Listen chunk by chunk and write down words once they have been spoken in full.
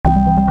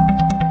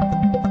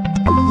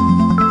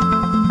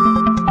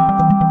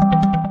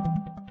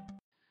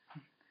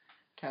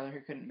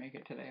couldn't make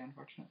it today,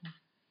 unfortunately.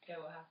 Okay,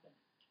 what happened?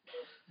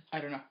 I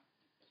don't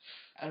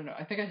know.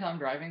 I think I saw him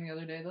driving the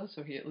other day, though,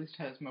 so he at least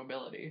has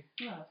mobility.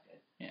 Oh, that's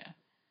good. Yeah.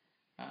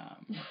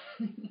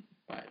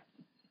 But...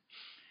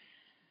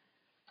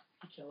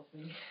 He kills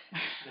me.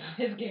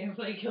 His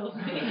gameplay kills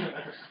me.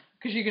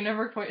 Because you can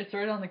never quite... It's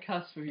right on the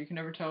cusp of you can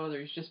never tell whether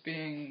he's just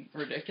being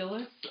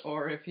ridiculous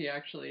or if he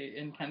actually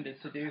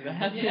intended to do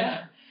that.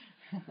 Yeah.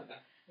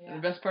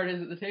 The best part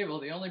is at the table,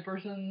 the only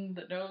person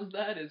that knows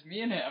that is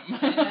me and him.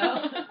 I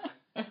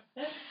know.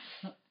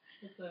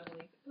 It's so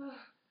like,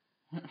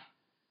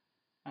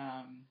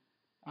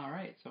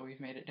 Alright, so we've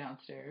made it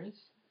downstairs.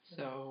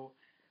 So,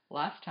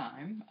 last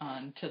time,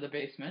 on to the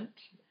basement.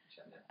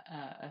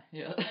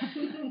 Yeah.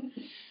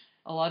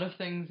 A lot of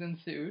things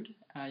ensued.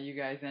 You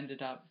guys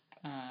ended up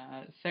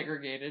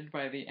segregated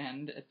by the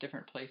end at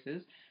different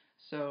places.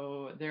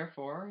 So,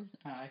 therefore,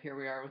 here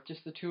we are with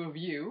just the two of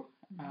you.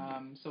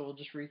 So we'll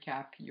just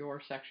recap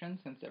your section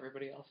since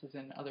everybody else is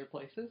in other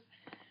places.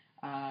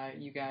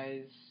 You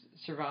guys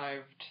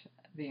survived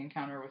the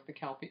encounter with the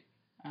Kelpie.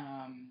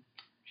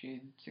 She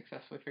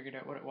successfully figured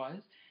out what it was.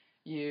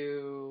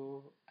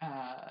 You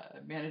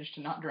managed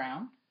to not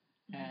drown,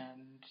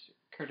 and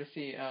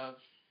courtesy of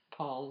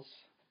Paul's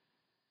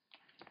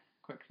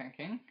quick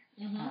thinking,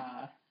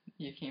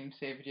 Yakim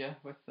saved you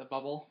with the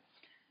bubble,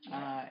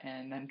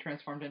 and then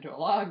transformed into a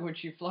log,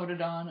 which you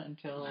floated on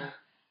until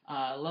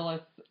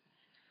Lilith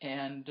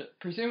and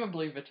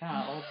presumably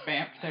Vital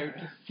vamped out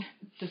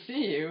to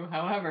see you.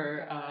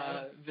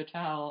 However,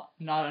 Vital,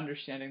 not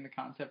understanding the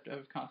concept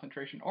of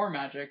concentration or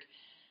magic,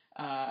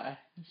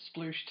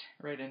 splooshed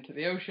right into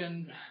the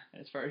ocean.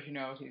 As far as you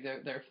know, he's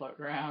out there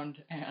floating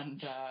around,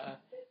 and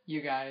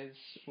you guys,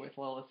 with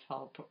Lilith's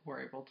help,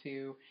 were able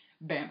to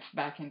bamf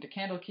back into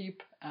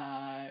Candlekeep,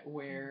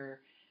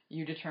 where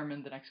you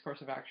determined the next course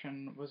of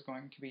action was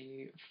going to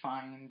be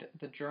find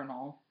the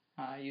journal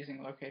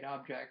using locate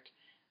object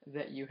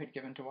that you had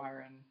given to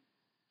Wyron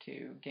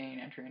to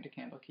gain entry into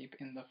Candlekeep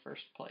in the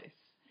first place.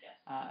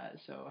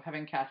 Yes. So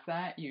having cast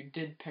that, you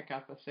did pick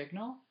up a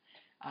signal,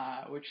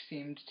 which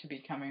seemed to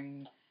be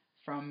coming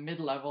from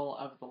mid-level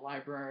of the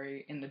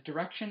library in the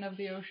direction of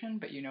the ocean,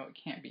 but you know it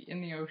can't be in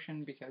the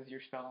ocean because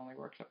your spell only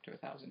works up to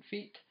 1,000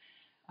 feet.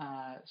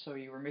 So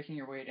you were making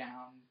your way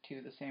down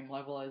to the same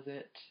level as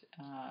it,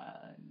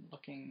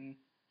 looking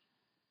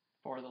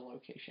for the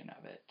location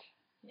of it.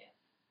 Yes.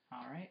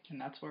 Alright, and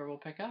that's where we'll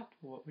pick up.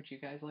 What would you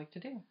guys like to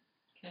do?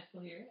 Can I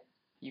still hear it?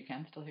 You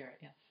can still hear it,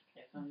 yes.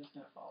 Okay, so I'm just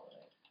going to follow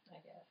it, I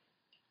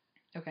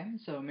guess. Okay,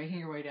 so making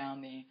your way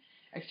down the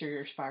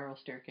exterior spiral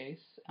staircase,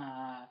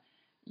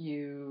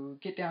 you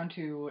get down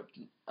to what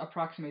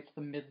approximates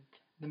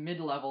the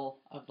mid-level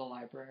of the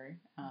library,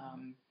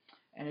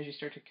 and as you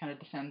start to kind of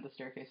descend the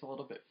staircase a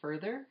little bit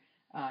further,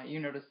 you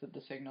notice that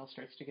the signal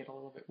starts to get a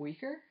little bit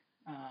weaker,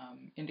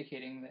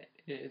 indicating that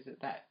it is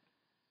at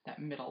that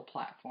middle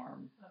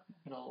platform,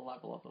 middle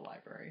level of the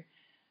library.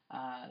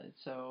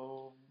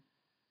 So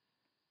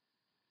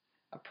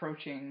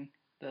approaching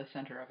the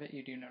center of it,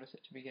 you do notice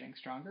it to be getting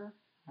stronger.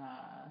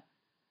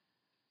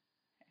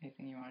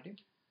 Anything you want to do?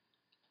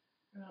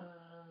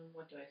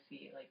 What do I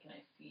see? Like, can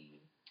I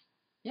see?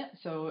 Yeah,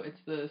 so it's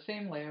the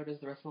same layout as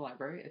the rest of the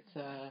library. It's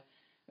a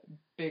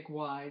big,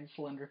 wide,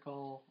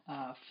 cylindrical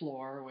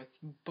floor with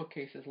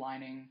bookcases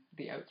lining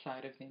the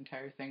outside of the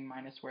entire thing,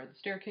 minus where the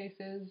staircase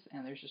is,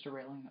 and there's just a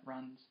railing that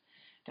runs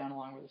down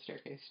along where the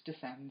staircase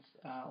descends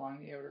along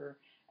the outer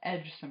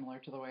edge, similar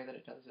to the way that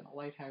it does in a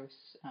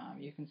lighthouse.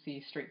 You can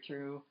see straight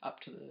through up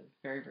to the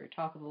very, very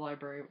top of the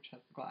library, which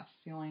has the glass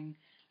ceiling,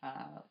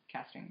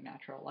 casting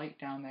natural light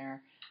down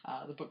there.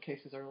 The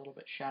bookcases are a little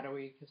bit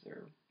shadowy because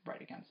they're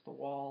right against the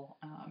wall,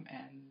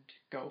 and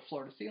go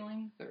floor to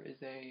ceiling. There is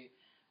a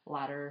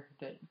ladder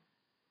that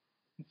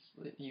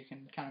you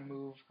can kind of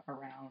move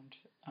around,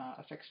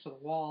 affixed to the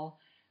wall.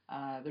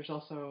 There's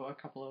also a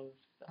couple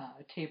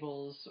of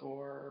tables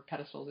or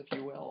pedestals, if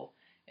you will,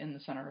 in the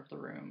center of the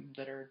room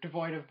that are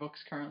devoid of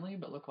books currently,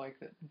 but look like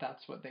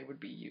that's what they would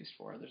be used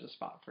for. There's a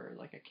spot for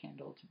like a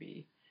candle to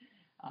be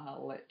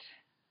lit.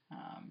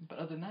 But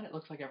other than that, it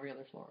looks like every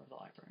other floor of the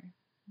library.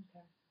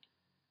 Okay.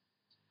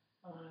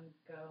 I want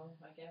to go,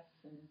 I guess,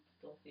 and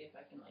still see if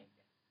I can, like,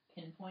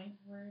 pinpoint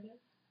where it is.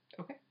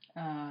 Okay.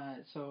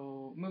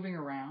 So moving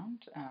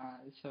around,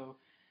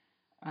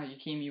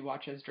 Yakim, you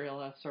watch as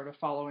Drayla, sort of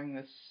following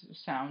this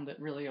sound that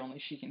really only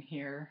she can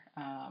hear,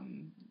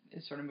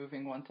 is sort of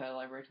moving one side of the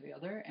library to the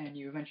other, and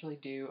you eventually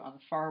do, on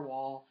the far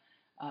wall,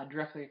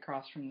 directly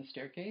across from the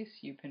staircase,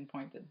 you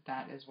pinpoint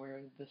that is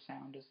where the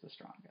sound is the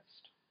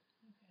strongest.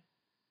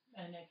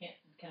 Okay. And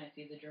can I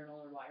see the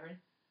journal or Wyron?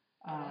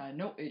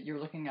 No, you're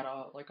looking at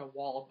a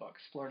wall of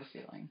books, floor to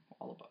ceiling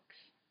wall of books.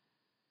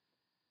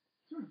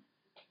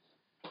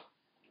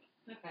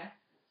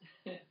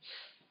 Okay.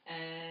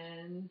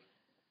 And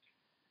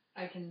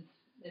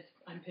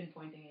I'm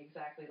pinpointing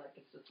exactly like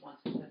it's this one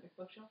specific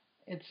bookshelf?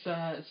 It's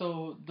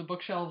so the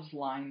bookshelves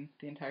line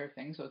the entire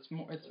thing, so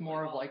it's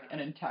more of like an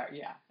entire,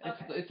 yeah.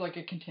 It's like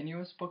a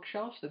continuous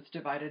bookshelf that's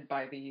divided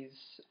by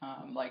these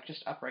like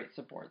just upright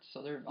supports,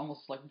 so they're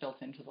almost like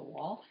built into the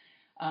wall.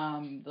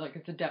 Like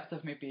it's a depth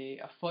of maybe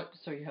a foot,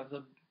 so you have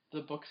the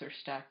books are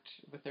stacked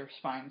with their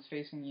spines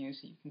facing you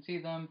so you can see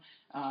them.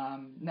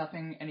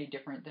 Nothing any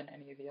different than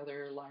any of the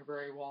other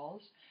library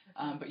walls.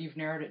 But you've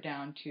narrowed it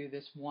down to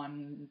this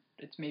one,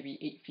 it's maybe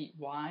 8 feet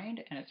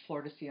wide, and it's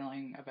floor to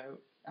ceiling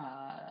about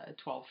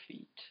 12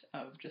 feet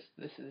of just,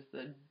 this is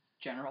the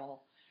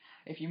general.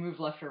 If you move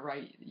left or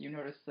right, you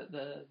notice that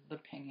the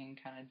pinging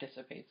kind of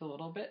dissipates a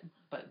little bit,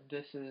 but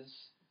this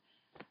is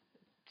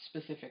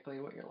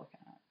specifically what you're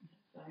looking at.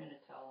 So I'm going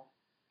to tell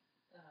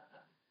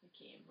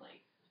Hakeem,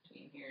 like,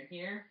 between here and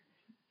here,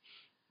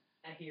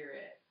 I hear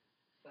it.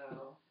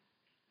 So,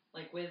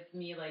 like, with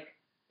me, like,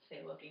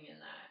 say, looking in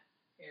that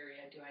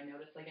area, do I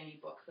notice, like, any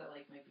books that,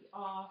 like, might be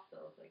off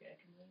that look like I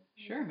can, like...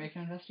 Sure, make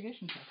an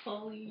investigation check.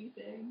 Fully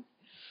thing.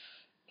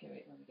 Okay,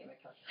 wait, let me get my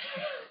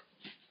calculator.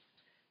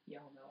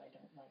 Y'all know I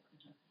don't like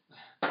them.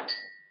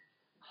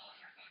 Oh,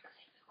 for fuck's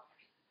sake, of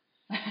course.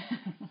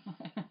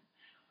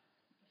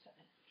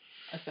 7.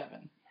 A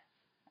 7.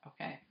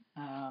 Okay.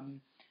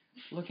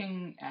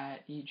 Looking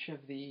at each of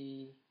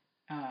the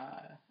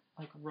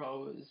like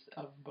rows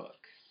of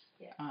books,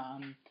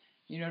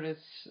 you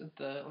notice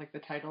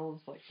the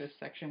titles, like this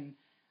section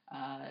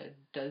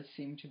does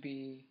seem to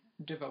be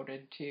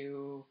devoted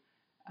to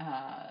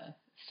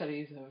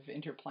studies of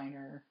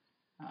interplanar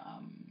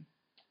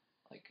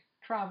like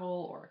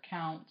travel or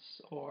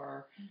accounts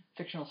or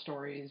fictional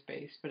stories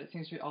based, but it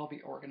seems to all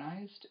be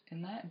organized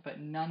in that, but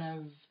none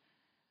of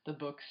the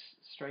books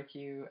strike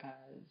you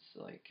as,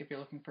 like, if you're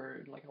looking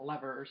for, like, a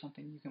lever or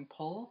something you can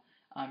pull,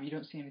 you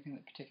don't see anything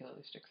that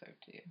particularly sticks out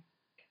to you.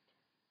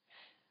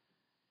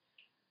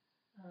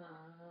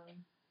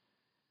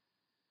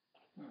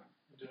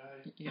 Did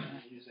I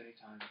use any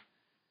time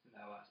in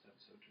that last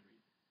episode to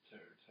read,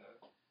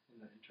 in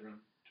the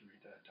interim, to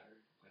read that Diary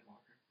of a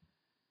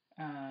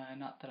Planewalker?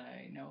 Not that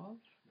I know of.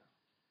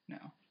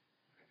 No.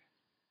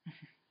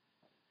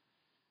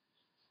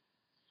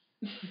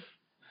 Okay.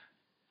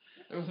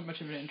 There wasn't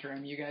much of an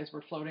interim. You guys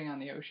were floating on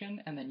the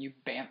ocean, and then you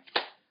bamfed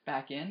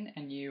back in,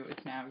 and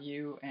it's now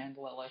you and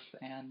Lilith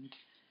and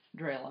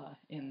Drela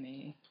in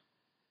the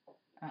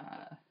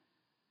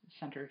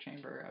center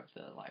chamber of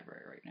the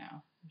library right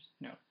now.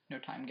 There's no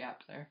time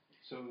gap there.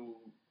 So,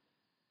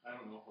 I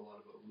don't know a whole lot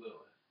about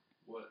Lilith.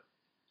 What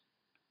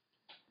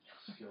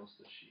skills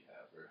does she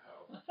have, or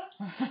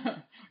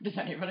how? Does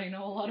anybody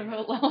know a lot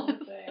about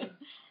Lilith?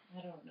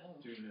 I don't know.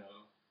 Do you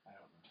know? I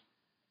don't know.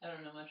 I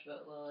don't know much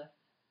about Lilith.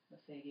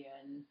 Massadia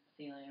and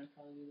Celine would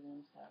probably be the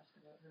ones to ask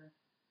about her.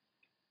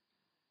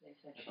 They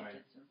said she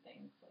did some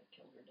things, like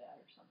killed her dad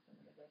or something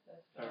like this.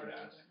 If I were to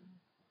ask.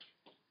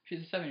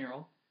 She's a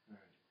 7-year-old.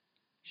 Alright.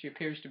 She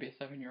appears to be a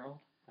 7-year-old.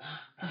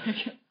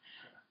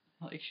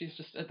 Like, she's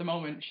just, at the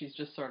moment, she's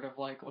just sort of,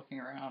 like, looking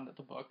around at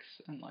the books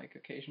and, like,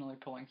 occasionally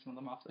pulling some of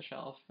them off the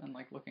shelf and,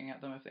 like, looking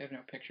at them. If they have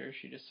no pictures,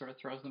 she just sort of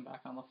throws them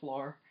back on the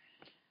floor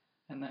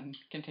and then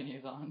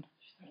continues on.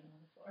 She's throwing them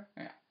on the floor?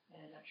 Yeah.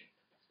 And now she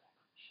puts this back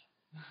on the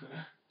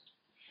shelf.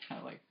 Kind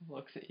of, like,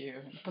 looks at you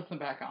and puts them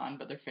back on,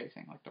 but they're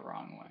facing, like, the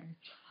wrong way.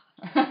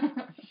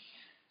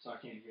 So I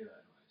can't hear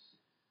that noise.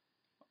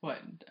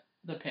 What?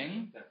 The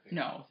ping? That ping?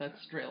 No,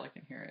 that's Drela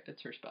can hear it.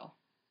 It's her spell.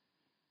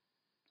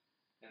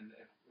 And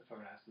if I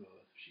were to ask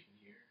Lilith if she can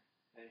hear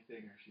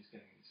anything, or if she's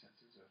getting any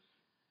senses of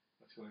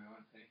what's going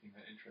on, anything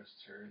that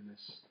interests her in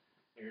this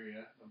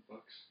area of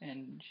books.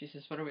 And she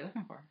says, what are we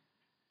looking for?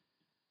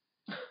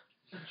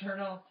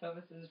 Journal.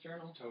 Tovis's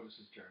journal.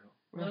 Tovis's journal.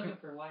 We're looking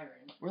for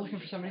wiring. We're looking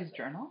for somebody's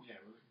journal?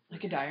 Yeah, we're looking for...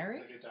 Like a diary?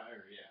 Like a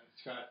diary, yeah.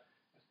 It's got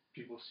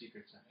people's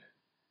secrets in it.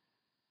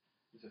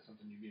 Is that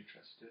something you'd be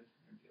interested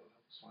in or be able to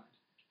help us find?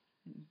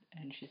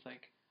 And she's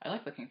like, I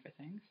like looking for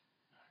things.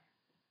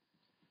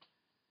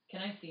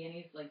 Can I see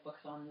any, like,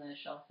 books on the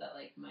shelf that,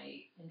 like,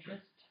 might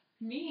interest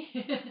me?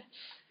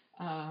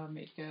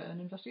 Make an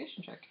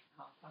investigation check.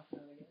 I'll talk to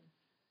her again.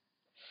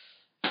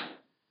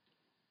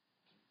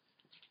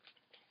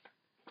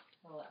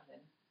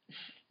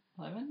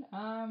 11.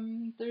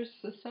 11? There's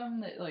some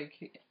that, like,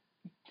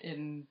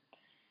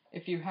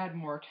 if you had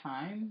more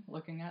time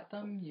looking at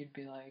them, you'd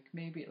be like,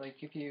 maybe, like,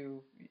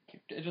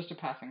 just a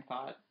passing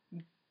thought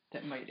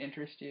that might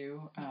interest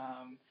you.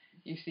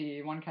 You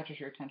see one catches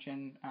your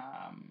attention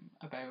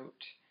about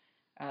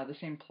the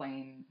same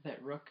plane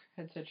that Rook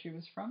had said she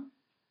was from.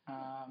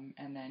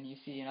 And then you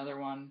see another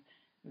one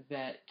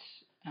that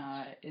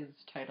is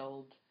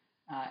titled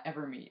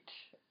Evermeet.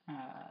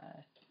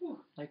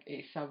 Like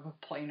a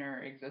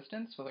subplanar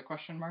existence with a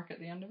question mark at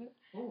the end of it.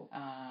 Ooh.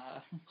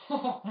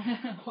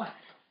 What?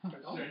 Is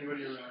there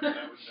anybody around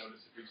that would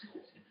notice if we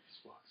stole some of these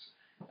books?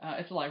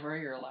 It's a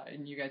library, you're allowed,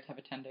 and you guys have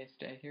a 10-day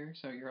stay here,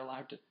 so you're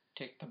allowed to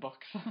take the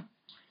books.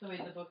 So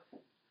wait, the book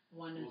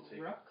one is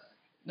Rooks?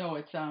 No,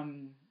 it's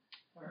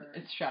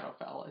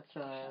Shadowfell. It's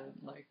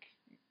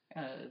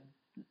a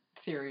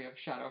theory of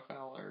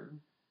Shadowfell or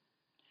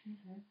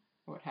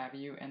what have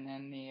you, and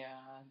then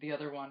the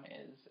other one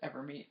is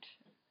Evermeet.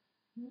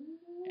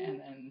 And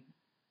then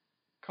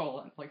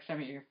colon, like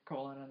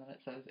semicolon, and then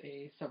it says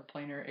a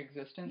subplanar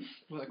existence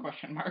with a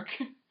question mark.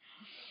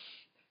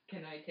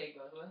 Can I take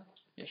both of them?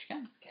 Yes, you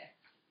can. Okay.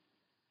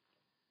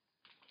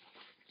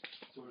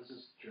 So what does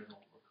this journal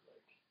look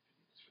like? If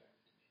you can describe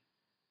it to me.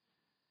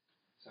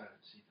 So I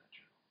haven't seen that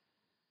journal.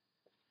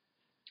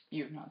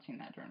 You have not seen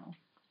that journal.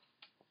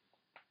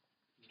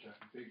 You're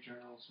talking big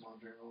journal, small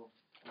journal,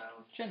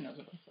 round. Jen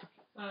knows what it looks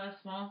like.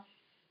 Small.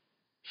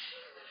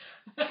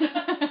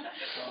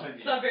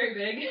 It's not very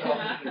big.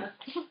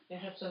 It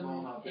has some.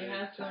 Small, not big, It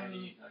has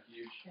tiny, not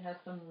huge. It has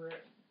some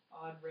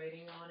odd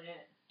writing on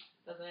it.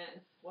 Doesn't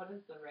it? What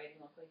does the writing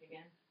look like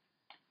again?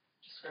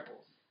 Just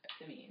scribbles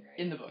to me, right?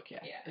 In the book,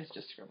 yeah. Yeah. It's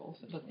just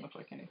scribbles. It doesn't look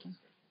like anything.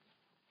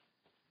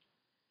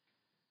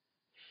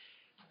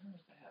 I don't know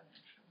if I have an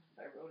actual.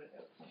 I wrote it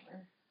out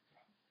somewhere.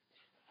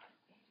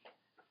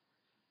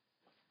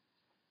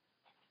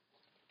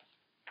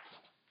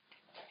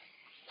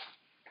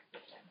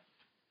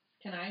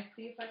 Can I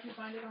see if I can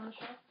find it on the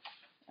shelf?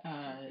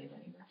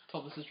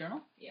 Tulbus's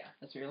journal? Yeah.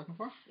 That's what you're looking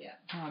for? Yeah.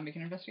 Make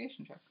an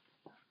investigation check.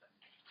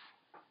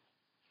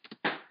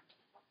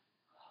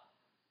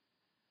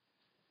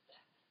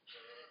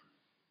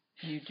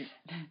 You do.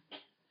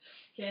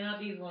 Okay, not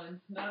these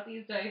ones. Not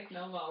these dice,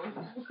 no mo.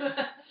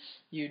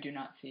 You do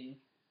not see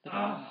the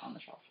journal on the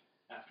shelf.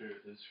 After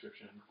the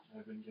description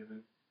I've been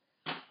given,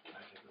 I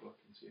take a look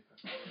and see if I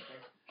find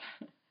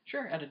anything.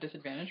 Sure, at a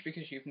disadvantage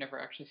because you've never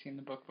actually seen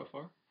the book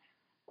before.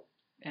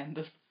 And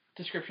the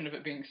description of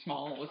it being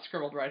small with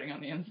scribbled writing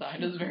on the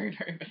inside is very,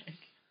 very big.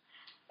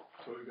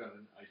 So we've got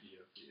an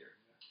idea of the area.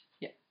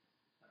 Yeah.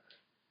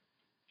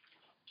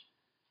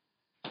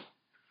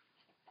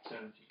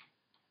 Alright. 17.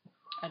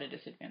 At a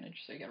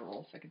disadvantage, so you gotta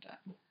roll a second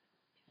time.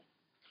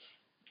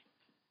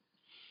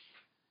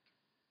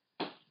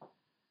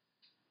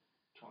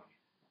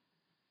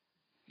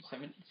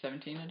 20.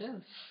 17 it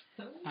is.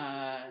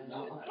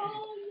 No.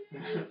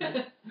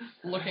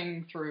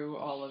 Looking through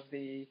all of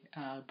the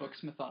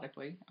books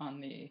methodically on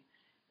the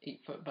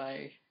 8-foot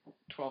by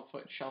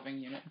 12-foot shelving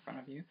unit in front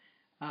of you,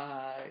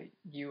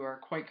 you are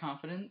quite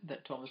confident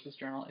that Tulbus's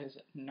journal is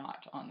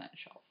not on that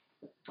shelf.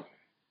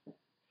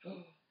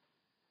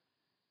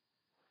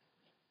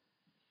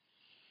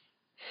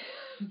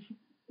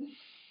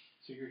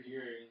 So you're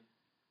hearing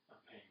a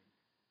ping.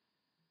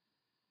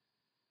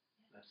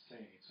 That's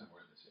saying it's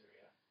somewhere in this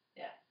area.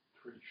 Yeah.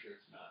 Pretty sure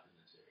it's not in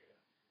this area.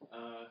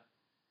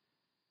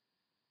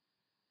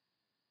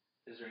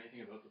 Is there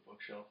anything about the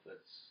bookshelf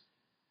that's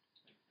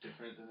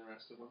different than the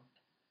rest of them?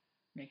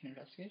 Make an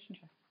investigation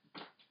check.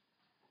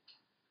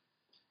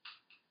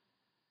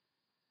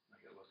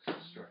 Like it looks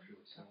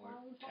structurally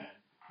similar. 10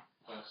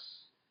 plus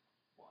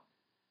 1.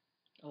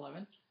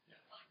 11?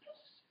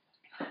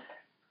 Yeah.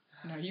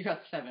 No, you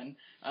got 7.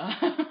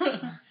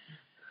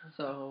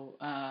 So,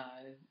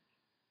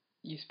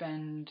 you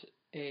spend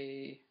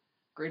a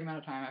great amount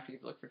of time after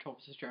you've looked for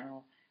Tulbus's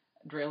journal.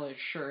 Drayla is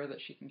sure that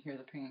she can hear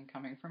the pinging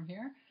coming from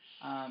here.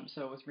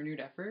 So with renewed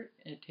effort,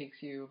 it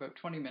takes you about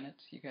 20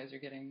 minutes. You guys are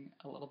getting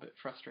a little bit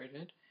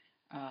frustrated.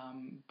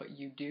 But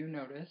you do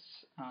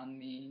notice on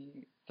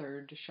the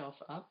third shelf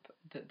up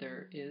that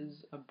there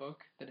is a book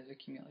that has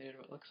accumulated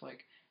what looks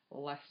like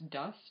less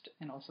dust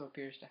and also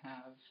appears to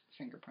have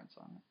fingerprints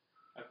on it.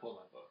 I pull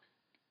that book.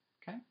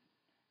 Okay.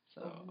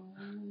 So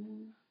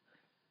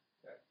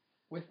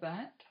with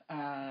that,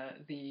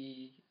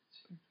 the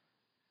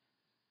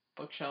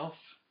bookshelf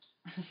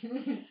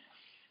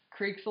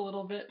creaks a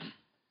little bit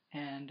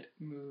and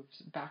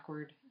moves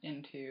backward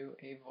into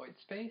a void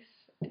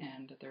space,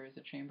 and there is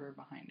a chamber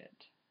behind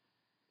it.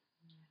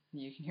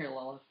 You can hear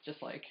Lilith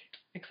just like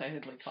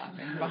excitedly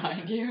clapping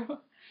behind you.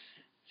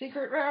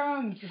 Secret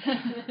rooms!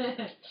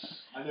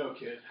 I know,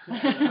 kid.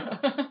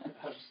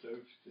 I'm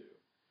stoked too.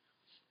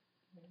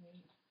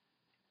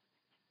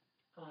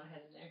 Go on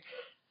ahead in there.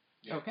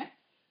 Yeah. Okay.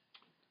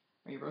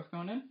 Are you both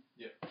going in?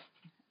 Yep.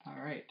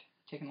 Alright.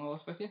 Taking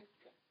Lilith with you?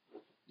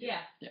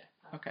 Yeah. Yeah.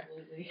 Okay.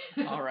 Absolutely.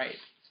 Alright.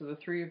 So the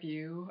three of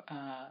you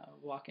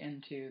walk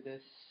into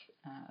this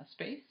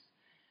space.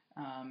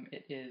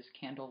 It is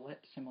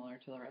candlelit, similar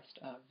to the rest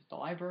of the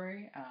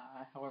library.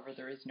 However,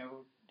 there's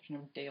no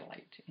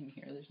daylight in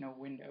here. There's no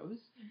windows.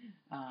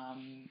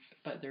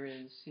 But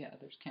there's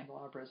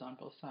candelabras on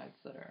both sides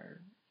that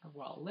are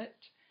well lit.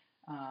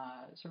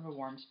 Sort of a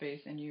warm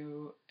space, and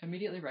you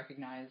immediately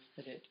recognize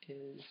that it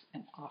is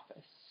an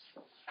office.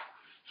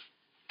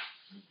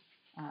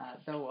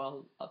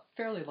 Though a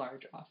fairly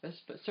large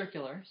office, but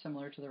circular,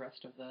 similar to the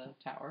rest of the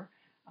tower.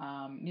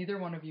 Neither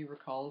one of you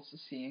recalls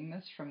seeing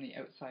this from the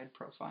outside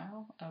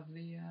profile of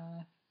the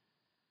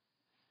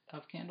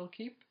of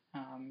Candlekeep.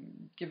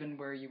 Given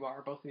where you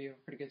are, both of you have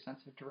a pretty good sense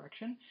of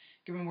direction.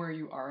 Given where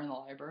you are in the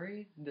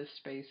library, this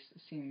space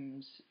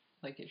seems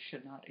like it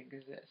should not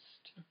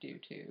exist due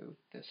to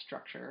the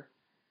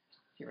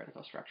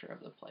theoretical structure of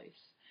the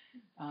place.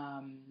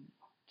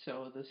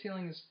 So the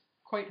ceiling is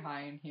quite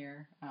high in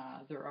here.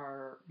 There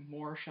are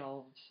more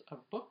shelves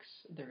of books.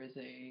 There is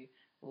a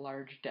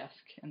large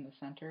desk in the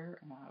center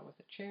with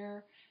a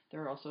chair.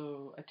 There are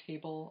also a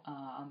table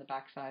on the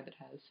back side that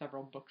has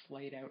several books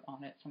laid out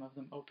on it, some of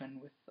them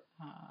open with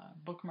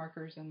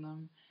bookmarkers in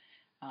them.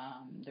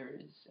 There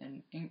is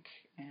an ink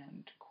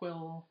and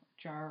quill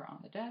jar on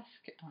the desk,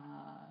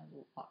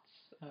 lots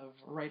of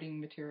writing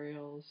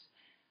materials,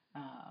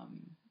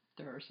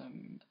 There are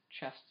some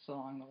chests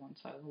along the one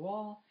side of the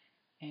wall,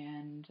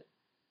 and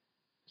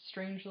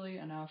strangely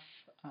enough,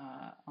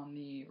 on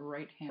the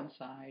right-hand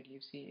side, you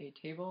see a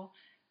table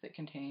that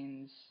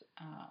contains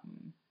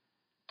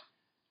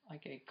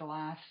like a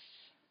glass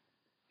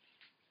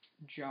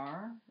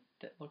jar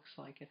that looks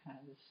like it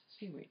has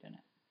seaweed in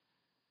it.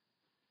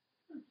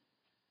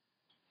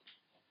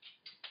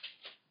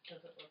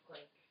 Does it look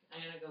like...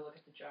 I'm gonna go look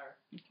at the jar.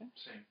 Okay.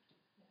 Same.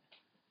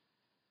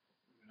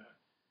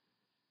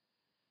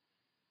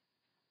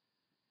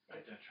 I'm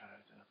gonna try to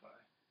identify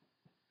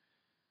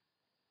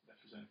if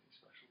there's anything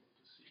special about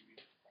the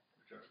seaweed,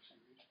 or jar of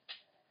seaweed,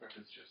 or if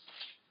it's just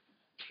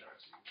a jar of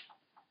seaweed,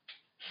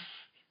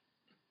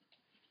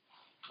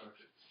 or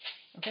if it's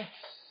Okay.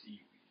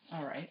 seaweed.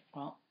 All right.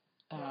 Well,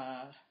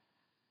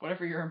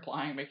 whatever you're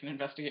implying, make an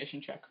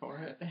investigation check for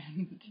it.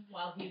 And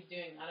While he's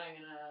doing that, I'm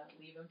gonna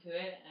leave him to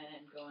it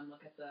and go and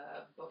look at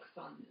the books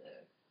on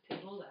the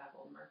table that have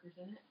all the markers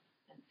in it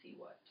and see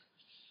what.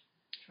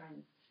 Try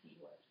and see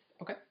what.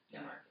 Okay.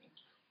 They're marking.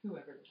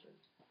 Whoever this is.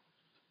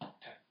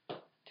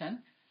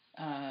 10.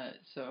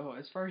 So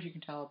as far as you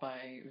can tell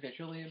by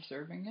visually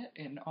observing it,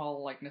 in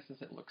all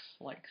likenesses it looks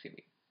like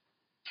seaweed.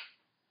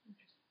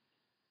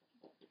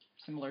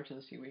 Similar to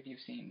the seaweed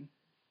you've seen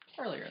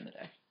earlier in the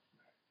day.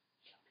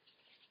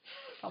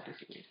 Healthy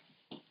seaweed.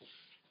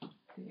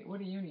 See, what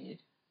do you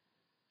need?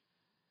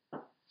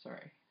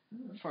 Sorry.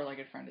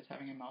 Four-legged friend is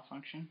having a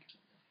malfunction.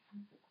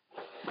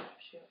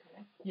 Is she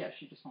okay? Yeah,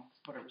 she just wants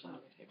whatever's on the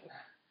table.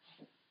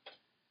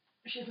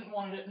 She hasn't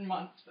wanted it in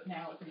months, but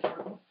now it's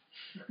important.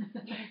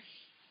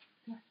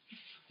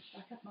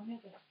 Back up my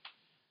middle.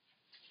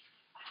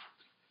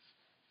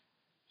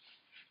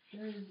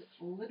 There is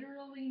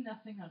literally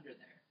nothing under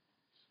there.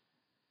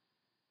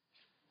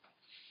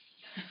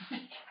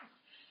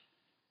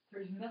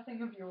 There's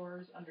nothing of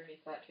yours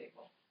underneath that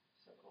table.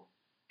 So,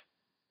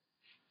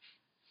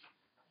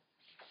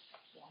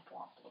 womp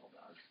womp, little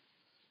dog.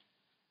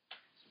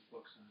 Some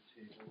books on the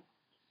table.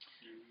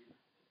 Seaweed.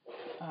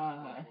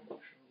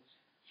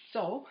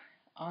 So,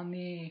 on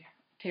the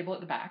table at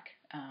the back,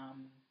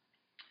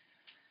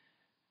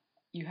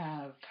 you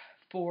have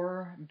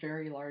 4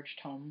 very large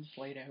tomes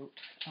laid out.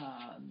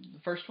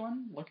 The first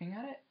one, looking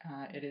at it,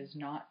 it is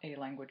not a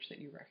language that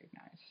you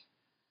recognize.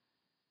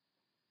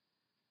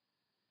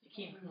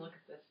 Akeem, look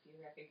at this. Do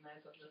you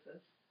recognize what this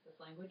is? This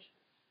language?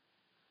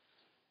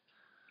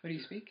 What do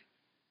you speak?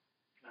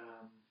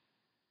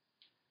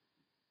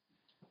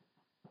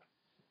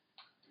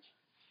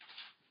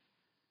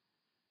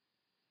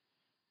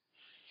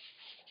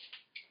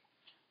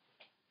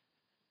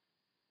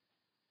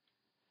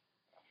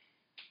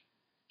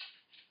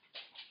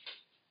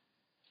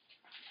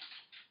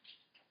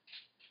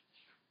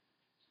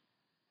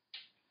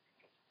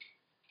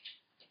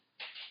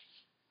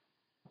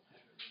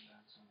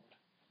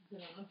 Is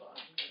it on the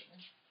bottom?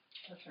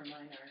 That's where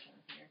mine are down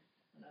here.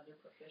 And other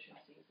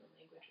proficiencies in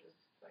languages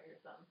by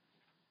your thumb.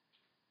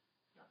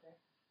 Not there.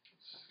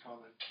 It's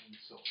common and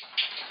silver. Do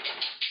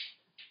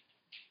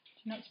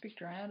you not speak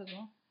Dryad as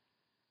well?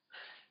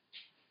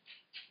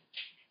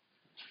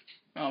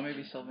 Oh,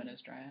 maybe Sylvan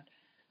is Dryad.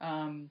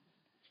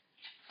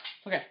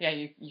 Okay, yeah,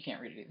 you can't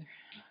read it either.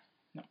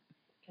 No.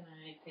 Can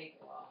I take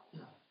it off?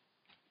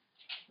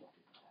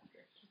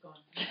 Keep going.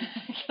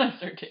 Can I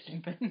start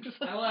taking things?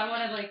 I want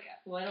to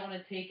I don't want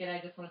to take it. I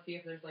just want to see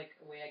if there's like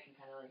a way I can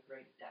kind of like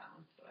write it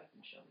down so I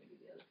can show maybe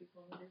the other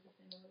people what it is if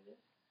they know what it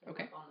is.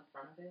 Okay. On the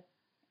front of it.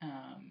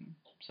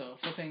 So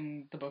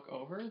flipping the book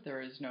over,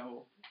 there is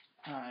no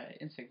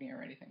insignia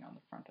or anything on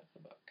the front of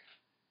the book.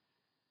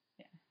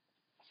 Yeah.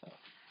 So.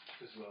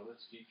 Does Lola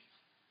speak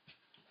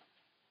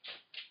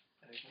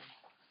anything?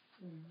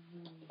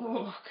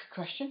 Oh, good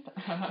question.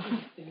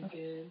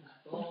 Thinking.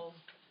 Balls.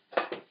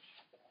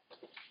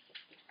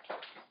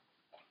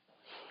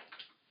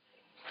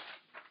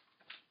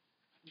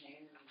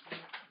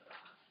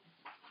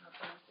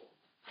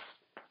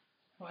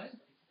 What?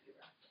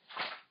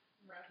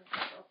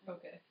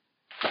 Okay.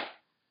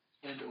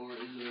 And or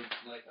is it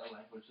like a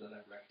language that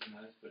I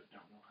recognize but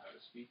don't know how to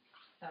speak?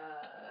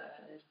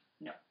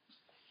 No.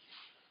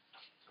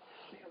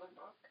 The other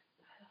book.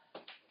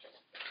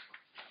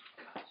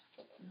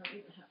 I'm not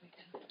even having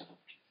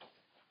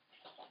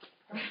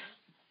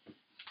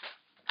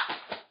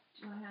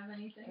Do I have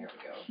anything? There we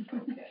go.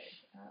 Okay.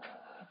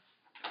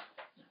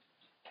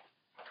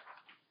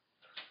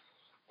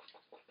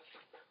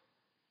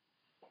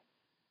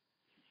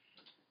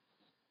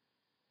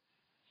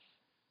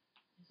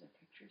 Is there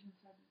pictures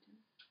inside the tin?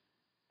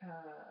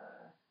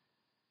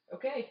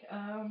 Okay.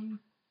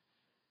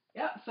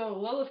 Yeah. So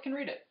Lilith can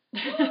read it.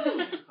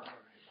 Alright.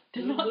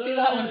 Did not see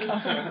that one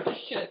coming.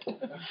 Shit.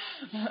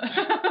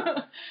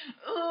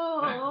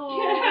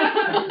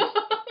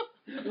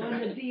 When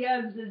the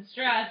DM's in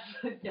stress.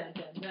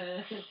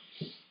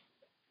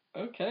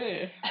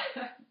 Okay.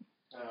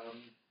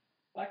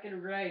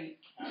 Fucking right.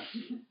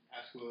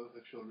 Ask Lilith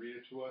if she'll read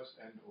it to us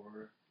and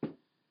or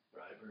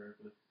bribe her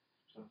with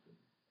something.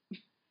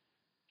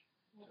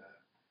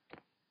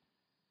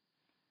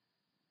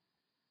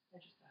 I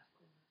just asked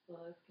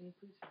Lilith, can you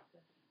please read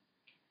this?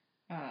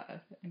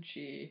 And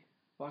she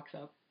walks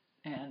up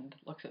and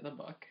looks at the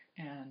book,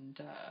 and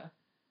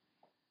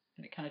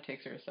it kind of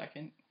takes her a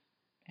second,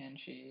 and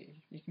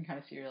you can kind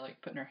of see her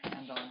like putting her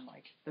hand on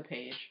like the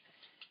page,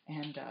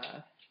 and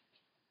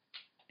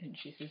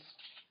she says,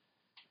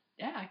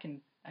 "Yeah, I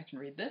can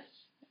read this,"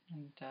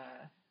 and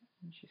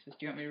she says,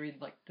 "Do you want me to read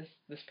like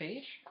this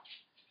page?"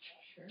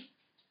 Sure.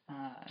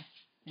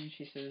 And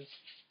she says,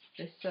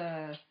 "This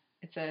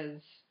it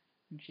says,"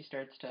 and she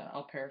starts to.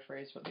 I'll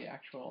paraphrase what the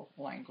actual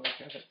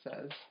language of it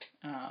says.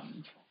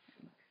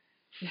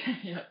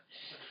 Yeah.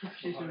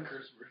 She says,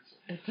 curse words.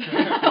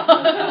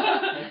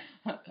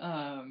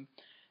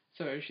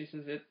 So she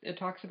says it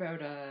talks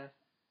about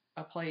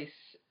a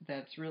place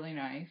that's really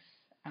nice,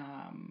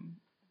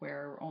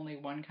 where only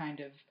one kind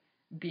of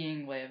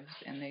being lives,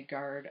 and they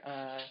guard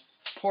a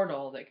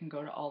portal that can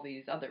go to all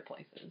these other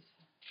places.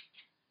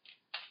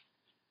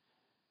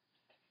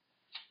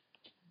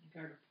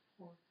 Guard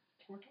a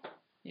portal?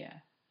 Yeah.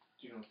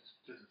 Do you know,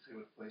 does it say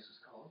what the place is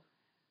called?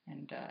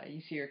 And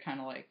you see her kind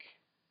of like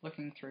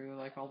looking through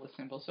like all the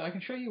symbols. So I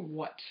can show you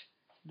what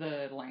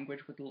the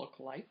language would look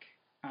like.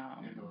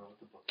 And or what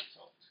the book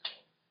itself is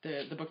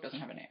called. The book doesn't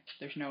have a name.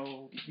 There's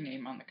no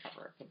name on the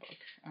cover of the book.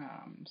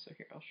 So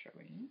here, I'll show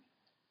you.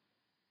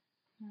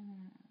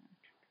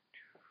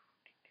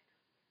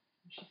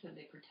 She said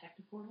they protect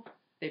a portal?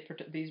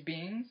 These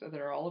beings that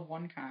are all of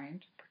one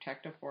kind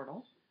protect a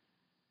portal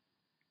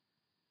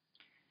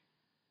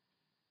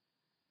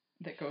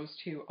that goes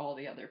to all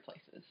the other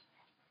places.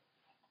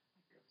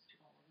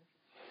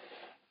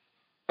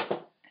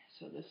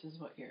 So this is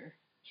what you're...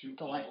 To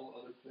all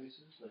other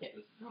places? Like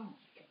yeah. Oh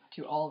my god.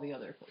 To all the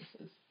other places.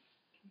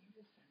 Can you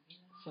just send me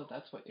that? So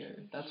that's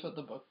what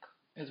the book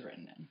is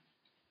written in.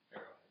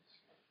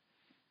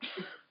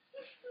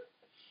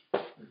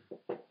 Arrowheads.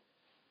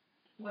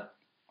 What?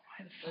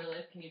 Why the fuck?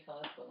 Lilith, can you tell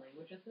us what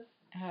language is this?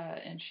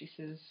 And she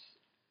says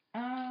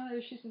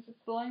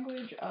it's the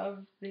language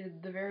of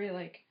the very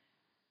like...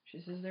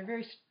 She says they're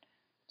very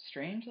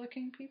strange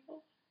looking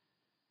people.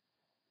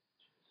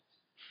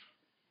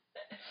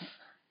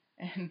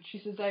 And she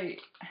says,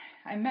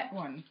 I met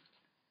one.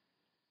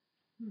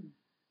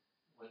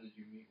 When did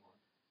you meet one?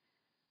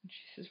 And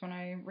she says, when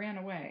I ran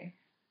away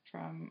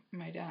from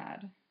my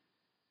dad.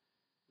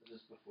 Was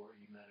this before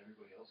you met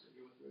everybody else that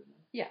you're with right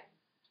now? Yeah.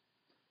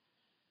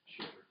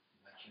 She ever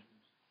mentioned?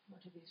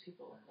 What do these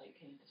people look like?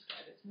 Can you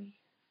describe it to me?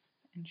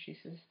 And she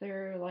says,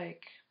 they're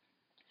like...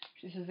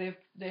 She says,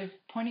 they've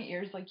pointy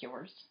ears like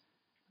yours.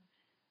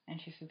 And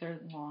she says,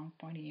 they're long,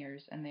 pointy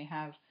ears. And they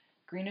have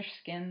greenish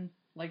skin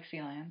like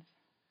sea lions.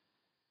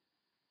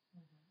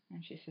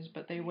 And she says,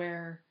 but they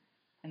wear,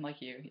 and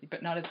like you,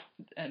 but not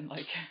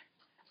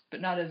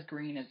as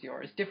green as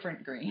yours,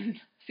 different green,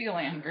 sea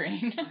land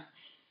green.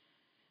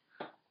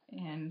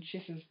 And she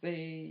says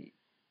they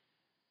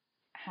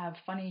have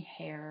funny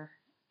hair,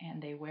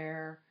 and they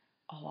wear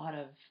a lot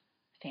of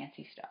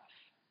fancy stuff.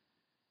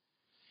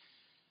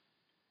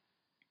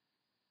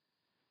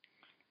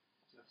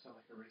 Does that sound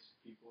like a race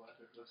of people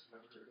either of us have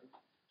ever heard of?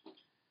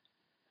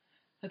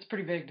 That's a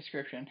pretty vague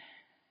description.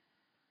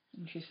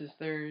 And she says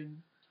they're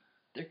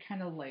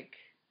kind of like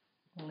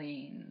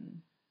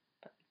lean,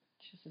 but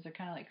she says they're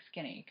kind of like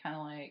skinny, kind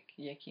of like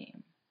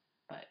Yakim,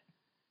 but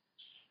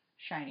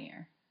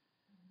shinier.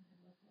 They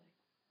look like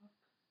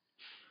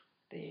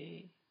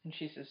Rook. And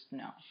she says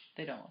no,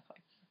 they don't look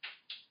like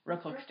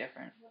Rook looks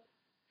different.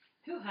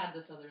 Who had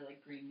this other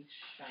like green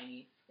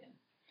shiny skin?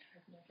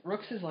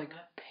 Rook's is like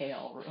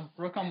pale.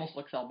 Rook almost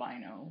looks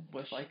albino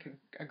with like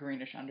a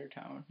greenish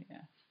undertone.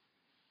 Yeah.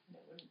 And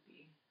it wouldn't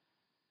be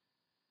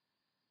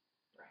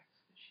Brex,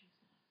 but she's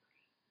not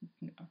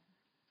green.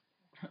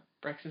 No.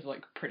 Brex is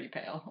like pretty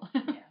pale.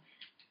 Yeah. Okay.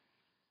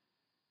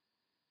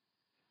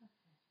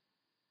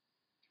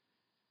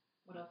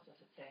 What else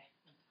does it say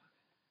in the book?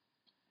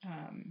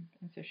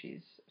 And so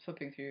she's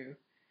flipping through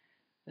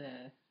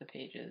the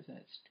pages, and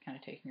it's kind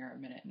of taking her a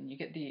minute, and you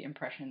get the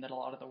impression that a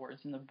lot of the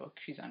words in the book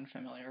she's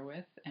unfamiliar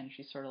with, and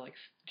she's sort of like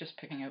just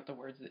picking out the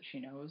words that she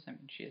knows. I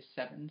mean, she has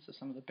 7, so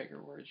some of the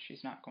bigger words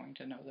she's not going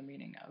to know the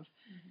meaning of.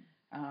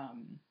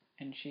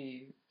 And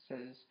she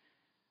says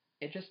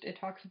it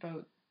talks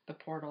about the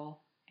portal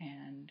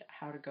and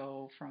how to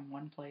go from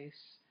one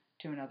place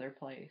to another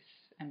place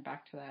and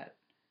back to that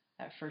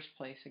first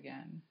place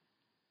again.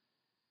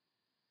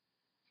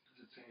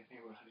 Does it say anything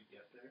about how to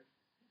get there?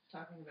 It's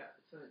talking about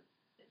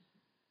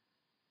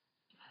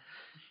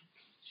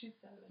she's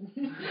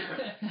 7.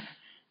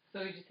 So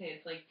would you say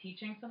it's like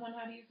teaching someone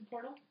how to use the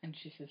portal? And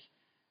she says,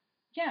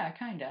 yeah,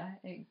 kinda.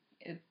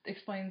 It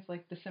explains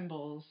like the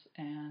symbols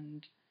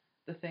and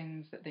the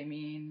things that they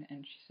mean,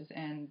 and she says,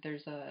 and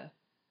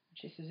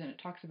and it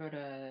talks about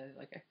a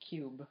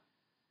cube,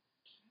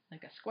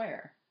 like a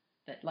square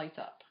that lights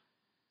up.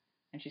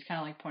 And she's kind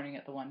of like pointing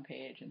at the one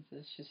page and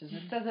she says,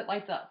 it says it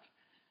lights up.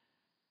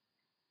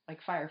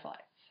 Like fireflies,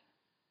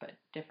 but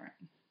different.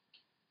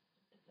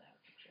 Does that have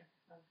a picture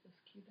of this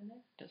cube in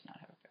there? Does not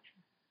have a picture.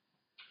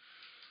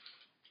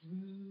 Do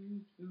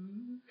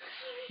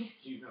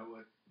you know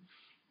what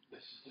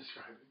this is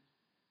describing?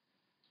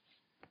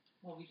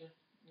 Well, we just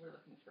we're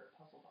looking for a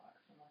puzzle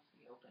box unless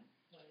we open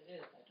what it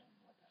is. I don't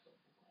know what that would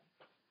look like.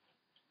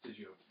 Did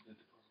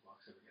the puzzle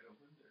box ever get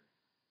opened, or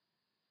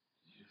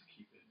did you just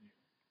keep it in your...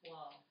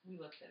 Well, we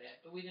looked at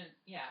it, but we didn't.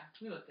 Yeah,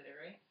 we looked at it,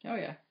 right? Oh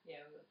yeah.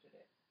 Yeah, we looked at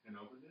it. And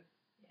opened it?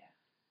 Yeah.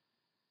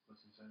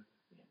 What's inside of it?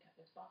 We didn't have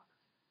this box.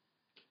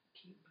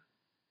 Cube.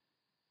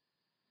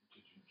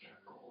 Did you Yeah,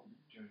 try gold. to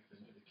do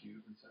anything to the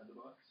cube inside the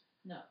box?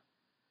 No.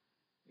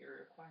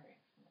 You're acquiring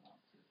someone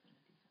else who's going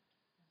to do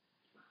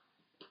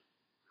something.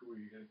 Who were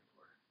you getting it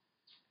for?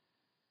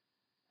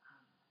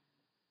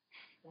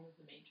 One of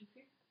the mages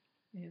here.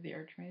 Yeah, the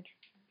Archmage.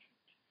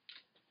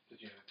 Did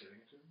you end up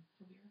giving it to him?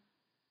 Severe.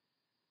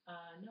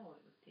 No,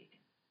 it was taken.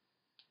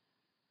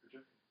 Who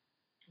took it?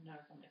 When I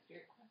was on my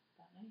spirit quest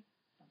that night,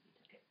 somebody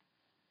took it.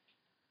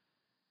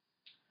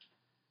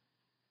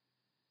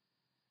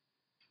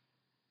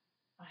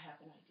 I have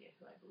an idea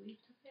who I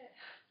believe took it.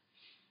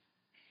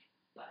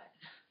 But...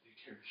 Do you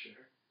care to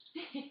share?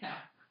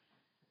 yeah.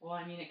 Well,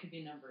 I mean, it could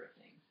be a number of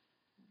things.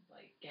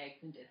 Like,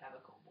 Gagson did have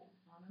a kobold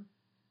on him,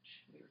 which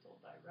we were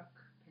told by Rook,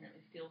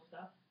 apparently steals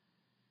stuff.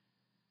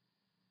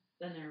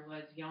 Then there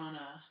was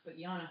Yana, but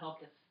Yana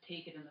helped us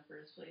take it in the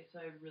first place,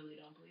 so I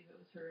really don't believe it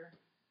was her.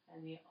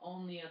 And the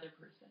only other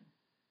person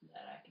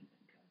that I can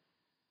think of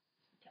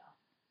is Vital.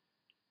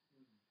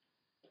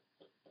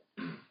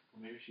 Well,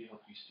 maybe she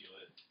helped you steal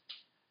it,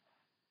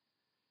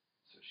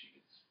 so she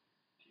could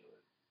steal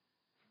it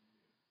from you.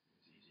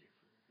 It was easier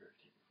for her to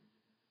take it from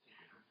you than to take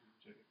it from who you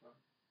took it from.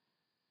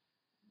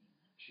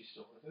 She's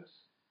still with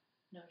us?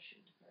 No, she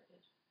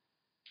departed.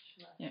 She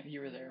left. Yeah,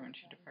 you were there when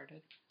she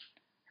departed.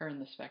 Her and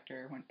the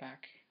Spectre went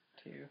back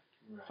to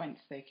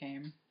whence they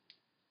came.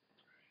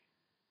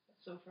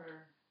 So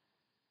far,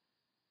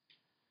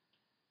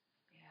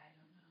 yeah, I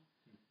don't know.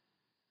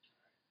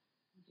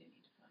 We do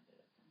need to find it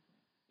at some point.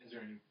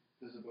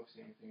 Does the book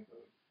say anything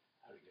about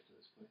how to get to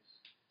this place?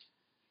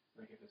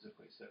 Like if it's a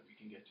place that we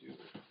can get to,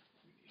 or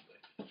we need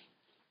like...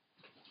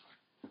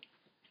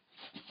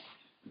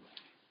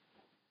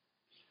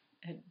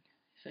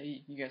 So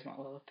you guys want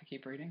Lilith to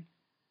keep reading?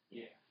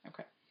 Yeah.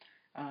 Okay.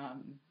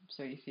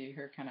 So you see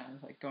her kind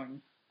of like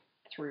going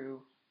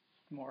through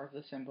more of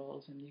the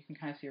symbols, and you can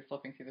kind of see her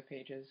flipping through the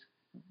pages.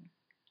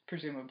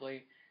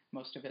 Presumably,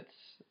 most of it's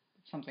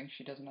something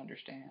she doesn't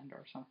understand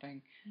or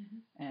something.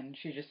 Mm-hmm. And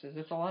she just says,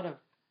 it's a lot of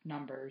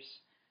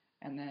numbers.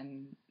 And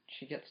then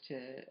she gets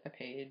to a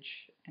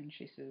page, and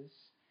she says,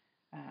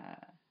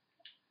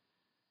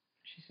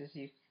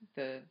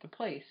 the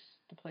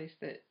place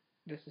that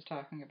this is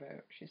talking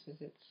about, she says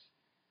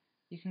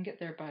you can get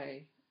there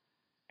by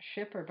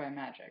ship or by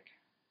magic.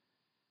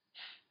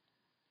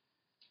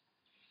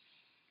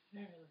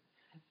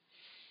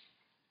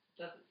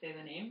 Does it say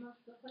the name of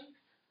the place?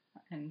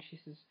 And she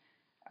says,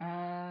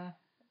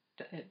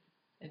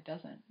 it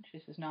doesn't. She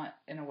says, not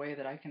in a way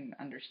that I can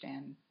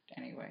understand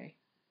anyway.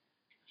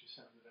 She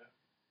sounded out.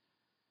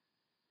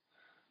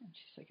 And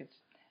she's like,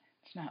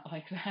 it's not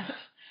like that.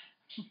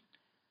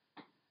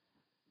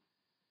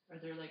 Are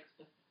there like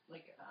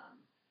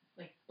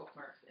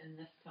bookmarks in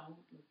this tome?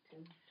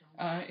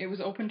 It was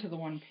open to the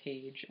one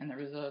page, and there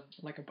was a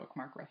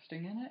bookmark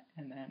resting in it,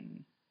 and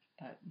then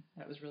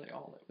that was really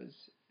all that was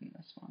in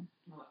this one.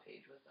 What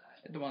page was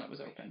that? The one that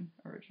was open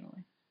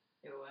originally.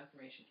 Yeah, what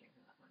information came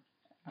from that one?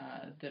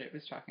 That it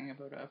was talking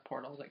about a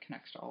portal that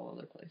connects to all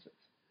other places.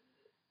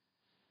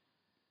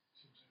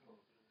 Seems like a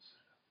little bit of a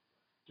setup.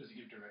 Does it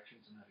give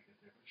directions on how to get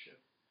there by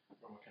ship?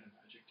 Or what kind of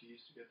magic to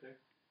use to get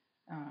there?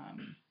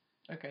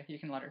 Okay,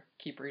 you can let her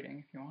keep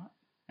reading if you want,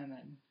 and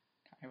then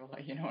I will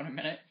let you know in a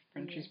minute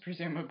when she's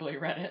presumably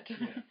read it.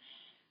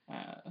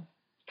 Yeah.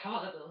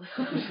 I'll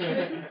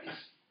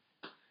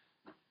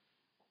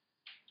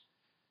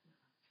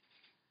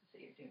So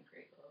you're doing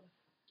great, Lois.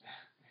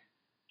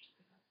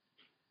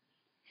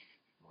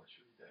 let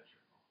you read that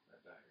journal,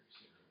 that diary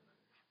sooner or later.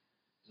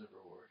 As a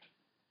reward.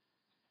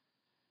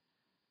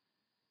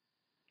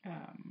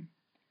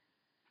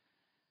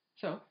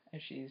 So,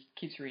 as she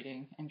keeps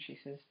reading, and she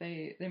says,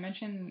 they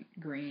mention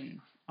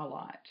green a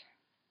lot.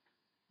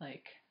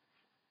 Like,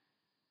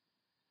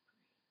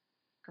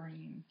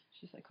 green.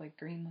 She's like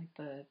green, like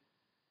the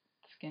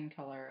skin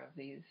color of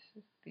these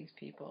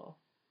people.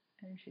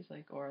 And she's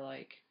like, or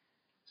like...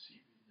 Seaweed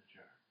in the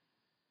jar.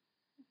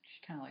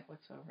 She kind of like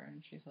looks over,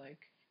 and she's like,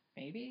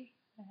 maybe?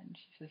 And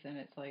she says, and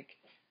it's like,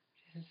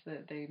 she says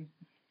that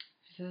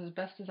she says, as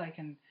best as I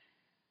can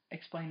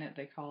explain it,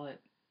 they call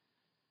it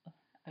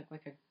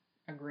like a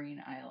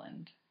green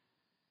island.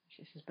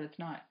 She says, but it's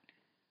not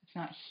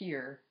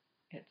here,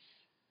 it's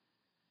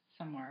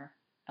somewhere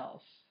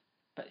else,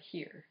 but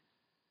here.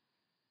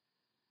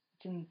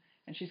 It's in,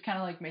 and she's kind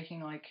of like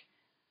making like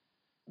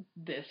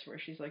this, where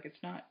she's like,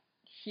 it's not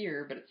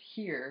here, but it's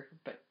here,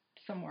 but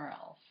somewhere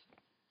else.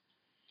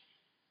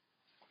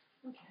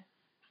 Okay.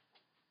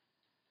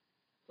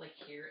 Like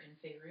here in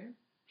Faerun?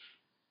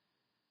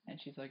 And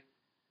she's like,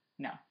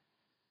 no.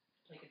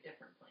 Like a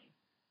different plane?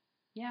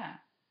 Yeah.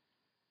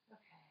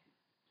 Okay.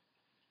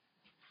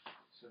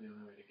 So the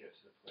only way to get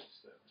to the place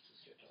that lets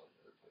us get to all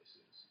the other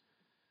places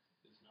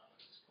is not on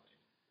this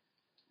plane.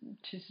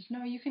 She says,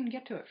 no, you can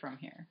get to it from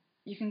here.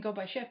 You can go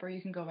by ship or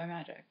you can go by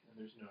magic. And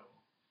there's no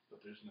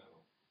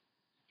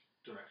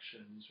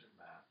directions or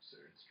maps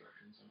or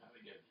instructions on how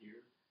to get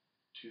here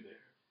to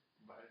there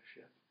via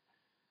ship.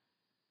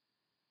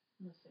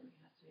 I'm assuming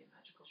it has to be a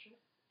magical ship.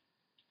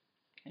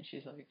 And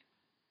she's like,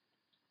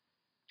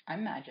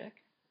 I'm magic.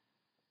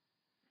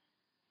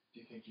 Do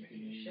you think you Are can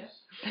you a use...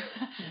 ship?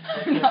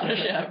 Not a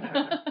ship.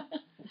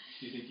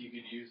 Do you think you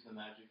could use the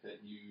magic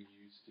that you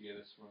used to get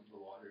us from the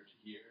water to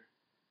here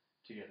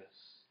to get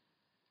us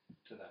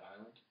to that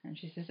island? And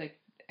she says, I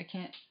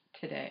can't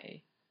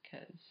today,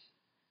 because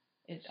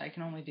I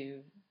can only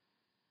do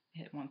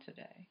it once a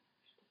day.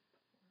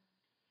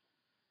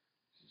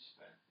 She's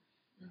spent.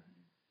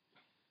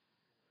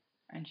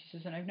 Mm-hmm. And she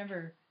says, and I've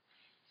never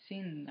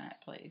seen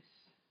that place.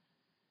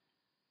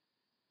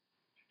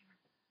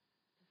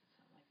 Does it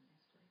sound like a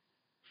nice place?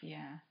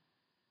 Yeah.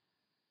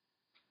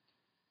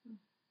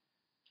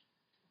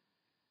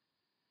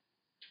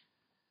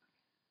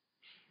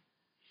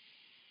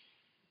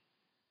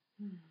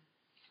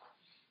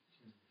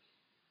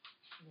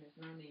 There's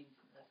no name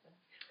for that thing.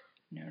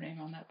 No name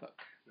on that book.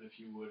 But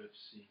if you would have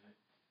seen it,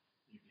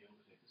 you'd be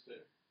able to take us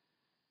there.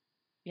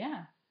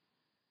 Yeah.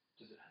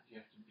 Do you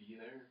have to be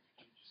there, or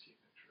could you just see a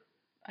picture of it?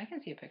 I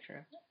can see a picture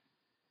of it.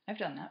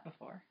 I've done that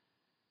before.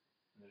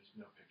 And there's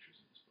no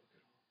pictures in this book at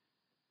all.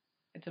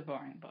 It's a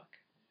boring book.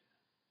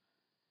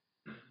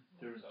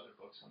 There was other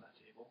books on that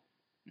table.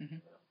 Mm-hmm.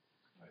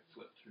 If I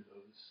flip through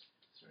those,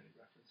 is there any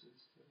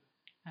references to...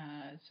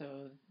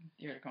 So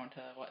you're going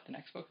to, what, the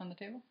next book on the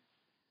table?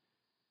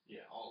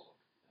 Yeah, all of them,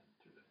 and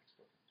through the next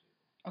book on the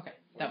table. Okay,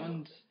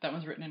 that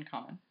one's written in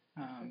common.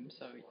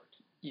 So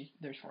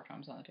there's 4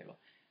 tomes on the table.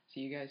 So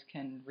you guys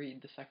can read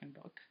the second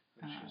book.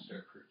 I'm just gonna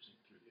start cruising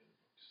through the other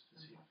books to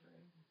see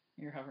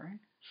if You're hovering?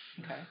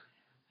 Okay.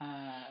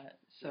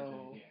 So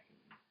there's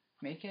anything I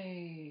can... make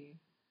a...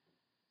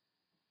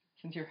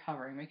 Since you're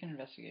hovering, make an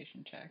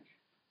investigation check.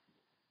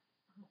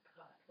 Oh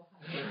god, why?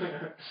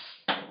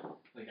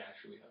 Like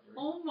actually hovering.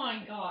 Oh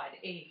my god,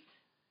 8.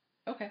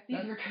 Okay.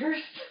 These were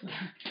cursed.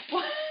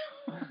 What?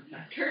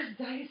 Cursed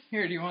dice?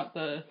 Here, do you want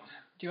the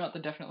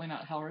definitely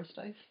not Hellrisk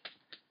dice?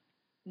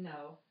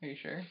 No. Are you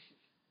sure?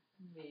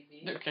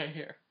 Maybe. Okay,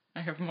 here.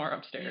 I have more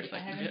upstairs. I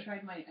haven't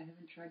tried my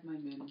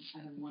moon.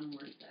 I have one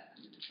word that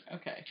I'm gonna try.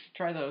 Okay,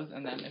 try those,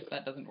 and then if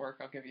that doesn't work,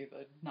 I'll give you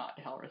the not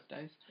Hellrisk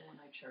dice. The one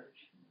I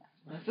charge.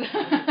 That's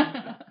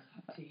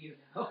To you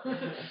now.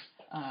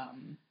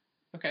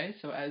 Okay,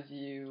 so as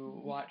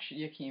you watch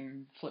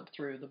Yakim flip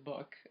through the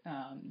book,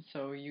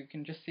 so you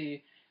can just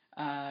see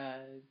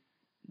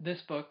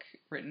this book,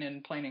 written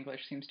in plain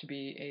English, seems to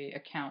be a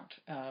account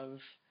of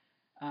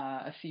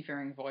a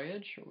seafaring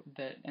voyage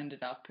that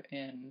ended up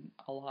in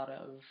a lot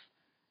of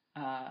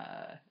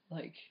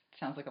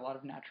sounds like a lot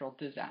of natural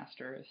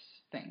disastrous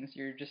things.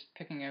 You're just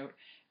picking out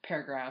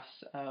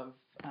paragraphs of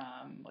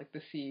like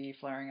the sea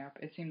flaring up.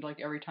 It seemed like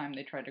every time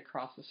they tried to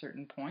cross a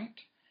certain point,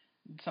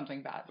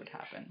 something bad would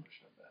happen.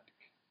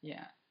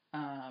 Yeah.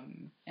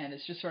 And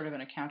it's just sort of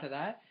an account of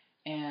that.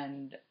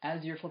 And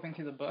as you're flipping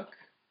through the book,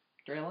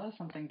 Drayla,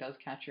 something does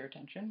catch your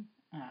attention.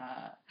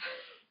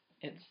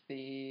 It's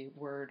the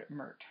word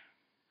Mert.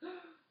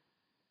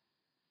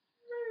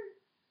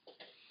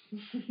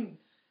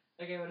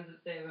 Okay, what does it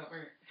say about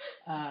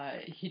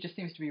Mert? He just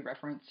seems to be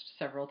referenced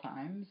several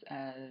times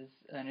as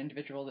an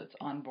individual that's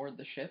on board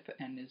the ship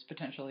and is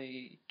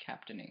potentially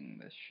captaining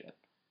this ship.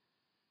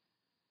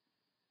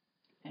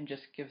 And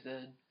just gives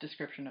a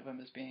description of him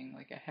as being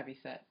like a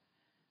heavy-set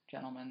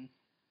gentleman.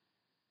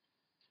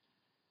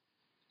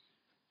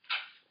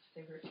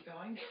 Say where it's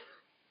going?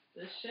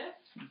 This ship?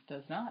 It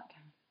does not.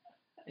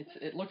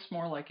 It looks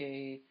more like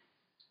a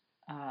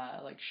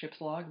like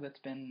ship's log that's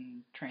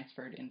been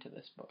transferred into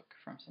this book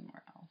from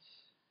somewhere else.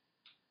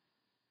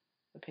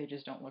 The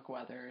pages don't look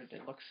weathered.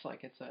 It looks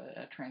like it's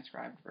a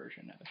transcribed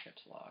version of a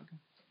ship's log.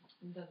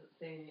 Does it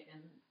say in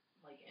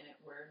it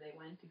where they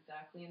went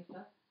exactly and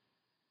stuff?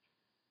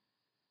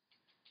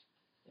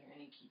 Is there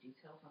any key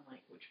details on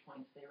which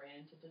points they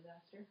ran into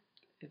disaster?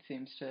 It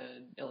seems to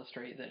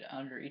illustrate that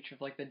under each of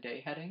the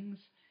day headings,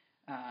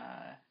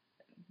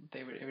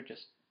 it would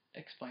just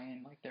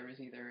explain there was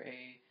either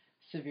a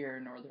severe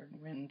northern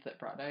wind that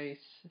brought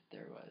ice,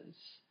 there was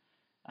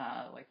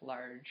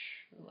large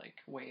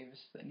waves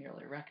that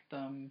nearly wrecked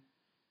them,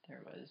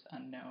 there was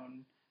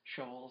unknown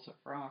shoals of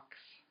rocks,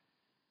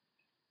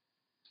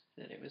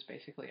 that it was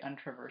basically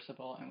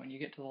untraversable, and when you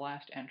get to the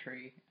last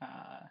entry,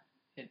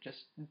 it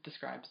just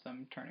describes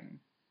them turning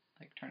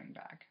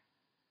back.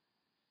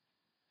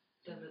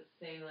 Does it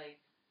say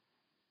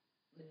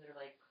is there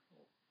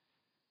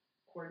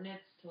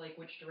coordinates to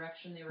which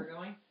direction they were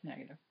going?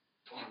 Negative.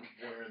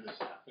 Where this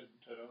happened,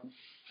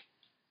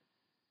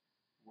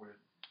 where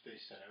they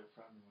set out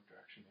from and what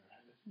direction they were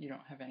headed? You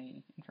don't have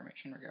any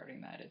information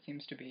regarding that. It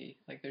seems to be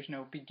there's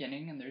no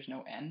beginning and there's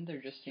no end.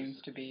 There just seems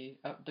to be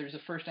there's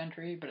a first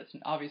entry, but it's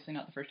obviously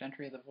not the first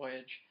entry of the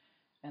voyage,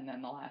 and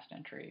then the last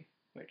entry,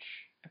 which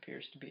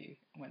appears to be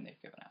when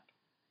they've given up.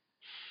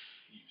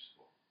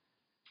 Useful.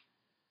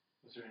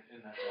 Was there,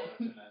 and that's all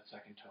that's in that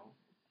second tome?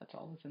 That's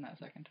all that's in that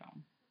second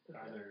tome.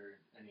 Are there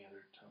any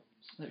other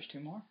tomes There's 2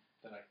 more.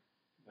 that are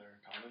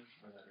common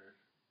or that are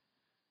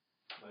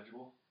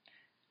legible?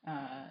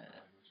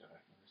 Language that I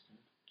can understand.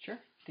 Sure.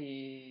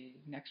 The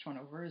next one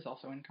over is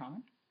also in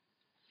common.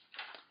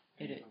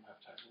 Any of them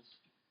have titles?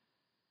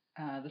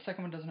 The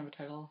second one doesn't have a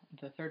title.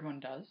 The third one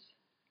does.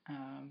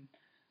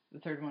 The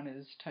third one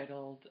is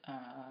titled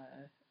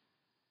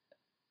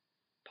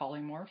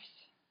Polymorphs.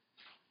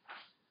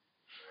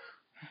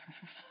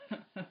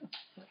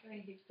 I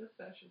hate this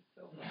session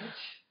so much.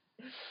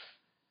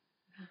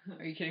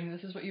 Are you kidding me?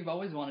 This is what you've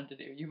always wanted to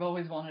do. You've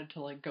always wanted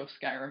to like go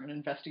Skyrim and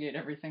investigate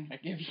everything I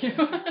give you. I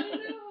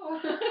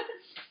know.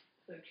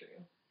 So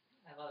true.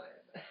 I love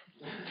it.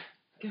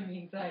 Give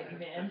me anxiety,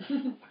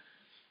 man.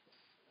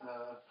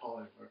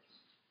 Polymorphs.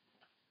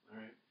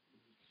 Alright.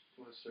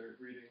 Want to start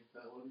reading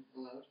that one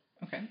aloud?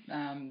 Okay.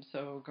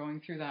 So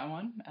going through that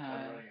one. I'm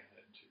running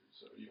ahead too,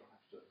 so you don't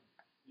have to.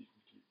 You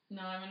can keep.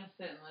 No, I'm gonna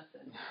sit and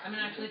listen. I'm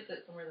gonna actually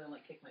sit somewhere and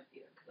like kick my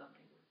feet up because I'm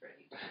like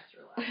ready to just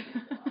relax.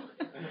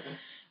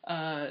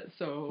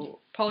 So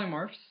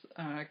Polymorphs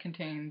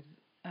contains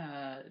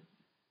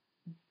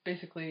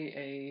basically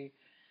a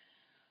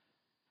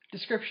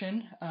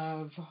description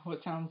of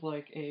what sounds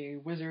like a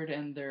wizard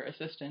and their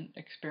assistant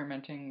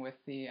experimenting with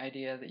the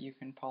idea that you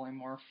can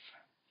polymorph,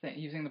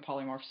 using the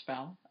polymorph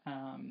spell,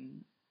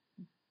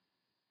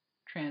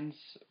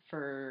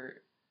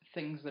 transfer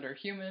things that are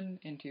human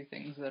into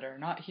things that are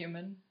not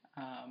human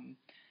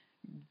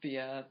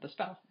via the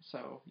spell.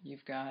 So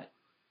you've got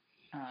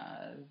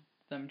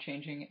them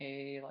changing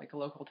a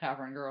local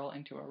tavern girl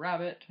into a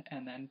rabbit,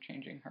 and then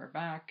changing her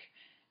back,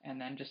 and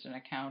then just an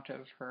account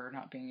of her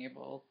being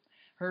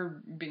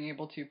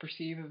able to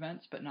perceive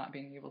events, but not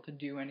being able to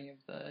do any of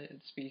the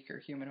speak or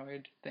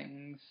humanoid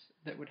things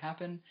that would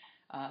happen.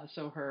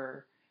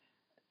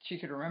 She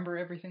could remember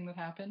everything that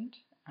happened,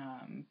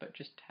 but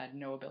just had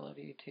no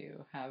ability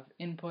to have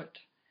input.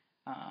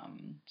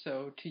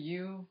 So to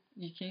you,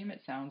 Yakim,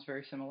 it sounds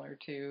very similar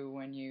to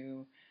when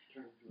you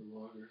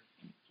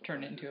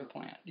turn into a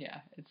plant.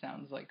 Yeah, it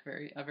sounds like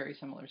a very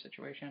similar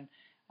situation.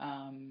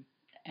 And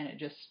it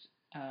just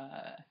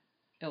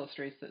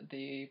illustrates that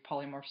the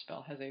polymorph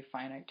spell has a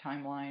finite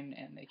timeline,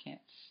 and they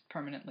can't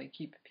permanently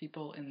keep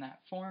people in that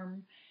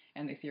form,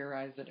 and they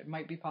theorize that it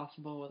might be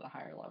possible with a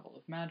higher level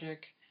of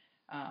magic.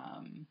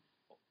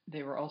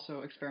 They were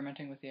also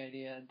experimenting with the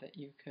idea that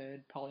you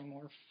could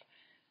polymorph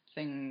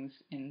things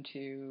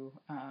into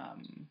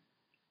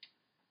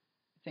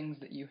things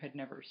that you had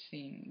never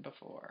seen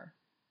before.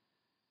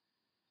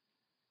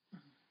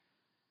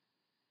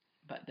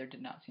 But there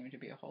did not seem to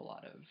be a whole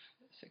lot of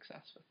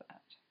success with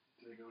that.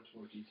 Did they go into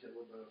more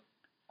detail about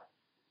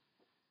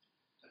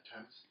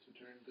attempts to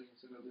turn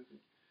things into other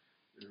things?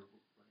 Or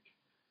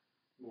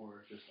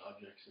more just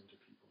objects into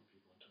people and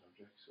people into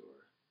objects,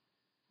 or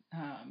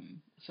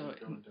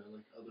go into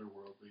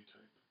otherworldly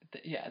type?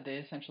 They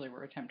essentially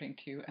were attempting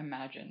to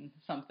imagine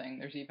something.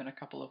 There's even a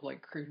couple of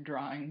crude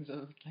drawings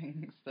of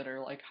things that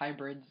are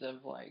hybrids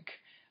of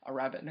a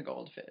rabbit and a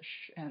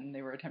goldfish, and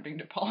they were attempting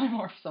to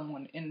polymorph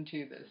someone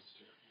into this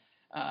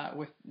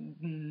with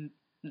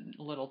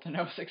little to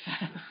no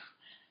success.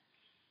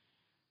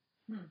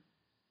 Why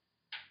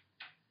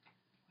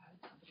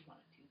would somebody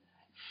want to do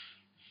that?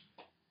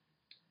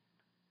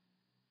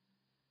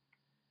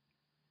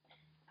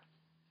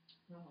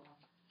 Oh.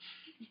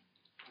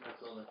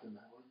 That's all that's in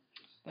that one?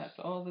 That's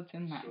all that's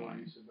in that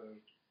one. About...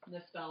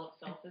 The spell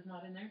itself is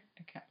not in there?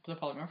 Okay. The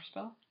polymorph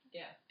spell?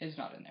 Yeah. Is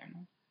not in there,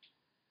 no.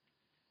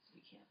 So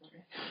we can't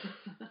learn it.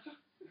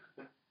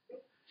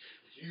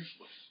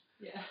 Useless.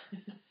 Yeah.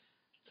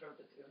 Throw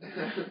the 2.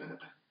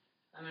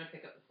 I'm going to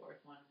pick up the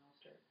 4th one and I'll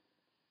start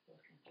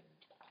looking through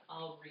it.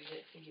 I'll read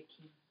it to you,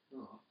 Kim.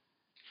 Oh.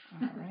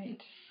 All right.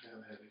 I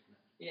have a headache now.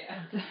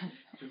 Yeah.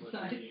 Too much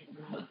reading.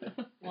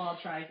 Well,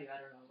 I'll try to. I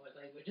don't know what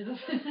language it is.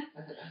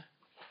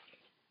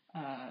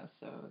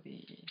 So the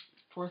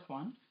 4th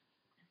one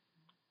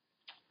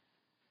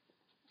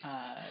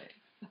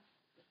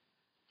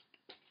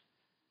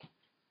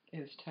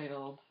is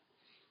titled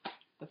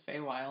The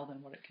Feywild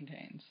and What It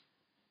Contains.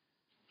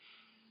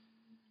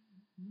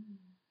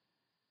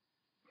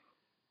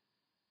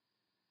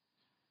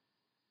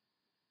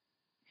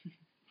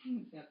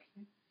 Okay.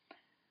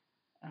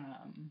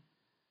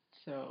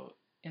 So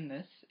in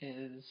this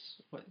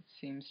is what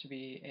seems to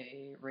be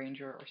a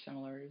ranger or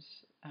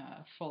similar's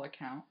full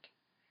account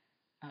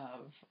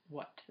of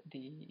what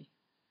the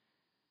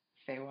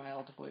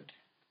Feywild would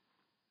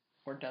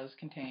or does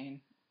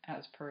contain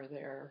as per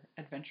their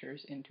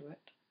adventures into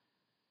it.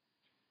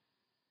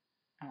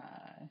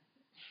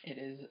 It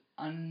is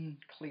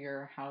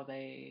unclear how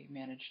they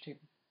managed to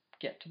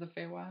get to the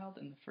Feywild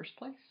in the first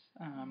place,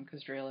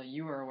 because Drayla,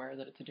 you are aware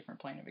that it's a different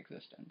plane of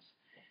existence.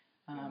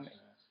 I was going to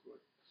ask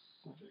what's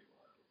the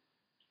Feywild?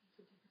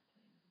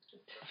 It's a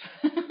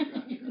different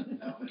plane. Gotcha.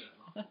 Now I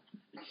know.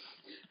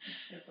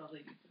 I probably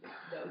need to make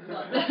notes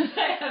on this. I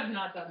have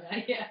not done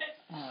that yet.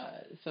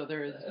 So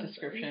there is a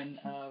description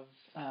of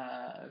I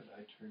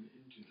turn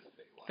into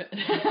the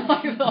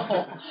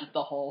Feywild.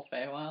 the whole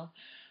Feywild.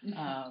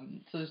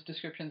 So there's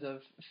descriptions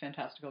of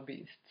fantastical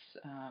beasts,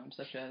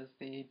 such as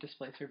the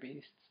displacer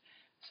beasts.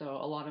 So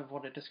a lot of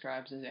what it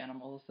describes is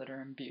animals that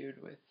are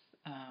imbued with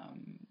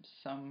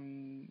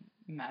some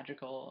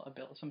magical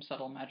ability, some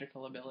subtle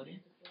magical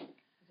ability. Is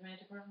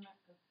Manticore a beast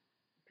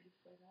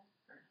like that?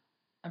 Or no?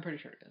 I'm pretty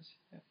sure it is.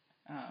 Yeah.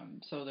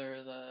 So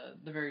they're the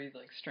very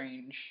like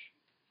strange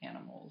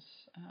animals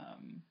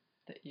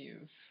that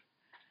you've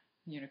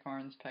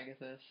unicorns,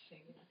 Pegasus,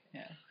 Okay.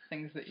 yeah,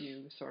 things that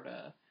you sort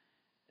of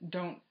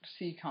don't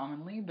see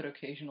commonly, but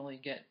occasionally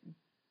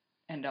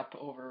end up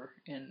over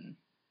in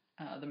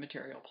the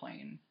material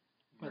plane.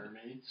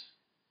 Mermaids?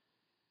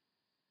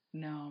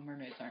 No,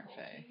 mermaids aren't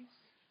fae.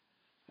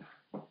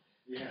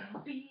 Yeah.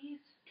 Kelpies.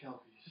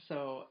 Kelpies.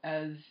 So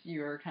as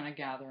you're kind of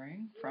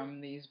gathering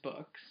from these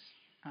books,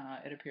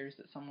 it appears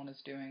that someone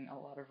is doing a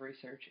lot of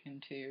research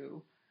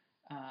into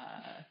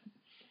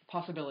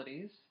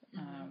possibilities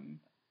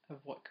of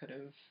what could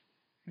have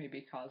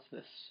maybe caused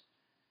this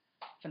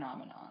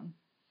phenomenon.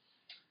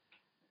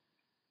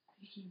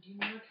 Vicky, do you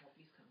know where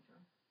Kelpies come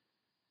from?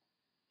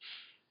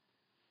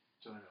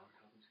 Do I know where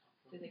Kelpies come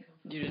from? Do they come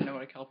from? You didn't know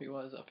what a kelpie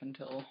was up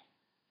until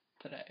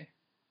today.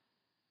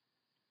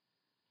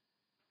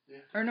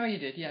 Yeah. Or no, you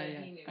did. Yeah,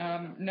 Yeah, he knew yeah. where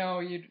they come No,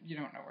 you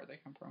don't know where they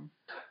come from.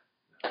 No, I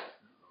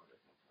don't know where they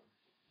come from.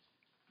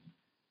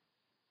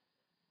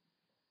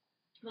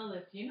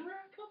 Lilith, do you know where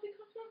a Kelpie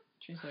comes from?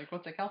 She's like,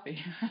 "What's a kelpie?"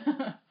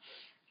 I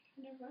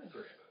never heard of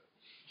Forget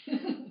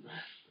it.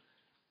 about it.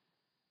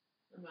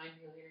 Remind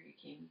me later you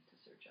came to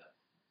search up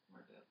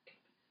more about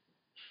Kelpies.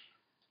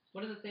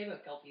 What does it say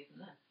about Kelpies in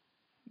this?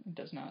 It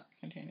does not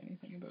contain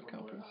anything about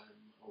From what kelpies.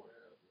 I'm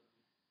aware of,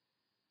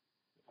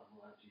 if I'm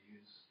allowed to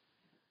use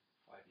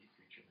 5e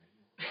creature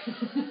manual,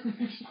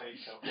 explain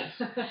Kelpies.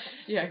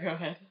 Yeah, go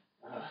ahead.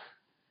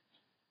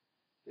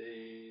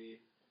 They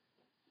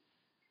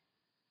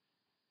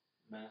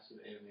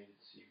massive animated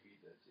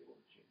seaweed that's able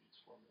to change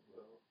its form at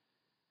will,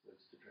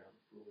 lives to drown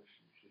the foolish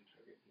and usually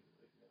target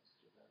humanoid males to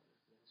devour.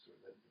 Those who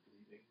are led into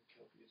believing the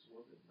kelpie is a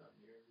woman, not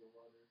near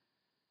water,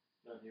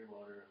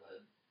 are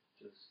led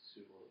to a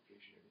suitable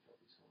location near the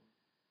kelpie's home.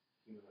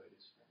 The humanoid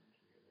is found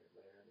near their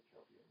lair. The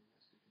kelpie only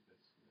has to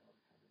convince the male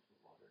to come into the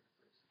water and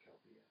embrace the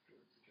kelpie.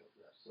 Afterwards, the kelpie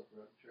wraps itself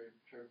around the charred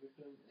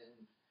victim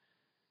and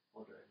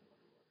while dragging them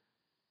underwater.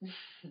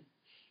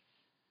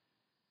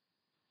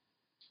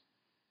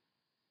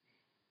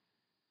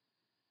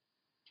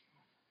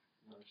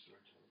 Another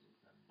story tells of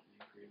them being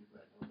created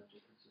by an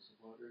elemental princess of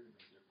water who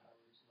made their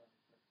powers not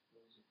affect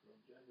those of her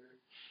own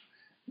gender.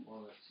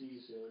 While at sea,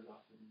 sailors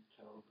often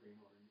tell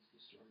greenhorns the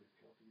story of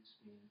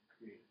kelpies being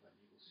created by an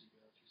evil sea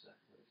god through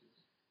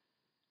sacrifices.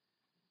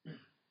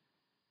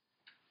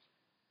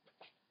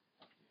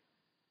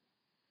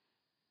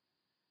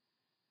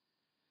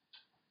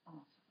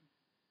 Awesome.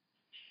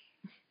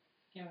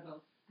 Yeah, what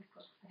else?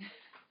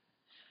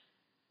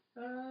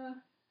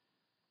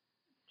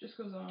 Just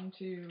goes on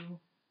to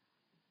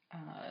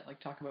like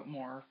talk about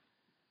more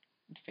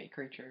fake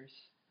creatures.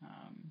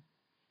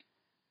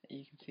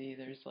 You can see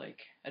there's like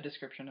a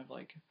description of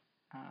like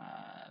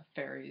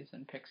fairies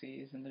and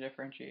pixies and the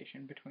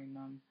differentiation between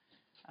them.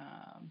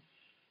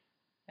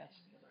 Yes.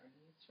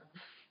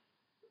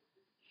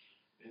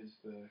 Is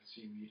the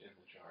seaweed in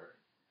the jar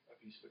a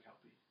piece of a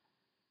kelpie?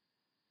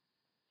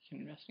 You can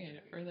investigate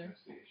it Make an further.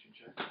 investigation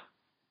check.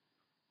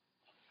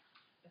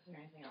 Is there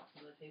anything else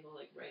on the table,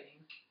 like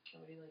writing?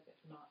 Somebody like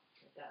not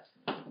a desk,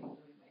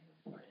 somebody might have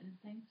written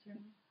things or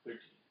no? 13.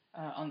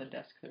 On the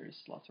desk,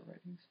 there's lots of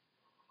writings.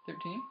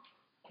 13?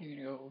 You're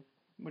gonna go.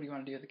 What do you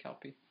want to do with the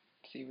kelpie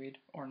seaweed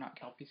or not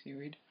kelpie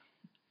seaweed?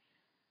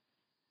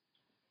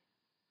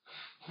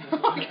 I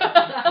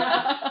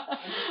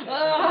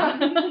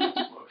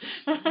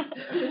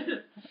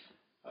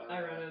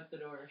run out the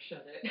door,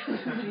 shut it,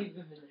 leave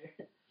them in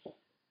there.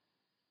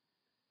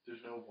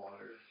 There's no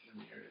water in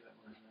the area that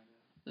we're in right now.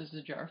 There's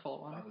a jar full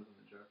of water. Other than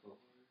the jar full of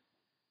water. I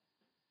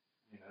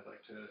mean, I'd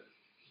like to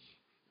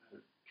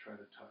try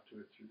to talk to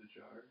it through the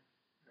jar.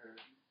 Or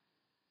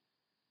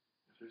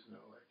if there's no,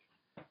 like,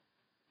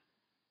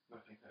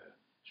 nothing that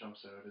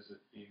jumps out as it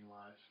being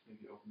alive,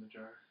 maybe open the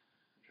jar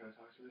and try to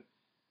talk to it.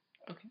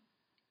 Okay.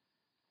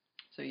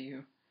 So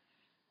you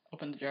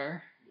open the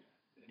jar. Yeah.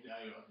 And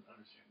I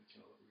understand it's a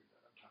little weird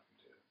that I'm talking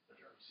to a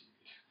jar of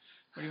seaweed.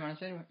 What do you want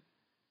to say to it?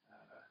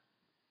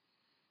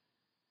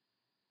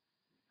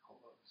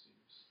 Hello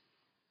seems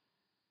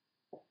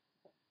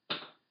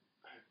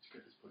it's a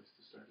good place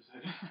to start, is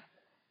it?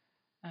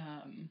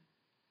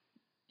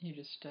 You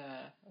just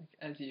like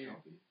as you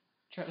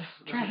Kelpie?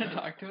 try to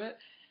talk to it,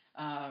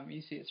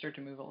 you see it start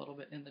to move a little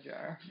bit in the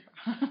jar.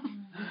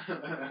 I'm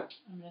gonna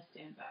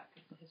stand back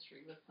because the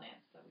history with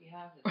plants that we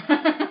have is not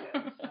very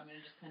good. So I'm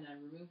gonna just kind of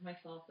remove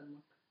myself and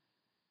look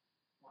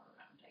more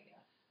around, I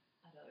guess,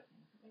 at other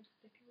things that might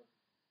stick out.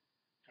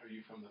 Are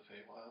you from the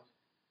Feywild?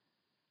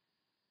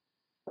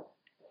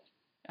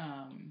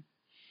 And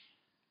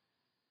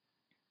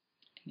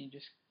you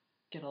just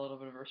get a little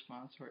bit of a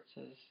response where it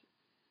says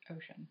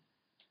ocean.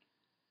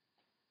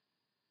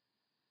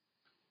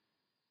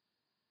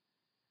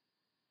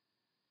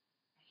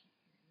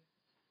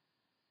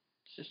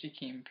 It's just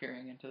Akeem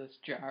peering into this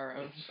jar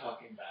of... It's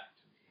talking back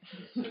to me.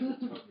 It says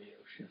it's from the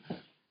ocean.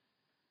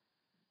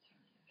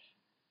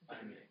 I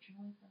mean,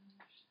 Originally from the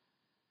ocean.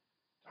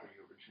 are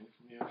you originally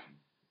from the ocean?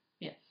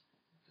 Yes.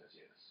 It says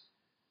yes.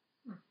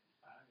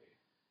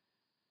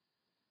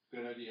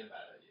 Good idea,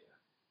 bad idea.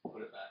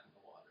 Put it back in the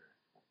water.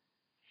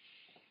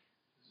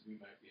 Because we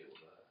might be able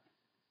to,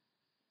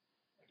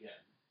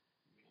 again,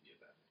 maybe a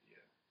bad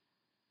idea,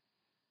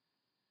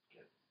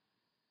 get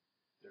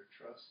their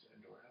trust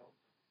and or help.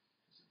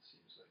 Because it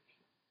seems like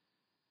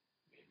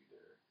maybe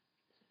they're...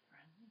 Is it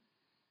friendly?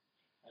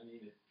 I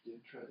mean, it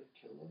did try to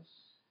kill us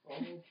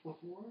all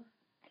before.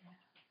 Yeah.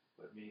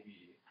 But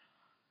maybe...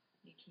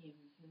 You can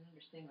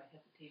understand my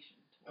hesitation.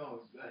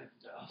 Oh,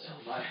 also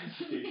my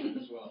hesitation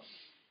as well.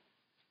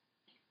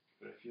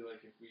 But I feel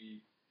like if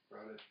we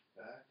brought it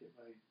back, it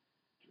might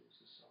do us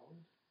a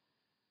solid.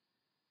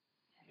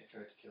 It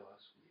tried to kill us,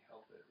 we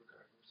help it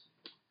regardless.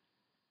 It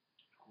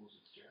cools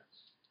its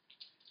jets.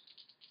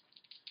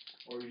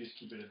 Or we just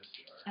keep it in this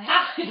jar. I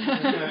have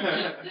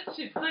it.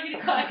 She's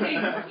clickety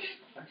clacking.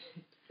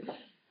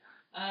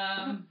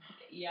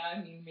 Yeah,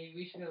 I mean, maybe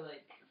we should go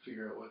like.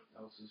 Figure out what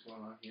else is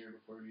going on here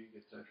before we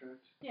get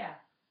sidetracked. Yeah.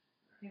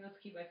 I feel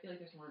like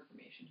there's more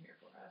information here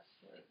for us.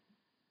 Like,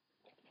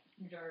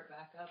 jar it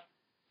back up.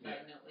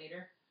 Side note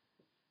later.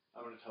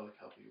 I'm gonna tell the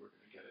Kelpie we're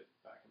gonna get it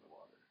back in the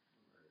water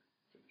when we're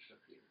finished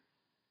up here.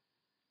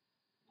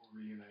 We'll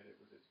reunite it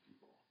with its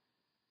people.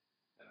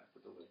 And I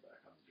put the lid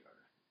back on the jar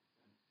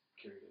and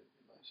carried it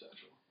in my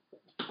satchel.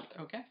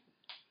 Okay.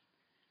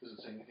 Does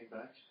it say anything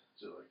back?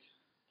 Is it like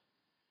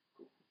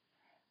cool?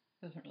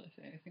 Doesn't really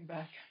say anything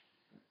back.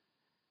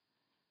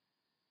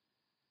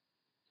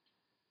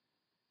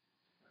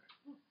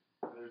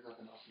 There's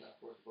nothing else in that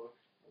fourth book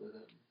other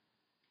than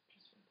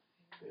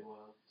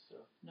Feywild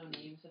stuff. No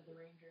names of the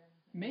ranger.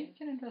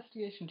 Make an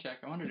investigation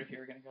check. I wondered if you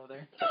were going to go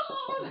there.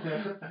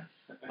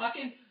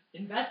 Fucking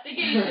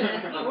investigation.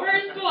 That's the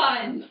worst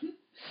one.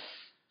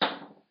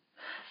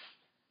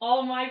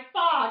 Oh my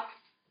fuck.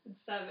 It's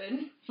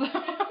 7. It's 7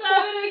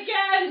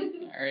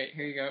 again. Alright,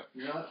 here you go.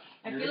 You're not.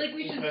 I feel like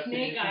we should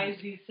snake eyes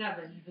these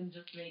 7s and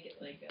just make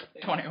it like a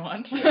thing.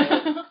 21.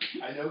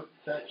 I note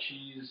that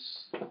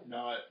she's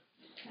not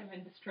I'm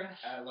in distress.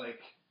 at like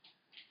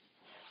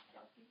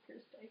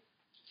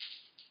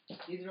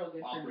These are all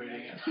good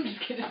operating for at me.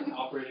 Just kidding.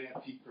 operating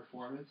at peak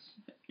performance.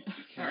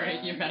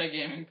 Alright, you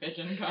metagaming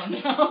pigeon, calm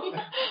down.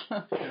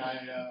 Can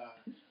I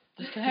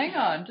Just hang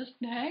on. Just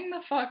hang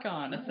the fuck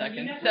on a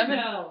second. You never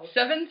know.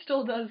 7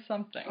 still does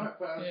something. Alright,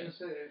 but I was Yeah. gonna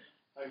say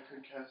I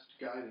could cast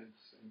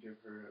guidance and give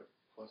her a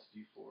plus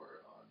D4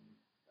 on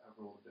a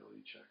roll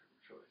ability check of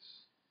her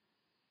choice.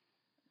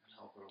 And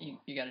help her along.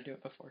 You gotta do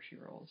it before she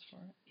rolls for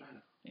it. I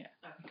know. Yeah.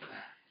 Okay.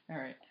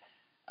 Alright.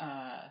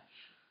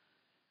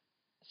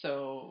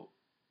 So,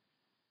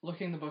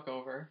 looking the book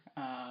over,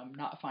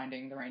 not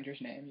finding the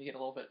ranger's name, you get a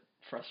little bit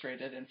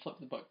frustrated and flip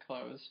the book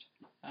closed.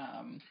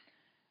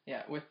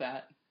 Yeah, with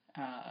that,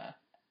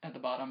 at the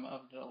bottom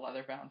of the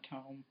leather-bound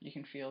tome, you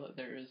can feel that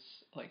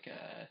there's like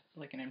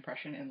an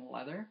impression in the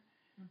leather,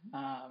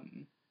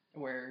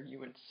 where you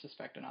would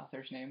suspect an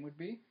author's name would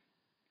be.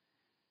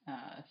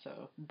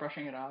 So,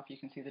 brushing it off, you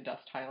can see the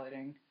dust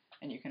highlighting,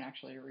 and you can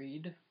actually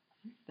read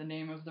the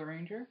name of the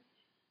ranger.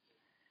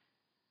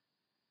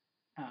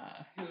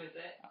 Who is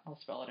it? I'll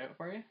spell it out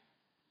for you.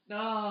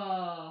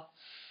 Oh.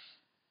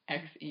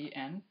 XENAPHOR.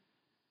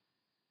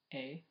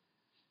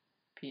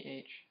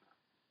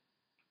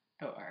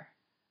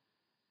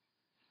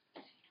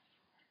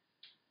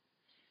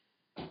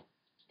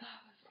 That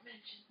was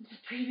mentioned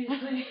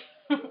previously.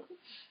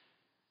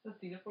 Was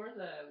Xenophore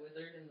the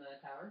wizard in the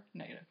tower?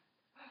 Negative.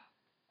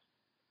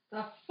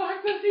 The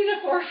fuck was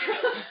Xenophore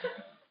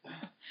from?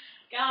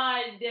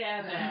 God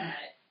damn it.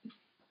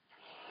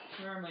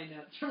 Where are my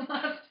notes from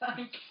last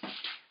time?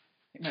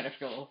 You might have to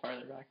go a little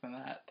farther back than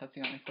that. That's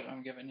the only clue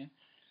I'm giving you.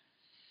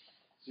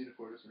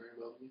 Xenophore doesn't ring a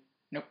bell to me.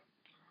 Nope.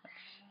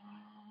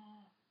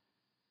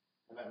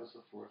 And that was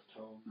the fourth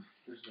tome.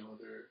 There's no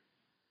other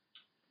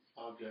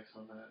objects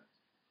on that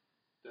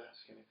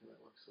desk, anything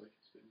that looks like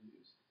it's been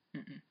used.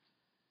 Mm-mm.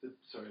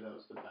 Sorry, that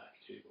was the back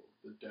table.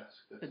 The desk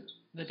that's in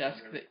The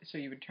desk, so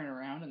you would turn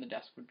around and the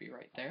desk would be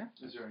right there.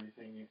 Is there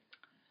anything,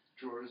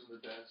 drawers in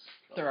the desk?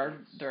 There are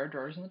objects?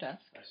 drawers in the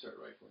desk. I start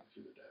rifling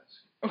through the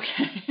desk.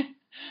 Okay.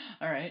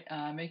 Alright,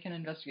 make an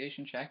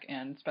investigation check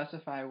and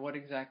specify what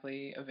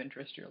exactly of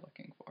interest you're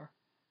looking for.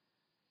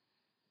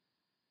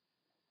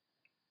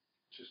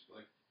 Just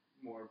like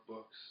more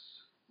books,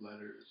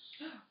 letters,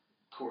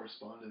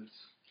 correspondence.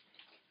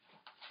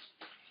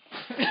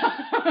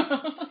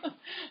 I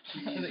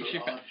think she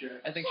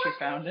objects. I think she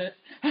found it.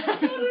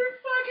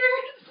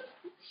 Motherfuckers!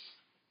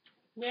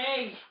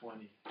 Yay!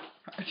 20.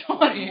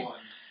 20. 21.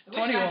 I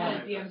wish I had a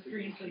 21. DM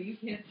screen so you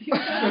can't see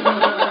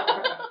that.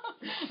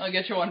 I'll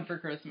get you one for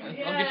Christmas.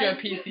 I'll get you a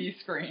PC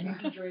screen.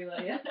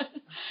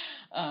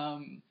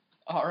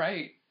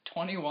 Alright,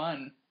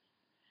 21.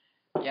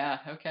 Yeah,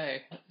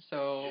 okay.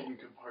 So, Hidden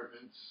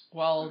compartments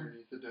while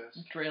underneath the desk.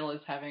 Drayle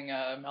is having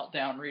a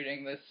meltdown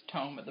reading this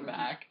tome at the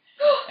back,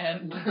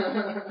 and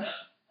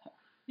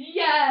Yay!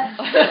 Yes!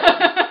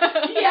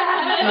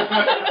 Yes!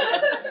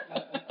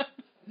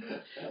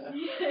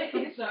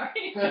 Yay,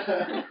 sorry.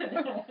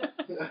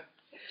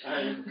 I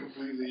am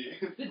completely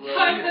The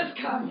time has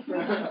come. No,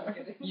 I'm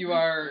kidding. You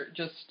are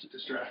just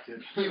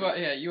distracted.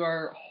 you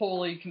are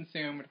wholly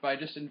consumed by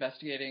just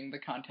investigating the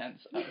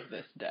contents of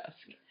this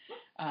desk.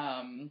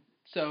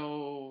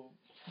 So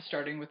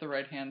starting with the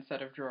right-hand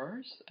set of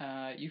drawers,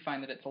 you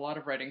find that it's a lot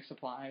of writing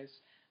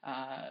supplies,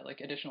 like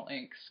additional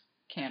inks,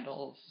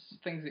 candles,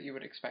 things that you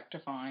would expect to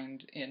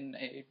find in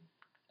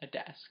a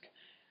desk.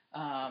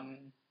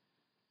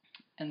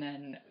 And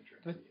then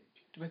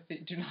with the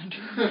do not.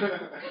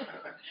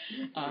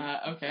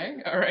 Okay,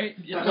 all right.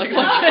 Yeah, like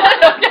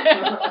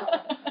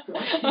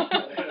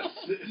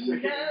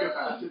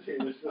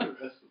incapacitated for the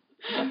rest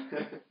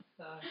of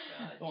Oh,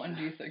 God.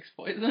 1d6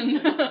 poison.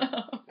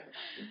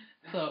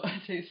 So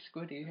it tastes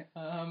squiddy.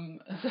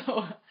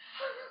 So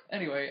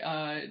anyway,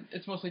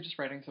 it's mostly just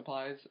writing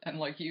supplies, and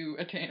like you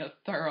attain a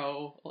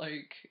thorough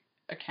like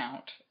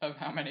account of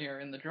how many are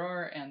in the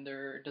drawer, and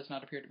there does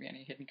not appear to be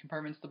any hidden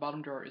compartments. The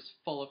bottom drawer is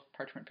full of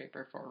parchment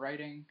paper for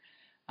writing.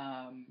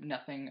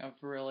 Nothing of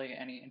really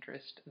any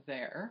interest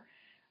there.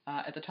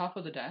 At the top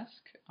of the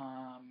desk,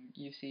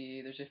 you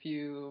see there's a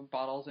few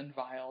bottles and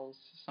vials,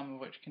 some of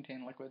which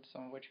contain liquids,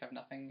 some of which have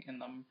nothing in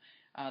them.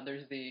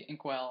 There's the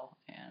inkwell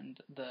and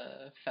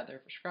the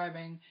feather for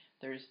scribing.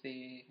 There's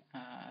the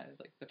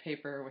like the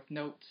paper with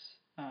notes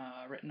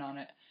written on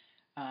it,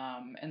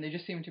 and they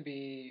just seem to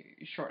be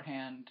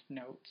shorthand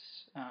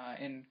notes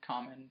in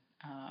common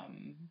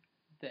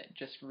that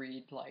just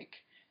read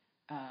like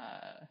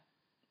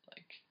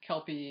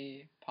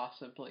Kelpie,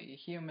 possibly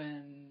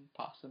human,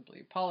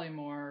 possibly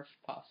polymorph,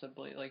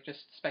 possibly like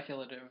just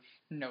speculative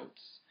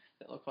notes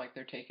that look like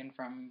they're taken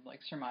from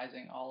like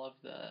surmising all of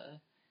the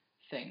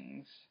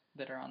things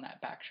that are on that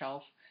back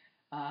shelf.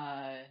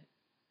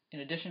 In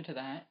addition to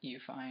that, you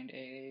find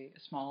a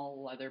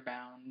small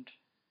leather-bound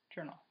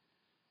journal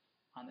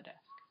on the desk.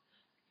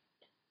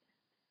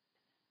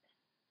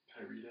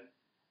 Can I read it?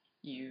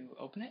 You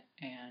open it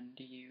and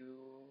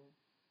you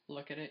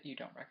look at it. You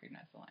don't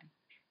recognize the language.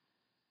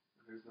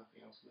 There's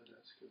nothing else on the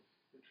desk of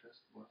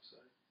interest on the left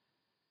side.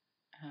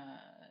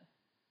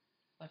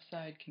 Left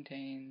side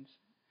contains.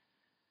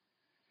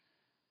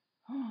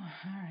 Oh,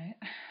 all right.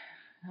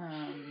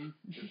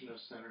 There's no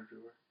center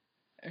drawer.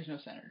 There's no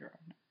center drawer.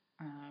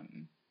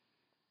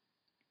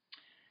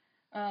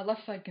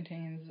 Left side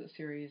contains a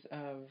series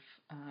of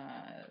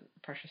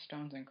precious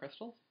stones and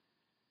crystals.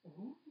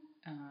 Ooh.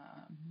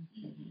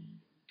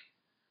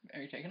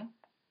 Are you taking them?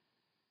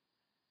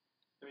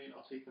 I mean,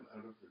 I'll take them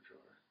out of the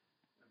drawer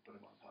and put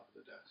them on top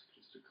of the desk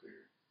just to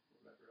clear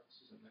whatever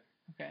else is in there.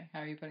 Okay, how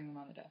are you putting them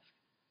on the desk?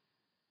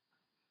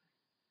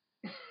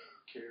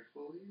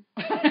 Carefully.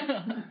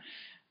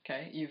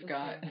 Okay, you've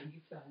got.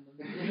 You found them.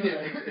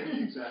 Yeah, in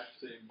the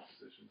exact same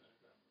position that I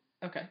found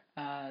them. Okay,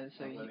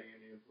 so Not letting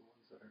any of the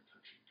ones that aren't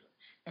touch.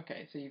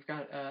 Okay, so you've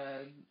got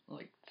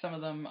like some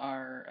of them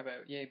are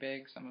about yay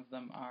big, some of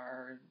them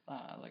are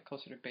like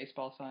closer to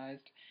baseball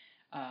sized.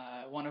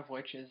 One of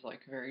which is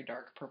like very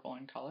dark purple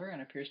in color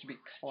and appears to be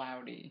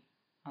cloudy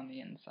on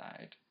the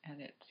inside, and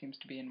it seems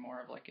to be in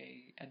more of like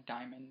a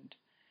diamond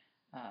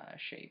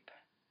shape.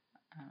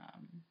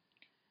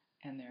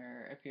 And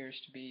there appears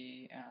to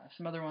be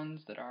some other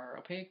ones that are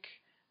opaque,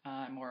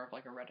 more of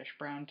like a reddish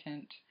brown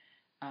tint.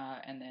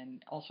 And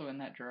then also in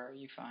that drawer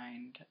you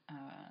find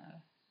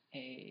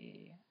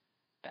a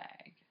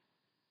bag.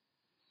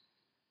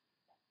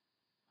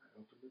 I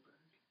opened the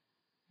bag.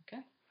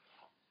 Okay.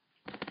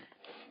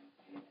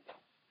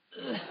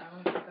 I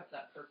want to pick up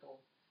that purple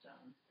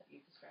stone that you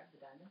described, the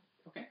diamond.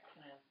 Okay.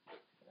 Can I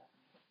pick it up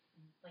and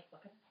like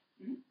look at it?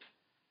 Mm-hmm.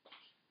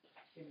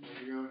 There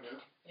you go, no?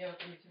 Yeah, what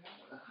do you do?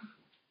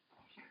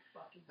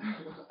 Fucking I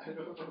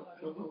don't know.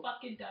 You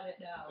fucking done it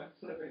now. I'm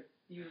sorry.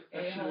 You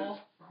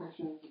a-hole.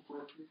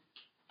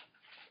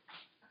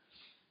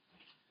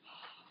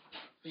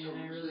 And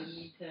I really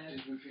need to.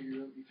 Did we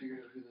figure out? You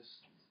figured out who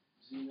this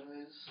Xena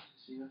is?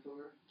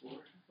 Xenophore?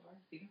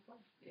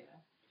 Xenophore? Yeah.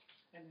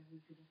 I know who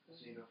Xenophore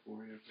is.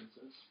 Xenophoria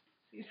princess.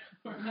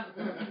 Xenophore.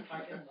 I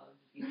fucking love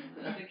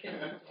Xenophore. As a kid,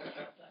 I watched it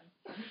all the time.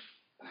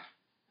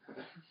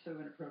 It's so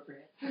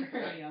inappropriate for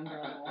a young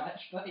girl to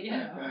watch, but you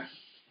know.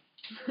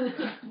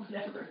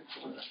 Whatever.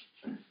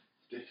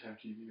 Daytime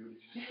TV, what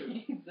did you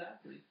say?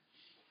 Exactly.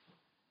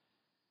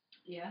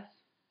 Yes.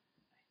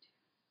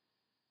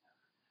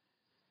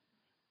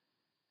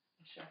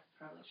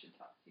 Probably should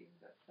talk to you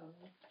about some of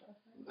this stuff.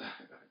 I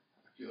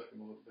feel like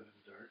I'm a little bit in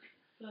the dark.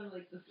 So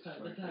like the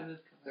time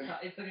has come.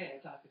 It's okay,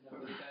 I'm talking to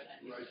nobody about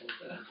anything. Right,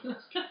 So.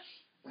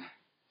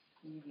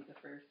 You be the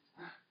first.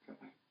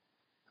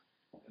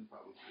 And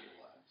probably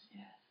the last.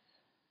 Yes.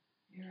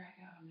 Here I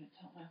go. I'm gonna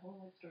tell my whole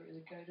life story.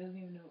 The guy doesn't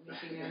even know what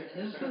making out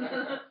is.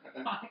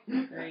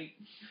 Great.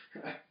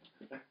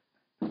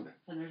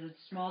 And there's a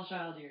small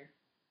child here.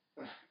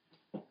 As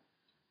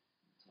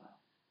well.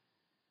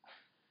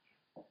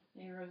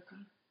 Hey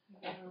Rosie. You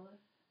got a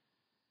lift?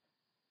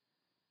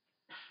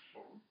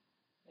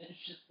 And it's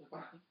just looking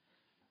at me.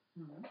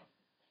 Mm-hmm. What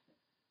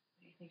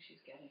do you think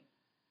she's getting?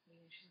 do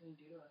you think she's gonna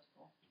do to us,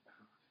 Paul?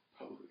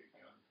 Probably a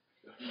gun.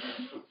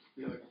 I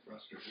feel like I'm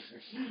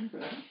frustrated.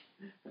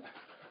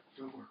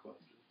 No more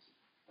questions.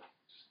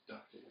 Just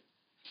duct tape.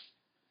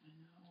 I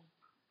know.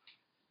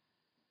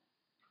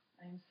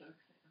 I'm so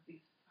excited.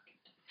 These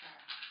fucking dice.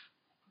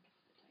 The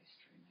dice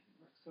tray made me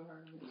work so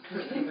hard on this.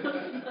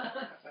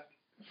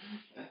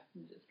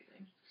 I'm just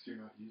kidding. Because you're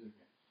not using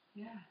it.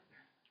 Yeah.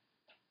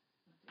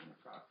 Not doing a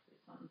proxy.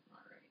 Something's not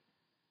right.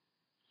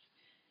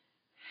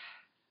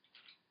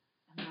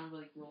 I'm now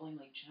like rolling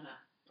like Jenna.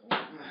 A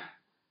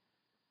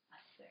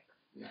 6.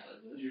 Yeah. That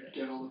was a You 6.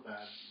 get all the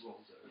bad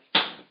rolls out.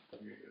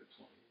 You're gonna get a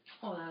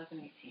 20. Oh, that was an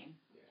 18.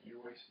 Yeah,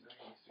 you're wasting your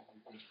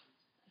good.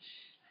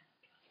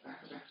 Fuck,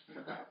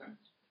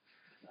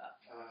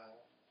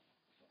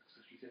 so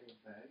she's getting a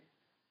bag?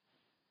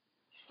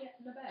 She's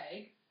getting a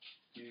bag.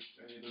 Do you,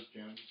 any of those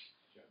gems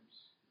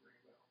ring a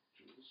bell?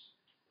 Jewels?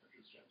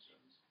 Precious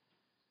gemstones?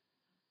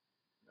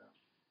 No?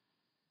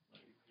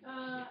 Not even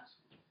gems?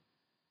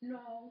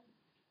 No.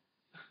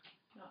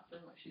 Not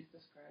from what she's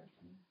described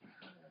to me. I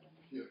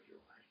feel like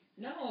you're lying.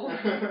 No.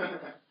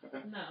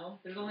 No.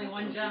 There's only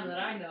one gem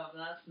that I know of,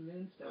 and that's the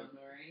moonstone,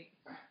 right?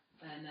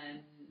 And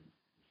then,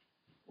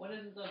 what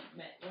is it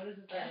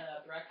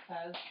that Brex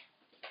has?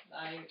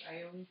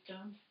 Ione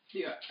stone?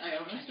 The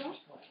Iona stone?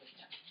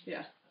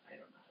 Yeah. I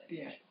don't know that.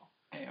 Yeah.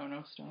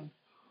 Iono stone.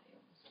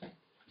 Ione stone.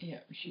 Yeah,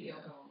 she.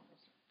 Yoko.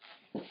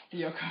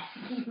 Yoko.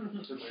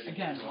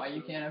 Again, why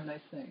you can't have nice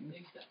things.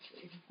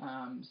 Exactly.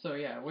 So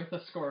yeah, with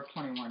a score of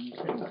 21, you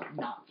could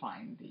not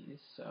find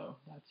these, so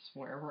that's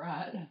where we're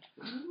at.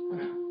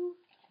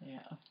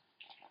 Yeah. I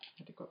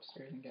had to go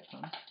upstairs and get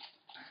them.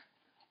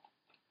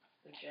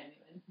 They're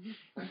genuine.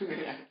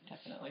 Yeah,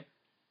 definitely.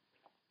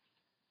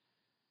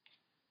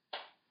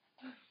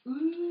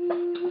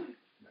 Ooh.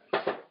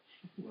 Nice.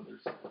 Leather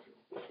satchel.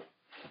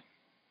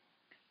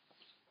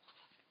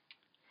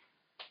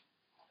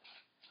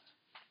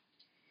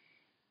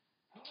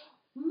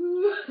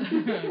 Ooh.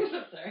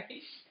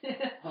 Sorry.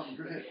 I'm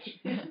rich.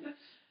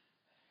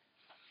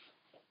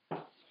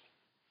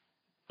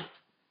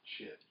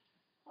 Shit.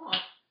 Oh.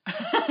 Does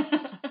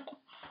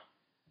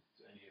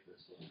any of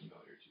this look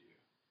familiar to you?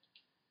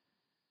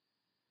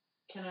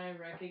 Can I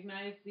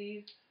recognize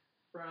these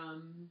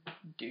from...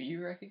 Do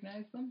you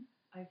recognize them?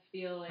 I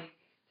feel like,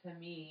 to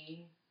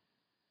me,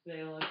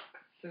 they look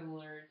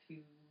similar to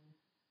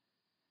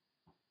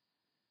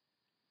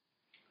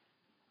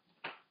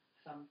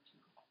something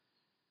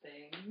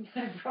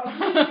I've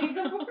probably seen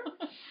before.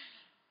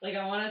 Like,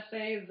 I want to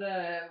say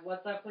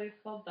what's that place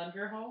called?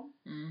 Thunder Home?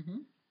 Mm-hmm.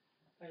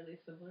 Are they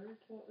similar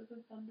to what was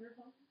in Thunder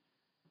Home?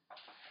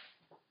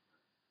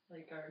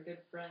 Like our good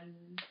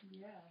friend,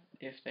 yeah.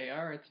 If they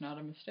are, it's not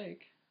a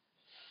mistake.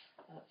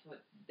 That's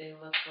what they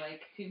look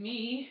like to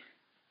me.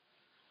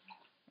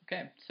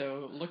 Okay,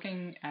 so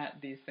looking at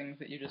these things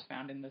that you just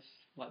found in this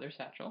leather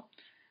satchel,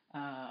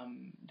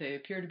 they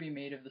appear to be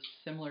made of the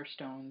similar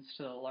stones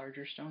to the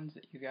larger stones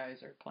that you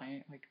guys are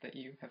playing, like that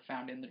you have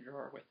found in the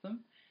drawer with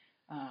them.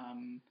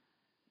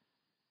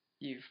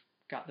 You've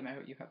got them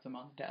out, you have them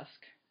on the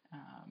desk,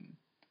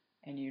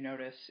 and you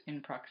notice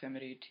in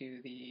proximity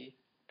to the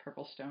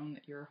purple stone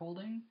that you're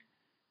holding,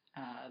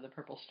 the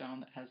purple stone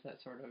that has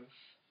that sort of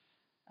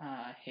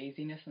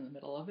haziness in the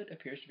middle of it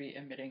appears to be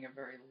emitting a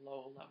very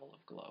low level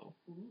of glow.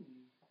 Ooh.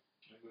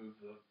 I move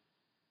the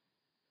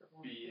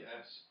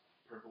BS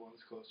purple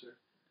ones closer.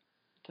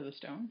 To the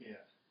stone?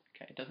 Yeah.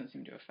 Okay, it doesn't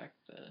seem to affect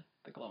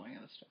the glowing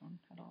of the stone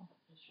at all.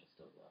 It's just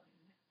still glowing.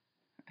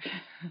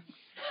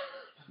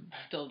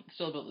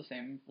 Still about the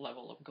same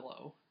level of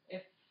glow.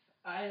 If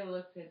I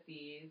looked at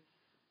these,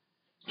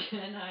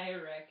 can I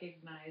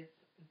recognize,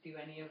 do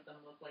any of them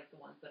look like the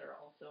ones that are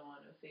also on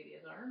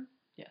Osadia's arm?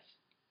 Yes.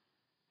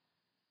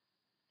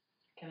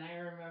 Can I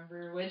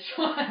remember which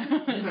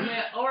one in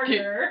the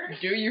order?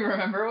 Do you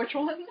remember which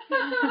one?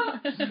 I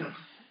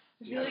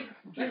feel like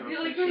Jenna.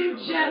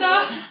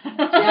 Jenna.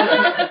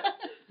 Jenna.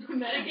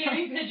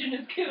 Metagaming pigeon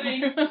is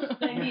cooing.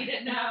 I need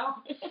it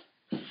now.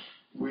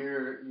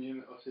 Me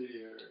and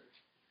Osadia are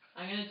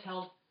I'm gonna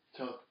tell.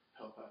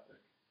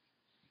 telepathic.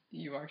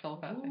 You are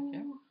telepathic,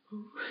 yeah.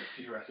 Do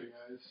you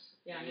recognize?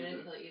 Yeah, I'm any of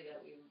gonna this? tell you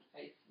that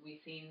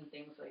we seen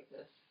things like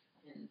this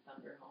in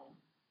Thunder Home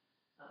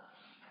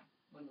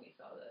when we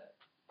saw the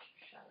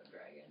Shadow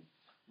Dragon.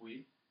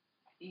 We?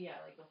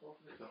 Yeah, like the whole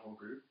group. The whole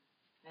group?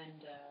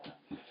 And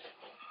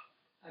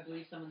I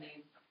believe some of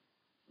these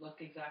look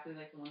exactly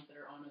like the ones that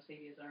are on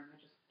Osadia's arm. I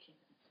just can't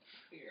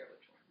figure out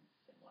which ones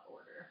in what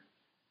order.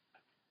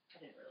 I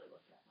didn't really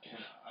look that much.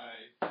 Can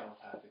I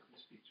telepathically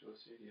speak to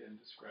Osadia and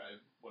describe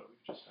what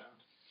we've just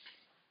found?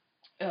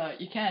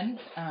 You can.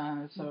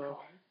 So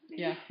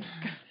yeah,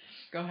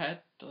 go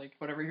ahead. Like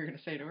whatever you're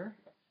gonna say to her.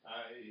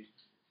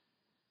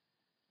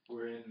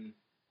 We're in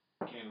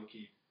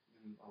Candlekeep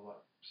in a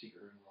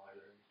secret room in the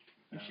library.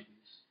 We found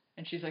these.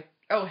 And she's like,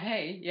 "Oh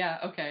hey, yeah,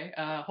 okay.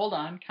 Hold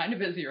on, kind of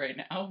busy right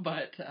now,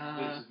 but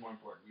This is more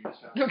important. We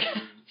just found okay." the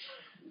room.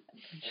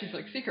 She's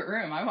like, "Secret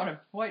room? I want to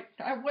what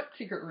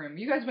secret room?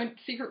 You guys went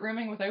secret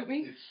rooming without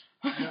me?"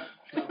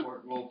 It's not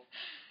important. We'll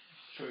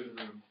show you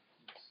the room.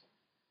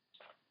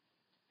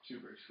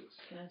 super exclusive.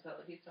 Can I tell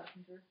what he's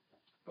talking to?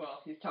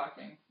 Well, he's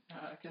talking,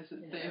 because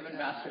Yeah, they haven't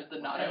okay. mastered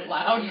the not out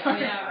loud Yeah, part.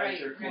 yeah. My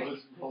eyes right, are right.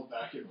 closed, rolled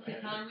back in my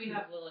head. Tell her we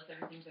have Lilith,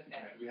 everything's okay.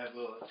 Okay, we have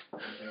Lilith.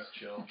 Everything's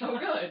chill. Oh,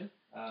 good.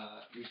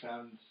 We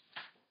found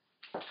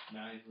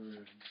 9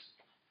 runes.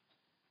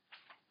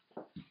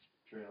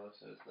 Trayla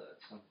says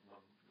that some of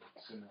them look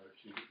similar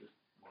to the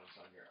ones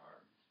on your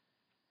arm.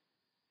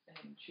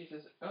 And she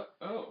says,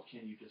 oh.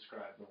 Can you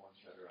describe the ones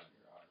that are on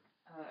your arm?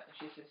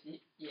 She says,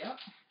 yep,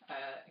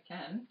 I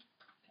can.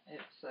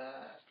 It's,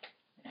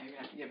 now you're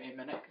going to have to give me a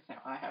minute, because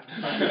now I have to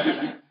find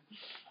it.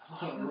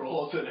 I'm on a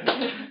roll today.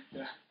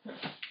 Yeah.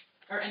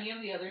 Are any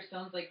of the other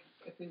stones, like,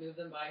 if we move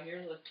them by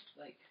here, look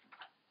like...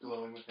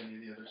 Glowing with any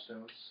of the other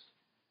stones?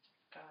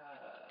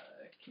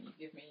 Can you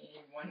give me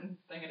one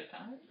thing at a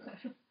time?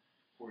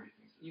 40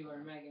 things. You are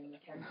Megan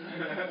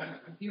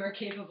McKenzie. You are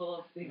capable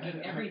of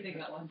thinking everything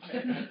at once.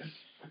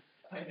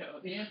 I know.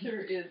 The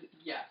answer is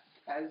yes.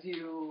 As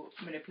you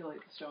manipulate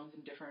the stones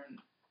in different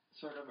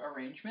sort of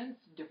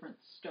arrangements, different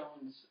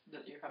stones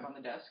that you have on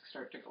the desk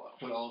start to glow.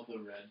 Put all the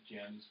red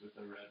gems with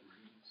the red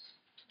runes.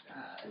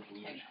 And the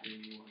bluish hang on.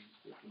 green ones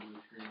with the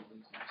bluish green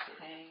ones. And start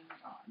Hang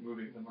on.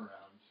 moving them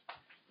around.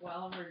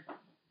 While we're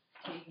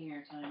taking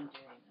our time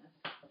doing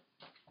this,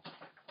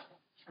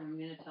 I'm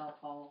going to tell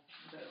Paul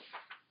about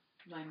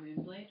my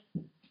Moonblade.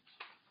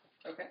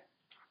 Okay.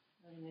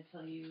 I'm going to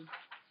tell you...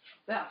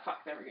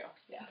 Fuck, there we go.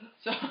 Yeah.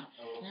 So,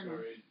 Oh,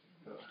 sorry.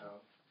 How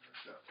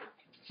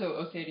so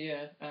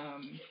Osadia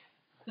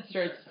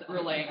starts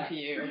relaying to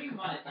you. Pretty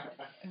much.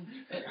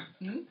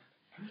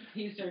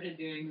 He started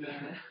doing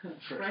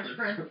the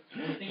reference.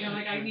 And I'm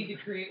like, I need to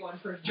create one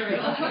for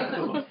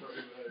Trayla.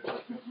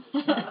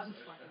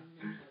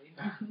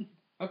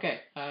 Okay,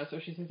 so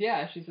she says,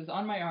 yeah, she says,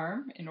 on my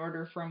arm, in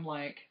order from,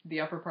 like, the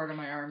upper part of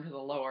my arm to the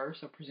lower,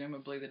 so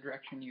presumably the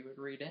direction you would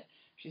read it,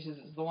 she says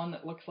it's the one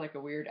that looks like a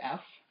weird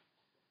F.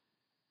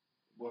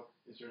 What,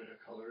 is there a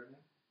color in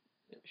it?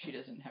 She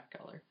doesn't have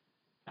color.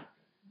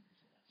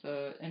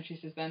 So, and she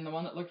says, then the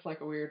one that looks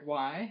like a weird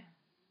Y.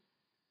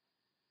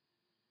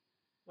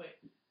 Wait.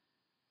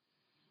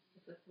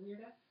 Is this the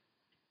weird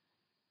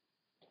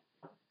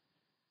F?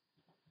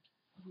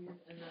 Weird,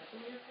 and that's a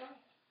weird Y?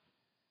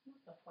 What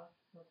the fuck?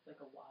 Looks like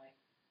a Y.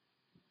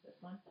 This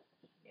one?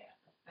 Yeah,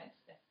 I'd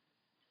say.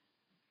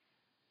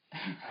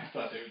 I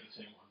thought they were the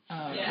same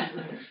one. Yeah.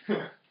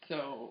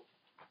 So,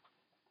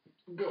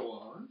 Go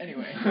on.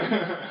 anyway.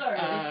 Sorry.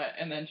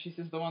 And then she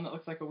says the one that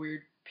looks like a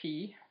weird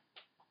P.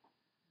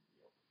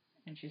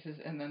 And she says,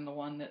 and then the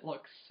one that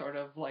looks sort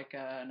of like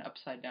an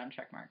upside down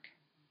check mark.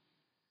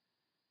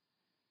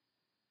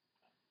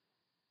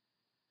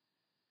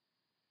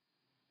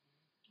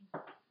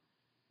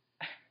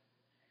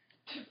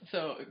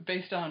 So,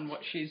 based on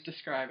what she's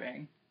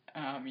describing,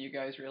 you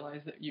guys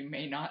realize that you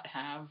may not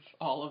have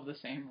all of the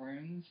same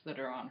runes that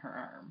are on her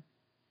arm.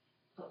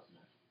 Close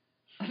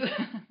enough.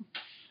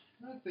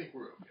 I think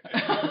we're okay.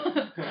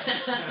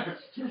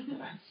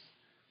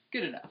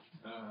 Good enough.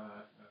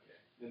 Okay.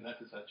 Then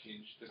does that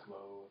change the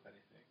glow of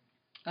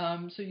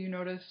anything? So you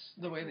notice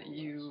the way that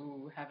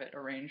you have it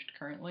arranged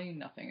currently,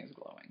 nothing is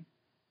glowing.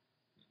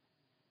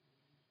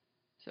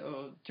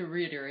 So to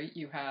reiterate,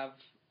 you have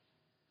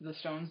the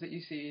stones that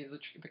you see,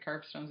 the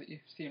carved stones that you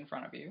see in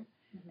front of you,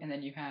 and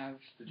then you have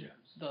The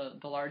gems.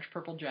 the large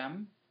purple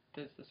gem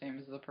that's the same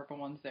as the purple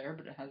ones there,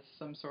 but it has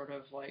some sort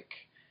of like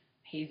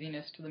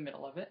haziness to the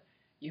middle of it.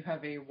 You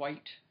have a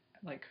white,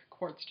 like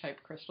quartz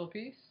type crystal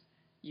piece.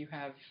 You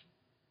have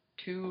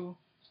 2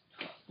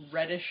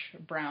 reddish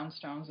brown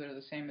stones that are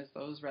the same as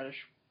those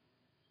reddish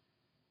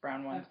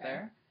brown ones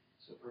there.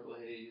 So purple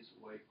haze,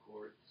 white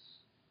quartz.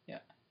 Yeah.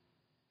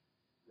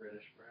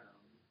 Reddish brown.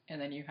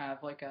 And then you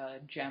have like a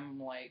gem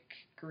like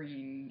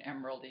green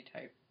emeraldy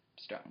type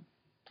stone.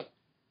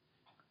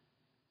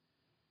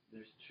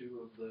 There's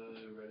 2 of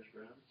the reddish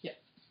browns? Yeah.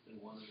 And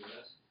 1 of the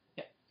rest?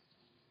 Yeah.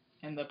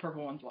 And the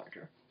purple one's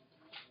larger.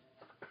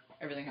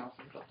 Everything else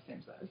is about the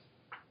same size.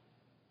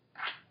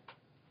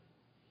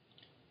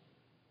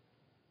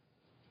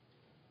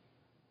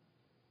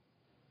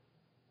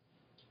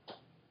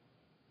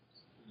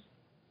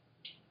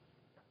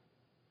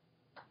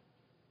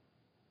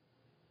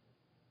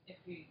 If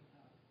you...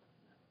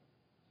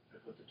 I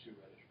put the 2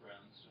 reddish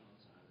brown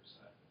stones on either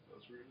side of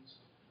those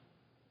runes.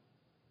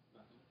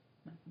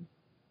 Nothing.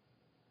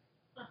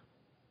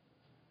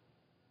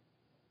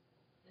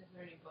 Is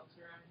there any books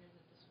around here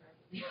that describe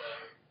it?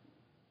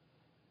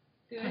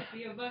 Do I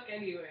see a book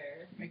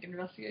anywhere? Make an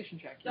investigation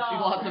check. You see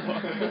lots of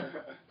books.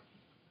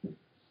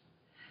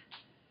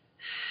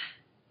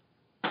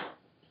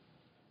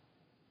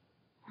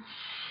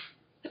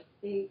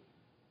 8.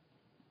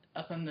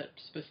 Nothing that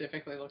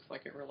specifically looks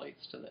like it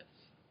relates to this.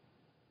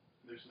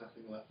 There's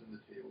nothing left on the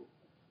table.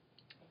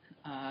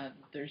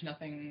 There's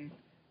nothing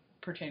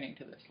pertaining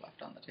to this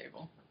left on the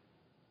table.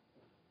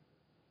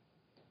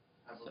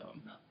 How about So-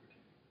 not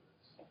pertaining to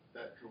this?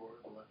 That drawer,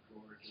 the left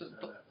drawer, just So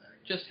had the- that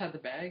bag. Just had the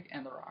bag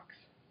and the rocks.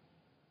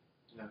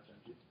 No, it's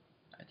empty.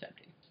 It's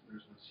empty.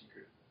 There's no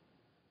secret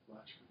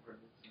latch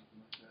compartments, nothing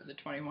like that. The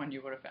 21,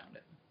 you would have found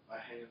it. I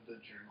handed the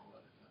journal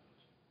that I found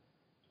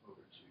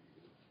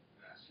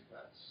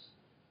that's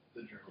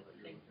the journal that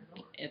you're looking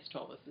for. It's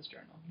Tolbus's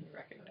journal. You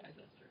recognize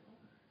it.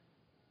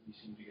 You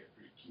seem to get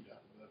pretty keyed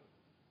up about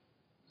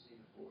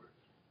Xenophore.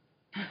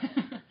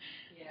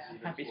 Yeah.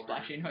 Happy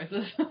splashy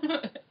noises.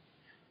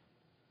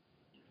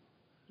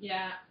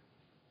 Yeah.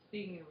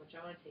 Speaking of which,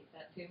 I want to take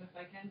that too if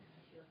I can, because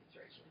I feel like it's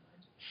rightfully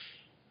mine.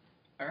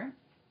 Alright.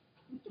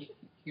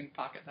 You can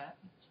pocket that.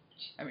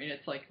 I mean,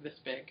 it's like this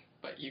big,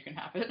 but you can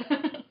have it.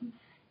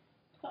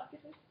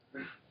 Pocket it.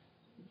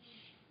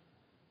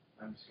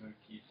 I'm just gonna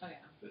keep Oh,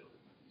 yeah. fiddling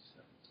with these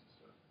stones and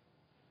stuff.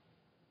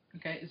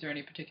 Okay, is there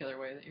any particular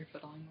way that you're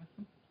fiddling with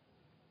them?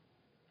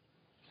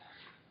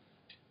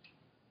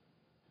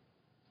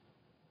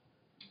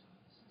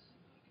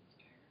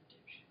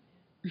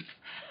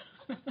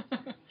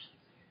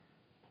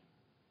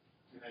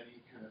 And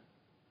any kind of,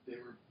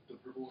 the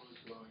purple one was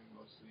glowing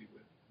mostly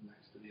with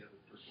next to the other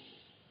purple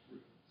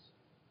runes.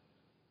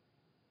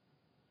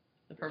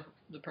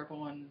 The purple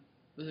one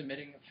was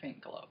emitting a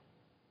faint glow.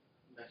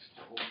 Next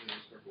to only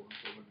those purple ones,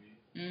 what would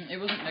be? It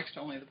wasn't next to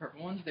only the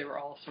purple ones. They were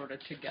all sort of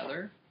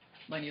together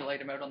when you laid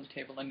them out on the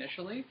table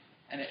initially,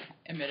 and it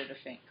emitted a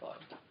faint glow.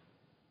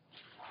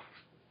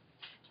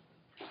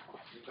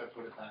 If I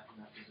put it back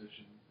in that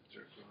position, it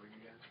starts glowing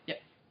again?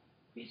 Yep.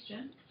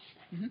 Question.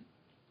 Mhm.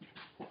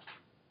 Do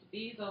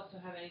these also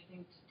have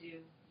anything to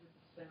do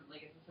with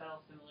like, is this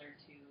all similar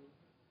to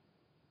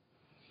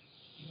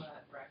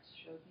what Rex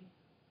showed me?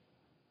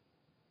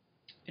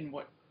 In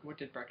what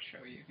did Breck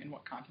show you? In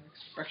what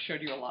context? Breck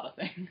showed you a lot of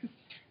things.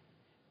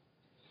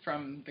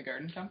 From the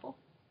Garden Temple?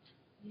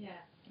 Yeah.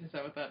 Is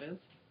that what that is?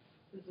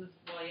 This is,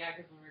 well, yeah,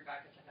 because when we were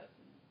back at the house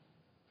in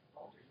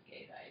Baldur's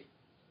Gate, I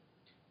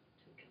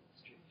took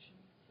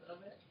illustrations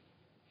of it,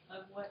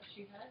 of what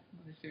she had.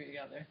 Let me see what you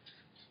got there.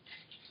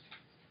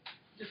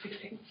 Just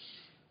kidding.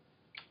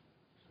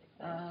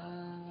 Or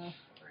no.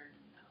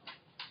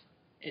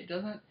 It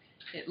doesn't.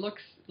 It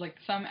looks like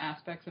some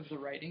aspects of the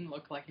writing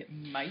look like it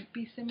might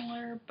be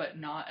similar, but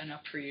not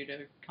enough for you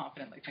to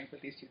confidently think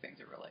that these two things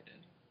are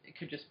related. It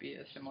could just be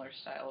a similar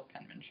style of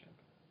penmanship.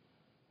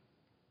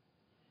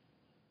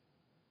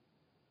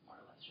 More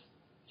or less just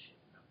looks like the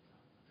shape of notes on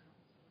the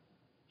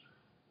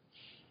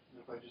And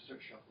if I just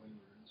start shuffling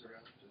the runes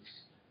around, does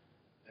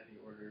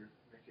any order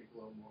make it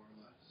glow more or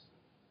less?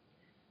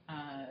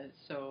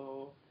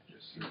 So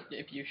Just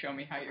if you show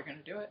me how you're going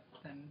to do it,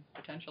 then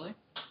potentially.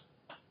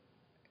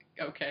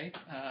 Okay,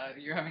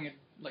 you're having a,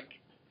 like,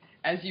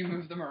 as you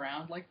move them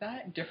around like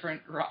that,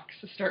 different rocks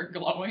start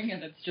glowing,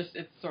 and it's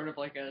sort of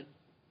like a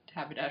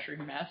haberdashery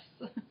mess.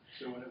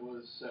 So when it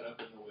was set up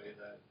in the way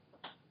that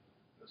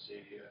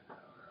Osadia had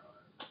on her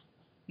arm,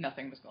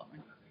 Nothing was glowing.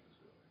 nothing was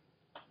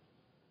glowing.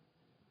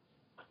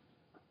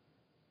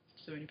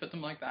 So when you put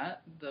them like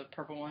that, the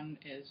purple one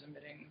is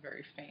emitting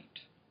very faint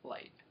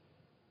light.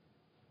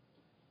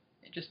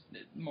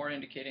 More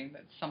indicating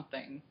that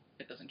something,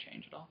 it doesn't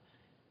change at all.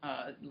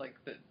 Like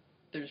that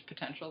there's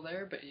potential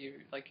there, but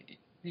you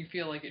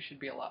feel like it should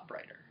be a lot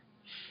brighter.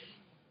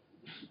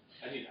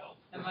 I need help.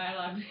 Am I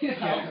allowed to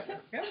help?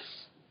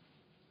 Yes.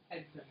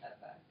 I'd put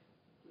that back.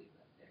 Leave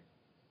that there.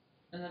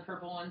 And the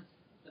purple ones,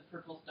 the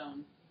purple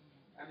stones,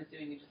 I'm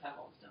assuming you just have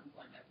all the stones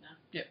lined up now?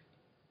 Yep.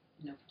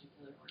 No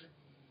particular order.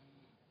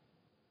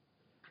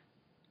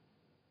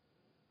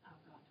 Oh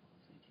god, what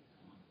was going to take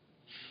so long?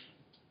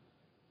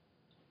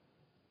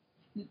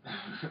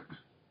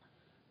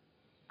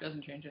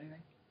 Doesn't change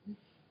anything.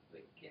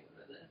 Wait, get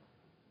rid of this.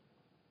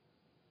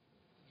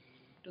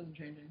 Doesn't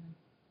change anything.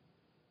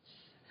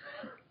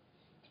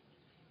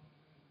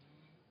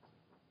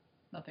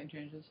 Nothing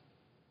changes.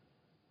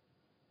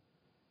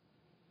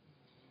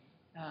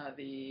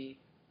 The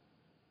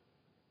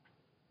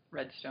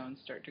red stones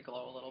start to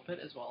glow a little bit,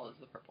 as well as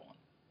the purple one.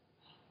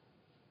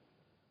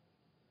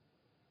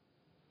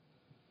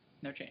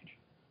 No change.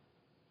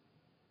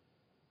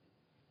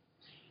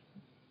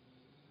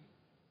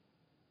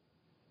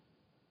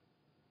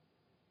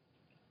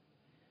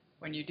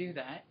 When you do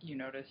that, you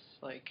notice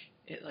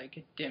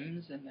it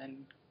dims and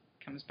then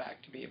comes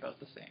back to be about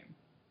the same.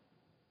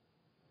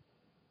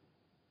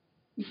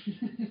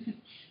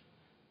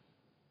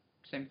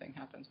 Same thing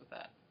happens with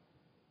that.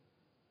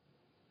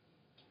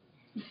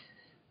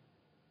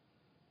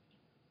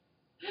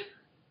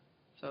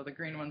 So the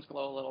green ones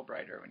glow a little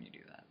brighter when you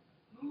do that.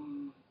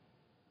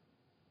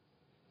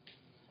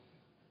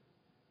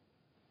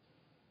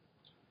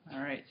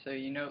 Alright, so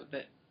you note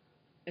that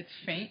it's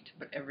faint,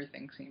 but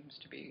everything seems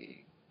to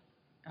be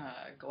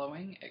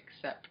glowing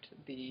except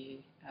the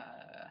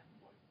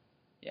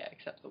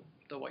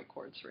the white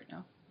quartz right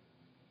now.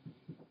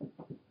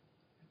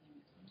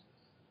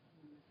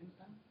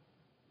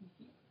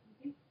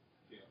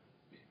 Yeah,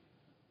 maybe.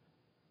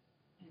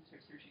 And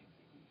start searching.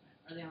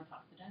 Are they on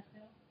top of the desk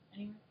at all?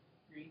 Anywhere?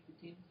 Underneath the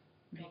tubes?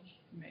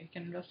 Make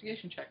an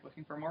investigation check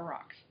looking for more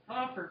rocks.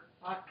 Oh, for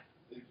fuck.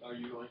 Are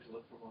you going to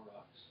look for more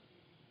rocks?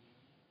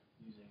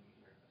 Using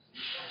your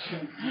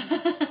investigation.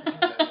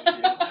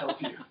 That will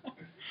help you.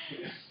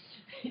 Yes.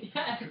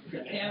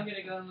 Okay, I'm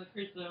gonna go and look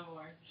for some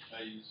more.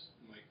 I use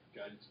my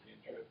guidance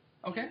cantrip.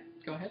 Okay,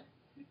 go ahead.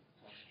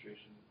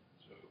 Concentration.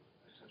 So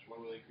I touch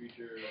one willing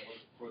creature,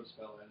 once before the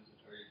spell ends, the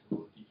target can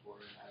roll a d4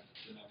 and add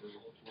the number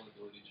rolled to one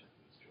ability check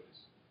of its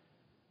choice.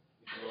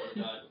 You can roll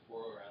the die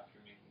before or after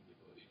making the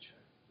ability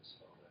check. The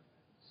spell then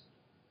ends.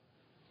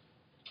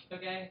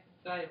 Okay,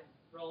 so I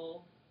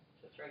roll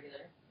just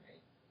regular,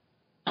 right?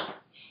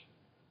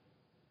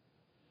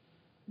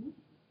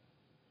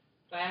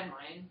 So I add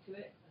mine to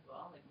it as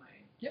well, like my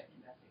Yep.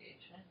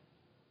 investigation.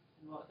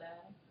 And what was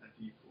that? A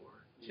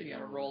d4. So you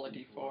gotta roll a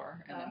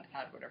d4 and then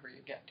add whatever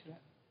you get to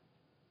it.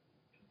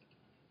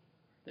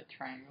 The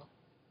triangle.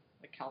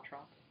 The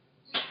caltrop.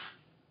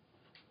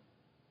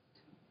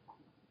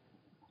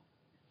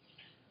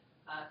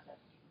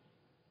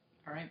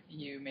 Alright,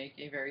 you make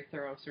a very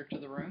thorough search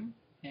of the room,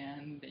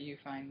 and you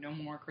find no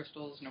more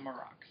crystals, no more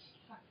rocks.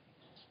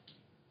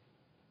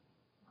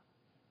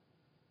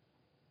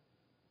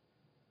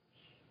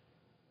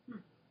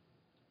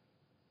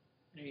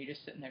 Are you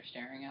just sitting there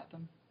staring at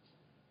them?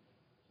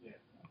 Yeah.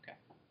 Okay.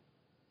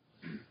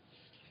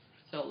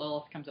 So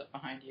Lilith comes up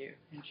behind you,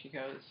 and she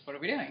goes, "What are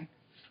we doing?"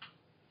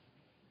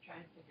 I'm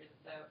trying to figure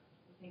this out.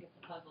 You think it's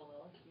a puzzle,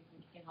 Lilith? Do you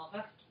think you can help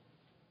us?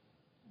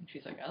 And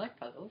she's like, "I like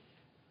puzzles."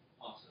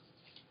 Awesome.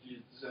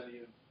 Does any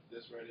of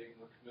this writing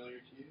look familiar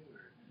to you,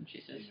 or And she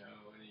do says, you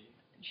know any?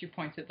 she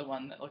points at the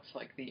one that looks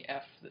like the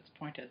F that's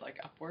pointed like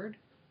upward,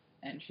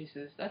 and she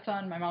says, "That's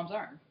on my mom's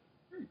arm."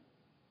 Your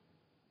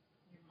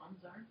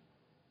mom's arm?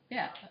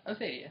 Yeah,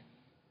 Osadia.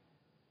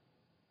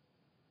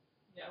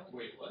 Yeah.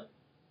 Wait, what?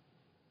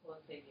 Well,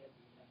 let's say you like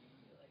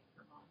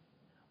her mom.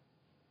 No.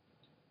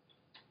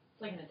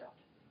 It's like an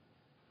adopted thing.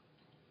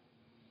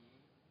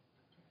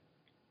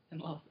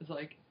 And Lilith is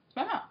like, "It's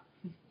my mom."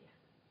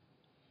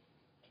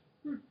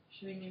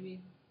 Should we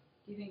maybe?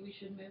 Do you think we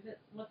should move it?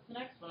 What's the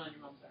next one on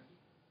your mom's arm?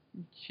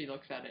 She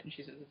looks at it and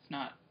she says, "It's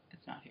not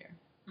here."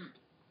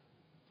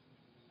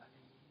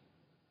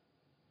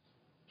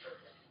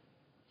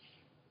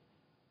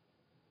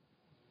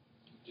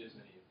 Does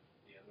any of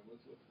the other ones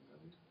look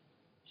familiar?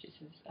 She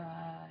says,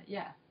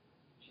 yeah.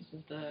 She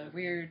says, the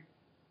weird,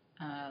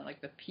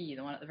 like the P,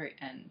 the one at the very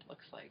end,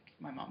 looks like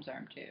my mom's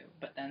arm too.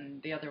 But then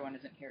the other one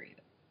isn't here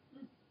either.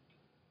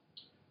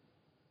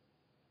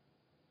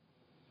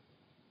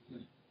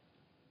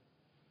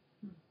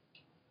 Do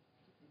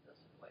you think those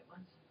are the white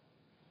ones?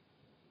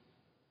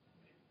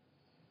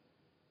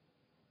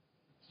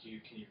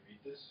 Can you read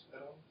this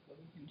at all?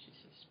 Lily? And she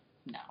says,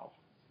 "No."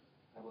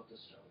 How about the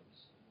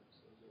stones? What's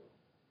those all?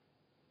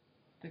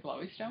 The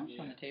glowy stones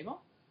on Yeah. the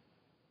table?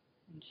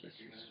 And she says,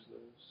 Recognize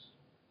those?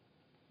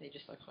 they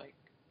just look like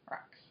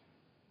rocks.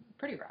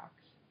 Pretty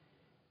rocks.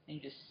 And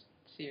you just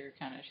see her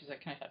kind of, she's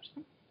like, "Can I touch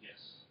them?"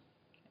 Yes.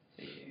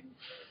 So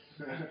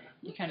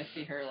you kind of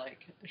see her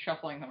like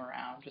shuffling them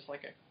around just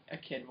like a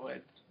kid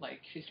would.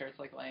 Like she starts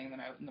like laying them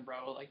out in the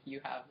row like you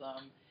have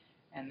them,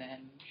 and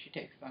then she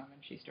takes them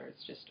and she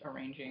starts just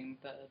arranging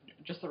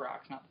just the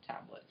rocks, not the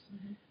tablets.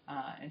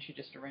 And she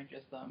just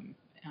arranges them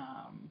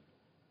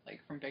like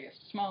from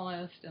biggest to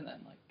smallest, and then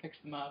like picks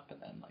them up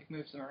and then like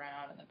moves them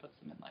around and then puts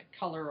them in like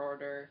color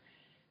order,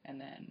 and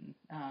then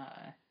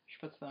she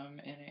puts them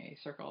in a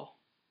circle,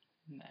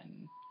 and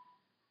then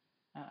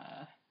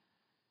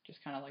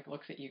just kind of like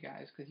looks at you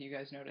guys, because you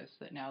guys notice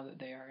that now that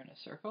they are in a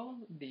circle,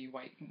 the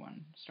white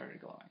one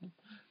started glowing.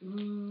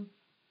 Ooh.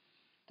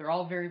 They're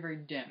all very, very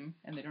dim,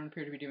 and they don't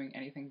appear to be doing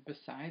anything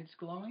besides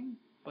glowing,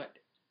 but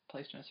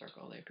placed in a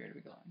circle, they appear to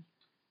be glowing.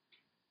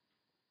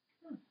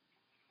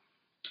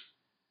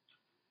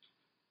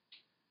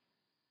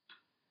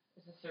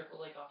 Is the circle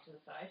like off to the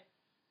side?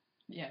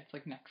 Yeah, it's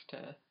like next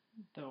to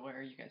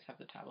where you guys have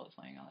the tablets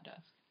laying on the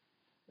desk.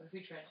 What if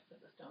we tried to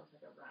put the stones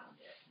like around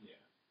it? Yeah.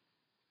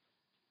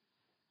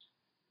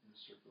 In a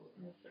circle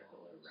In around. a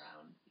circle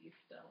around these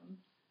stones.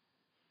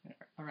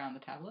 Around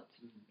the tablets?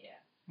 Yeah.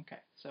 Okay,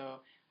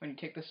 so when you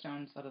take the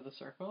stones out of the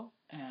circle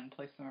and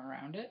place them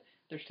around it,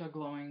 they're still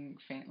glowing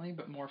faintly,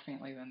 but more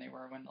faintly than they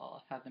were when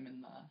Lilith had them in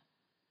the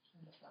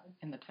On the side.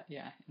 in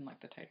like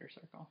the tighter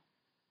circle.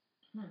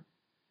 Put them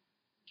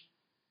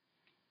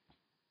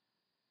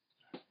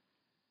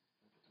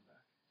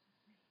back.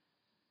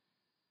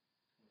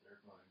 Well, they're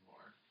glowing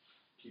more.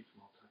 Keep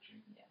them all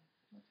touching. Yeah.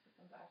 Let's put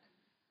them back.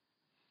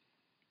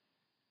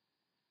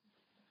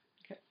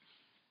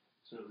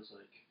 So it was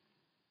like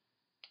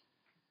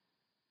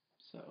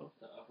So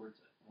the upwards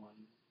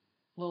one.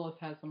 Lilith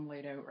has them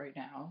laid out right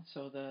now.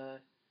 So the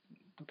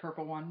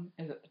purple one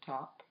is at the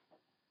top,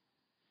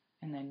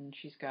 and then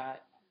she's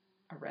got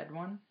a red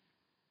one,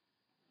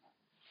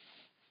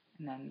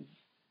 and then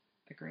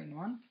the green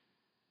one,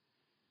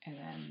 and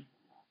then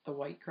the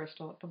white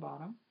crystal at the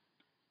bottom,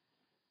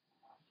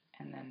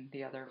 and then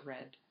the other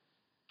red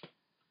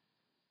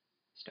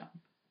stone.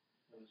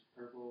 It was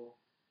purple,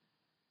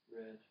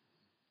 red.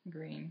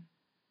 Green,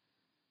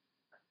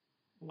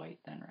 white,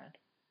 then red.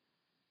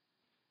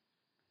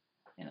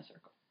 In a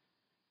circle.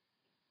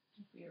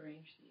 If we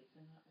arrange these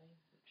in that way,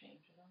 does it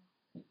change at all?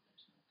 There's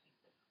no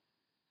paper.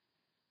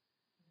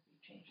 If you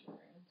change the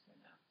runes or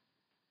no?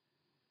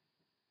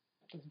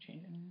 Doesn't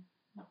change anything.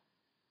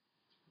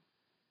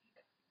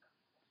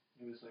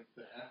 It was like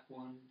the F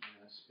one and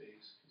a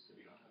space because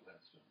we don't have that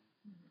stone.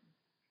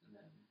 And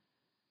then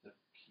the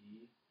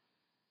P.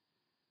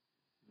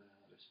 And then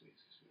another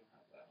space because we don't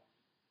have that one.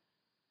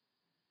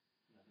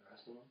 And then the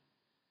rest of them.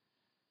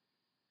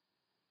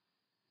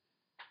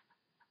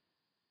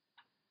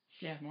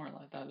 Yeah, more or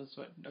less. That was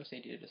what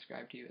Osadia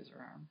described to you as her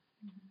arm.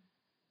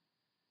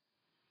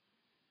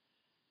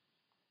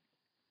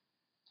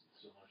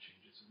 Still no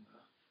changes in the. I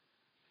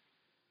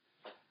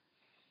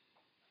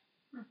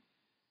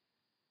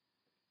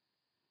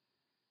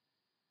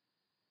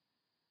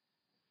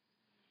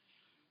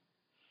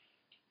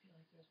feel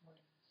like there's more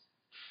to this.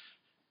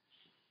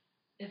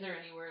 Is there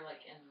anywhere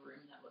like in the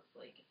room that looks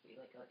like if we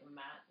like a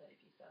mat that if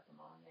you set them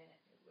on it,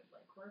 it would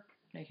like work?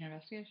 Make an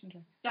investigation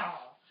check.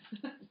 Oh.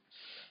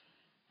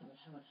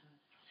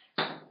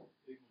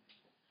 Big one.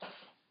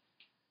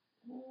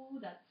 Ooh,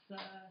 that's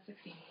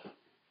 16.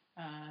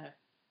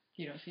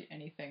 You don't see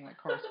anything that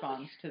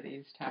corresponds to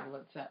these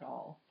tablets at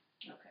all.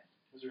 Okay.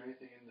 Was there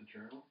anything in the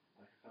journal?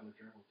 Like I found the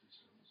journal with 2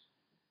 stones.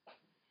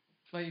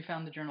 Well, you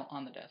found the journal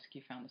on the desk.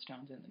 You found the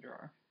stones in the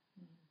drawer.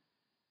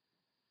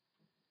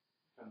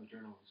 Found the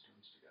journal and the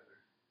stones together.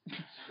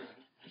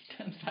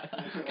 Stones by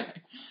that. Okay.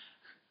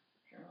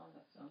 Journal and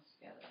the stones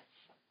together.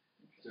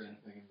 Is there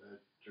anything in the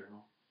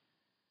journal?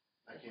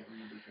 I can't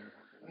read the journal.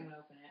 I'm gonna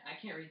open it. I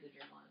can't read the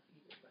journal on it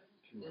either, but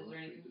Can is there Lilith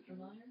anything read the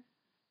journal? familiar?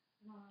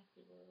 No, I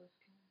see Lilith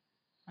can.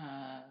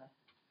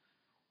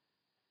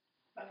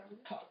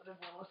 I'm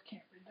positive Willis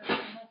can't read that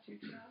journal too,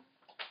 John.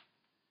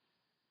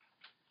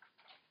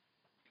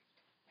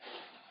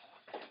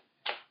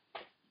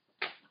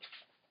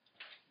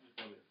 There's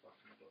probably a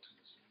fucking book in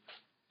this room.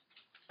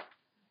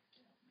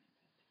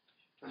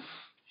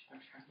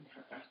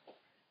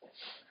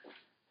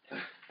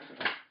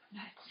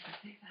 Nice to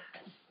say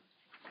that.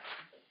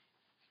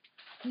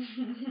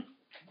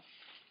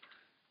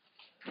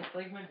 It's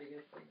like my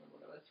biggest thing when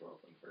one of us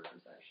rolls like for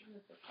perception.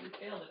 If we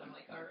failed it, I'm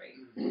like, alright.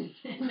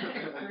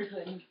 Next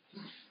person.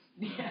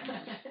 Yeah.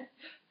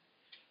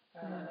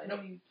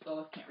 Nope.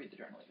 Willis can't read the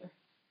journal either.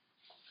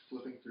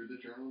 Flipping through the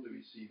journal, do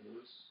we see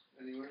those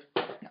anywhere?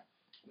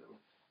 No.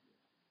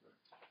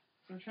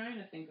 So I'm trying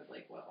to think of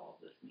like what all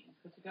of this means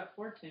because we got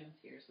 4 tunes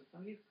here, so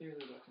somebody's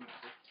clearly looking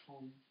at this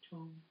tone.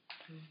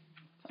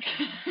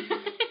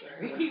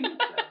 Sorry.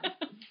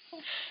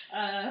 If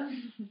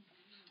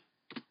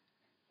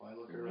I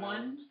look around.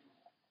 One.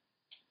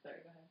 Sorry,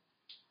 go ahead.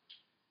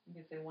 You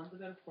can say one's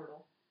about a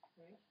portal,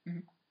 right?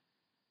 Mhm.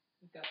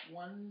 We've got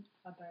one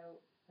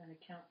about an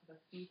account of a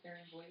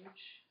seafaring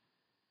voyage,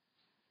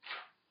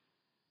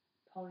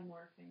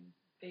 polymorphing,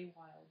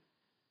 Feywild.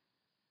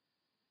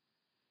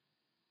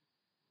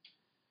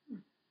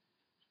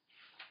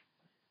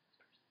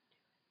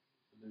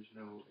 There's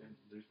no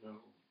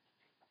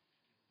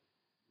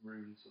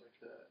runes like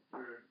that.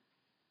 Or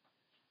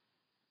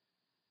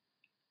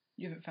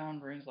You haven't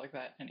found runes like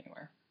that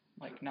anywhere.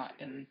 Like, not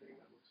in. anything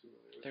that looks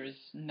familiar with There's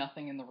it.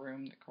 nothing in the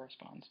room that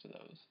corresponds to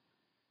those.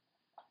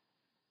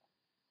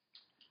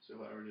 So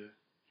if I were to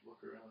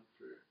look around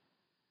for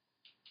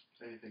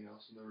anything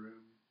else in the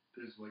room,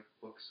 there's like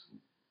books like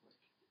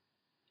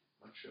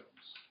on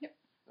shelves. Yep.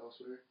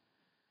 Elsewhere.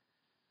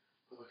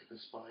 I look at the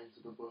spines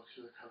of the books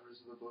or the covers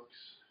of the books.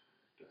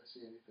 Do I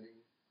see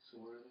anything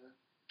similar to that?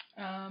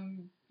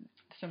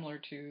 Similar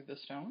to the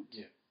stones.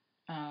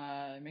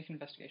 Yeah. Make an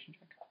investigation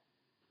check.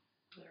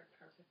 Is there a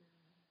carpet in the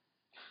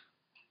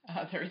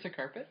room? There is a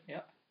carpet.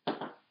 Yep.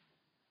 I'm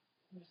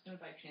just gonna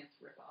by chance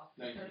rip off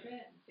the 19. carpet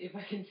and see if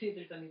I can see if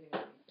there's anything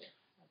underneath there.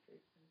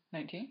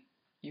 19.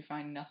 You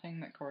find nothing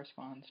that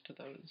corresponds to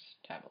those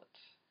tablets.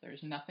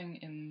 There's nothing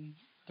in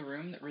the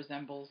room that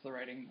resembles the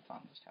writing that's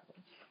on those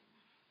tablets.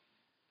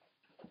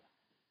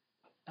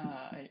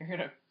 You're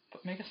gonna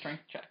make a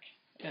strength check.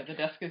 Yeah, the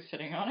desk is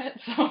sitting on it,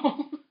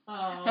 so.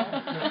 Oh.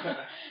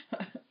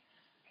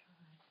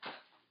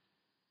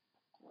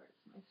 Where's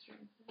my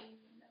strength?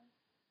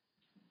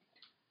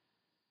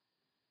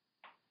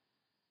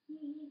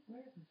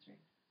 Where is my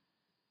strength?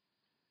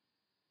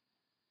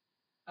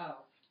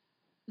 Oh.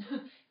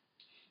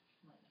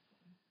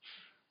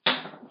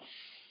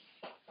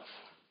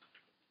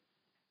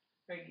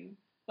 Are you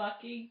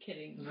fucking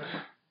kidding me?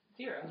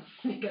 0.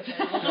 Because I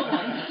rolled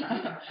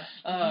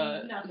a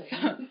 1.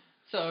 Nothing.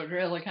 So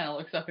Drilla kind of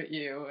looks up at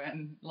you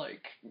and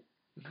like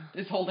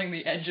is holding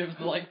the edge of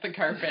like the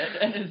carpet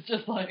and is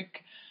just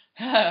like,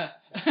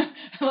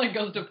 like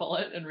goes to pull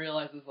it and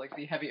realizes like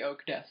the heavy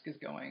oak desk is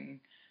going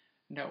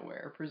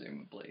nowhere.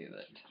 Presumably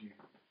that.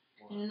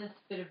 In this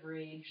bit of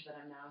rage that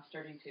I'm now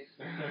starting to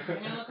experience,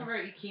 I'm gonna look over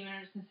at Yakeem and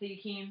I'm just gonna say,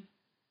 Yakeem,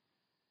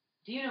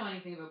 do you know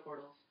anything about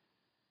portals?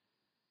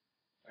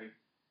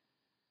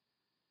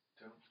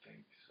 Don't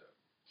think so.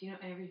 Do you know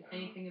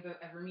anything about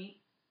Evermeet?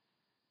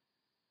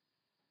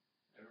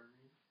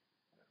 Evermeet?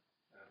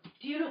 No.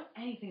 Do you know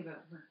anything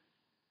about her?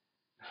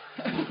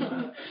 I don't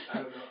know.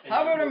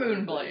 How about a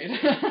moonblade?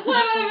 How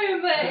about a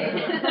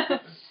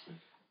moonblade?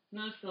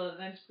 No, still,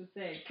 I'm just gonna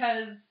say,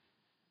 because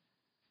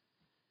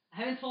I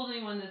haven't told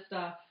anyone this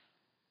stuff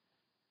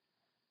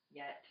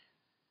yet,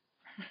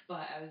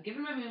 but I was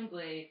given my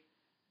moonblade,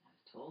 and I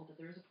was told that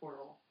there was a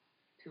portal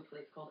to a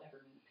place called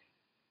Evermeet.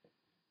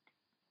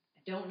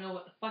 I don't know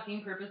what the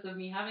fucking purpose of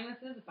me having this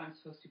is, if I'm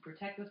supposed to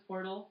protect this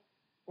portal,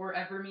 or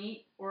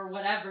Evermeet, or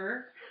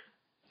whatever.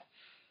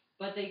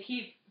 But they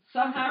keep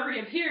somehow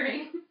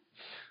reappearing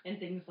in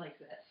things like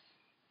this.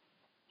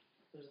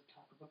 There's a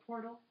talk of a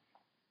portal.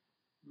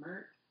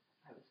 Mert,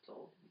 I was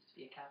told, used to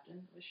be a captain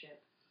of a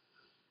ship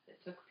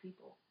that took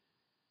people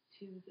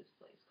to this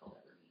place called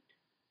Evermeet.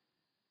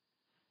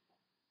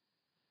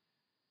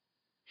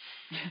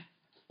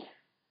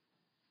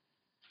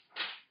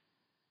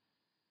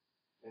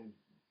 And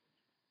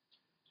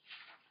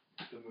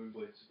the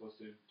Moonblade's supposed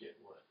to get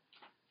what?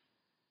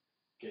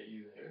 Get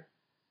you there?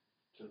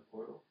 To the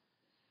portal?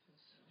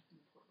 Supposed to open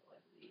the portal, I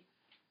believe.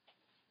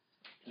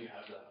 Do you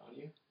have that on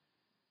you?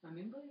 My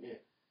Moonblade? Yeah.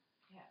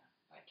 Yeah.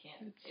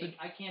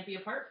 I can't be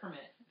apart from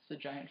it. It's a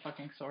giant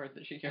fucking sword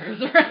that she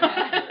carries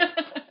around.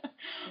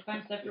 If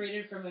I'm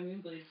separated from my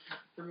Moonblade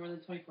for more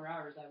than 24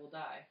 hours, I will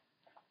die.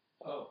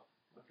 Oh,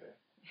 okay.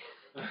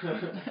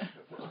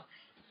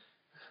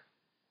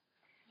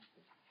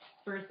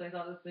 First, I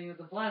thought this thing was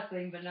a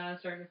blessing, but now I'm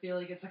starting to feel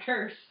like it's a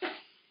curse.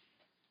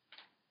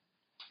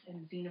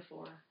 And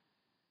Xenophore,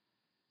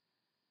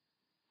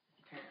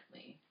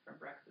 apparently, from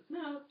Brex's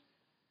notes,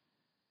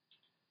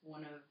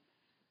 one of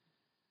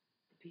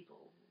the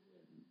people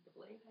in the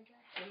blade, I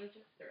guess. What is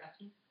it? Their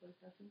essence? What is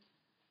essence?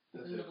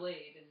 That's In it. the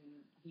blade, and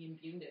he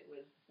imbued it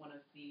with one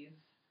of these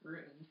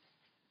runes.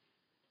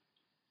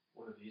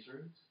 One of these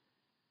runes?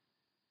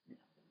 No,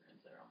 the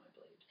runes that are on my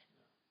blade.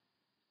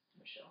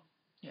 Michelle.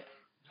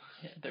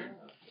 Yeah, they're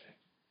Okay.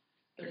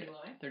 Are they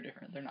glowing? they're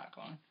different. They're not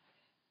glowing.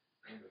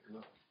 Oh, they glow.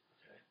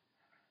 Okay.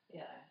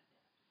 Yeah.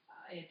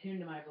 I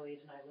attuned to my blade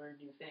and I learned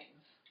new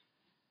things.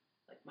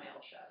 Like my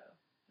elf shadow.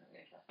 I'm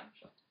gonna cast my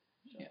Michelle.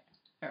 Yeah.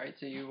 All right.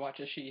 So you watch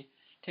as she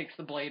takes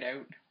the blade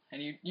out,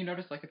 and you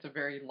notice like it's a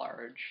very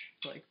large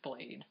like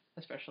blade,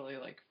 especially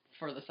like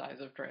for the size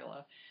of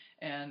Drayla.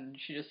 And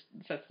she just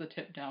sets the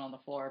tip down on the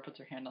floor, puts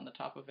her hand on the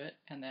top of it,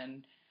 and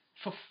then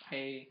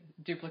a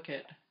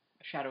duplicate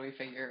shadowy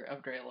figure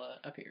of Drayla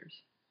appears.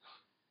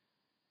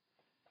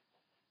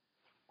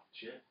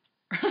 Shit.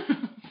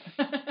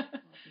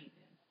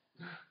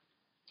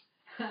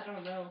 I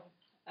don't know.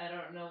 I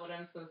don't know what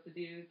I'm supposed to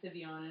do, to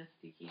be honest,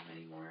 Tikim,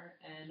 anymore.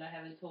 And I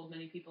haven't told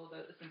many people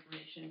about this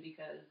information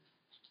because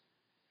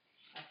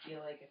I feel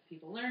like if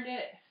people learned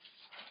it,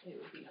 it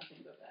would be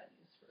nothing but bad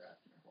news for us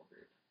and our whole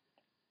group.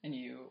 And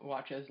you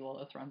watch as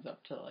Lilith runs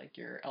up to like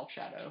your elf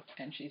shadow,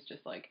 and she's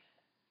just like,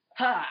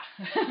 "Ha!"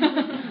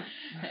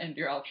 And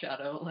your elf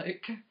shadow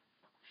like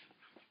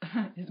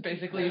is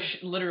basically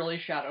literally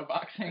shadow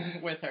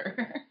boxing with her.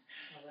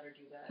 I'll let her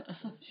do that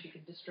so she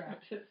can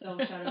distract.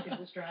 Elf shadow can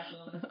distract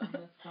Lilith from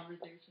this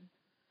conversation.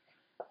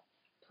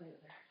 Play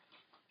with her.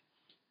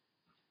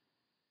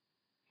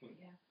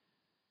 Yeah.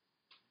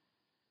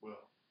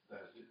 Well,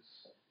 that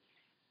is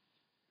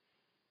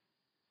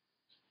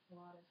A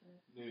lot, isn't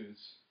it? news.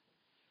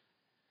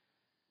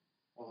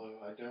 Although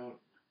I don't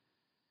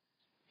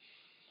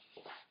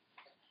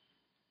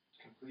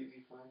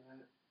completely find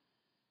that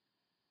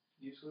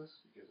useless,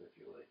 because I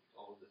feel like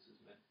all of this is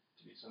meant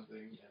to be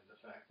something, and the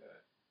fact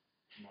that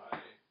my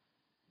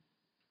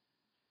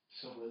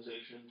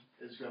civilization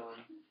is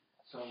gone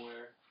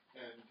somewhere,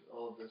 and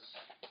all of this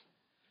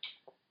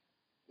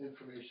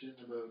information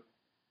about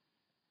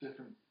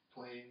different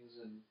planes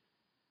and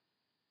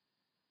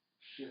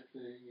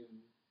shifting and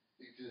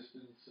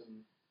existence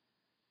and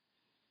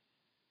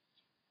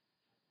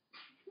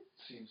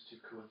seems too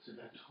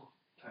coincidental.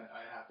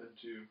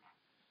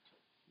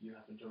 You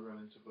happen to run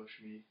into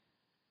Bushmeat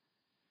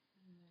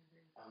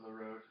on the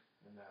road,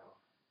 and now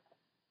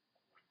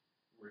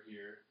we're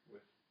here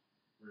with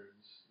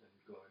runes and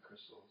glowing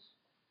crystals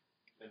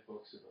and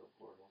books about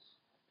portals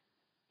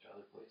to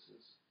other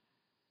places.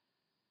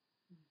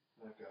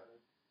 And I've got a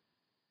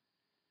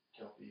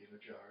Kelpie in a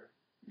jar.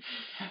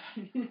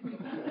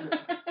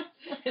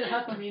 It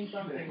has to mean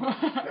something.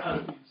 It's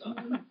gotta mean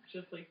something.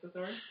 Just like the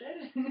Thorns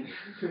did.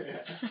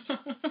 Yeah.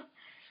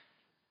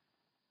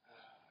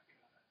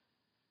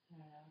 I don't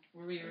know.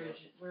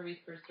 Where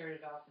we first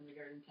started off in the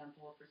Garden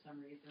Temple, for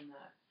some reason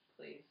that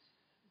place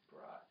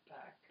brought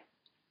back,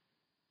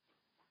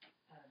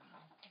 I don't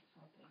know,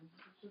 something.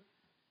 It just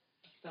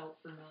felt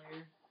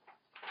familiar.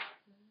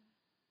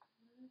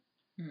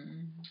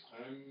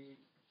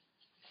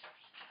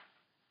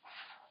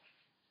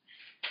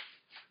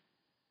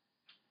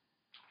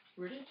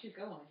 Where did you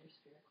go on your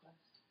spirit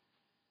quest?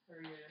 Or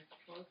your,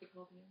 what was it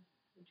called again?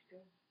 Where'd you go?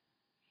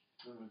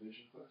 On my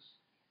vision quest.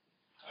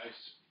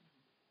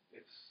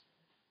 It's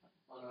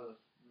on a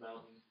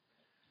mountain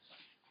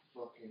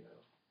volcano.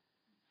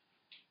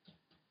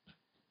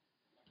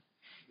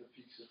 The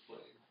Peaks of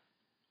Flame.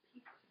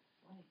 Peaks of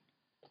Flame.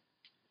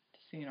 To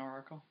see an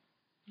oracle.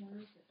 Where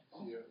is it?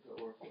 See the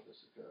Oracle of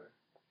Issachar.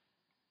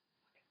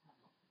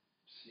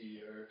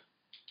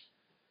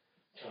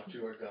 Talk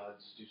to our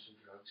gods, do some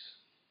drugs,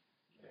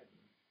 and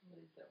What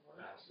is that word?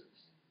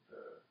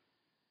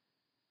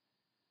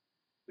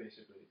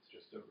 basically it's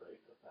just a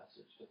rite of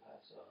passage to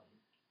pass on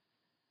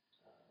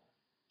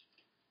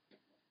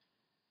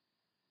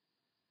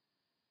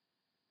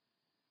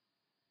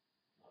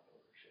not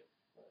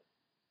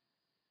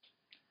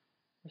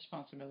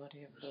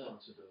responsibility of the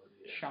responsibility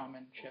and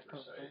shamanship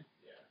oversight,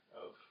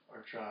 of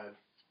our tribe,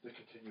 the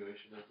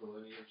continuation of the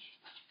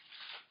lineage,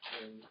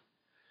 and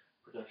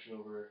protection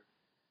over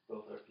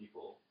both our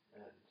people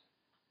and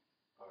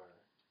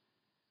our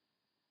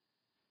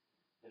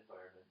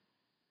environment,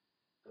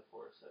 the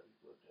forest that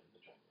we've lived in, the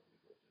jungle that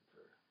we've lived in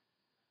for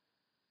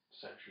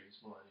centuries,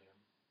 millennium,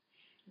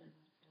 And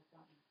that's no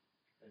problem.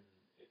 and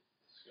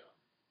it's gone.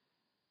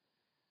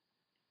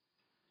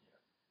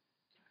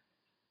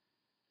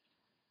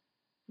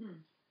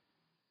 Hmm.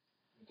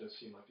 It does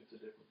seem like it's a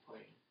different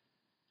plane,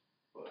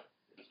 but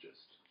it's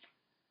just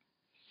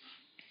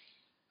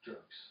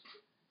drugs.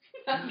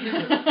 That's your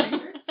middle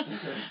finger.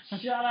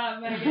 Shut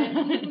up,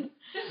 Megan.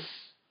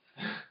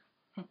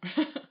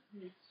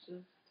 It's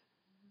just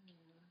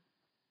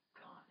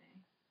gone,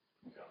 eh?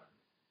 Gone.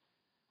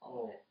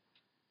 All of it.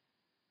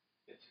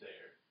 It's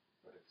there,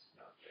 but it's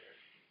not there.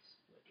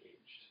 It's like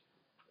aged,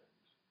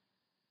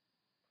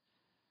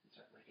 and it's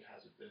not like it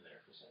hasn't been there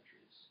for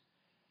centuries.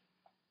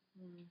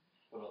 Hmm.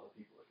 But all the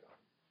people are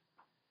gone.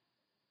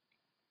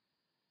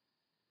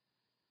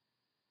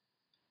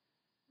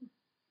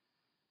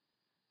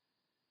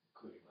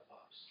 Including my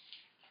pops.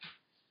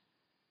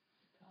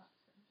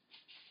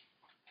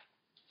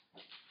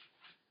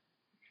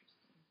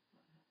 Interesting.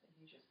 What happened?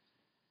 He just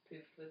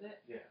poofed with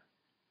it? Yeah.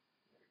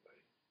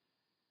 Everybody.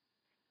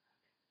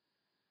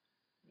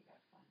 You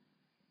gotta find him,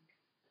 I think.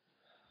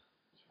 That's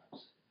what I'm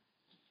saying.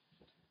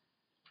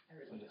 I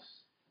really don't. Yes.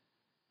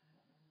 I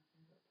don't know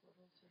nothing about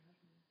portals or how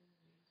to move them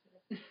or use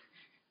it.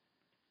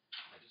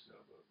 I just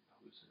know about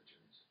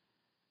hallucinogens.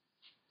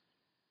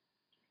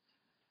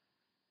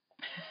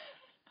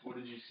 What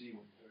did you see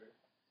when you were?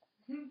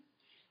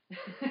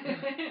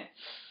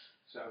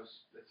 So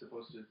it's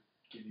supposed to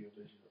give you a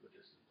vision of a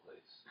distant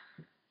place.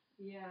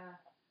 Yeah.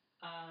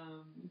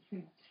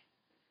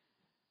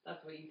 That's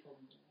what you told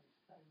me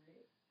last time,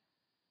 right?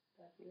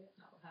 That's it?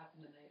 Not what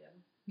happened the night of.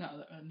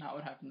 No, not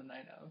what happened the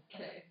night of.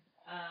 Okay.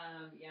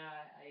 Yeah,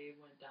 I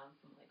went down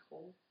some like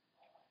hole.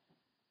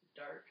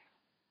 Dark.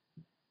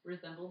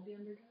 Resembled the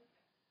Underdark.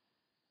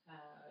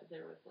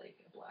 There was like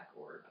a black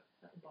orb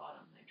at the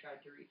bottom. I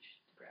tried to reach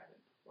to grab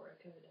it before I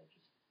could. I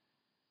just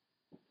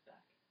was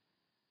back.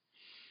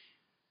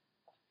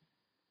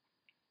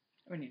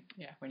 When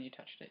you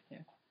touched it,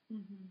 yeah,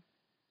 Mm-hmm.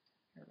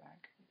 you're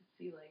back. I could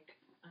see like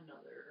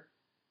another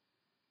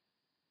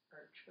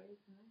archway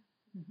in there.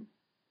 Mhm.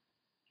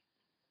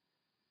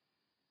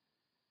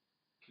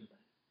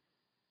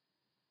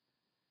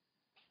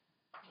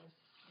 I was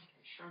like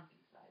I shrunk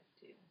in size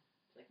too.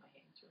 It's like my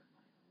hands were in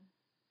my own.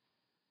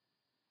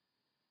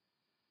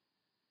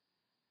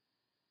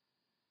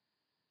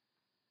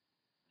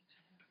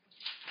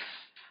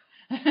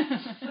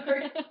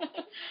 Sorry.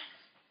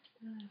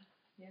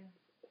 Yeah.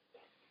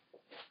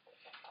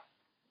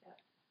 Yeah.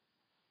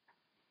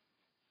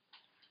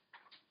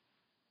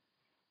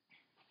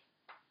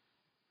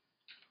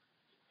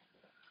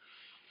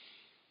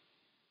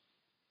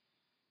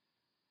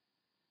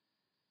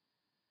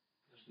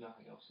 There's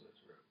nothing else in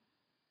this room.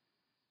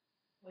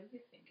 What do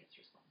you think is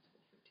responsible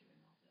for doing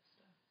all this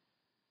stuff?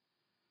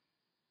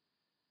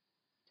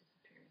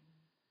 Disappearing.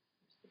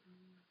 Where's the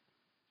bee?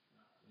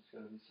 There's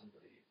got to be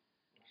somebody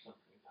or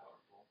something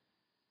powerful.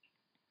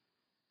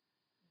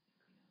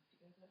 I think we know a few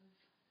of those.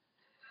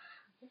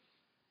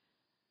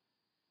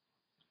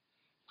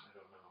 I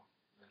don't know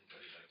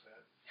anybody like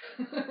that.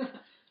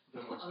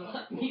 The most I'll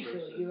let powerful me person.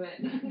 fill you in.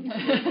 The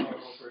most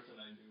powerful person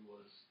I knew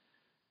was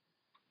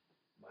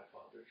my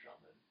father's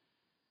shaman.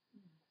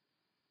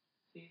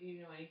 So do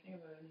you know anything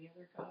about any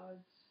other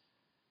gods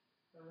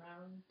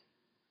around?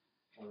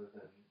 Other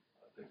than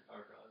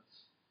our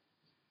gods.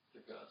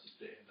 The gods of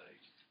day and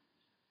night.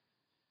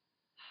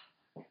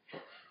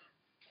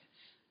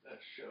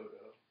 That's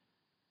Shodo.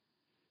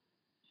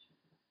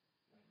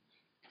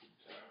 And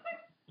Tara.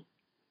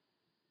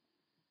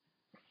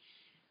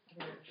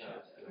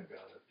 That's the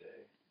god of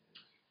day.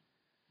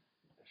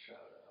 And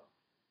Ashado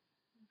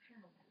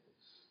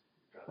is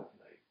god of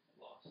night,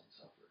 loss, and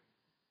suffering.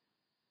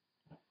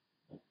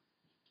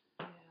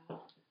 Yeah.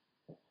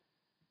 And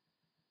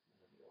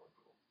then the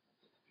oracle. That's at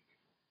the peak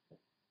of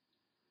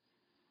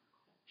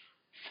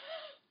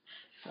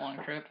Long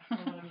trip. I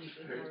want to meet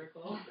this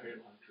oracle. It's a very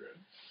long trip.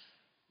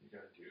 You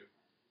gotta do.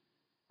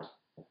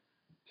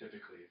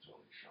 Typically, it's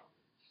only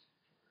shamans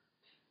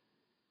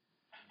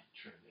or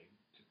training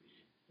to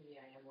be. Maybe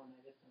I am one, I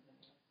just don't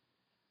know.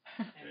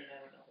 I mean, I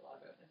don't know a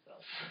lot about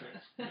myself.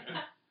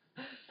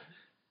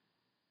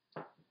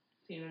 So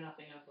you know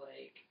nothing of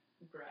like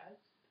Graz?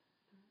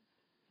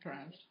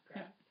 Graz.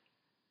 Yeah. Graz?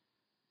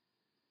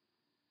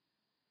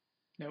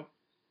 Nope.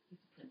 He's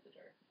the Prince of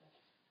Darkness.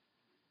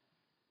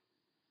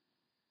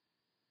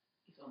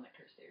 He's the one that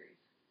cursed Ares.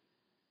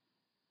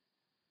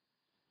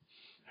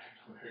 I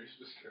know Aries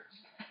was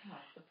cursed. Oh,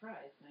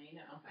 surprise, now you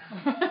know.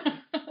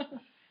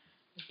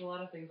 There's a lot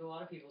of things a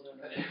lot of people don't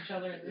know about each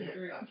other in this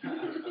group. I'm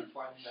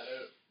finding that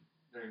out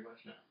very much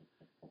now.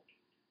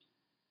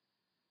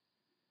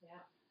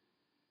 Yeah.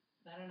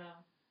 I don't know.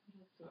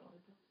 What else do I want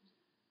to build?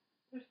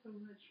 There's so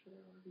much, but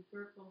I want to be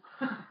purple.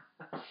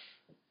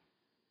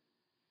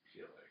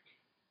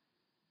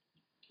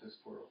 this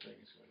portal thing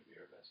is going to be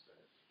our best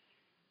bet.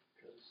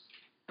 Because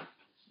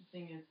The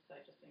thing is, I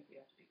just think we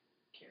have to be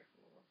careful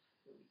of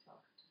who we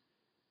talk to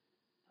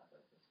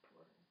about this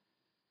portal.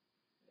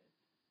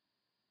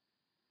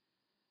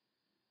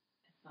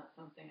 It's not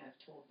something I've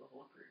told the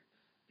whole group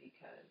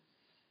because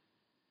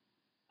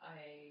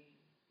I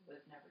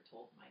was never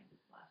told my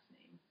last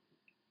name.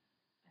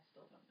 I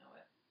still don't know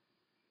it.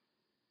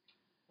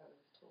 I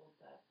was told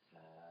that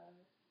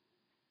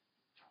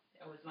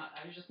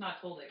I was just not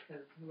told it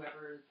because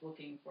whoever is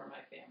looking for my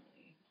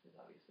family is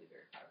obviously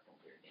very powerful,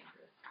 very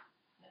dangerous,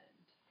 and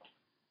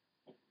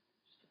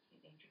just puts me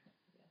in danger, I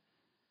guess.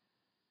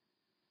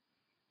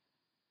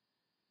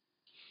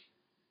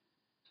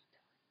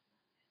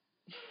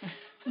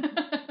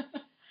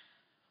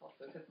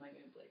 Also, because my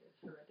Moonblade is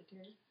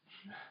hereditary.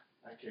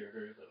 I care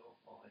very little.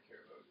 All I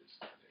care about is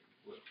finding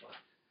what the fuck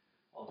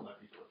all of my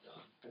people have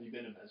done. Have you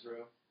been to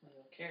Mesro? Well,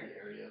 you'll care. The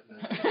area of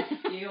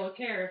Mesro? You'll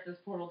care if this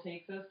portal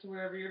takes us to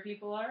wherever your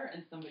people are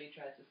and somebody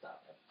tries to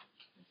stop us.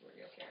 That's where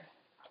you'll care.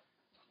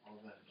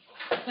 All of that.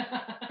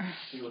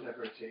 Do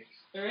whatever it takes.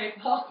 Alright,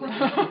 Paul.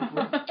 I'm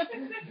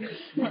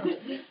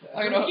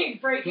gonna,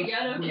 Keep breaking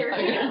out of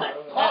character.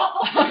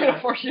 I'm gonna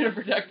force you to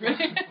protect me.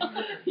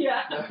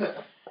 Yeah.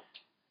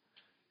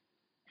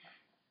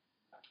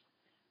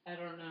 I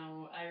don't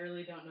know. I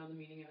really don't know the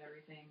meaning of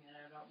everything, and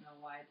I don't know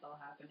why it's all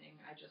happening.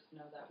 I just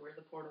know that where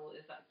the portal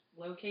is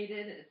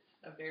located, it's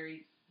a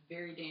very,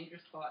 very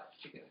dangerous spot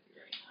to go to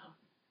right now.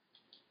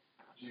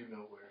 Do you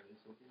know where it is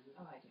located?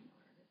 Oh, I do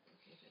know where it is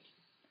located.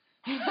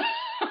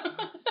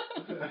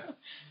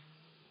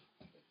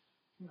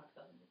 I'm not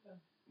telling you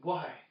though.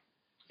 Why?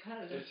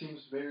 Because It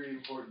seems very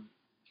important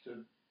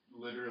to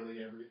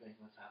literally everything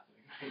that's happening.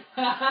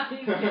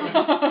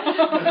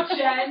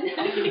 Jen.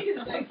 He's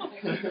like,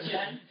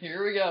 Jen.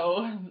 Here we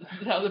go.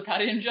 This is how the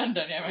Patty and Jen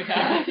dynamic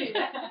happens.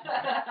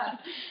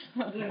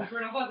 The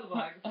Bruno Puzzle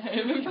Box. I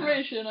have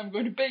information. I'm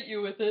going to bait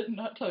you with it and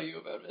not tell you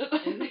about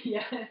it.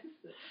 Yes.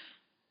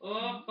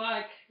 Oh,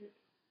 fuck.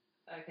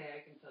 Okay,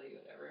 I can tell you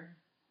whatever.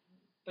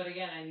 But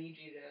again, I need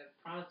you to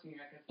promise me you're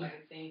not going to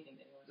fucking say anything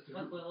to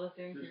anyone. What's Lilith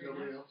doing There's for you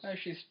nobody now? else.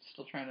 She's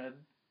still trying to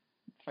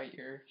fight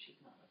your She's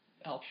not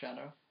listening. elf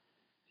shadow.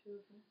 She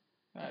listening?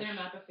 Is there a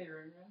map of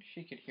Faerun around?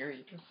 She could hear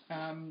you.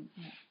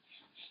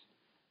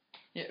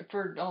 Yeah,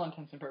 for all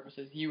intents and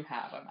purposes, you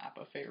have a map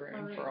of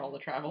Faerun for all the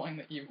traveling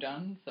that you've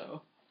done,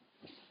 so.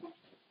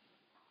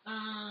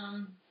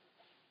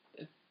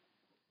 The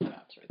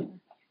map's right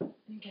there.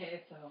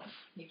 Okay, so,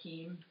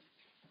 Yakim.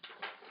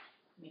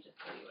 Let me just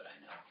tell you what I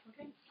know,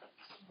 okay?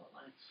 Hold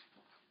on.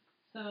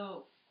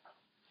 So,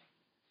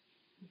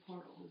 the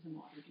portal is in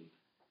Waterdeep.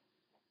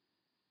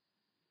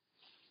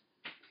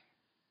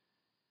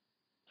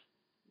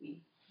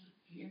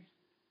 Here.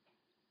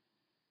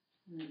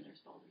 And then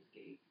there's Baldur's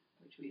Gate,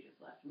 which we just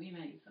left. We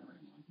met you somewhere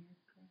along here,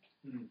 correct?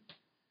 Hmm.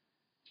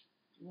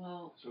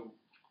 Well, So,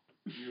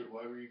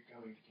 why were you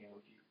coming to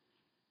Candlekeep?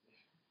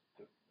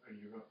 Are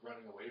you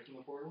running away from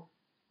the portal?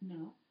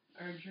 no.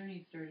 Our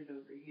journey started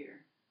over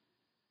here.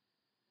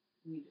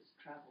 We just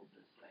traveled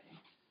this way.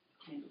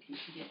 Candlekeep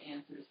to get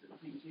answers for the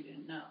things we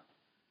didn't know.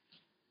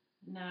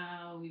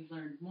 Now we've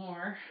learned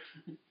more.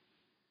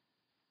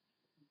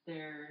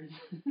 There's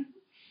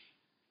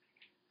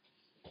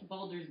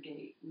Baldur's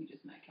Gate. We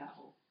just met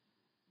Cavil.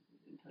 We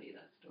didn't tell you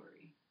that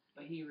story.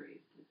 But he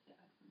raised his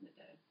dad from the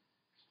dead.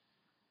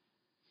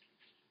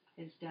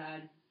 His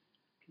dad,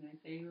 can I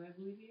say who I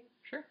believe he is?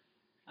 Sure.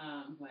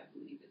 Who I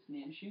believe is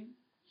Manshun.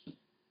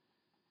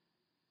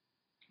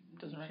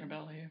 Doesn't ring a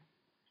bell to you.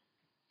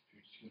 If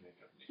you're just gonna make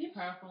up Is he a names.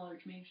 powerful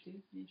archmage too,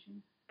 Manshun?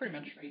 Pretty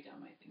much. Write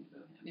down my things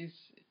about him. He's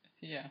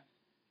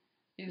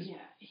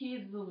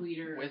He's the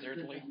leader wizardly.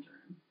 of the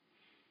Zendrum.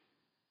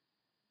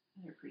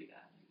 They're pretty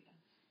bad,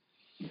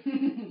 I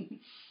guess.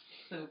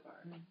 So far.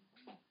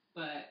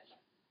 But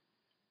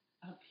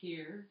up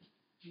here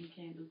in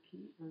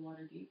Candlekeep or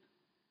Waterdeep,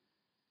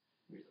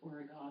 there's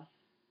Oragoth,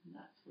 and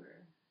that's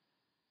where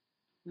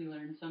we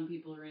learned some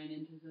people ran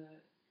into the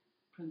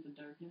Prince of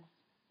Darkness.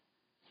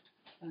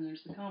 And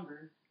there's the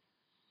Comber,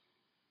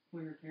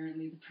 where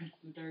apparently the Prince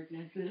of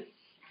Darkness is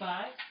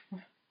by,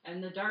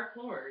 and the Dark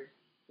Lord,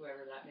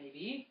 whoever that may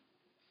be.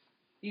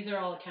 These are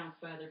all accounts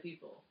by other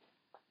people.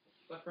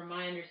 But from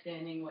my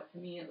understanding, what to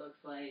me it looks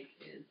like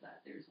is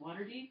that there's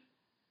Waterdeep,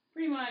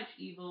 pretty much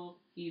evil,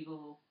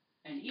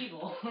 and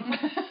evil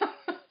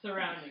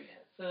surrounding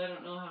it. So I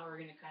don't know how we're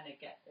going to kind of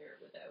get there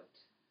without.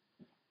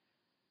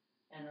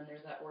 And then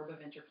there's that orb of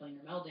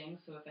interplanar melding,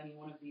 so if any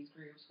one of these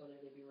groups, whether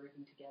they be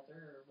working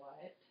together or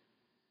what,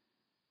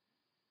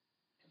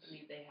 I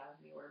believe they have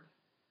the orb.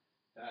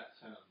 That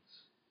sounds.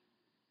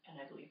 And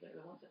I believe they're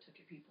the ones that took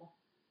your people.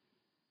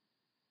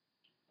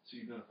 So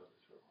you've known about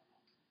this for a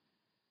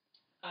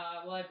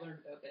while. Well, I've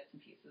learned about bits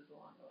and pieces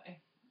along the way.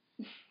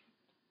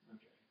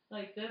 Okay.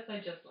 Like this, I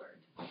just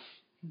learned.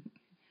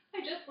 I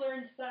just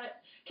learned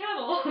that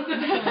Cavil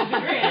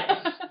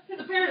is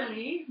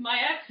apparently my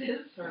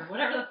ex's, or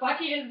whatever the fuck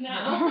he is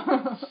now.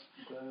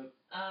 The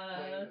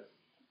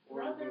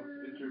orb of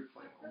brother.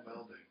 interplanar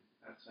melding.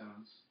 That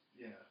sounds,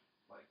 yeah,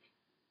 like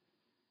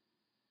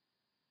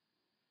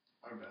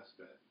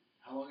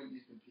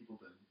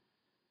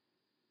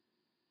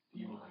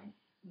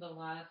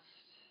last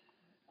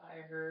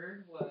I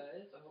heard was,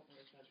 oh,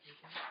 where's that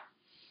paper?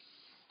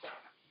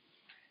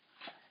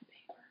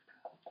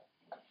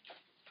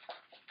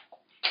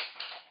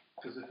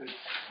 Because if it's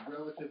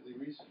relatively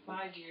recent.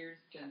 5 years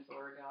since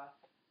Oregoth.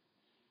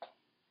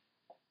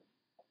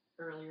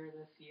 Earlier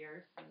this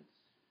year since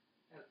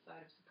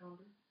outside of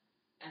Secomber.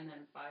 And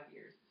then 5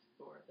 years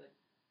for the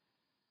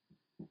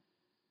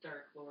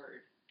Dark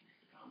Lord of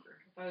Secomber.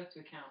 If I was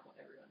to account what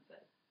everyone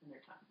said in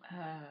their time left.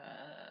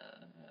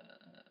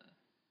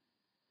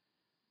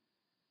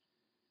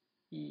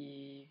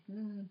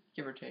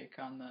 Give or take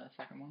on the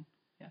second one.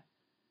 Yeah.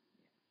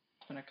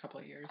 It's been a couple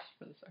of years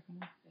for the second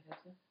one. It has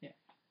been? Yeah.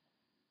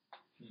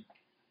 Hmm.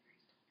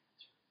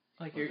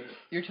 Like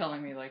you're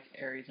telling me like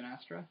Ares and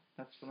Astra?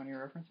 That's the one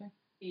you're referencing?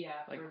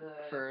 Yeah, like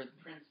for the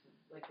Prince,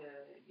 like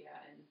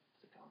in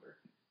Secomber.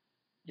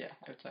 Yeah,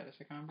 outside of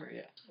Secomber,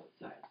 yeah.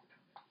 Outside of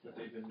Secomber. But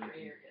they've been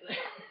Gray area there.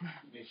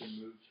 making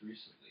moves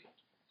recently.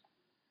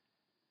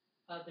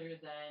 Other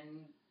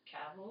than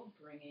Cavill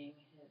bringing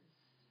his...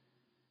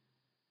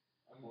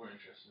 I'm more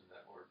interested in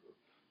that orb of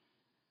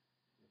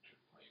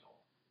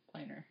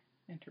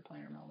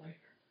interplanar melding.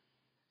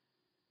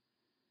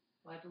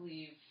 Well, I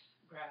believe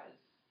Graz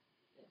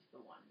is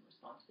the one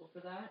responsible for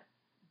that,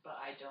 but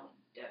I don't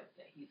doubt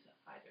that he's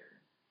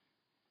either.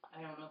 I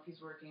don't know if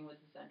he's working with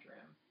the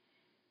Zentrum.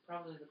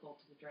 Probably the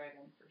Cult of the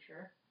Dragon, for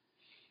sure.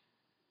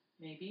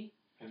 Maybe.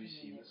 Have you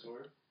seen this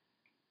orb?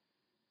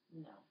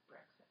 No,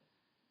 Brex has.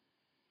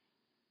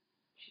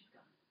 She's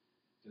gone.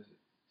 Does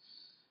it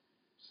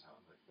sound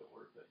like the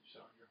orb that you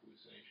saw in your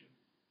hallucination?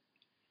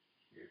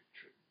 Your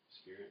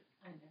spirit?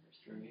 I never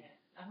seen it.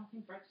 I don't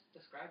think Brex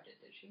described it,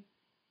 did she?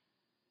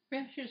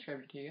 Yeah, she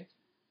described it to you guys.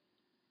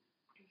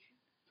 Did she?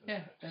 Does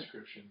Yeah, that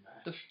description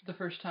match? The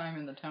first time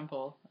in the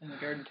temple, in the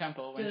Garden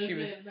Temple, when Does she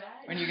was, it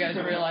matter? when you guys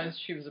realized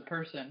she was a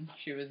person,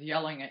 she was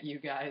yelling at you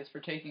guys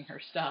for taking her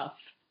stuff,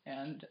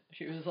 and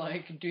she was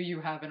like, "Do you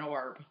have an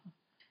orb?"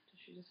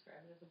 Does she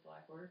describe it as a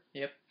black orb?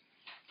 Yep.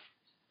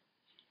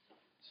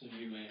 So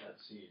you may have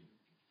seen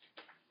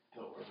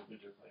the orb of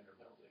interplanar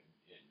melding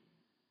in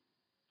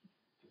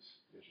this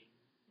vision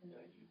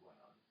that you went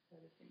on. I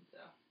would think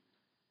so.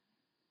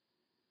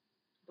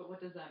 But what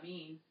does that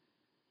mean?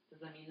 Does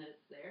that mean that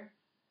it's there?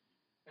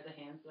 Are the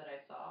hands that I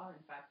saw,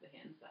 in fact, the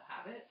hands that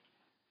have it?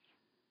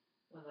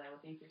 Was I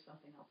looking through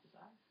something else's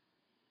eyes?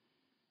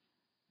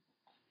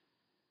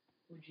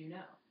 Would you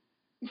know?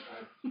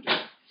 I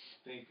don't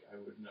think I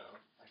would know.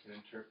 I can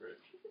interpret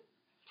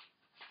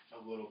a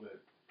little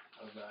bit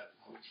of that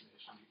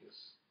hallucination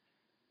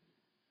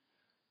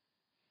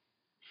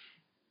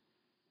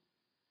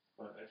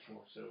but it's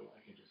more so I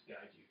can just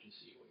guide you to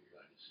see what you're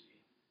going to see,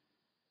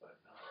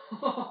 but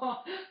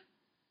not.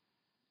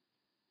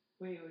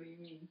 Wait, what do you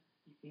mean?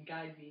 You can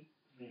guide me.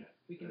 Yeah.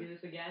 We can do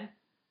this again?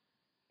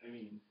 I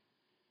mean,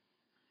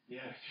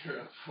 yeah, if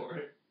you're up for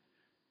it.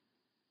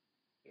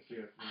 If you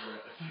have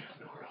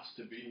nowhere else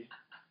to be.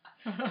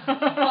 Now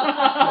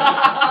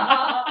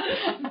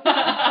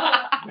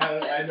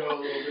that I know a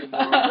little bit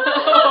more,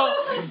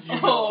 and you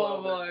know a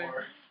little bit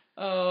more,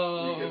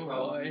 we could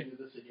probably do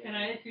this again. Can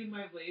I attune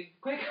my blade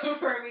quick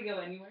before we go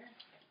anywhere?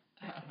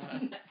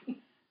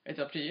 It's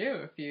up to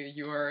you. If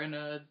you are in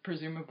a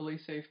presumably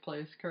safe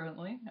place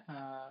currently.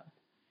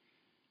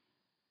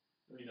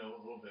 We know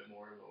a little bit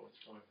more about what's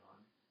going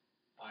on.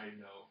 I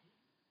know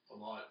a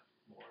lot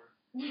more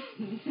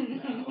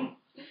now.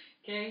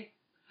 Okay.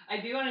 I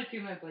do want to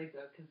tune my blade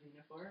though, because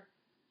Xenophore.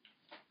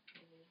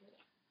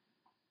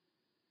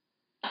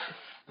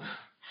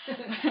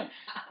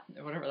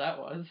 Whatever that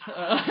was.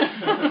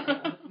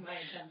 My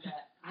attempt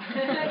at.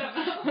 I don't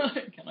know.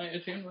 Can I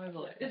attune my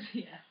blade?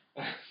 Yeah.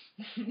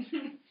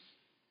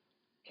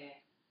 Okay.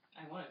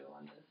 I want to go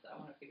on this. I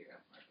want to figure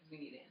out more because we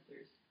need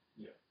answers.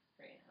 Yeah.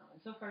 Right now.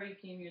 And so far, you're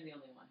the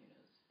only one who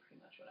knows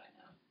pretty much what I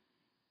know.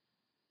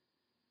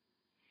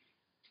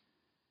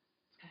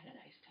 It's kind of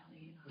nice telling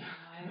you know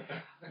why.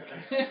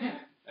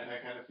 And I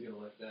kind of feel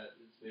like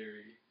that is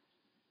very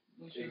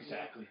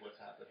exactly what's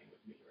happening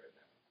with me right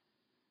now.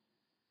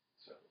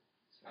 So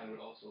I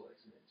would also like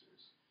some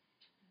answers.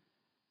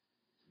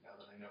 Now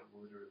that I know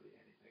literally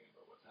anything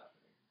about what's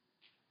happening.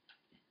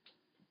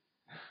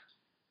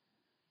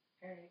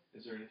 Alright.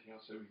 Is there anything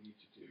else that we need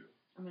to do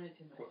I'm going to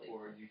tune my blade.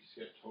 before you just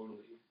get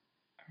totally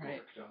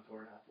Alright. worked on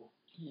Thornapple?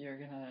 You're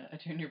gonna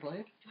attune your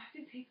blade? Do I have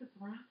to take the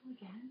Thornapple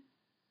again?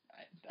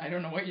 I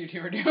don't know what you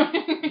two are doing.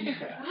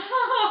 Yeah.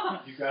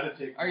 You gotta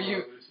take Are more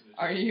you- hallucinogens.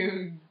 Are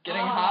you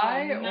getting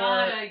high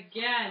not or?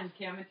 again.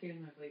 Okay, I'm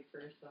attuning my blade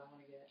first, so I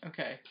want to get.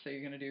 Okay, so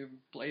you're gonna do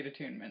blade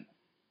attunement.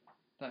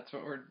 That's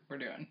what we're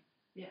doing.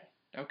 Yes.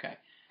 Okay,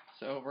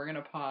 so we're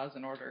gonna pause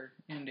and order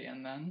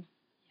Indian then,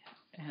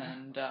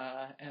 and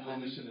then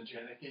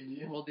hallucinogenic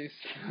Indian? we'll do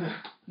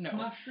no,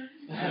 Mushroom.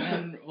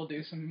 and then we'll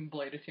do some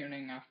blade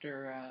attuning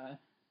after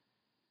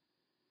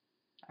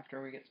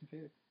we get some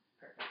food.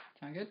 Perfect.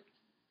 Sound good?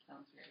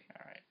 Sounds great.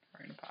 All right,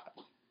 we're gonna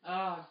pause.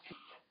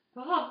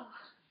 Oh.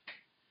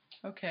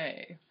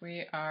 Okay,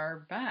 we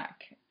are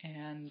back,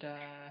 and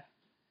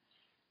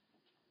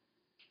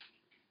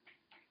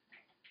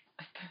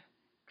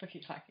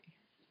Clicky clacky.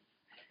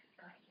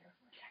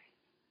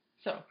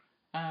 So,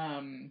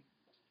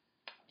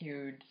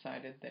 you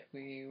decided that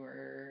we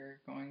were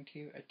going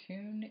to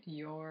attune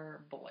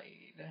your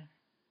blade.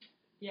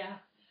 Yeah.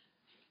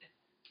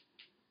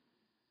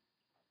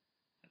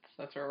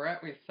 That's where we're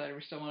at. We decided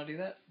we still want to do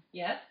that.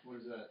 Yes? What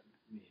does that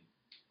mean?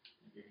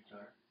 Like a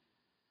guitar?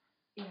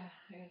 Yeah,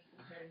 I guess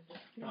it's very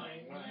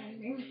Bang,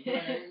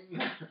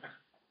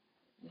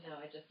 No,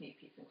 I just need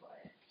peace and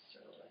quiet. Just for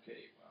a little bit.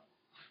 Okay, well.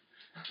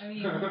 I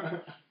mean,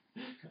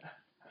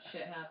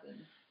 shit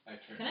happens.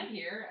 Can I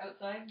hear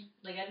outside?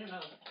 Like, I don't know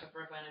if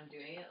when I'm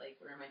doing it, like,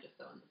 or am I just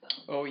so in the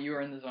zone? Oh, you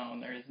are in the zone.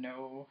 There is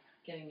no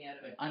Getting me out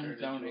of it.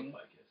 unzoning.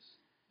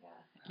 Yeah.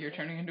 You're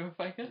turning into a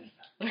ficus?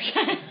 Yeah.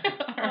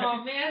 Okay.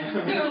 Oh, man, this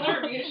is going to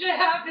alert me. Shit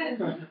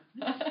happens.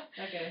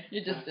 Okay.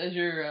 You just, as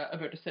you're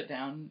about to sit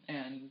down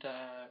and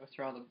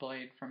withdraw the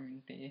blade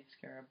from the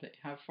scarab that you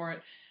have for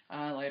it,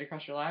 lay it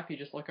across your lap, you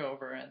just look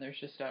over and there's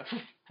just a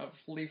of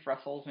leaf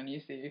rustles and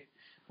you see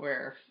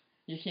where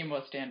Yakim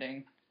was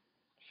standing,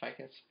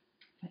 ficus.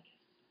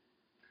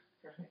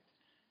 Perfect.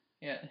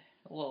 Yeah,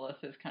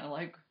 Lilith is kind of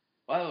like,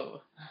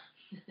 whoa.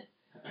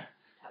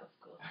 That was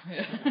cool.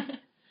 Yeah.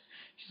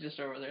 She's just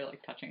over there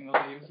like touching the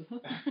leaves. I'm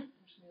just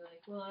be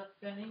like, well,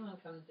 if anyone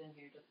comes in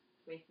here, just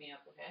wake me up,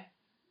 okay?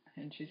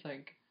 And she's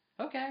like,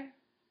 okay.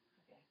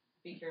 Okay.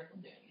 Be careful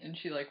doing it. And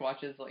she like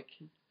watches like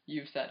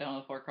you've sat down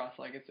on the floor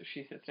cross-legged, so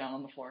she sits down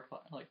on the floor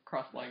like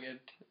cross-legged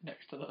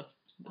next to the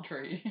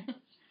tree.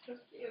 So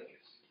cute.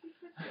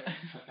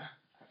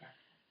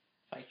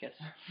 Ficus.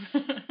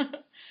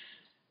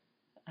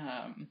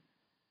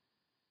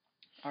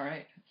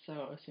 Alright,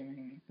 so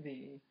assuming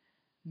the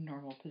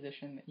normal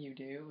position that you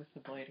do with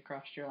the blade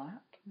across your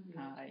lap,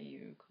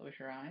 you close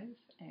your eyes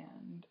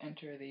and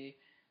enter the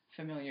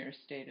familiar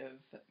state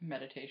of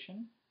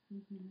meditation.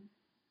 Mm-hmm.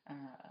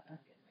 I'm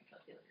getting my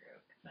calculator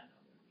out because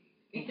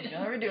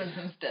I know We're doing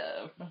some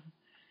stuff.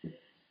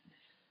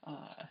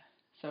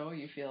 So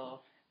you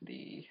feel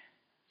the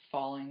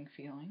falling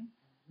feeling.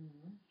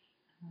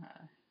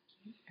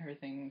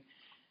 Everything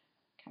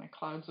kind of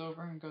clouds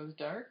over and goes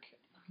dark.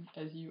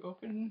 As you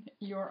open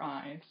your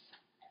eyes,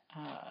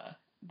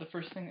 the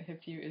first thing that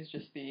hits you is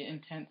just the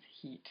intense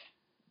heat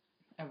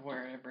of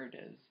wherever it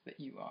is that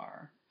you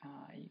are.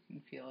 You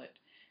can feel it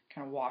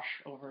kind of wash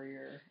over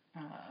your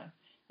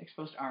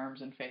exposed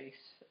arms and face.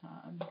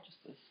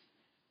 Just this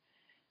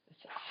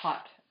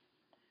hot,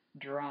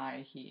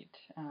 dry heat.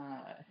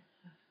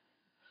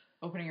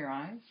 Opening your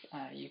eyes,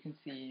 you can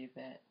see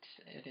that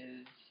it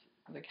is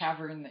the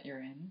cavern that you're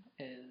in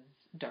is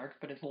dark,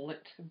 but is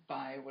lit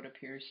by what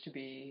appears to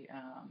be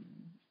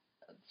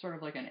sort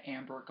of like an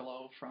amber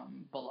glow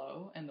from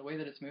below. And the way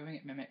that it's moving,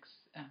 it mimics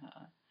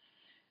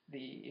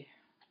the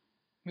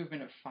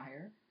movement of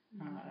fire,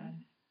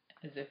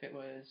 as if it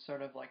was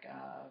sort of like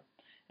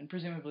and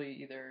presumably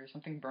either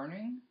something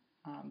burning,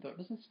 though it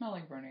doesn't smell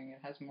like burning. It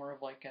has more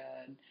of like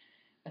an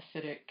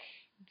acidic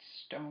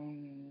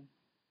stone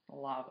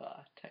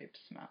lava type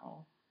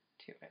smell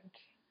to it.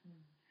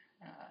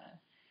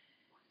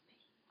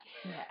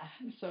 Yeah,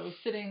 so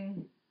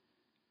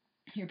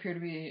you appear to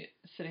be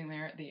sitting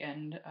there at the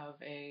end of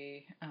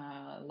a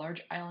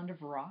large island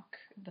of rock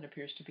that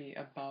appears to be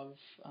above,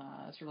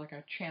 sort of like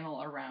a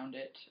channel around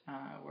it,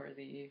 where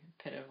the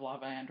pit of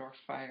lava and or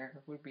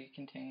fire would be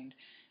contained.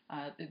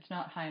 It's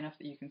not high enough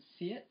that you can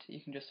see it.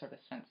 You can just sort of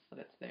sense that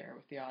it's there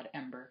with the odd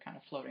ember kind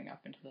of floating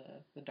up into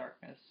the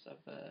darkness of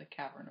the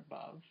cavern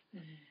above.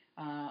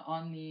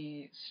 On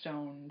the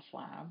stone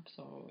slab,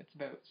 so it's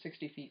about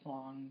 60 feet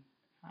long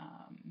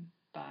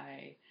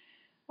by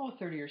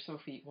 30 or so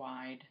feet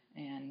wide,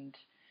 and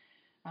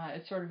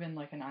it's sort of in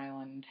like an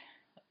island,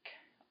 like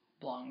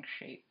oblong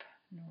shape,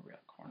 no real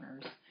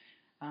corners.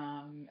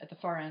 At the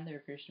far end, there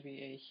appears to be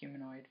a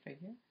humanoid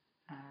figure,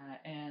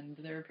 and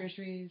there appears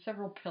to be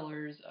several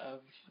pillars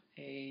of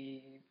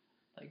a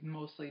like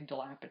mostly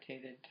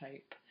dilapidated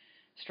type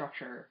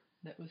structure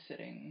that was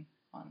sitting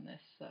on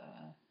this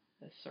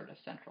this sort of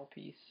central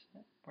piece,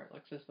 where it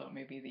looks as though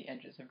maybe the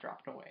edges have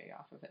dropped away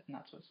off of it, and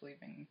that's what's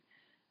leaving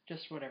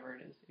just whatever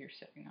it is that you're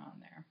sitting on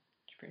there,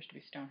 which appears to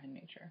be stone in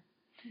nature.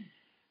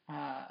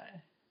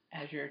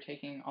 As you're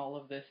taking all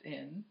of this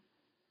in,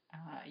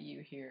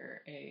 you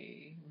hear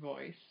a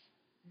voice,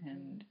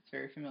 and it's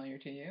very familiar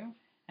to you,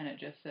 and it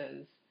just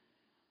says,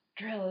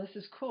 "Drilla, this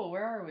is cool,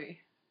 where are we?"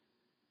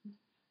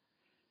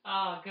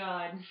 Oh,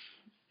 God.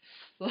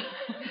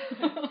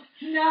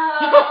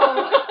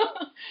 No!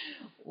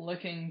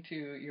 Looking to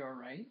your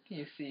right,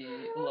 you see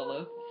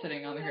Lilith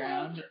sitting on the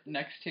ground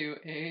next to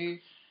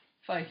a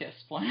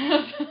ficus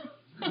plant.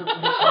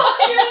 Oh,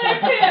 you're there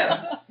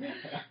too!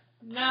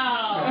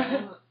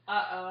 No.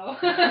 Uh-oh.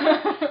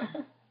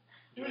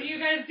 What are you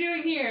guys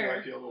doing here?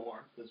 Do I feel the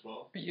warmth as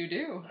well? You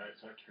do. Alright,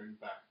 so I turn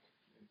back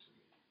into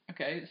me.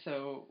 Okay,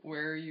 so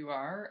where you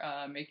are,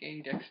 make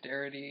a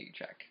dexterity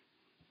check.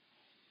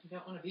 I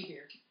don't want to be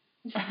here.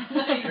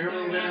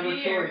 Apparently we didn't have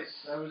a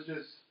choice. I was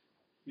just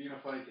being a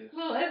ficus.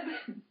 Well,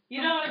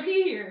 you don't want to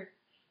be here.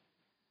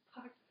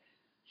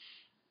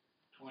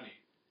 20.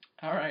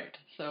 Alright,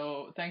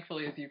 So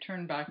thankfully, as you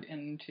turn back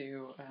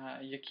into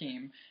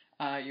Yakim,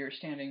 you're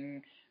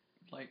standing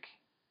like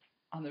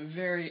on the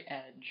very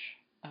edge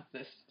of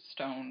this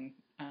stone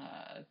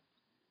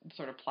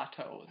sort of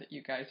plateau that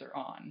you guys are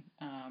on,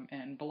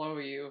 and below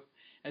you,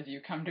 as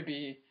you come to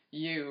be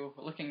you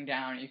looking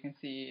down, you can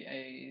see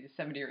a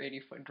 70 or 80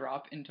 foot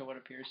drop into what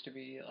appears to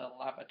be a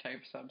lava type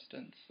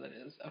substance that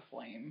is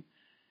aflame,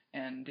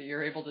 and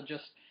you're able to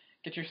just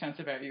get your sense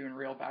about you and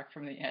reel back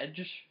from the edge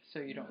so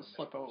you don't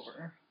slip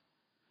over.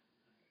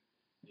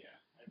 Yeah,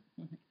 I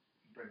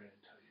bring it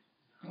and tell you.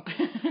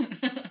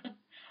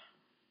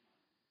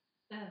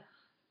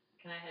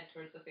 Can I head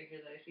towards the figure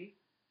that I see?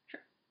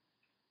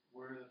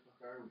 Where the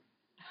fuck are we?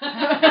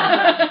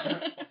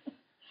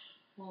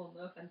 Well,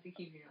 no offense, you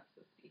keep, you're not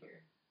supposed to be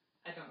here.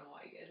 I don't know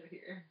why you guys are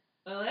here.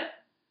 Lilith?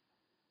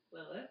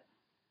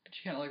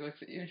 She kind of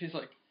looks at you and she's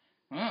like,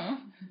 huh?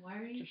 Why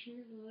are you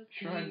here, Lilith?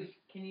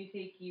 Can you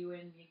take you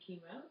and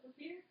Yakim out of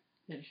here?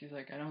 And she's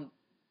like, I don't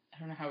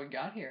know how we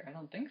got here. I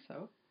don't think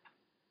so.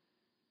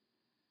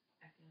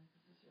 I feel like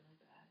this is really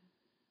bad.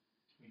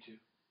 Me too.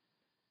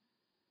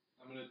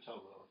 I'm gonna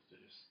tell Lilith to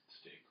just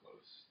stay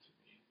close to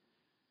me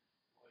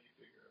while you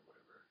figure out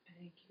whatever. I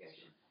think you guys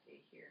should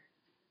stay here.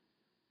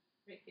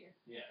 Right here.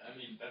 Yeah, I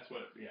mean, that's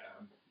what,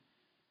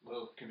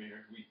 Lilith, come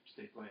here. We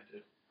stay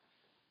planted.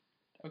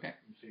 Okay.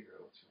 And figure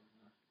out what's going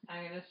on.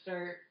 I'm gonna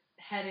start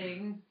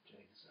heading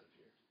Getting us out of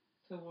here.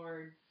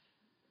 towards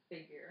the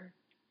figure.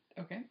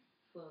 Okay.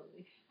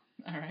 Slowly.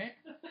 Alright.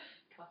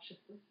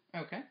 Cautiously.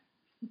 Okay.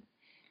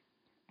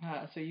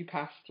 So you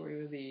pass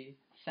through the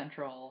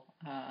central,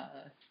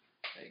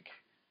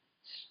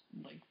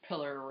 like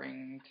pillar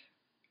ringed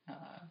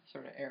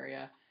sort of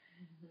area,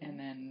 and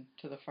then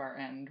to the far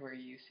end where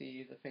you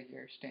see the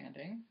figure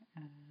standing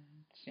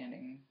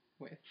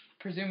with,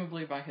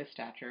 presumably by his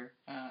stature,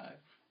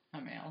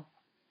 a male.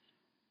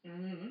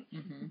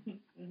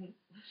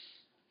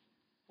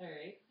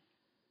 Alright.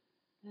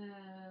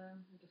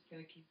 I'm just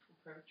gonna keep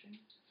approaching.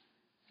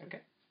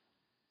 Okay.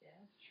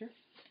 Yeah. Sure.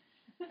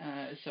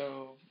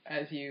 So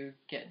as you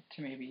get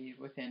to maybe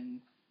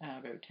within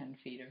about 10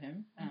 feet of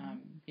him,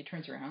 he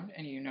turns around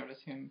and you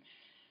notice him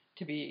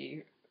to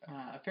be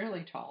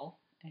fairly tall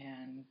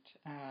and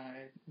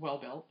well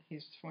built.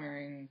 He's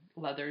wearing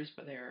leathers,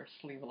 but they are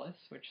sleeveless,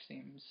 which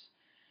seems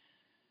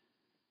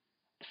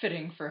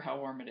fitting for how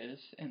warm it is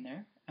in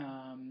there.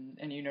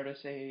 And you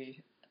notice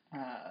a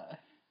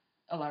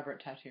elaborate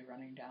tattoo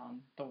running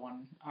down the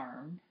one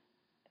arm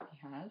that he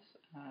has,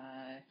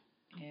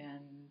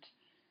 and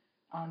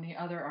on the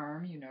other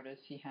arm, you notice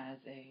he has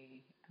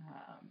a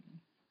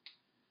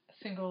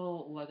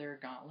single leather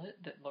gauntlet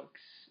that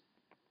looks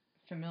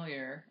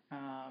familiar,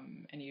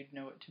 and you'd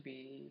know it to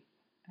be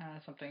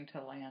something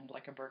to land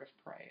like a bird of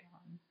prey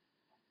on.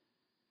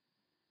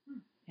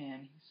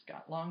 And he's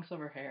got long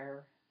silver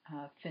hair,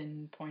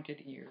 thin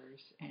pointed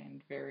ears,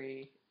 and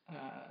very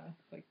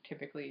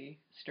typically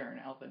stern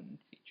elven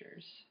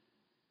features.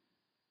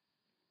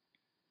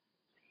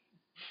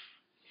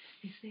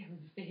 He's there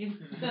with Bane.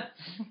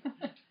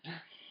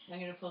 I'm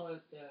gonna pull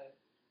out the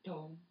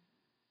tome.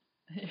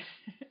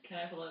 Can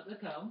I pull out the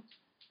tome?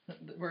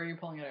 Where are you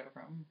pulling it out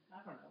from?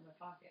 I don't know, my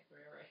pocket,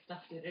 wherever I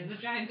stuffed it. It's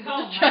a giant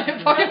tome.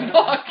 Giant fucking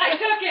box. I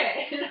took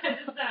it!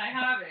 I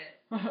have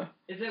it.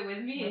 Is it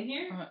with me in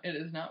here? It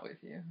is not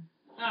with you.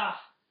 Ah!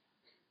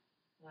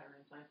 That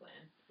ruins my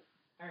plan.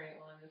 Alright,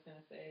 well, I'm just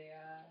gonna say,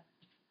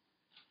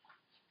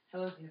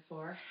 hello,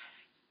 G4.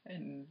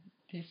 And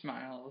he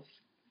smiles,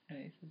 and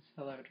he says,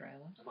 hello,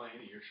 Drayla. Am I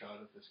in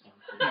earshot of this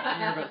conversation? No,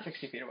 you're about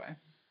 60 feet away.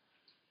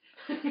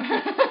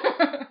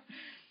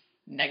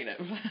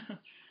 Negative.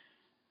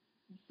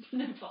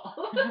 Nipple.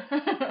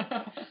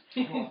 Well,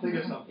 think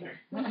of something.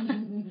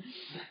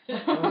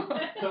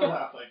 Don't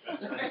laugh like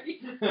that. Sorry.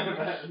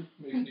 That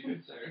makes me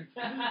concerned.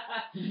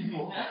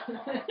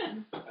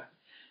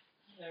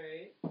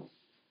 Alright.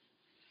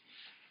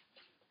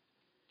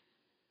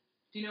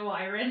 Do you know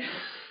Iron?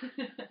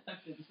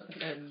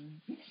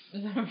 And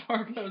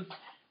Zephyr goes,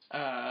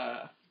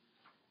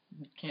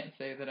 can't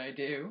say that I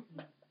do.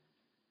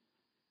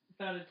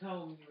 Found a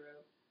tome you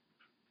wrote.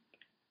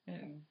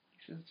 And he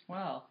says,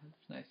 well,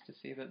 it's nice to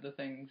see that the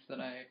things that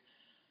I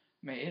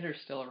made are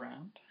still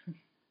around.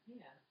 Yeah.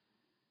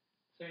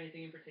 Is there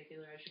anything in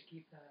particular I should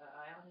keep an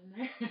eye on in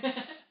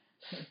there?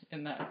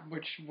 In that,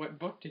 what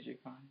book did you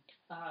find?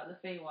 The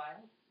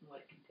Feywild and what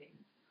it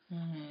contains.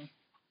 Mm-hmm.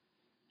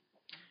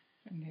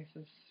 And he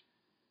says,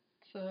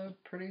 it's a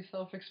pretty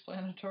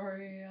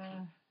self-explanatory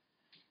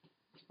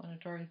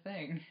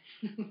thing.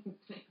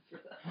 Thanks for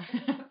that.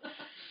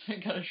 He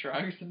kind of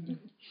shrugs and...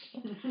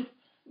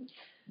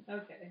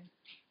 Okay.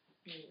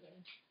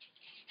 Anyway.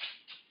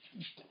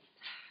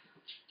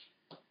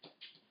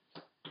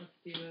 Let's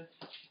do this.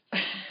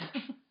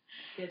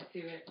 Get to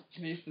it.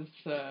 And he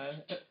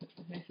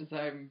says,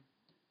 I'm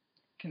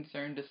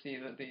concerned to see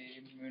that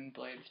the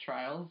Moonblade's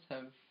trials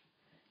have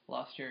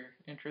lost your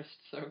interest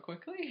so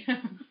quickly.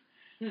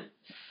 No,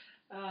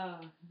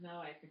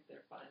 I think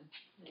they're fun.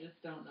 I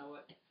just don't know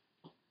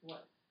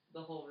what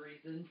the whole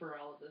reason for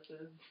all of this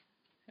is.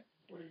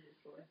 What is this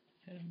for?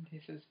 And he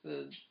says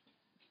the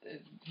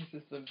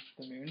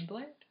moon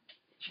blade?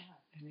 Yeah.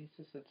 And he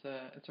says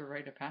it's a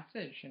rite of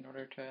passage in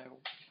order to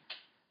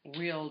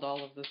wield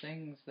all of the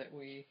things that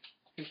we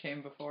who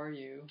came before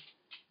you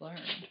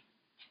learned.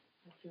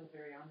 I feel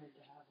very honored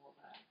to have all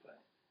that, but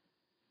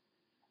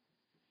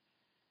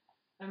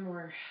I'm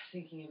more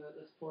thinking about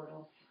this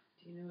portal.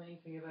 Do you know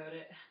anything about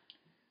it?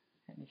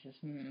 And he says,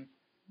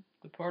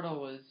 the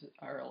portal was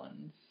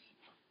Arlen's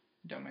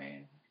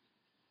domain.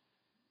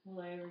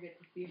 Will I ever get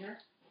to see her?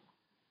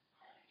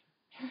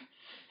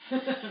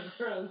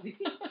 Rosie.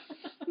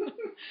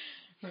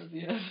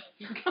 Rosie has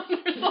got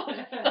herself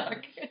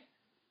stuck.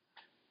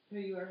 Are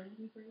you are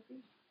looking for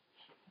Rosie?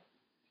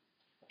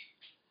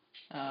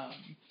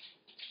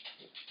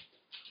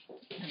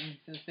 And he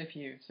says, if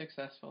you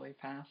successfully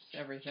pass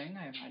everything,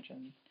 I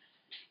imagine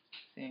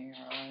seeing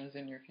Arlen is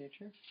in your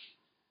future.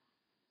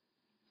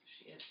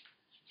 She is,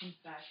 in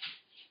fact,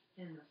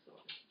 in the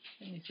sword.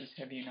 And he says,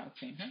 have you not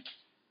seen her?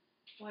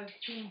 Well, I've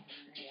seen her,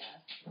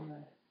 yes,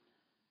 but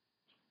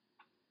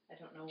I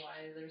don't know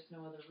why there's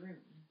no other room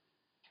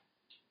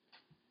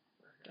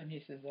for her. And he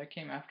says, that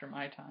came after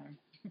my time.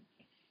 Right.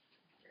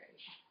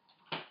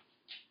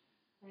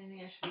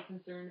 Anything I should be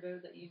concerned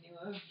about that you knew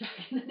of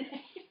back in the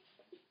day?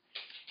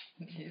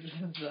 He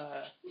says,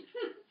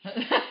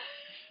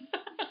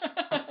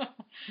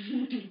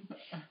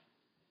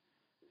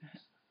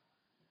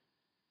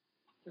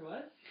 There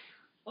was?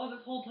 Oh,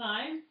 this whole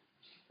time?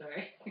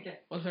 Sorry. Okay.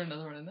 Was there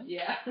another one in there?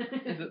 Yeah.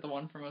 Is it the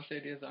one from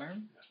Osadia's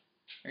arm? Yeah.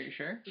 Are you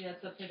sure? Yeah,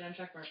 it's upside down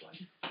checkmark one.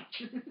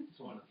 It's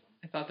one of them.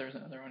 I thought there was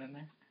another one in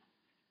there.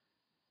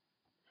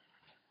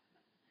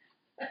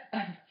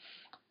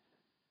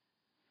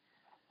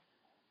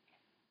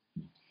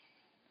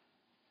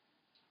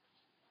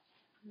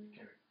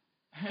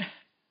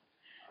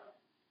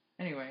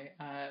 Anyway,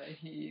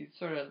 he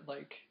sort of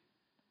like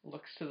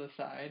looks to the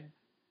side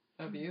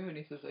of you and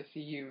he says, I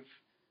see you've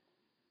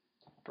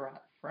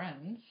brought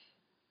friends.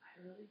 I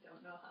really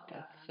don't know how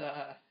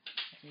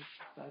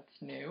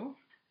That's new.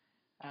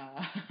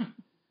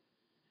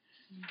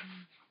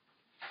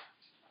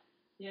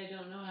 Yeah, I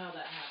don't know how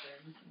that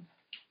happened.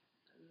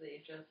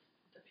 They just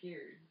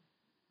appeared.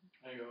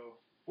 I go,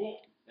 whoa,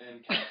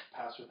 and cast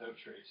Pass Without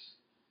Trace.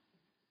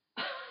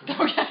 Okay.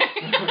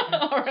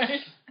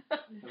 Alright. The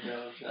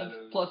Veil of That's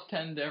Shadows. plus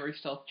 10 to every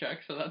stealth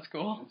check, so that's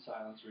cool. And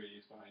silence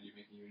radius behind you,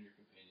 making you and your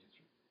companions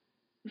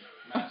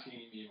masking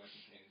me and my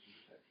companions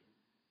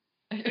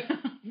from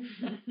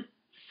detection.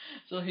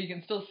 So he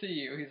can still see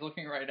you. He's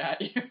looking right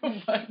at you,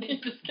 but he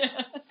just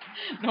can't.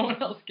 No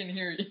one else can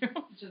hear you.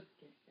 Just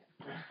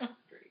yeah.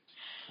 Great.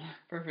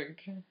 Perfect.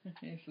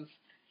 He says,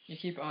 you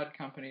keep odd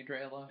company,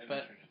 Drayla, And but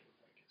I turn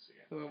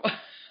into a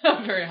ficus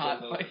again. very hot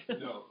So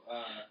ficus. No,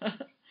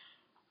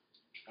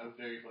 a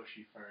very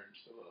bushy fern,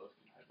 so Lilith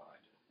can hide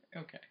behind it.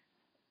 Okay.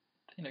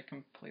 In a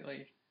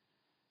completely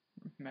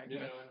magnet. You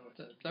know, I know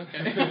That's what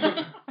okay.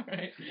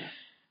 Right.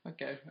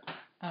 Okay.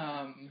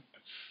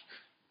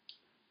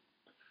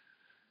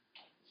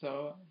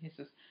 So he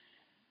says,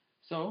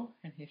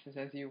 and he says,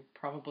 as you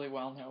probably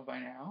well know by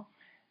now,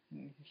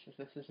 and he says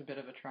this is a bit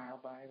of a trial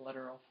by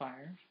literal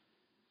fire.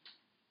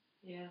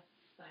 Yes,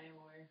 I am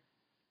aware.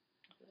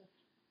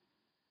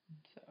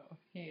 So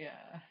he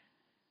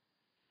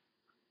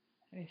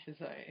says,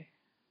 I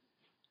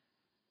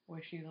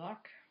wish you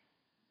luck.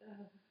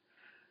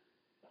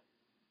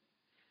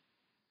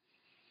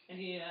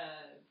 Any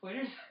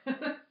pointers?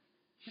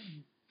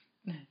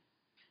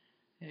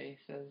 He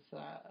says,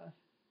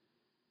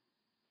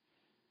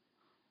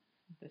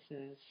 this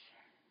is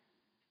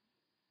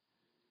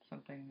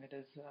something that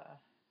is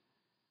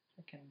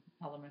like an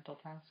elemental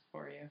task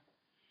for you.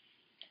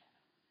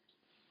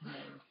 And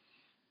then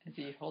as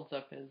he holds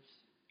up his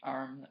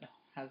arm that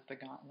has the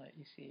gauntlet,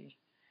 you see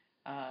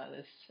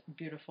this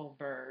beautiful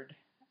bird.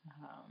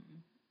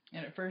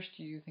 And at first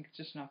you think it's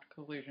just an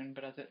optical illusion,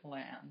 but as it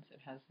lands,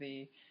 it has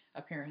the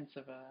appearance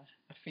of a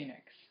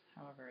phoenix.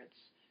 However,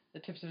 the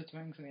tips of its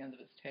wings and the end of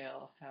its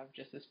tail have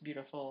just this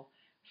beautiful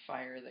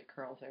fire that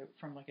curls out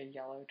from like a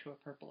yellow to a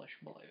purplish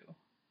blue.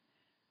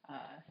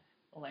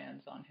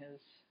 Lands on his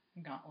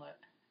gauntlet.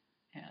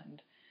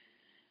 And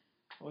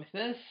with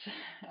this,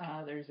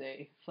 there's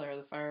a flare of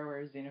the fire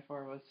where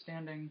Xenophore was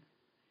standing.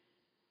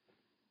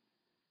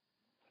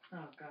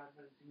 Oh God,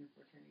 what is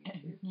Xenophore turning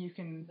into? You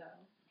can No.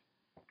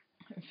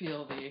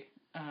 feel the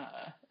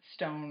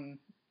stone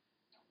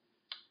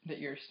that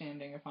you're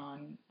standing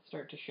upon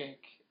start to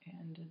shake,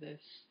 and this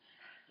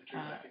It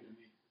turned back into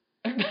me.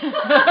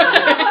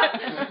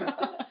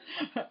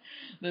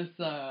 this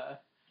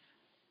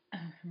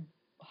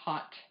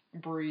hot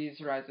breeze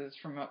rises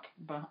from up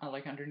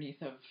like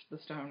underneath of the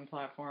stone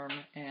platform,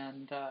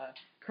 and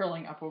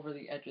curling up over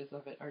the edges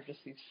of it are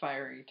just these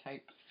fiery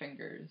type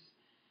fingers,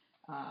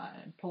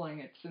 and pulling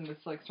it in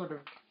this like sort of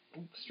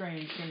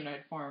strange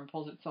humanoid form,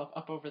 pulls itself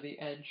up over the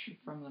edge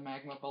from the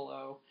magma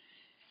below.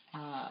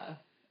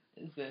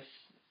 Is this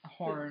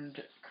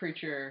horned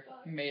creature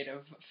made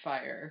of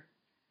fire?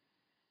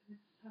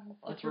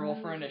 Let's roll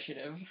for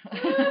initiative.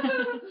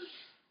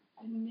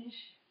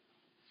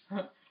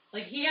 Initiative.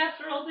 Like he has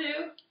to roll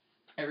too?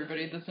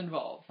 Everybody that's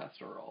involved has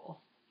to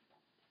roll.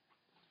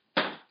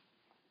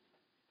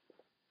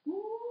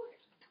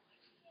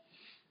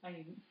 I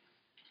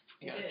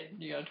You did.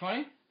 you got a 20?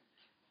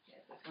 Yeah,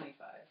 it's a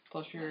 25.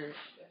 Plus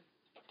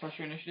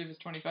your initiative is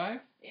 25?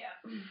 Yeah.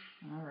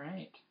 All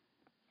right.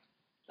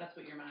 That's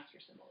what your master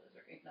symbol is,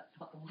 right? That's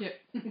not the one. Yeah.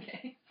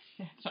 Okay.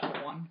 Yeah, it's not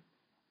a 1.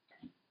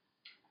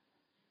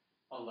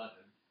 11.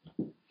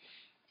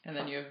 And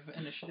then you have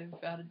initiative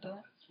added to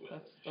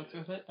that? That's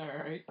with it?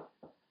 Alright.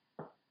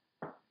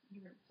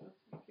 You weren't supposed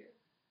to be here.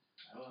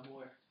 Oh, I'm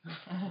aware.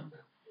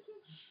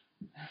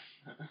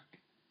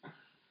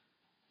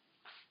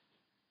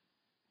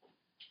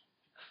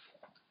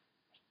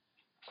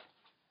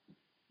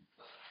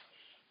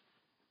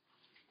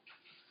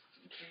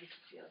 I'm curious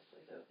to see how this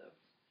plays out, though.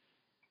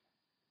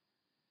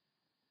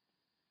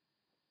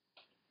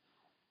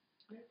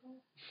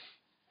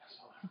 That's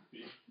all I would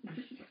be.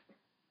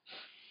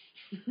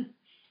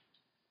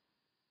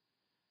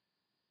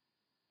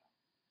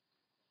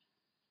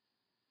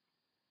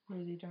 Where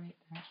did he donate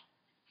that?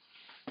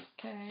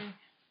 Okay.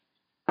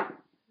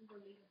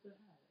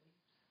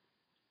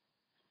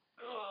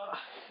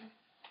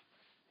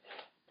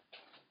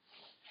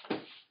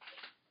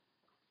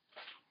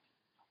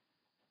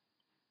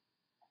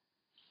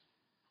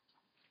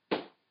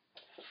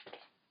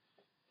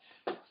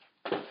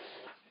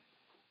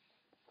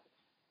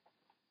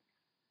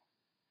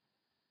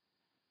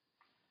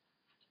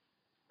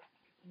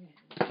 Yeah,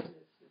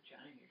 this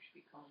vagina should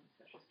be calling me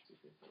such a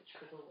stupid bitch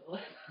for the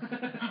Lilith.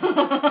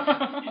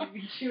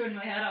 You're chewing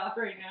my head off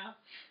right now.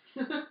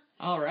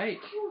 Alright.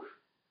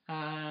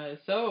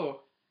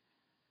 So,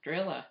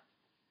 Drayla,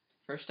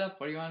 first up,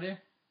 what do you want to do?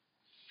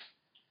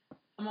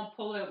 I'm gonna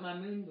pull out my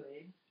moon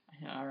blade.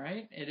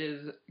 Alright, it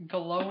is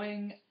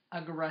glowing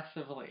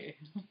aggressively.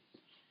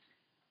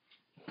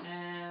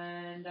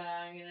 And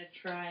I'm gonna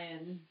try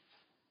and,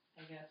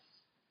 I guess,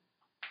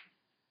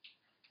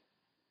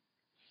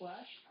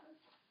 flash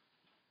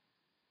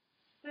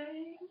this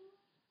thing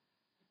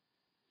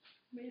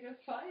made of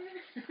fire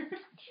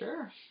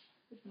Sure.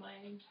 with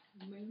my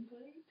moon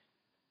blade.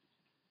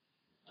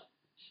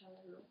 Shall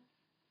I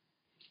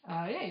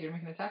roll? Yeah, you're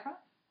gonna make an attack on it?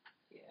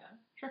 Yeah.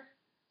 Sure.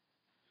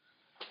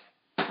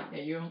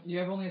 Yeah, you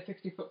have only a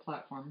 60-foot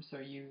platform, so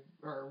you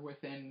are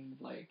within,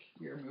 like,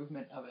 your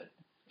movement of it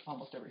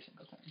almost every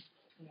single time.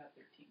 I got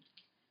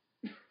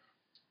 13.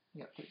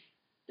 You got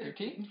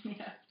 13?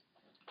 Yeah.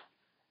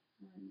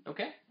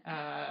 Okay.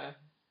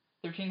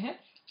 13 hits?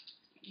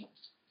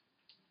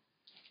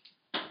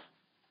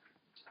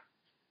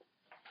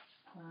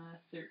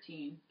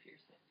 13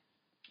 piercing.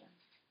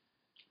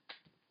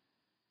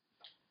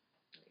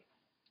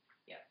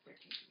 Yeah,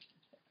 13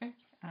 piercing. Okay.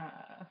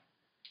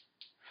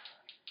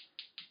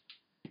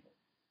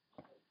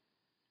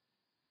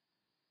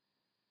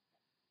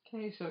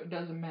 Okay, so it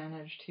does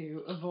manage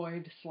to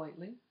avoid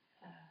slightly.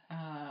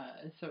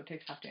 So it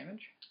takes half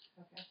damage.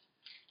 Okay.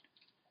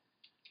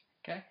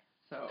 Okay,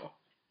 so.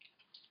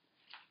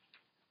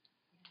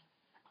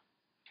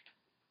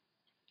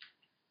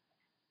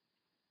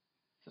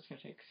 So it's going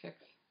to take 6.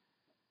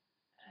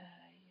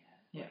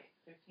 Yeah. Yeah.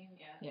 Wait, 13?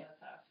 Yeah, Yeah.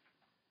 that's half.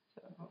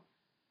 So.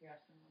 You're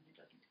asking one who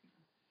doesn't do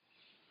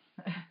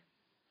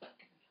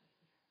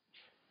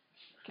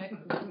Okay.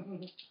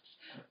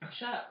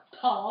 Shut up,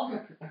 Paul.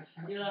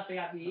 You're laughing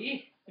at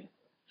me.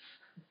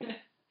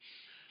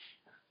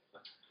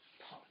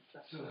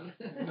 So,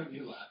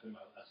 you laugh in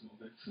my last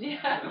moments.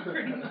 Yeah,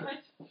 pretty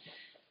much.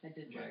 I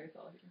did drag us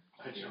all here.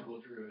 I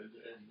jungle druid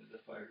and the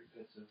fiery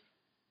pits of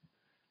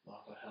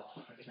lava hell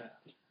right now.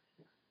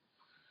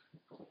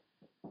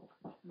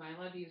 Am I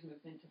allowed to use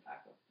movement to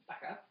back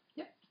up?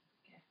 Yep.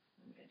 Okay,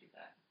 I'm gonna do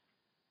that.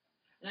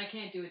 And I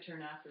can't do a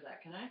turn after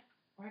that, can I?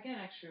 Or I get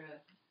an extra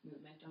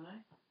movement, don't I?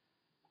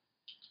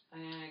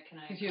 Can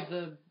I? Because you have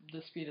the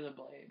speed of the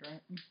blade,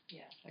 right?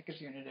 Yeah. That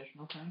gives you an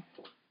additional turn.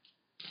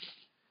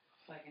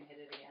 So I can hit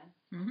it again?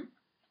 Mm-hmm.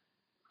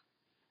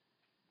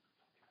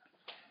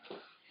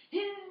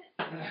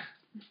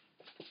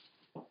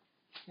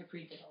 I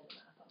pre-did all the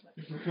math on that.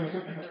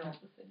 They're all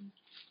the same.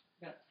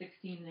 Got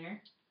 16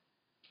 there.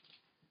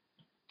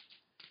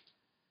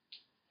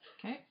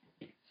 Okay.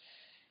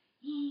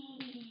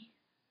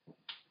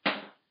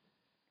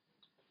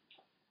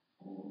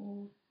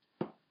 Oh,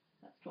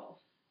 that's 12.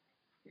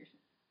 Piercing.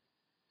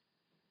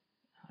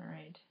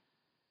 Alright.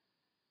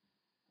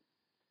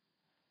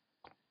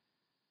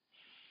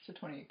 So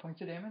 28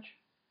 points of damage?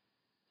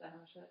 Is that how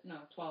much that? No,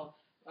 12.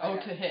 Oh,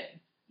 to hit.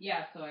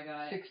 Yeah, so I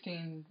got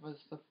 16 was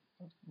the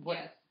what?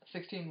 Yes.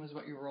 16 was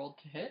what you rolled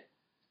to hit.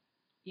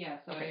 Yeah,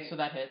 so Okay, so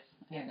that hits,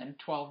 yeah. and then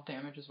 12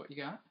 damage is what you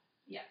got.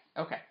 Yeah.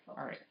 Okay, all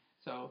right.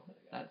 So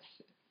that's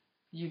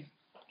you.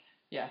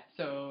 Yeah.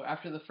 So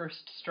after the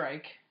first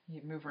strike,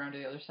 you move around to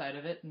the other side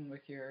of it, and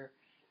with your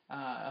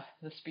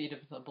the speed of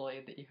the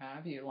blade that you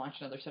have, you launch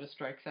another set of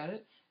strikes at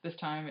it. This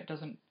time, it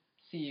doesn't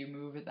see you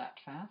move it that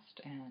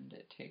fast, and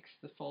it takes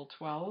the full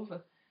 12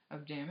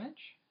 of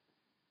damage.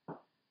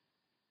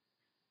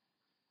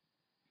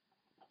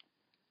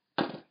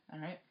 All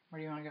right, where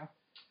do you want to go?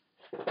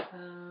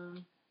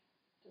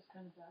 Just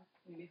kind of back.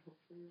 Maybe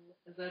hopefully.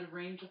 Is that a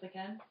range if I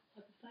can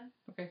at this time?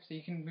 Okay, so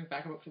you can move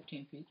back about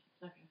 15 feet.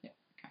 Okay.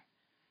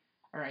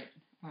 All right.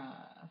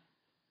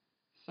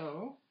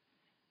 So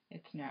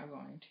it's now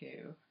going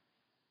to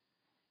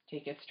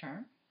take its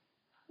turn.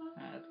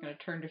 It's going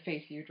to turn to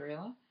face you,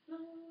 Drayla.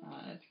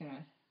 It's going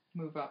to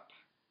move up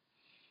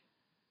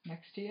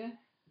next to you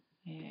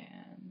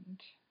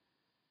and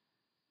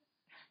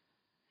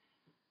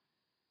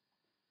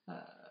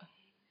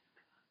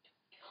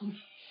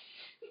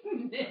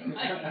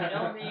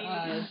Tell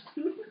me.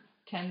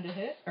 10 to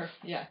hit, or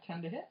yeah,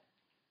 10 to hit.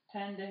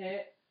 10 to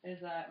hit. Is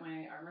that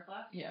my armor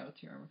class? Yeah,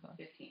 what's your armor class?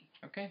 15.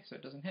 Okay, so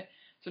it doesn't hit.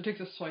 So it takes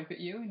a swipe at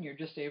you, and you're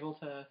just able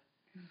to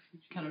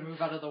kind of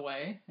move out of the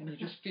way, and you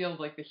just feel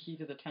like the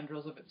heat of the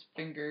tendrils of its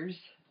fingers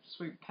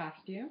sweep past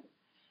you.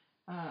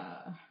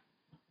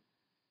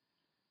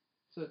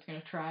 So it's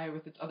going to try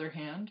with its other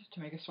hand to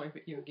make a swipe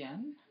at you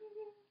again.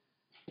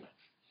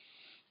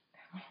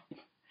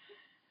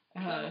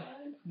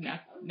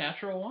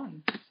 Natural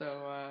 1.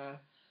 So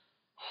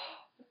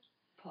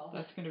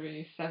that's going to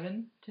be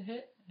 7 to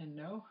hit, and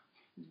no,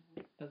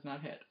 does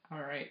not hit.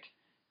 All right.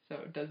 So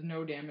it does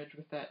no damage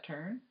with that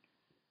turn.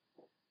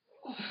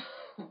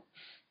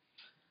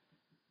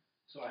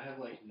 So I have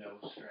like no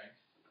strength.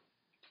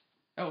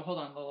 Oh, hold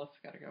on, Lilith's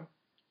got to go.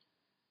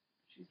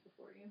 She's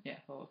before you. Yeah,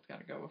 Lilith's got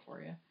to go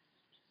before you.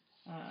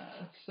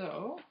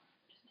 So.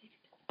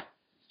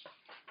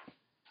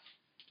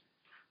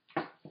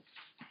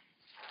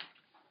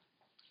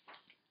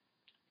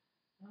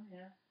 Oh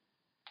yeah.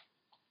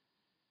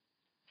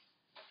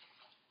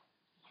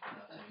 I'm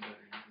not saying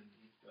better you than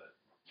me, but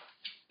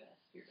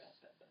Your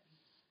best bet, buddy.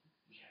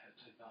 yeah,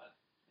 to not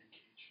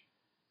engage.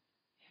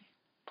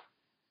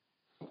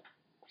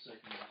 So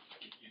I can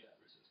give you that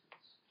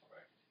resistance, or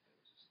I can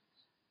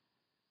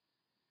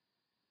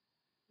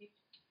take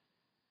that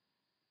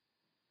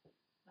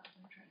resistance.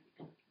 I'm trying to be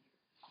good with you.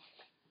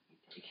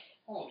 You take it.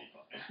 I'll be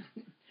fine.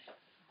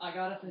 I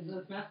got us into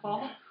this mess,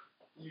 Paul.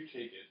 You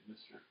take it,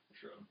 Mr.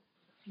 Shrub.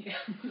 Yeah,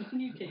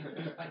 you take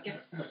it. I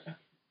guess.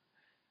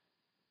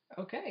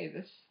 Okay,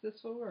 this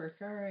will work.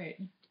 All right.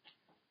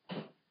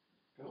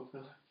 Go,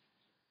 Philip.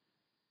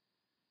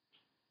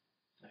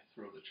 I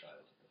throw the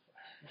child at the fire.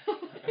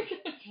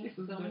 I have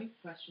so many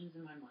questions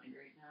in my mind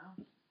right now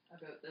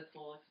about this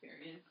whole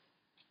experience.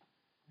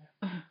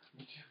 Me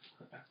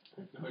too. I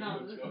have no idea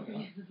what's going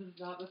on. This is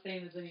not the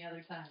same as any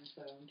other time,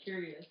 so I'm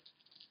curious.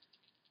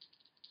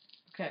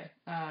 Okay,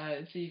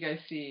 so you guys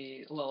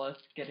see Lilith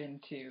get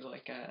into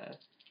like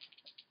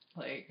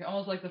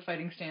almost like the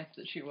fighting stance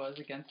that she was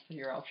against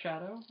your elf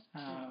shadow,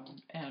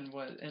 and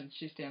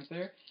she stands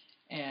there,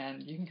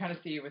 and you can kind of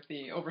see with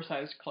the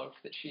oversized cloak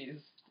that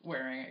she's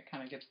wearing, it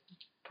kind of gets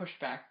pushed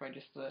back by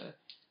just the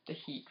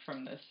heat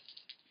from this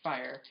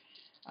fire,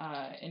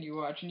 and you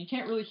watch, and you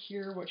can't really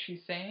hear what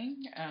she's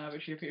saying,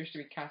 but she appears to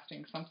be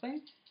casting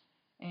something,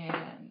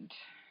 and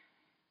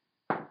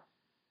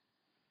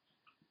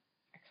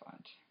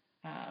excellent.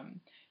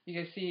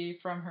 You guys see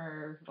from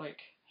her like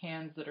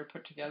hands that are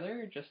put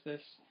together just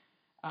this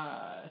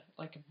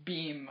like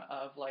beam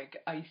of like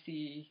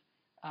icy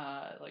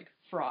like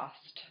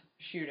frost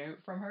shoot out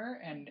from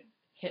her and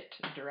hit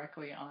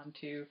directly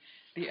onto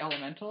the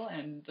elemental,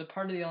 and the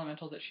part of the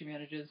elemental that she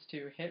manages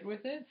to hit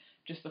with it,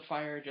 just the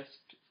fire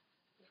just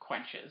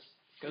quenches,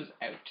 goes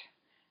out,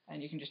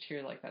 and you can just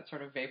hear like that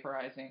sort of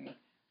vaporizing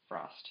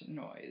frost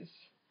noise.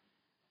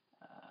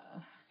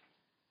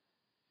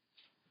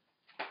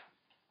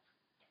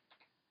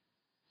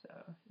 So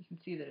you can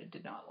see that it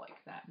did not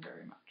like that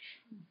very much.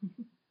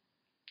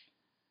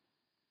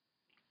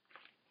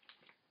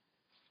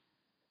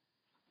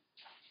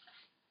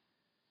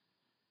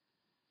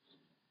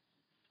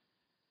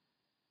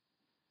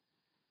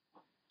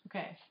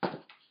 Okay. And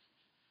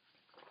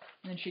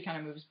then she kind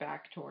of moves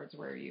back towards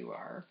where you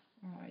are,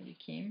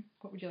 Yakeem.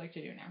 What would you like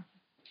to do now?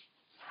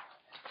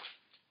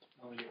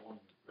 I only get one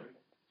move,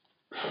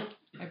 right?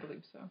 I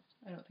believe so.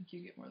 I don't think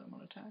you get more than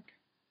one attack.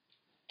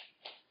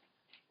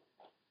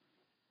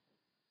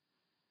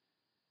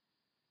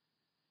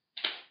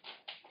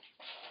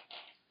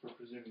 For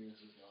presuming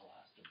this is going to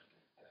last a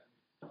minute,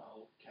 then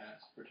I'll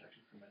cast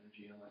Protection from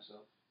Energy on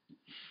myself.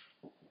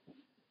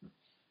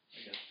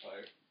 Against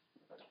fire.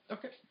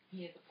 Okay.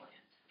 He has a plan.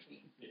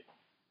 Yeah.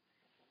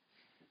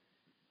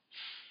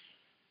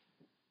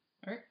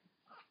 Alright.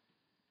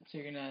 So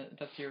you're gonna,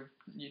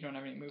 you don't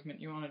have any movement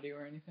you want to do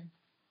or anything?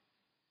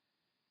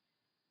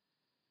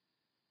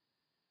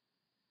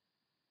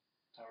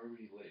 How are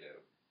we laid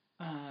out?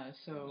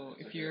 So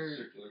it's if like you're, a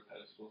circular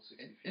pedestal, 60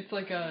 feet it's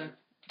like behind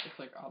it's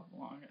like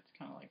oblong, it's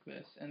kind of like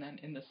this, and then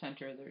in the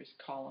center there's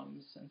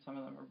columns, and some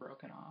of them are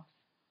broken off.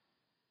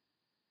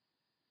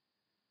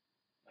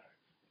 Alright.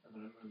 I'm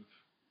going to move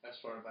as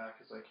far back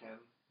as I can.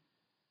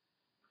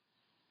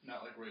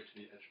 Not like right to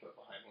the edge, but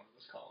behind one of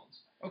those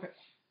columns. Okay.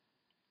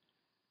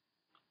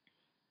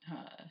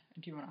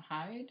 Do you want to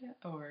hide,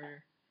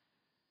 or?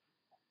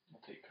 I'll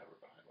take cover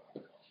behind one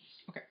of the columns.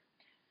 Okay.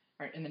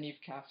 Alright, and then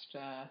you've cast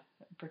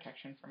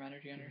Protection from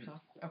Energy on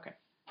yourself? Okay.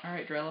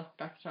 Alright, Drella,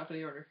 back to the top of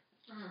the order.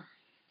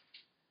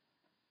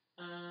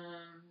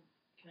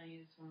 Can I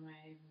use one of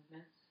my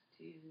movements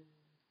to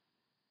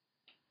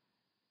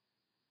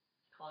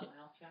call out my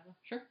elf shadow?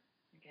 Sure.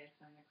 Okay,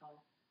 so I'm gonna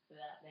call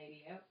that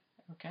lady out,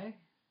 Okay.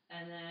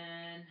 and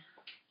then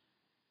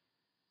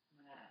I'm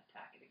gonna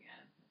attack it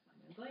again with my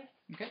moonblade.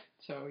 Okay.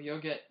 So you'll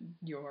get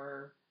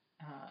your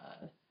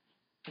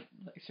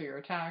so your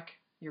attack,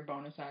 your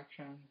bonus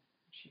action,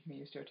 which you can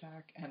use to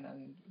attack, and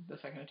then the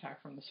second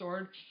attack from the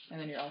sword, and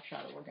then your elf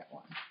shadow will get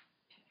one.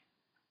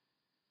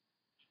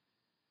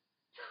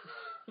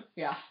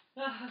 Yeah.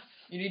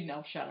 You need an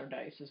elf shadow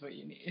dice, is what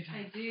you need.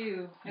 I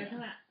do. Yeah.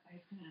 I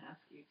was gonna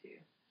ask you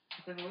too,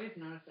 because I've always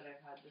noticed that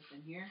I've had this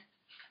in here,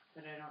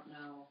 but I don't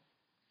know.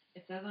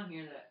 It says on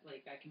here that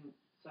like I can.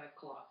 So I have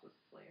Colossus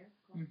Slayer.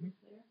 Slayer.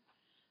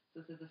 So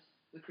it says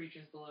the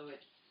creatures below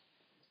its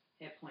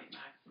hit point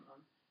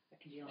maximum, I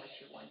can deal an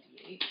extra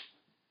 1d8.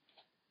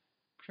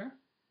 Sure.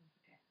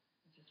 Okay.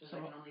 It just says I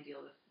can only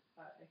deal this.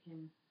 I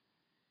can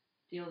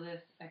deal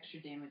this extra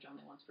damage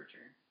only once per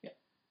turn. Yeah.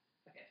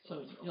 Okay.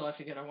 So you'll have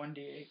to get a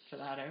 1d8 for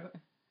that out.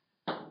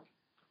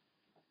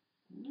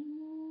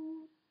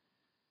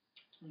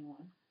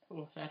 21.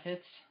 Oh, that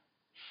hits.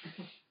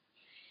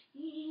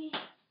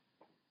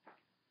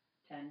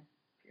 10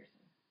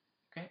 piercing.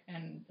 Okay,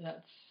 and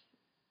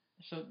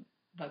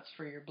that's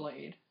for your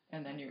blade,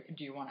 and then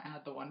do you want to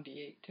add the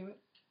 1d8 to it?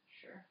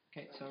 Sure.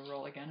 Okay, so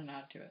roll again and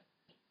add to it.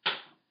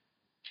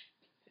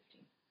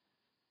 15.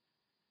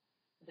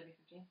 Would that be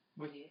 15?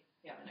 With, 1d8?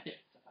 Yeah, the next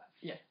is a 5.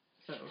 Yeah.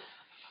 So,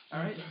 all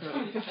right. So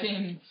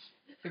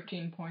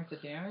 15 points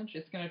of damage.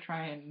 It's gonna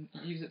try and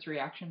use its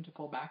reaction to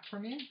pull back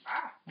from you.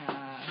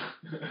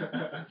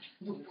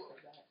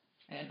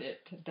 And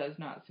it does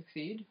not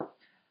succeed.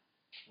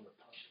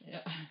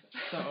 Yeah.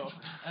 So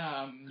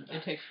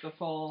it takes the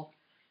full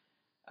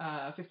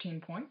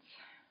 15 points.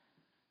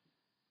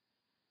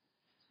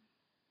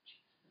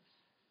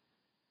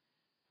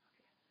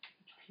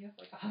 You have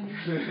like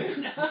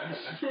 100.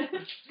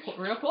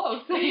 Real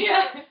close.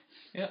 Yeah.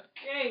 Yep.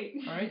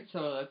 Great. All right.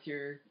 So that's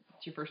your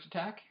first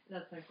attack.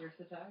 That's my first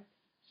attack.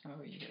 So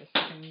you get a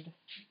second.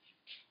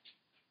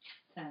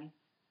 10.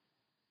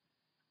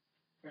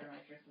 For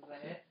my first, is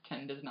that hit?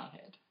 10 does not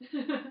hit.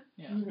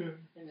 Yeah. And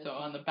So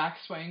on the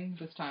backswing,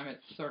 this time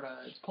it's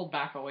pulled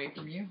back away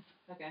from you.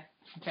 Okay.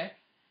 Okay.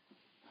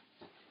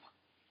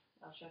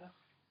 Elf shadow.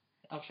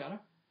 Elf shadow.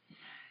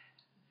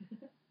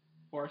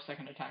 Or a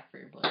second attack for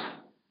your blade.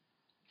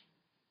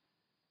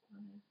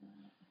 What is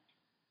that?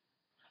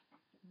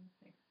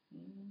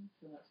 16.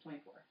 So that's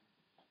 24.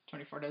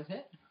 24 does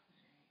hit.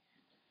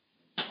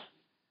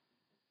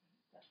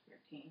 That's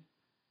 13.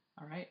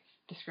 All right.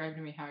 Describe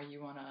to me how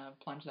you want to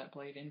plunge that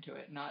blade into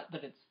it. Not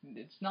that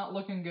it's not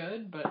looking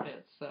good, but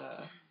it's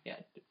yeah,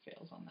 it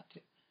fails on that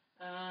too.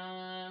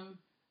 I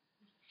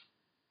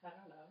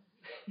don't know.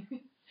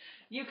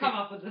 You come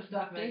up with the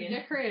stuff, Megan.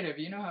 Get creative.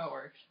 You know how it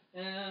works. I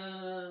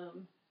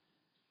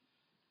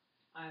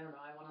don't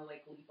know. I want to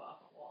like leap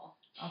off a wall.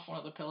 Off one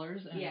of the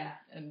pillars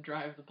and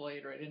drive the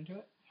blade right into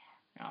it.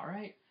 All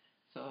right.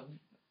 So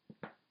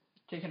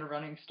taking a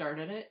running start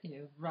at it,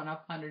 you run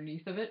up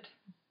underneath of it,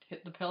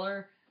 hit the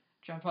pillar,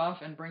 jump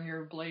off, and bring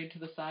your blade to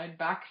the side,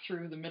 back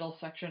through the middle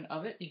section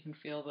of it. You can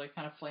feel the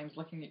kind of flames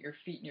licking at your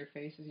feet and your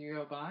face as you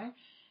go by,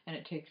 and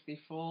it takes the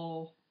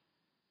full,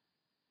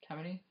 how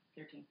many?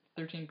 13.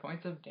 13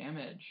 points of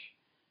damage.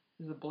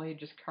 As the blade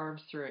just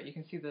carves through it. You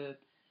can see the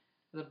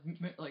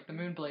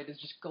moon blade is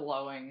just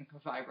glowing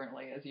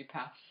vibrantly as you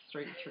pass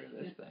straight through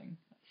this thing.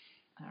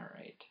 All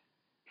right.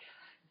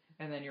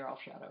 And then your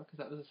elf shadow, because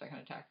that was the second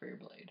attack for your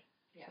blade.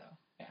 Yeah. So,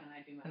 yeah. Can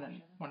I do my And elf then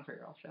shadow? one for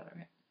your elf shadow.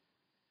 Yeah.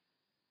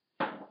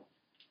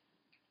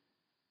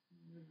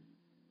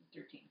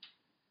 13.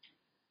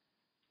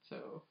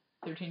 So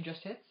 13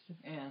 just hits,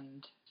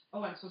 and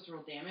Oh, I'm supposed to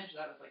roll damage?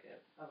 That was like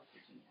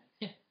 13,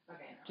 yeah.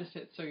 Okay, no. Just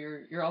hits. So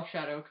your elf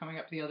shadow coming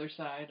up the other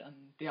side on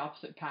the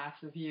opposite path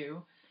of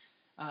you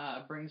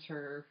brings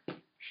her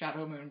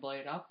shadow moon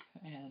blade up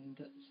and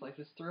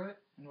slices through it.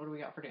 And what do we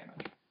got for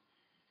damage?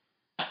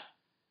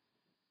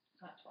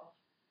 Not 12.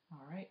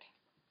 All right.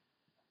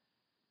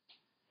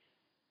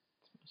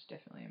 It's most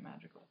definitely a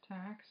magical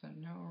attack, so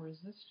no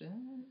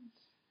resistance.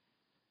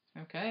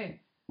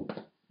 Okay.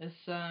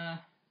 This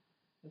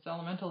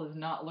elemental is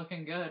not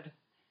looking good.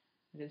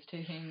 It is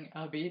taking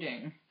a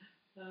beating.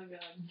 Oh god.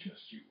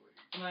 Just you wait.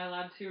 Am I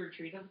allowed to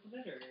retreat a little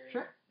bit, or?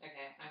 Sure.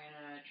 Okay, I'm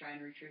gonna try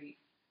and retreat.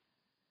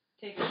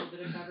 Take a little bit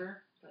of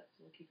cover, but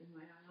still keeping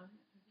my eye on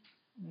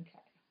it.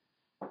 Okay.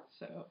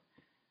 So,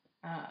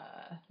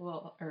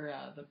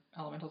 the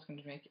elemental's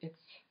going to make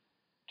its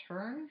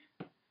turn.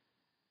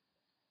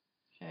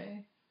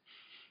 Okay.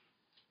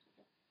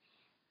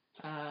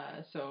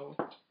 So,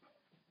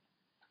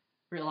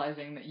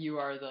 realizing that you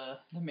are the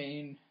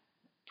main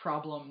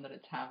problem that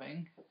it's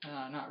having,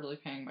 not really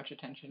paying much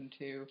attention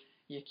to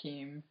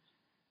Yakim,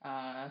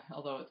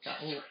 although it's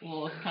got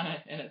Lilith kind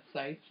of in its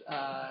sights,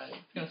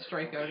 it's going to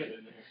strike out at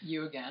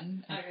you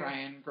again and try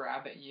and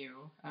grab at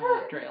you,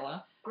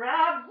 Drayla.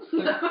 Grab!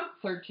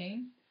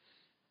 13.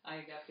 I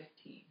got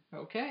 15.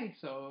 Okay,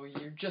 so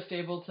you're just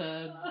able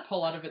to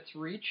pull out of its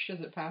reach as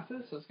it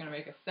passes, so it's going to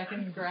make a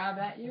second grab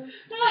at you.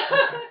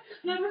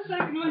 Not the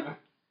second one.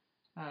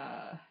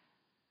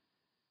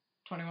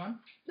 21?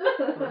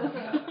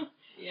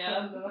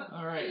 Yeah.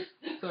 Alright,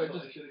 so it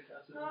just...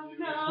 Oh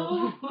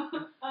no!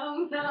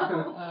 Oh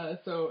no!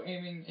 So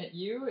aiming at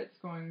you, it's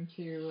going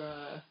to,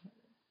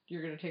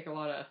 you're going to take a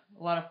lot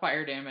of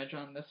fire damage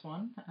on this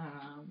one.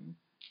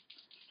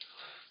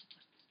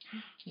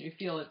 You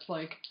feel it's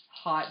like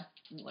hot,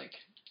 like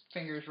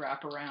fingers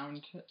wrap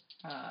around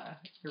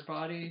your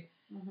body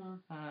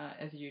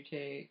as you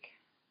take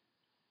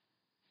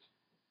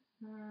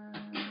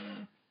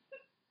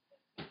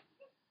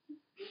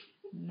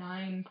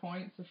 9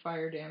 points of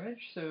fire damage.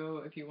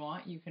 So if you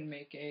want, you can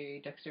make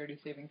a dexterity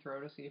saving throw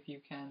to see if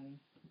you can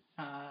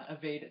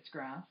evade its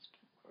grasp.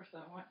 Of course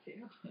I want to.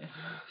 Yeah.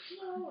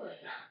 No.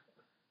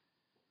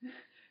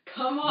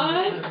 Come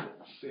on!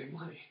 Save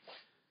money.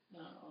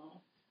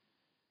 No.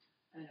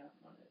 I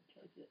don't want to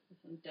touch it. This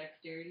one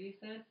dexterity, you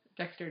said?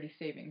 Dexterity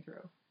saving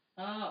throw.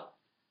 Oh.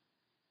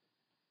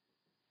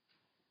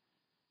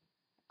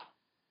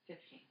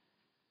 15.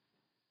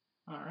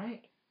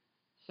 Alright.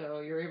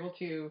 So you're able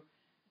to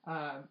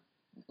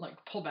like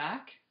pull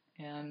back,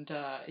 and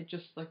it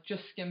just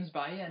skims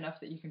by you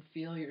enough that you can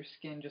feel your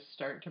skin just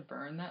start to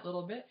burn that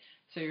little bit.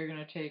 So you're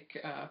gonna take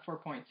 4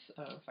 points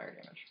of fire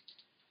damage.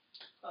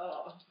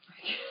 Oh my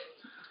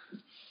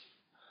god.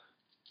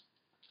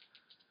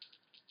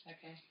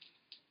 Okay.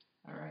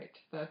 Alright,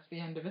 that's the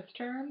end of its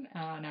turn.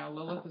 Now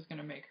Lilith is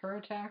gonna make her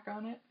attack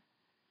on it.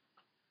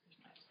 Here's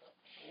my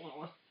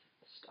Lilith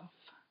stuff.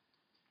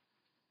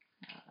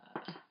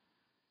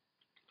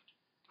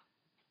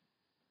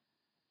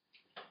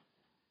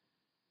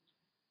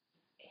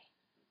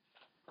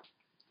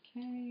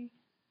 Okay.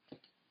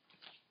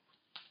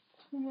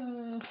 So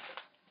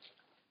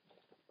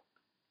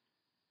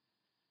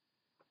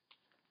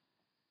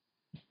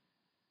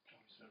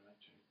am I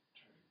turn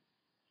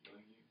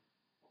healing you?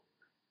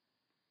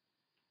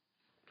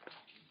 Or I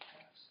can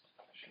cast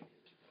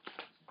Shillelagh, that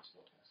turns my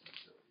spellcasting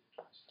ability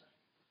into my strength.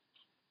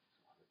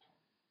 So I'll have a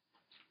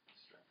total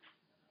strength,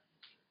 and then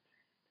I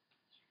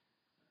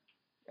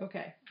can start.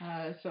 Okay,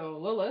 so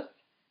Lilith,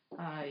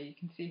 you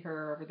can see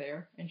her over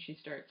there, and she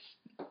starts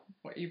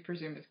what you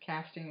presume is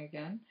casting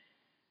again.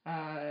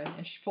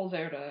 And she pulls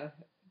out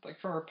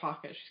from her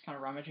pocket, she's kind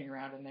of rummaging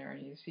around in there,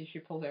 and you see she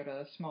pulls out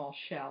a small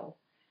shell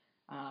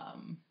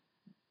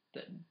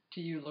that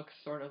to you looks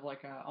sort of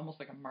like almost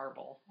like a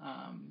marble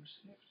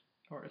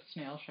or a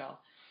snail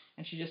shell.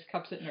 And she just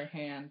cups it in her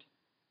hand,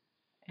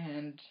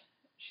 and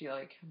she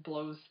like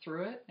blows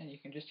through it, and you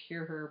can just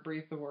hear her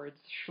breathe the words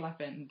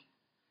Schleppend.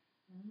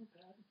 Oh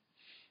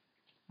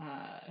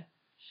god.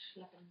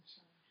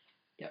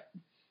 Yep.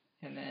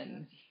 And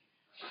then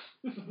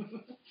okay.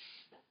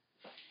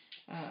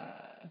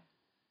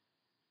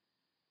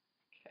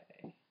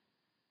 Let's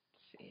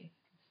see.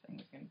 This thing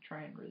is gonna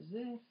try and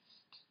resist.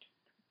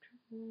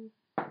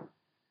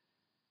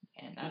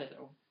 And that is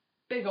a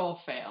big ol'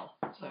 fail.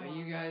 So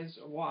you guys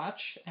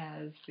watch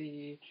as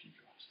the... She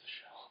drops the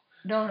shell.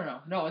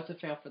 No, it's a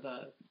fail for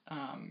the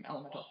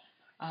elemental.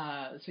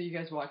 So you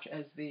guys watch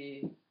as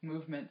the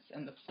movements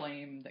and the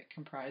flame that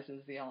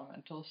comprises the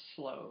elemental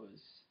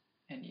slows,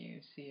 and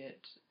you see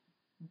it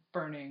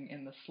burning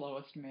in the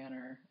slowest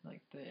manner,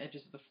 like the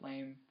edges of the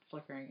flame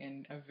flickering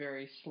in a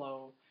very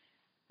slow,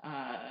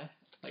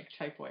 like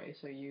type way.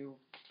 So you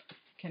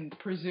can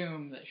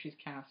presume that she's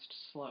cast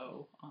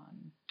slow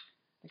on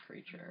the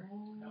creature.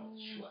 No,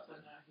 it's So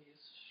Schleppend. now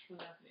he's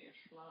schleppy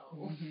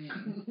slow.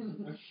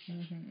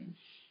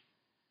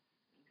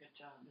 Good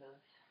job,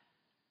 Liz.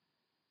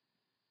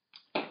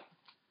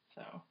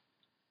 So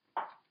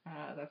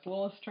that's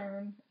Lilith's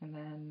turn, and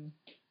then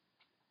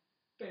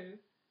Boo.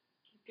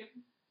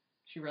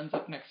 she runs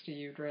up next to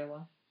you,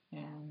 Drayla,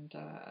 and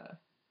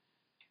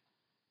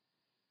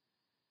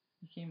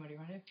Hakeem, what do you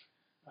want to do?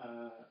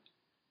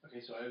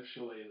 Okay, so I have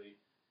Shillelagh.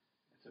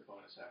 It's a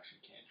bonus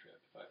action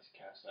cantrip. If I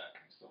cast that,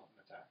 can I still have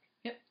an attack?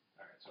 Yep.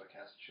 Alright, so I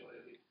cast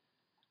Shillelagh.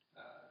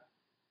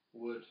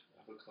 Wood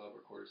of a club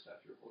or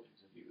quarterstaff you're holding is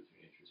imbued with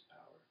your nature's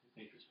power. With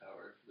nature's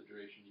power, for the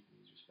duration you can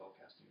use your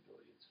spellcasting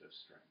ability instead of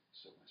strength.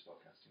 So my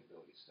spellcasting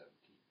ability is 17.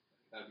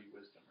 That'd be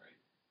wisdom, right?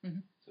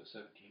 Mm-hmm. So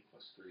 17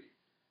 plus 3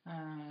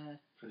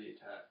 for the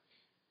attack.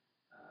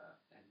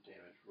 And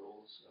damage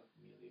rolls of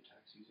melee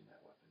attacks using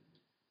that weapon.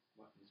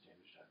 Weapon's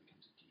damage die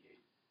becomes a D8.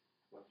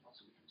 Weapon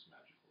also becomes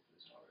magical if it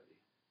isn't already.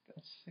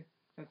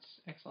 That's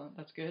excellent.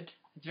 That's good.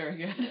 It's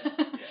very good.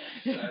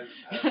 Yeah.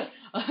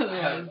 I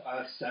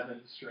have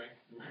 7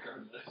 strength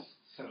regardless,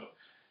 so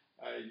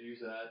I use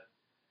that.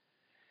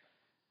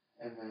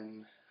 And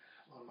then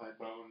on my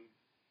bone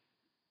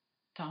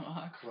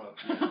Tomahawk. club,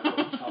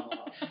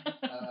 tomahawk.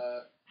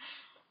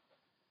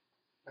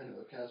 I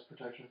know it casts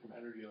protection from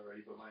energy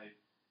already, but my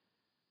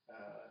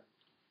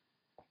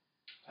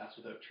Pass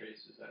Without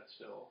Trace, is that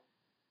still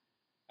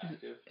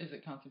active? Is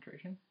it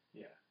concentration?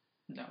 Yeah.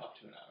 No. Up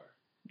to an hour.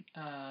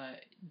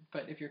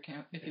 But if you're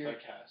If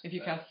if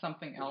you cast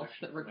something else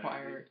that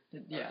protection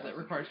from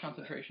requires concentration,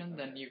 concentration,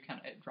 then okay.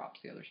 it drops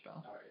the other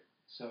spell. Alright,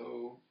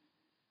 so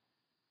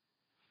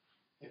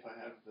if I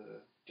have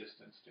the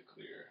distance to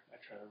clear, I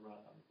try to run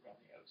around the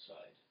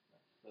outside of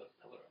the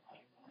pillar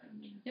I'm hiding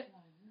behind. Yep.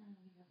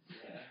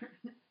 Yeah.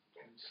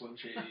 And Slim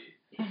Shady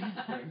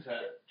brings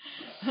that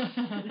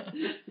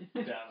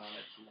down on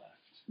its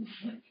left.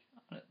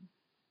 Like,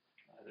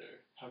 either,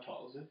 how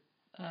tall is it?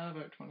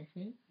 About 20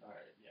 feet.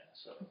 Alright, yeah,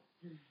 so.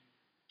 Yeah.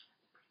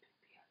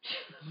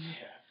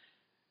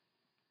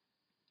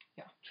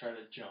 Yeah. Try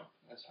to jump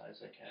as high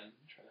as I can.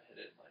 Try to hit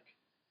it, like,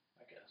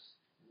 I guess,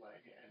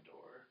 leg and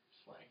or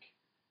flank.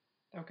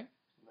 Okay.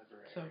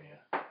 Liver So, area.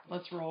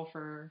 let's roll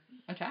for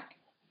attack.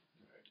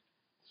 Alright.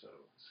 So,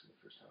 this is the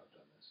first time I've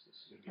done this. This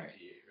is going to be Alright. a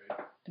D8,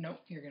 right?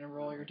 Nope, you're going to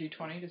roll your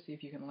d20 to see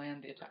if you can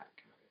land the attack.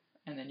 Okay.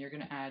 And then you're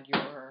going to add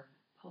your...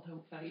 Paul,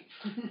 don't fight.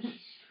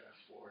 Try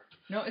 4.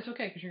 No, it's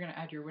okay, because you're going to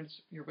add your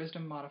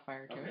wisdom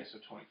modifier to Okay, it. so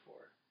 24.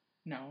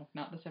 No,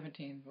 not the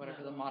 17, whatever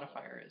No, the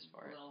modifier is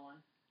for it. Little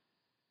one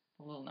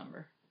The little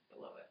number.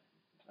 below it.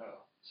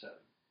 Oh, 7.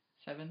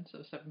 7,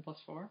 so 7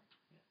 plus 4?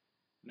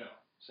 No,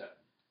 7.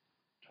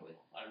 Total.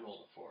 I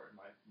rolled a 4 and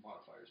my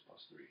modifier is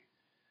plus 3.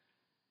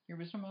 Your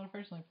wisdom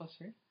modifier is only plus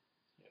 3?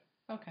 Yeah.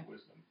 Okay.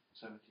 Wisdom,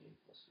 17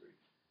 plus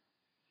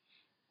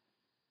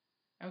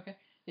 3. Okay,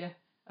 yeah.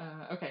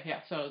 Okay,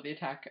 yeah, so the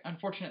attack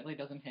unfortunately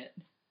doesn't hit.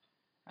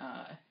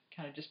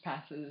 Kind of just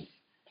passes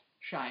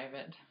shy of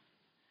it.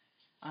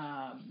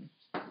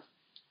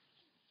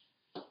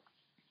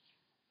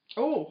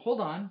 Oh, hold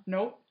on.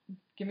 Nope.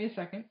 Give me a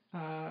second.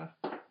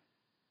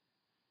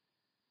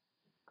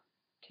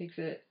 Takes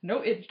it. No,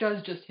 it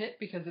does just hit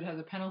because it has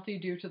a penalty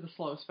due to the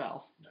slow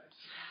spell. Nice.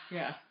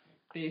 Yeah.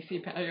 The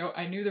AC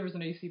I knew there was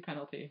an AC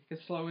penalty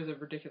because slow is a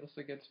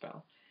ridiculously good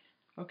spell.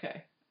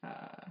 Okay.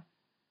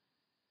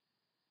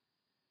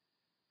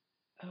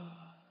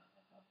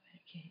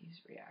 Can't use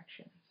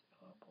reactions.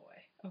 Oh boy.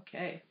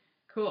 Okay.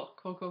 Cool.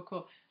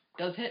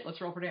 Does hit. Let's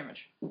roll for damage.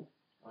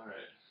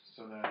 Alright,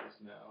 so that is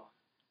now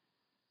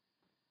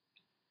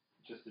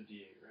just a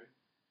D8, right?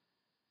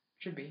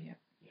 Should be, yeah.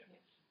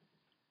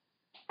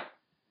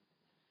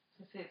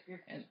 So say it's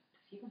weird. And- Does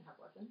he even have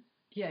weapons?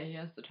 Yeah, he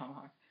has the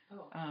tomahawk.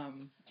 Oh.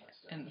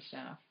 And the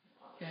staff.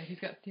 Yeah, he's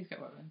got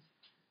weapons.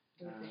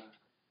 Uh,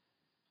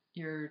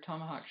 Your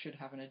tomahawk should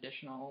have an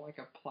additional, like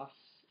a plus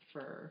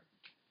for.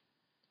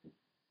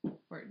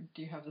 Where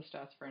do you have the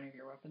stats for any of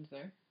your weapons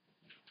there?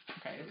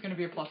 Okay, it's going to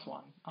be a +1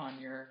 on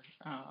your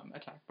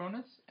attack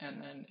bonus,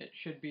 and then it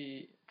should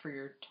be for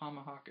your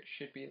tomahawk. It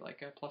should be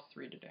like a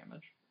 +3 to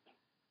damage.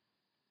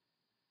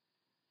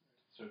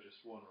 so just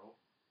one roll?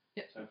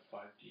 Yep. So I have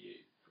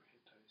 5d8 for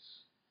hit dice.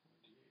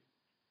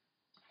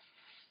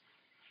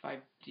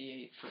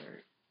 5d8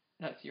 for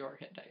that's your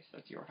hit dice.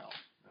 That's your health.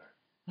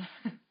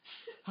 Alright.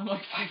 I'm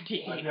like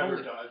 5d8. I've never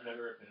been in a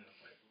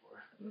fight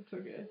before. That's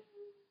okay.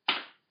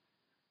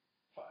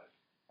 5.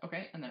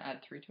 Okay, and then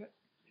add 3 to it.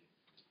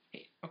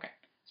 8. Okay,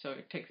 so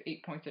it takes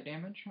 8 points of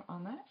damage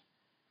on that,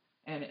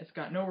 and it's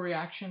got no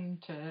reaction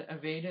to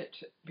evade it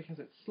because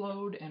it's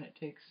slowed, and it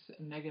takes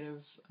a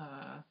negative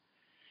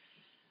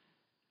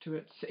to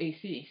its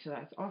AC. So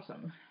that's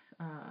awesome.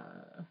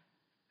 And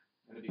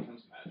it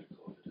becomes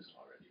magical if it isn't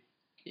already.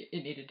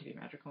 It needed to be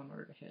magical in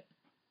order to hit.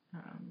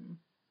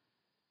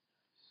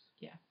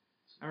 Yeah.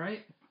 All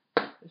right.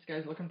 This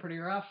guy's looking pretty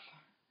rough.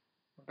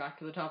 We're back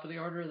to the top of the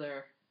order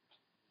there.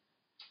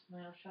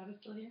 My elf shadow's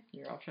still here?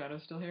 Your elf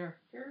shadow's still here.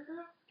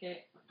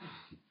 Okay.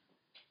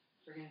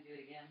 We're gonna do it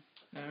again.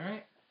 All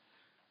right.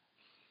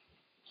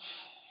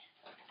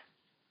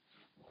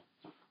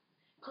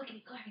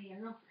 Clickety clackety, I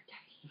roll for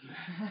attack.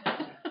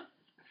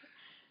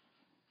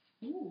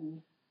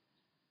 Ooh.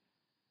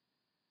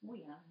 Oh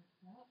yeah.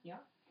 Yeah.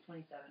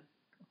 27.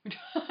 I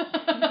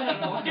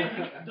don't know why I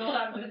still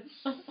have this.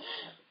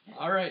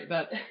 All right,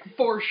 that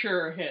for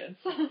sure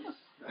hits.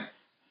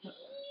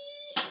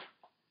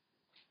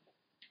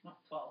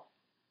 12.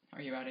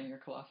 Are you adding your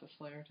Colossus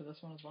Slayer to this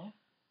one as well?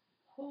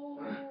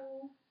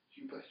 Oh.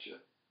 You betcha.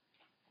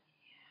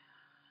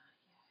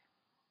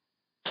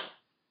 Yeah.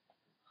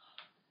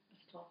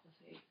 It's 12 plus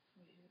 8.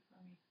 What do you do it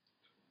for me?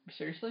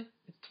 Seriously?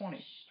 It's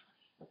 20.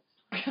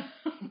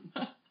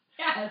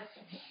 Yes.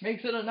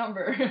 Makes it a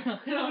number. I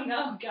don't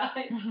know,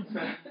 guys.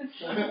 It's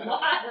so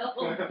wild.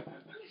 All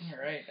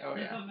right. Oh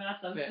yeah. Don't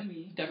mess up to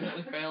me.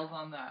 Definitely fails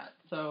on that.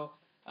 So,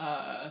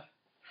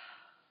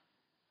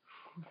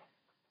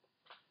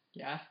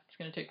 yeah, it's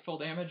gonna take full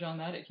damage on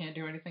that. It can't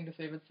do anything to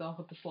save itself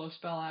with the slow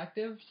spell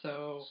active.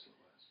 So,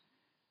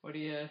 what are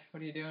you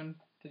doing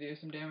to do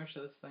some damage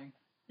to this thing?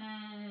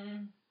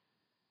 I'm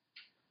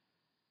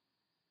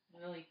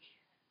gonna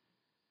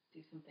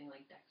do something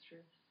like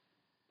dexterous.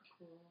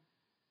 Cool.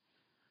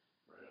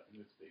 Right up,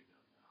 and it's big down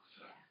now.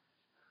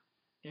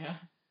 Yeah. Yeah.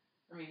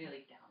 Or maybe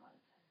down on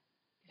its head.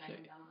 Can I So-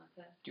 come down on its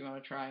head? Do you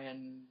want to try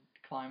and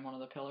climb one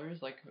of the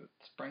pillars, like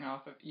spring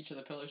off of each of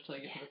the pillars till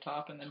you get to the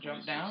top and then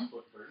jump down?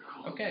 26-foot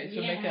vertical. Okay, so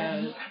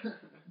Yeah.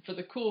 for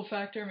the cool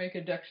factor, make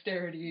a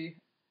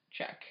dexterity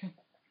check. Okay.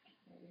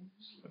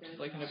 which is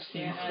like an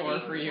obscene Yeah, score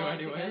I for you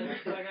want anyway. together,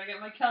 So I gotta get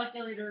my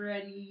calculator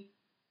ready.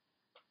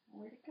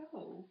 Where'd it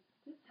go?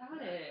 Just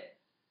had it.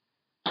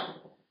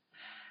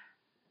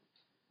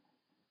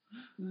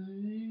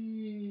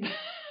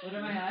 What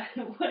am I at?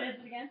 What is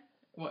it again?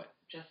 What?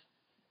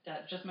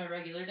 Just my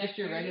regular Just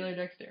your dexterity? regular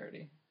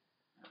dexterity.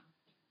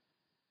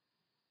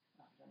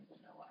 I don't even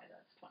know why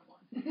that's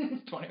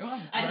 21.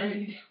 21. I Alright. didn't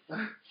need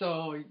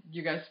So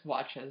you guys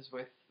watch as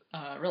with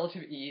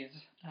relative ease,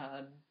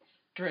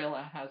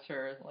 Drayla has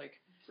her like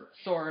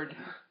sword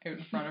out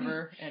in front of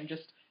her, and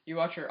just you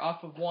watch her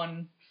off of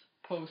one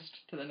post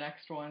to the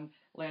next one,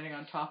 landing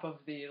on top of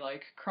the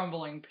like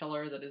crumbling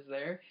pillar that is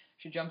there.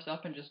 She jumps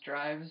up and just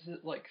drives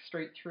like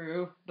straight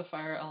through the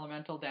fire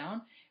elemental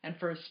down, and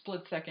for a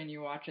split second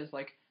you watch as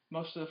like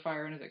most of the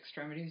fire in his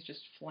extremities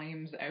just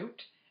flames out,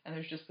 and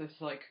there's just this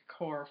like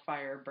core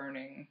fire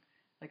burning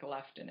like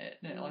left in it,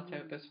 and it lets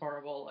out this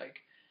horrible like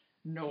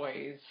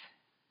noise.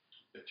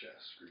 Bitch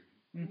ass scream.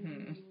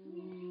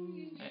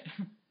 Mm-hmm.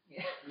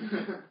 Yeah.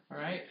 All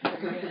right.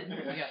 Very good.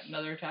 We got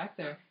another attack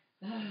there.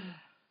 Too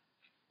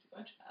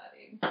much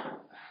adding.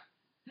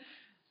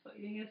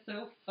 Fighting is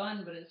so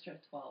fun, but it's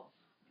just 12.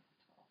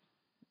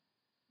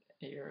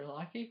 You're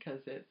lucky because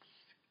it's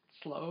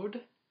slowed,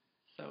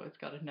 so it's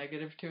got a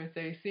negative to its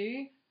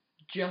AC.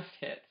 Just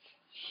hits.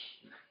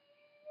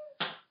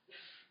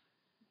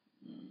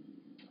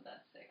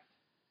 That's 6.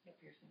 Yeah,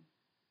 piercing.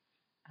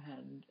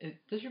 And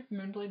does your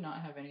Moonblade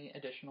not have any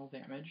additional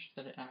damage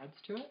that it adds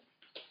to it?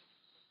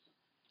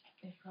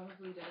 It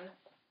probably does.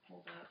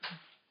 Hold up.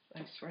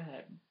 I swear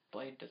that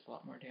blade does a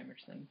lot more damage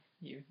than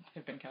you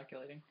have been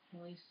calculating.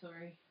 Really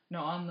sorry.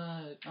 No, on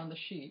the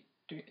sheet.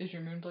 Is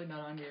your Moonblade not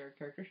on your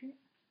character sheet?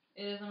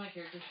 It is on my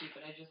character sheet,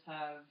 but I just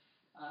have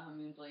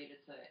Moonblade.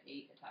 It's a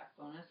 8 attack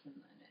bonus, and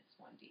then it's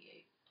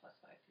 1d8 plus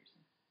 5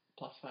 piercing.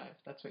 Plus 5.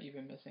 That's what you've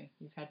been missing.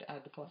 You've had to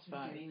add the plus I've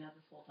 5. been doing that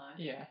this whole time.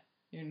 Yeah,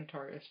 you're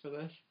notorious for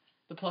this.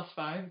 The plus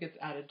 5 gets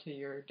added to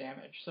your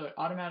damage, so it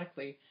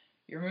automatically,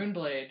 your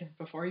Moonblade,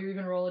 before you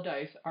even roll a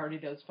dice, already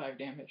does 5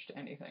 damage to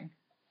anything.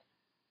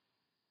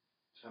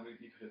 So how many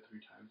you've hit 3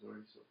 times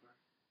already so far?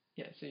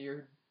 Yeah, so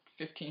you're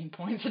 15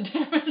 points of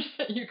damage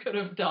that you could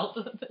have dealt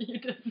that you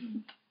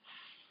didn't.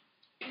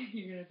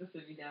 You're gonna have to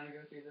sit me down and go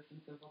through this in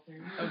simple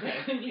terms.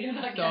 Okay. You're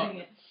not So- getting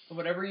it.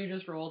 Whatever you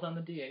just rolled on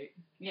the d8,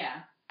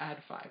 Yeah.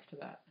 add 5 to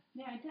that.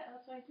 Yeah, I did.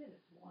 That's what I did.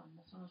 It's 1.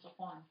 This one was a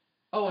 1.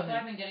 Oh, That's and why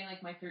I've then, been getting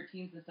like my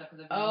 13s and stuff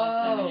because I've been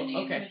Oh, with 7 and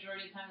 8 okay. the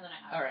majority of the time, and then I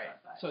add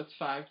alright, plus 5. so it's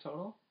 5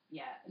 total?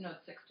 Yeah, no,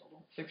 it's 6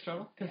 total. 6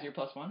 total? Because Yeah. you're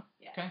plus 1?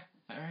 Yeah. Okay,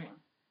 It's alright.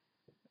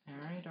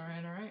 one.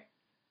 Alright.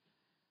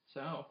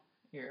 So,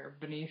 you're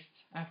beneath,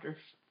 after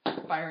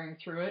firing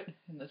through it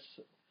in this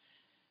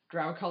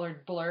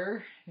drow-colored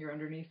blur, you're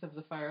underneath of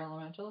the fire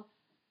elemental.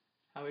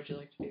 How would you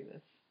like to do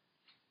this?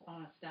 I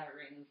want to stab it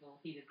right in this little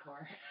heated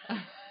core.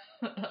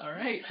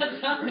 Alright. That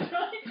sounds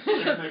really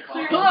Clear the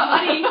clear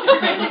car.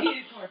 the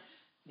heated core.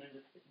 No, I'm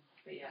just kidding.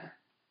 But yeah,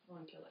 I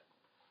want to kill it.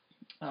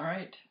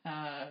 Alright.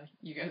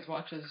 You guys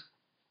watch as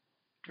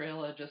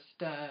Drayla just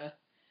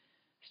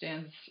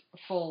stands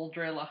full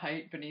Drayla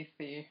height beneath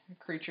the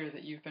creature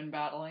that you've been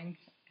battling,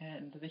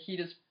 and the heat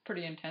is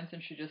pretty intense,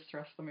 and she just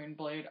thrusts the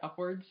Moonblade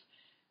upwards,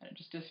 and it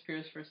just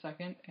disappears for a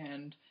second,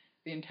 and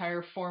the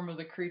entire form of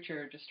the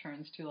creature just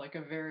turns to like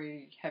a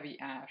very heavy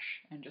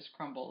ash and just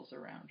crumbles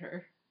around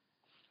her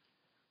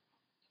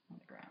on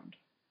the ground.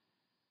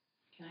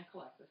 Can I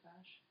collect this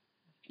ash?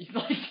 You'd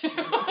like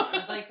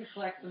I'd like to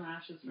collect some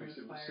ashes from Makes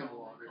this it fire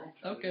simple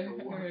elemental. Okay,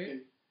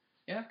 alright.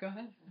 Yeah, go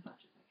ahead. As much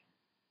as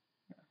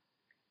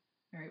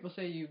Alright, we'll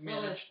say you I can.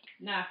 Well, managed.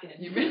 it's napkin.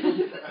 You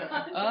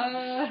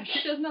managed.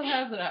 She does not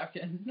have the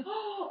napkin.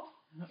 Oh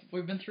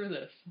We've been through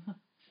this. yeah,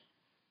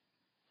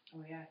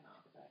 I can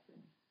put that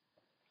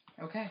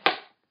in. Okay.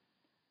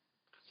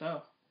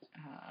 So,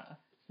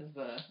 as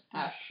the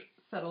ash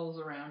settles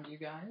around you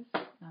guys,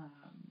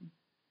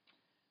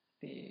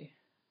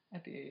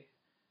 at the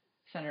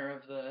center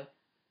of the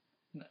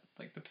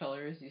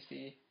pillars, you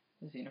see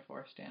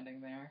Xenophore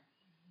standing there.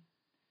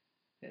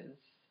 Is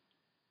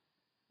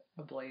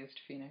a blazed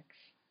phoenix.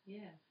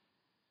 Yeah.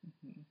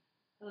 Mm-hmm.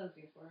 Hello,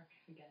 Z4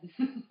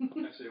 again.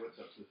 I say what's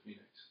up to the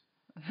Phoenix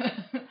so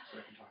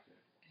I can talk to it.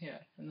 Yeah,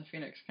 and the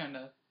phoenix kind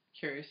of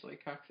curiously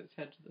cocks its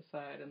head to the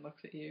side and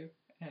looks at you,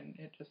 and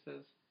it just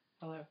says,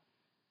 hello.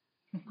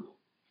 Cool.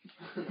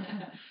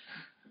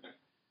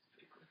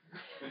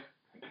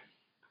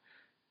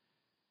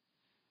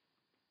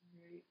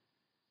 Right.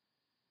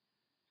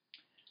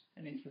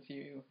 And he says,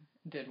 you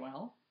did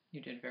well.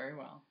 You did very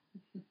well.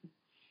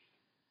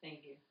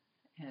 Thank you.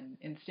 And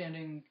in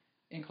standing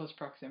in close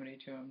proximity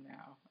to him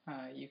now,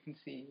 you can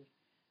see,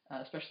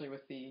 especially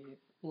with the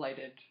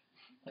lighted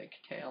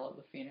tail of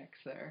the phoenix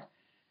there,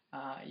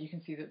 you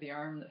can see that the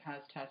arm that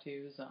has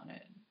tattoos on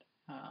it,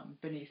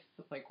 beneath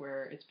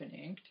where it's been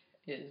inked,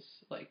 is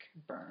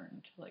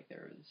burned.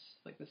 There is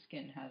the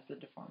skin has the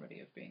deformity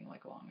of being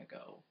long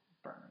ago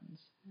burns.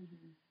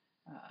 Mm-hmm.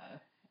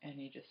 And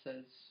he just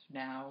says,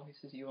 now, he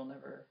says, you will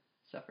never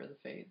suffer the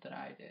fate that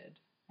I did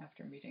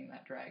after meeting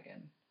that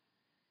dragon.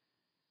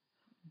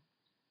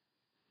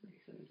 He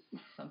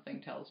says,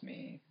 something tells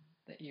me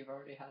that you've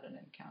already had an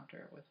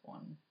encounter with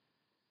one.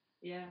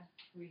 Yeah,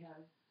 we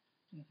have.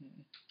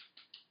 Hmm.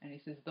 And he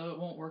says, though it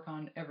won't work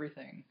on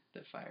everything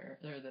that fire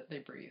or that they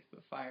breathe,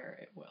 but fire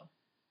it will.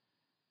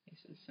 He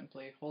says,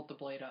 simply hold the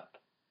blade up,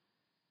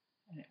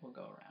 and it will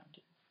go around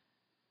you.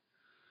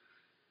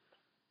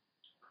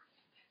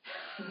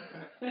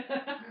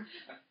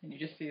 And you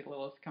just see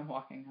Lilith come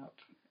walking up,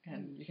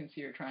 and you can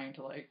see her trying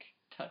to like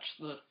touch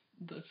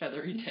the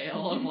feathery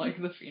tail of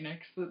like the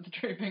phoenix that's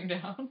draping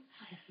down.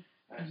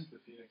 Ask the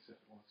phoenix if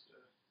it wants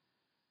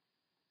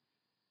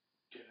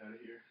to get out of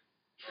here.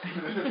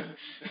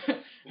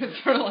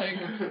 It's sort of like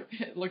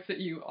it looks at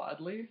you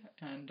oddly,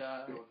 and Go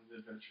on an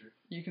adventure.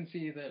 you can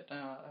see that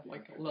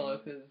like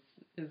Lilith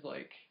is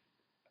like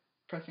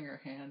pressing her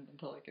hand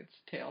into like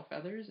its tail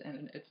feathers,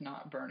 and it's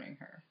not burning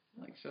her.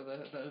 Like so,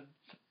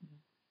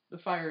 the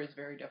fire is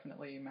very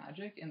definitely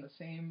magic in the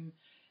same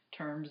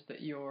terms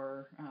that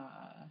your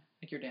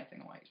like your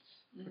dancing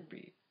lights would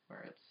be,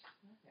 where it's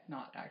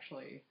not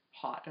actually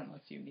hot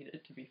unless you need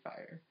it to be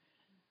fire.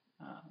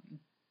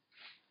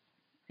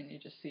 And you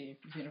just see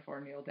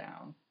Xenophore kneel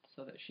down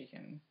so that she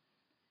can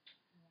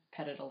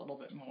pet it a little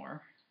bit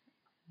more.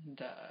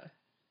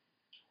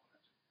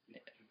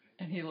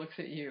 And he looks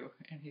at you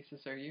and he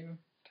says, "Are you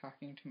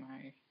talking to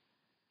my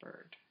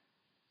bird?"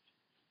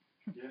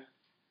 Yeah.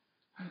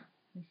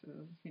 He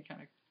says, he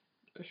kind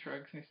of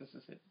shrugs and he says,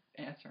 "Is it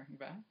answering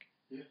back?"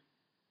 Yeah.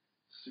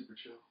 Super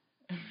chill.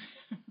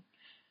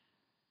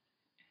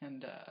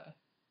 And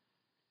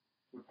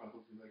would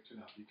probably like to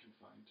not be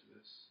confined to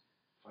this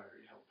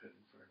fiery hell pit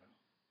inferno.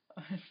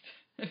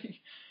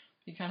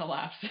 he kind of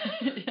laughs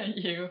at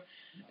you,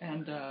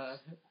 and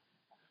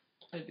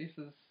he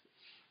says,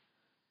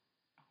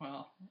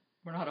 "Well,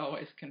 we're not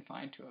always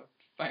confined to a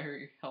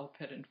fiery hell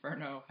pit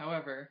inferno.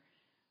 However,"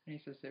 and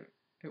he says it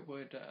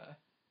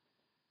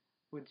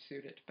would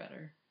suit it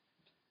better.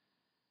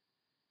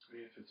 I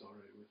mean, if it's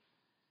alright with,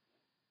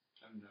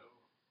 I don't know,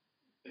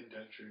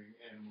 indenturing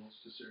animals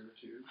to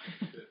servitude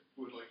that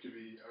would like to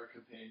be our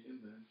companion,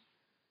 then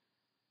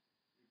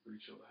it'd be pretty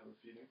chill to have a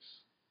phoenix.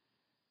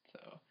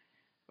 So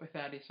with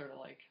that, he sort of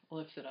like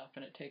lifts it up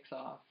and it takes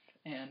off,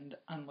 and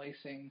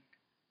unlacing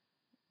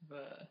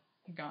the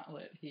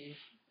gauntlet, he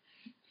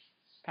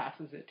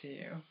passes it to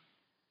you.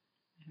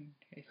 And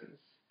he says,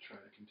 try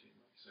to contain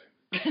my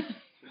excitement.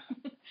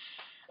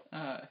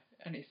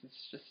 And he says,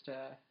 just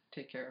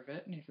take care of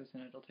it. And he says,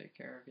 and it'll take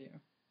care of you.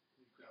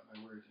 You've got my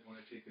word. And when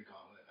I take the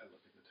gauntlet, I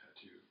look at the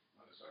tattoo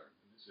on his arm,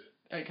 and is it?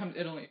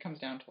 It only comes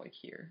down to like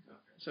here.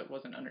 Okay. So it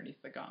wasn't underneath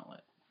the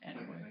gauntlet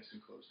anyway. I get nice and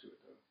close to it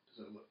though.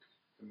 Does it look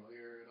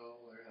familiar at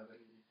all, or have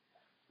any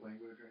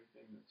language or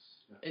anything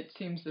that's? No. It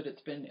seems that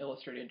it's been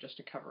illustrated just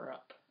to cover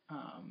up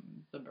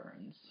the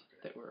burns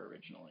that were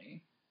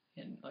originally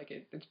in. Like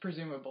it's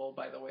presumable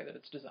by the way that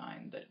it's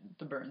designed that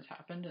the burns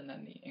happened and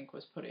then the ink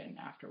was put in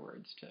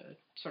afterwards to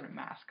sort of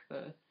mask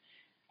the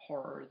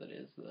horror that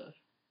is the.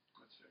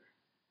 That's fair.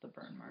 The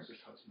burn mark. It's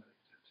a cosmetic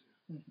tattoo.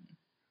 Mm-hmm.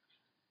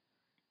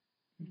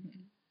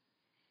 Mm-hmm.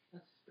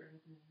 That's his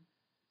bird's name.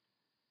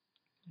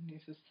 And he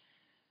says,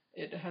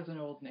 it has an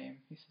old name.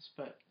 He says,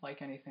 but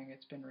like anything,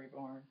 it's been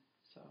reborn.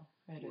 So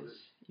it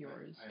is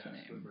yours I to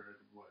asked the name.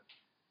 bird, what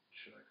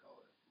should I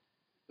call it?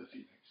 The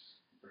phoenix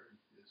bird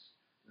is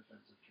an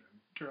offensive term.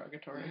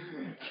 Derogatory.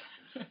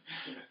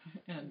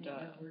 And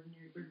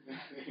ordinary bird.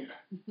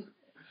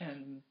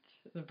 and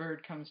the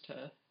bird comes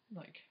to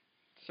like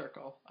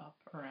circle up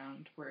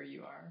around where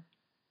you are.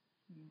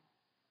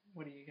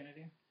 What are you gonna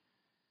do?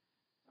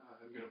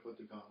 I'm gonna put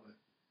the gauntlet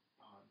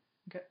on.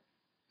 Okay.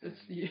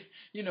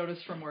 You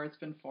notice from where it's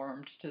been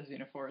formed to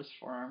Xenophore's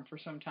forearm for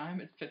some time,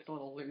 it fits a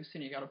little loose,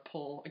 and you got to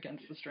pull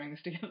against the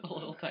strings to get it a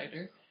little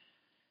tighter.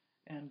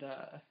 And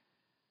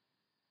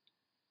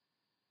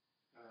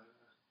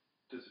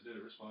did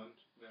it respond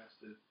when I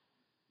asked it?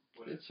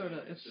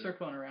 It's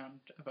circling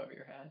around above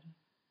your head.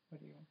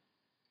 What do you?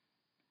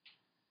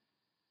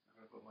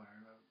 I'm gonna put my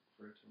arm out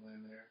for it to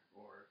land there,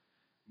 or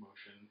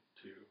motion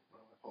to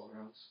one of my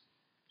polarons.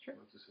 Sure.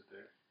 I'll just sit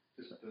there.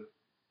 Because the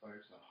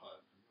fire's not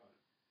hot. I'm not.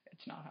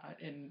 It's not hot,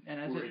 and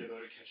as worried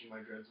about it catching my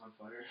dreads on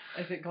fire.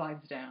 As it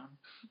glides down,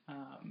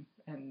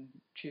 and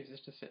chooses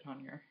to sit on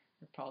your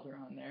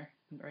pauldron there,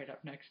 right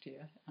up next to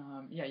you.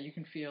 Yeah, you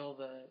can feel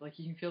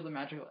the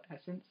magical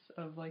essence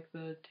of like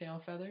the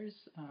tail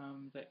feathers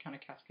that kind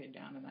of cascade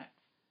down in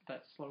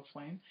that slow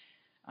flame.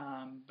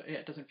 But yeah,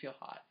 it doesn't feel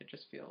hot. It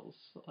just feels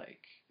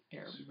like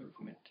air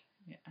movement.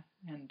 Cool. Yeah,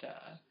 and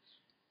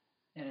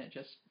it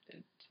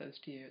says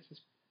to you, it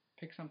says,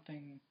 pick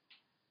something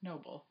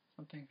noble,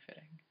 something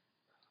fitting.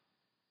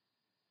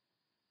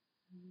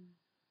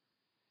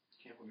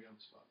 Can't put me on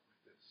the spot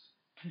like this,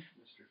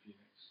 Mr.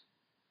 Phoenix.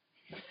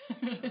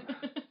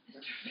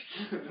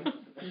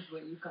 Is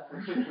what you call it.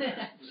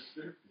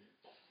 Mr. Phoenix.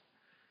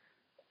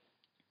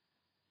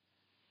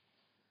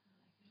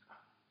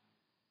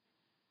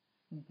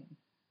 Mm-hmm.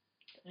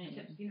 Any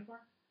tips,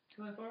 Xenophore?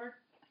 Going forward?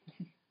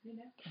 You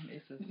know? And he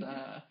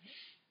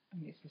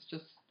says,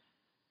 just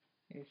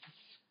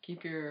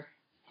keep your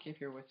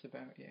wits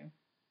about you.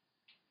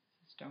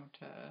 He says, don't,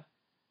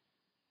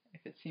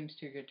 if it seems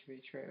too good to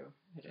be true,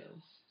 it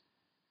is.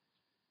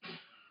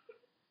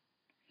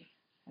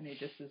 And he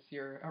just is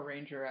a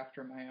ranger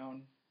after my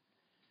own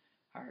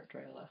heart,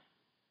 Drayla.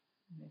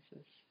 And he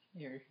says,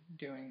 you're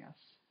doing us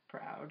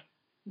proud.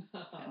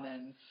 And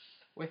then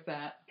with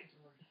that,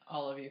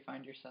 all of you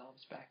find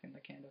yourselves back in the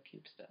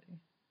Candlekeep study.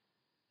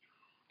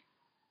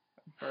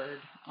 A bird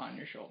on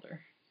your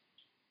shoulder.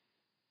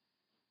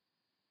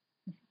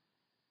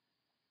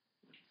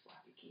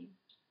 Slappy key.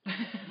 I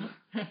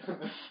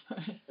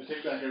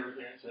take back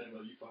everything I said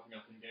about you fucking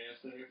up the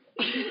gas thing.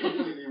 It's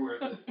completely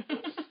worth it.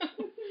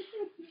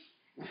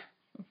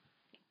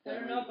 I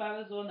don't know if I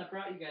was the one that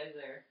brought you guys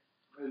there.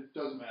 It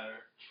doesn't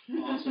matter.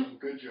 Awesome.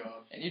 Good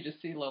job. And you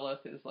just see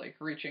Lilith is like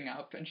reaching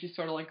up, and she's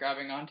sort of like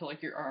grabbing onto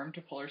like your arm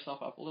to pull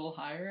herself up a little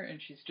higher, and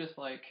she's just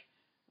like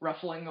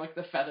ruffling like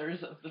the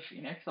feathers of the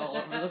phoenix all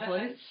over the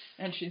place.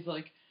 And she's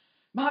like,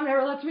 Mom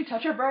never lets me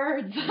touch her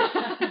birds. You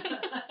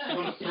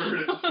want a bird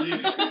at the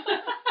phoenix?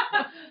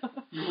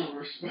 You will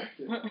respect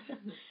it. I'm gonna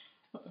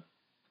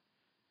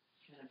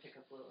pick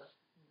up Lilith.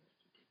 You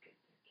did good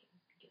there, kid.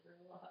 Give her a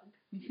little hug.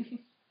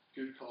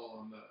 Good call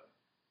on the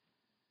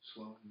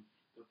slowing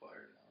the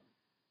fire down.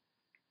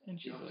 And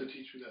she's You'll have like, to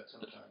teach me that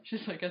sometime.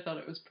 she's like, I thought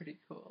it was pretty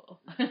cool.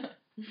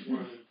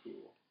 More than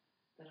cool.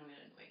 Then I'm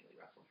gonna annoyingly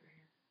ruffle her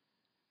hair.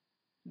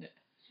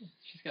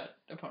 She's got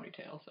a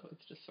ponytail, so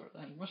it's just sort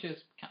of, well, she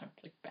has kind of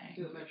like bangs.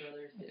 Do what my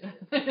brothers did. Yeah.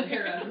 Pull the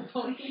hair out of a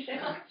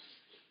ponytail.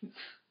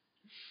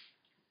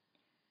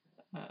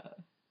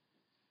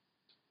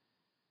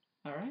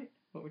 All right.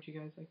 What would you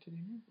guys like to do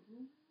now?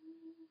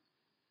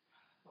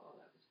 Oh,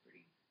 that was pretty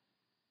intense.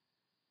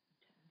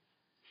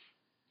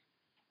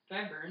 Do I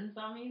have burns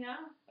on me now?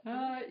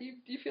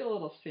 You feel a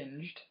little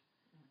singed.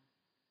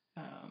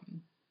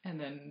 And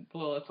then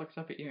Lilith looks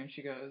up at you and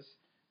she goes,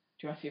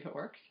 do you want to see if it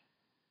works?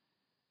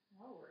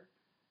 That'll work.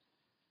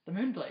 The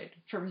Moonblade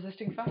for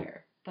resisting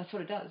fire. That's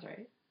what it does,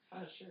 right?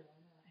 Oh, sure, why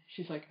not?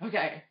 She's like,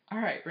 okay, all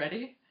right,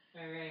 ready?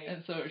 Alright.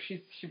 And so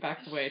she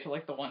backs away to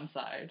like the one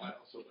side. I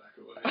also back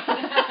away.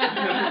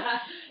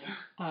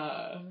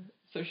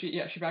 So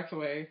she backs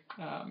away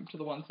to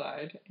the one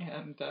side,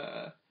 and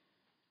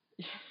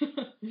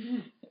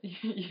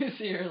you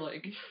see her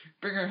like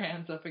bring her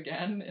hands up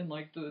again, and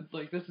like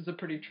this is a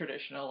pretty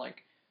traditional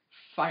like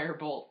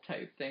firebolt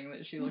type thing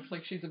that she looks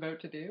like she's about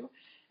to do,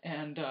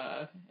 and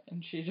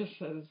she just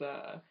says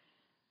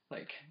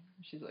like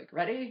she's like,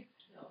 ready?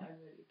 No, I'm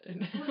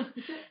ready.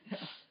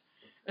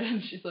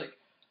 And she's like,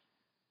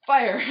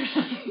 fire.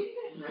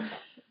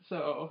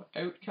 So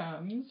out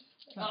comes.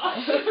 Oh,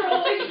 she's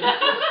rolling.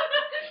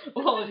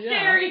 Well, yeah.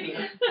 Scary.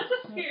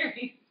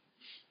 Scary.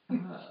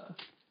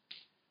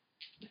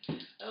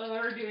 Oh,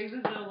 we're doing this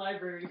in a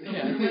library, so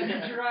Yeah. we're going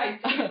to dry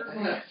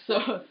paper.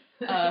 So,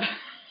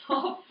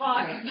 Oh,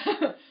 fuck.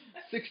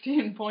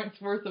 16 points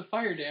worth of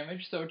fire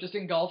damage, so it just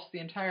engulfs the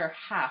entire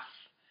half,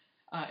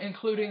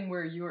 including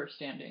where you are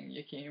standing,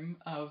 Yakim,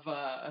 of,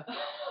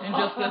 and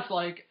just this,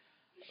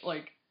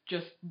 like,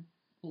 just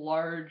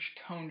large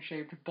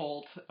cone-shaped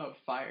bolt of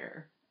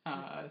fire.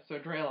 So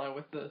Drayla,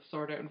 with the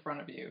sword out in front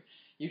of you,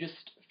 you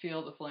just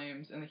feel the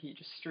flames and the heat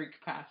just streak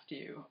past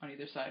you on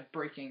either side,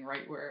 breaking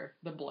right where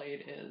the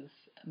blade is,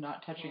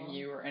 not touching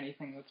you or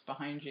anything that's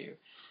behind you.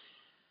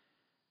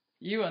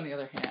 You, on the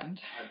other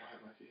hand, I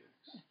have my phoenix.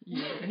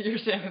 you're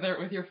standing there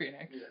with your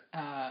phoenix,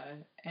 Yeah.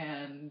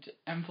 and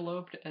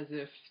enveloped as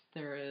if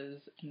there is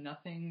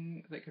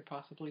nothing that could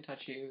possibly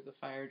touch you, the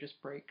fire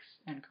just breaks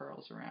and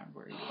curls around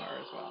where you are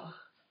as well.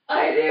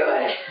 I knew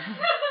it!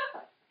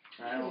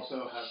 I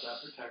also have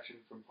that protection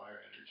from fire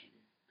energy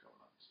going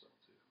on still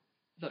too.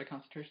 Is that a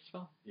concentration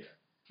spell? Yeah.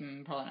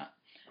 Probably not.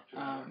 Up to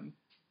an hour.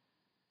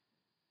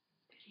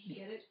 Did he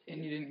get it?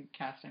 And you didn't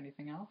cast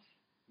anything else?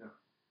 No.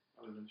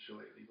 Other than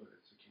Shillelagh, but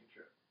it's a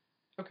cantrip.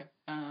 Okay.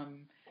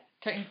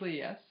 Technically,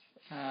 yes.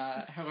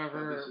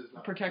 However, this is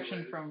not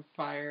protection related. from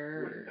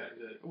fire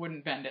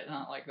wouldn't bend it,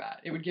 not like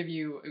that. It would give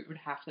you, it would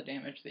half the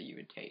damage that you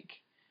would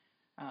take.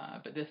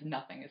 But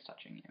nothing is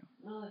touching you.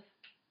 Well, let's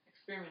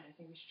experiment. I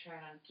think we should try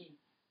it on Keen.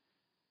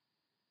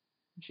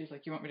 And she's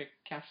like, you want me to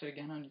cast it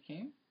again on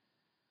Yakim?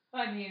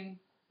 I mean,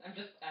 I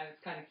was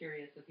kind of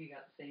curious if you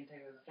got the same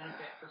type of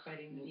benefit for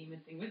fighting the demon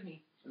thing with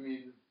me. I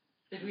mean,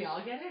 Did we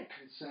all get it?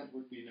 consent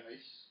would be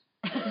nice.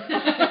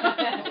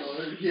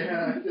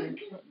 Yeah, I think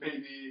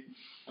maybe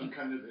I'm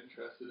kind of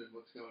interested in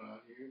what's going on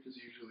here, because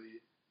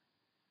usually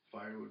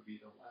fire would be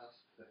the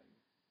last thing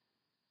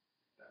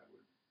that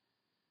would.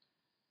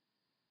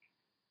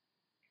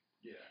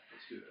 Yeah,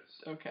 let's do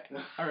this. Okay.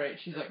 Alright,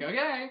 she's like,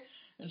 okay.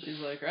 And she's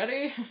like,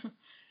 ready?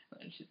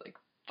 And she's like,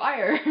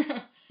 fire!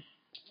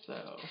 So,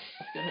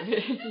 it's gonna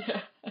be,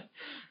 yeah.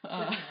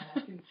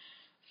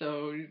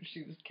 So,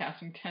 she's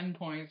casting 10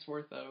 points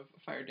worth of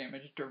fire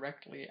damage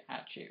directly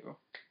at you.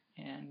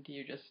 And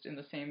you just, in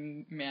the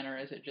same manner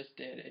as it just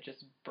did, it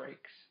just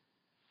breaks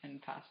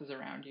and passes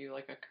around you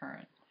like a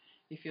current.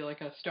 You feel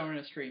like a stone in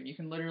a stream. You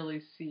can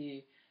literally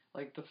see,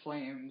 like, the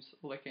flames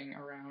licking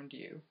around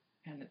you,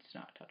 and it's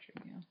not touching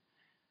you.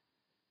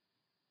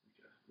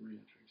 Like a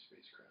re-entering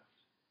spacecraft.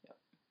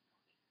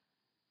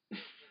 Yep.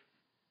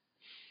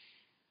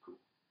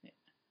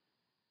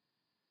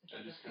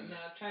 just kind No,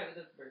 of try it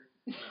with a bird.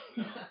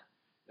 no.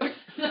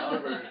 It's not a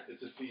bird.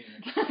 It's a phoenix.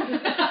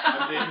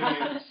 I'm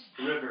naming it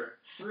River.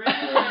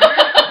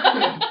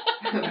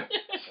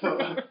 So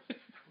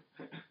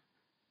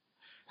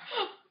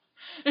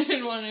You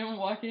didn't want to name him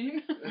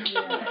Joaquin?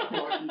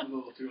 Joaquin's a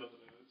little too on the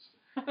nose.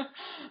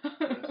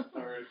 That's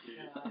R.I.P.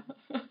 God.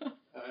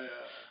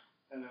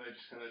 And then I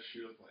just kind of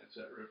shoot a glance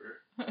at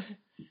River.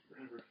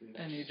 River Phoenix.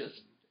 And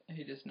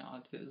he just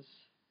nods his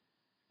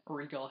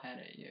regal head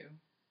at you.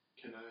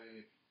 Can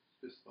I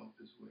fist bump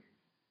his wing?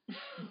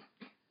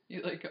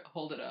 You like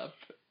hold it up,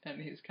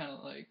 and he's kind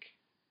of like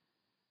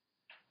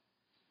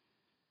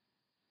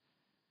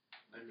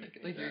you're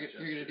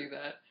gonna do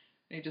that.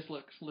 And he just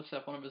lifts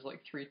up one of his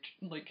like three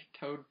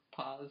toad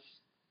paws,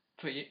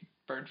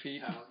 bird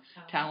feet,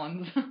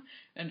 talons,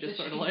 and just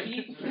sort of like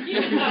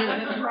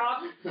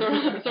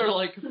sort of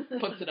like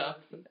puts it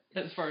up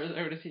as far as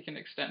out as he can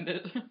extend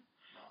it. Awesome.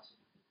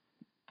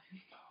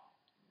 I'm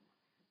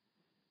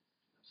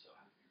so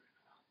happy right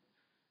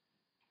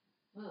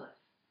now. Lilith,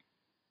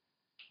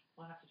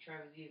 we'll have to try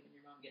with you when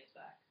your mom gets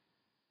back.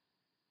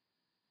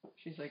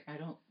 She's like, I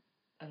don't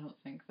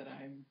think that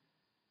I'm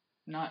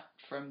not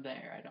from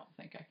there. I don't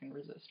think I can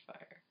resist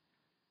fire.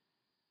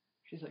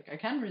 She's like, I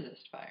can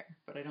resist fire,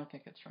 but I don't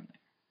think it's from there.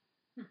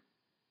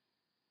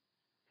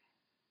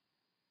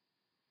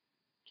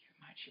 Keep in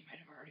mind, she might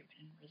have already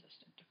been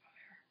resistant to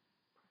fire.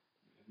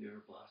 Have you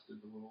ever blasted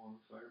the little one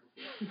with fire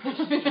before?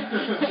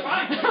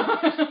 Fine.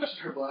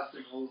 Start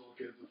blasting all the little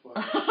kids with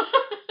fire.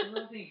 I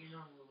don't think you're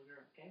not a little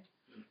girl, okay?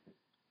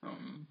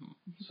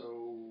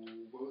 So,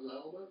 what was that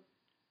all about?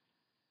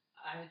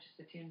 I just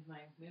attuned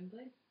my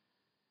moonblade.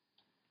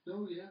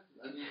 No, yeah.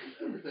 I mean,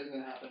 everything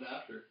that happened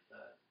after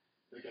that.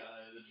 The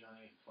guy, the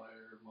giant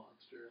fire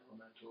monster,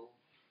 elemental.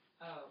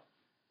 Oh.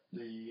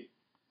 The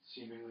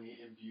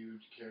seemingly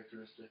imbued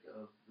characteristic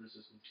of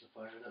resistance to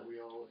fire that we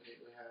all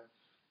innately have.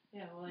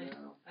 Yeah, well,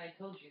 now. I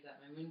told you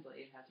that my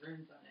moonblade has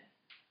runes on it.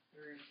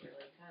 The runes are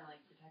like kind of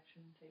like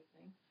protection type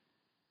things.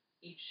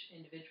 Each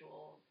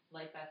individual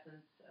life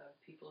essence of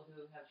people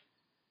who have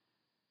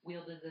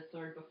wielded this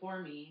sword before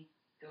me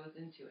goes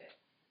into it.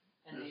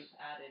 And Yes. they've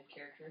added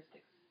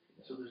characteristics to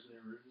it. So there's new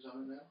runes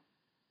on it now?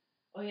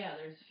 Oh yeah,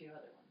 there's a few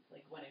other ones.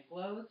 Like when it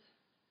glows,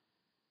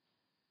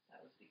 that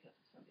was because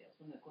of somebody else.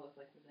 When it glows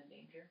like within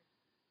danger.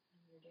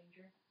 Near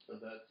danger. So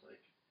that's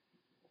like,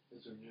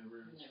 is there new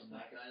runes There's from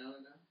that guy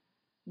on it now?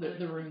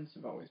 The runes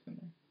have always been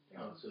there.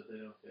 Oh, so they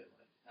don't get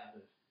like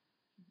added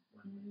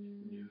when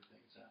like, new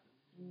things happen.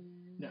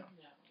 No.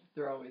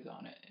 They're always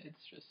on it.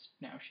 It's just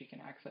now she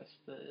can access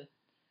the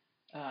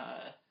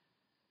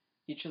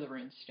each of the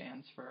runes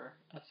stands for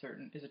a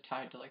certain, is it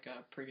tied to like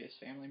a previous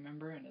family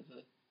member and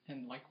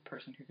like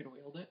person who could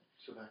wield it.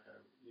 So that guy,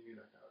 you knew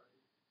that guy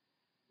already?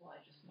 Well, I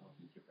just know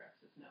through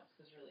Brex's notes,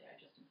 because really I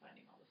just am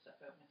finding all this stuff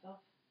out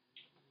myself.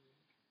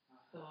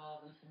 So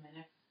all of them from my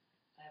next,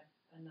 I have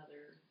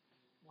another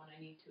one I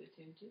need to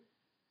attune to.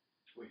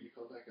 Wait, you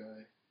called that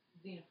guy?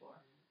 Xenophore.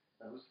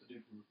 That was the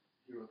dude who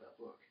wrote that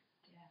book.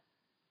 Yeah.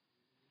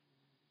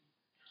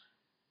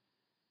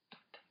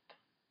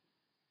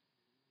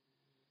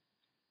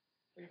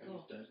 Pretty And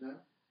cool. he's dead now?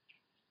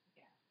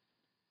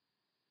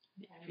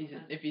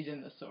 If he's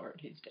in the sword,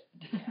 he's dead.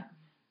 Yeah.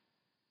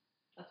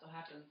 That's what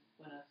happens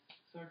when a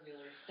sword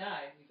wieler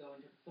dies, we go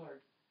into the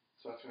sword.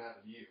 So that's what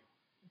happened to you.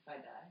 If I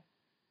die.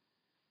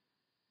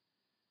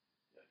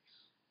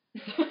 Yikes.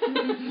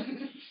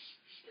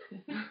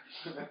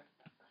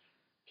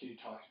 Can you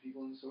talk to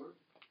people in the sword?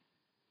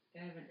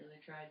 I haven't really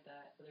tried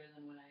that other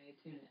than when I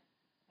attune it.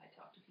 I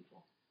talk to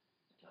people.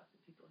 I talk to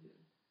people who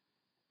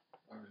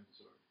Are in the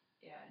sword.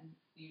 yeah, and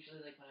usually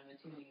like when I'm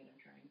attuning it I'm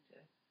trying to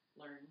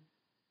learn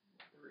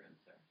what the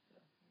runes are. So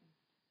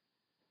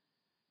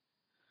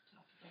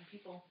talk to some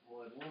people.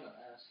 Well, I'd want to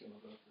ask him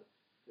about the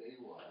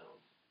Feywild,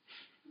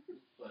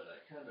 but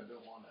I kind of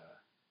don't want to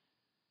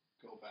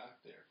go back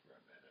there for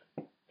a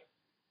minute.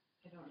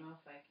 I don't know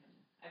if I can.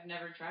 I've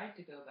never tried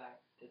to go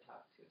back to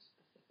talk to a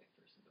specific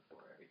person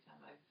before. Every time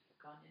I've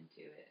gone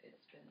into it,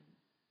 it's been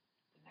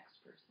the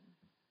next person.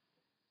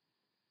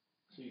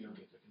 So you don't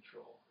get to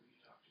control who you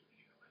talk to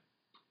anyway.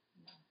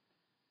 No.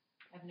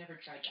 I've never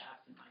tried to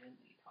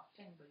absentmindedly talk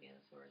to anybody in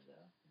the sword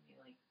though. I mean,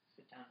 like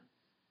sit down and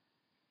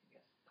I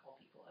guess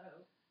call people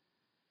out.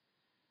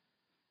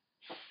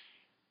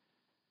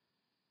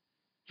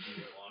 Do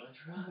you want to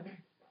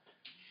try?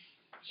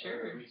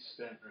 Sure. Or are we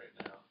spent right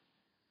now?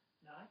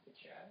 No, I could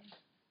try.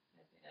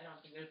 I don't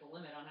think there's a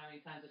limit on how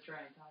many times I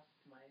try and talk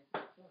to my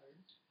sword.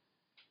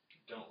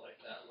 Don't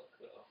like that look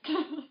though.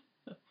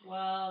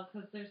 Well,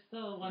 because there's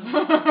still one.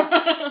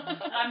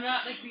 I'm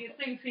not like these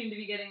things seem to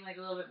be getting like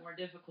a little bit more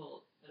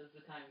difficult as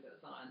the time goes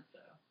on.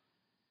 So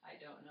I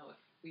don't know if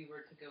we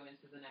were to go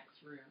into the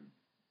next room,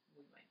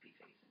 we might be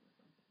facing with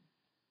something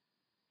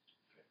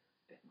a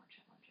bit more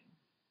challenging.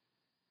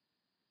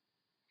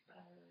 But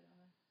I really don't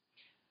know.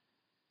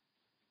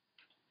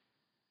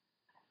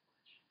 I have a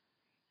question.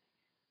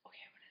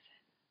 Okay, what is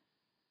it?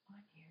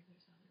 On here,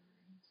 there's other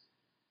rooms.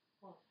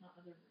 Well, it's not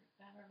other rooms.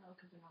 I don't know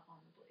because they're not on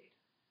the blade.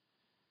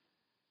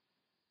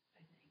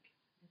 I think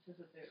says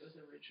that it was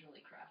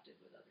originally crafted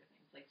with other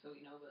things, like so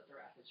we know about the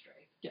rapid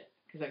strike. Yeah,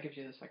 because that gives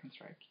you the second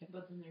strike. Yeah.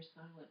 But then there's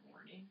silent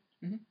warning.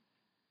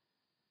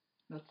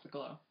 That's the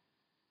glow.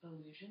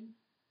 Illusion.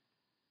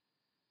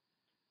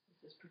 It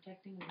says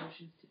protecting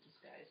illusions to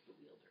disguise the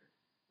wielder.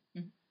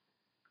 Mhm.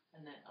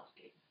 And then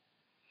Elfgate.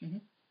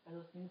 Mhm. Are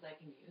those things I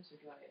can use, or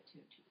do I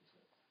attune to these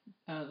words?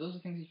 Those are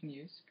things you can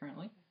use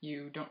currently.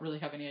 You don't really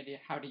have any idea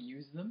how to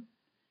use them.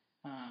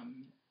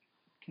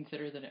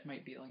 Consider that it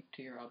might be linked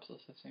to your Obso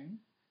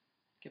Sassoon,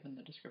 given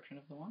the description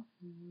of the one.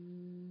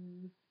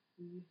 Wait.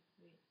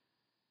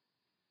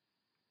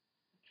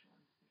 Which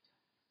one?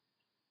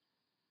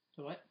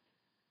 The what?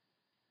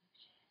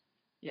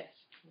 Yes.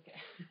 Okay.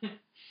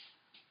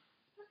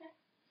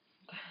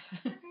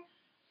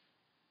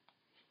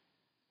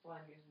 Well,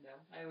 I'm using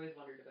them. I always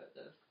wondered about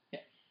those.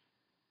 Yeah.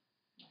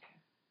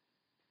 Okay.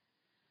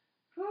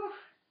 Whew.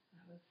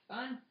 That was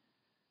fun.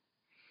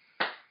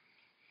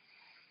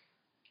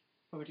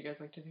 What would you guys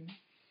like to do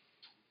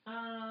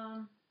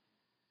now?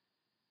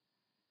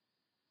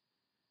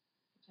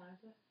 What time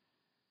is it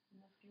in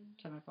this game?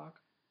 10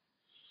 o'clock?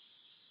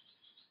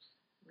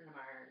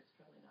 Rinnemar is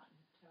probably not in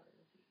his tower,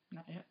 is he?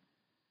 Not yet.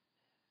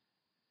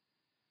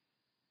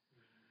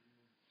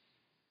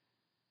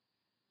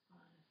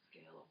 On a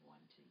scale of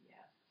 1 to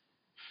yes.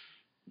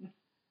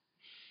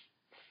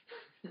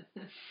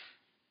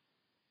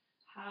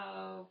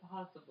 How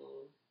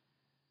possible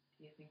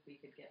do you think we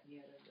could get me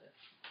out of this?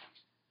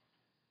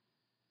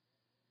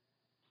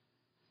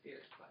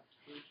 Spirit quest.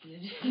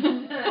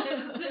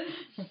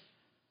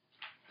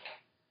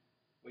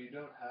 Well, you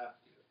don't have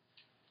to,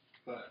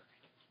 but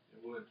it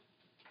would,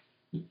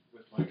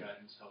 with my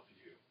guidance, help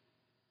you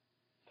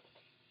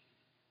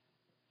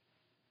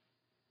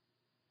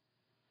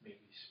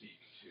maybe speak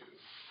to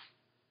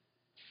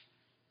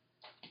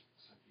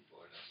some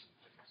people or know some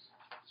things.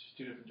 It's just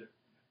two different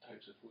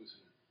types of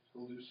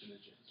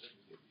hallucinogens I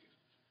can give you.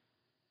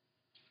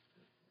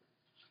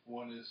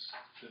 One is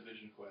the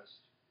vision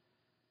quest.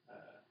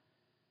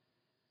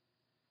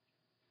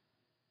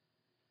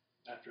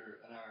 After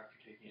an hour after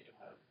taking it,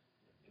 you'll have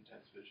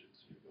intense visions,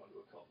 and you'll go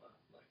into a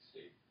coma-like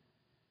state.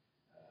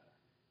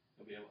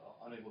 You'll be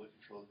unable to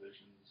control the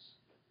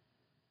visions.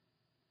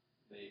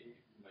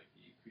 They might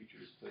be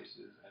creatures,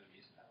 places,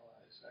 enemies, and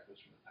allies, echoes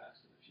from the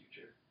past and the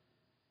future.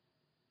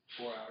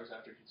 4 hours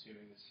after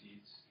consuming the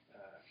seeds,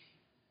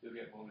 you'll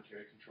get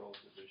momentary control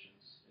of the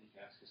visions, and you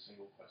can ask a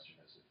single question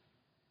as if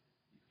you've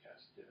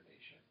cast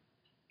divination.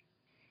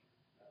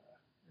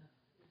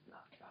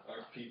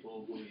 Our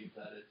people believe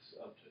that it's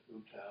up to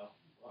Utau,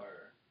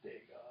 our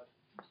day god,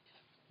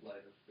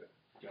 light of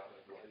god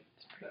of light,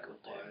 that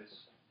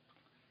replies.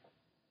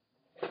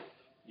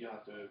 You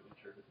have to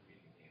interpret the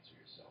meaning of the answer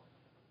yourself.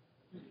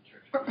 And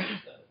determine who it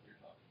is that you're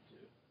talking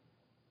to.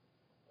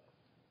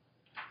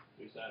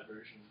 There's that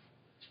version.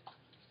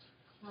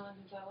 How long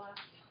does that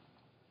last?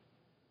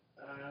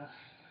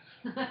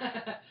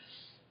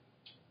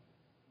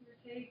 Your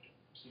take?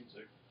 Seems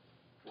like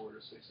 4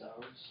 to 6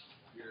 hours.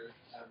 Your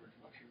average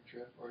mushroom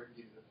trip, or I can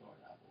give you the thorn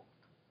apple,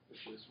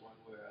 which is one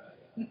where I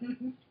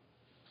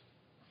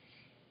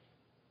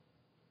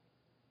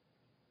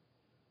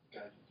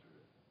guide you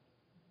through it.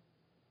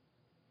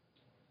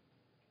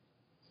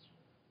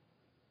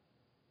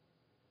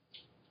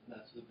 And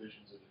that's the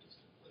visions of a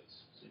distant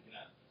place. So you can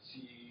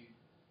see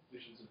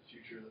visions of the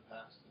future or the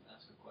past and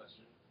ask a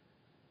question,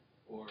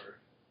 or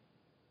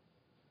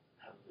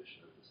have a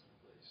vision of a distant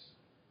place.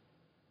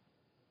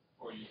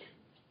 Or you can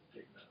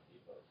take none of the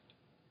above.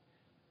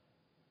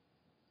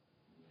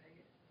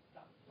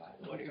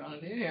 What do you want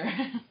to do here?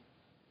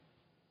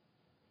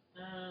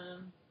 I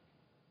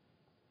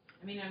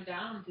mean, I'm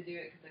down to do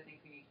it because I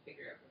think we need to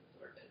figure out where this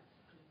orb is.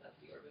 Because that's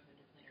the orb of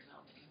interplanar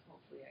melding.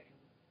 Hopefully I can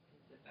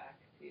piece it back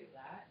to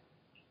that.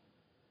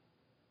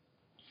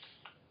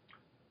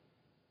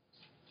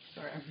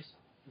 Sorry, I'm just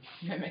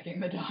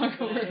mimicking the dog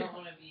But over I here. don't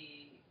want to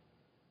be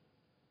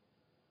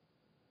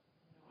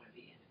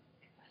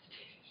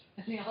incapacitated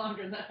any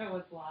longer than I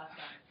was last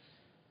time.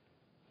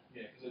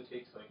 Yeah, because it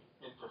takes like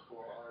up to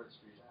 4 hours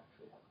for you to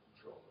actually have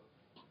control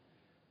of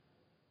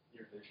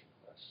your vision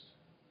quest.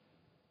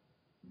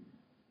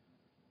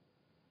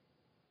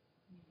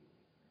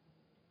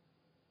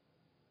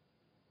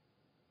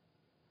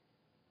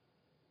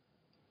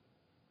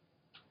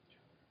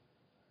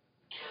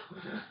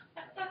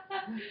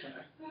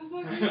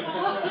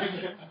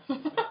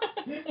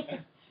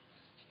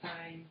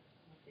 Fine.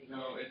 I'll take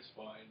No, it. it's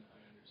fine. I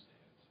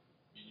understand.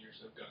 I mean, you're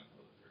so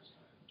gung-ho the first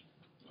time.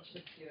 Let's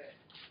just do it.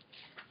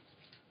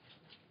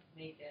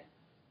 Make it.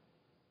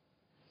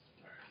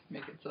 Alright.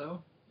 Make it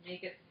so.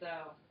 Make it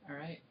so.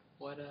 Alright.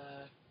 What,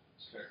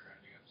 Start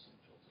grinding up some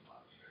Filton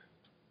lavender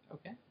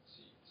okay.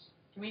 seeds.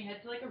 Can we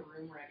head to like a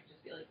room where I could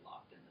just be like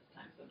locked in this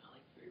time so I'm not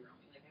like free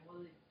roaming? Like I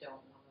really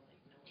don't want to like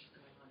know what's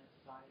going on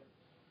inside of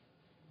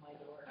my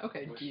door.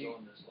 Okay, We're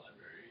still in this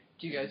library.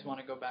 do you guys want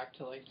to go back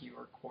to, like,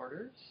 your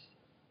quarters?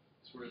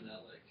 So we're in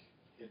that, like,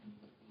 hidden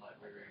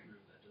library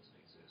room that doesn't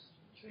exist.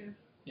 True.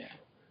 Yeah.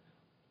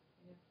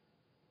 Right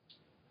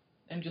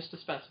now. And just to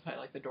specify,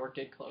 like, the door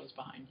did close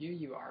behind you.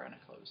 You are in a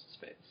closed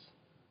space.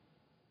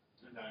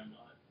 And I'm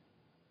not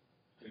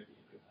going to be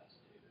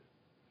incapacitated.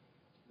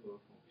 Lilith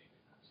won't be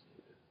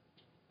incapacitated.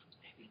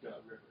 We've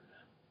got River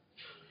now.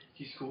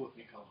 He's cool with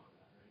me calling him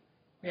that, right?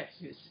 Yes,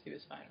 he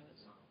was fine with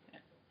it. So,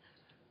 Yeah.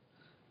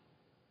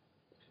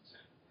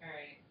 consent.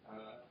 Alright.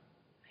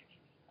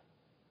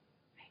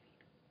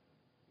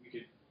 We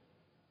could,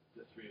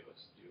 the three of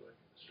us, do like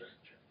a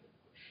strength check and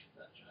push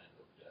that giant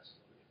oak desk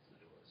up against the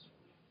door so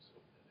we can just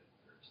open it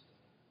first.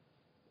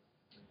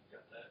 And you've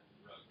got that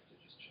rug to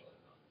just chill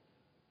out on.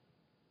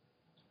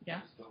 Yeah.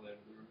 That's the layout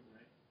of the room,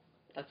 right?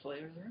 That's the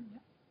layout of the room,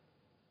 yeah.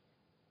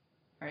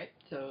 Alright,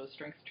 so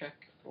strength check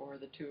for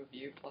the two of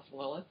you plus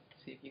Lilith.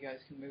 See if you guys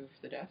can move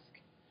the desk.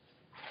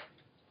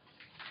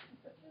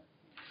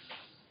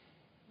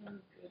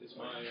 Is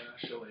my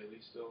shillelagh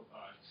still?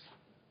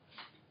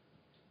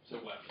 It's a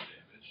weapon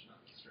damage, not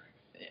the strength.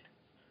 Yeah.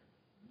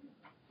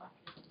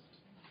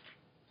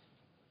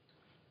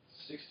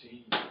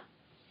 16.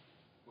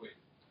 Wait.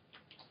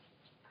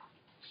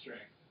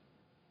 Strength.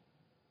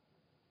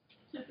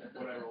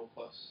 What I roll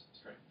plus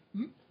strength?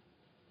 Hmm?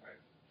 Alright.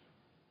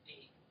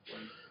 8.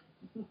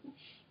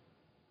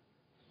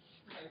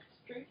 My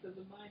strength is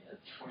a minus.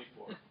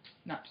 24.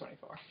 Not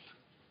 24.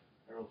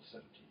 I rolled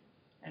 17.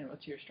 And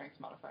what's your strength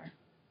modifier?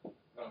 Oh,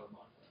 the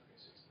modifier. Okay,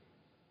 16.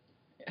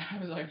 Yeah, I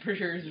was like, for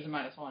sure yours is a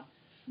 -1.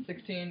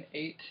 16,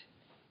 8.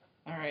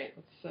 Alright,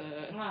 let's,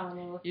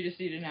 Wow. you just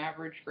need an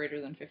average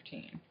greater than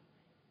 15.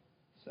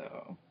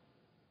 So,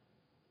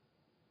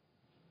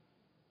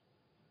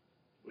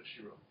 What'd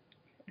she roll?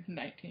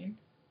 19.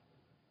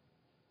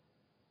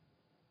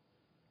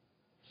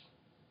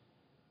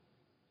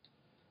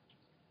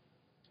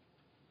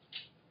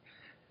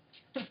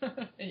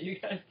 You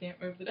guys can't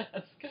move the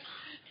desk.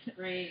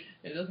 Great.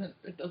 It doesn't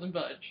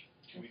budge.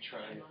 Can we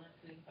try it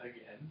Honestly.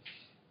 again?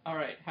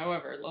 Alright,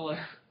 however, Lilith,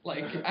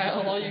 like,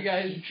 I'll allow you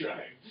guys Keep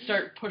trying.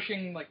 start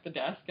pushing, like, the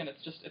desk, and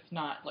it's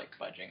not, like,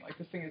 budging. Like,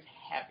 this thing is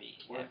heavy.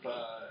 What if,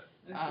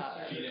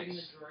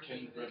 Phoenix,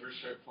 can River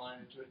start flying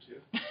into it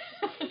too?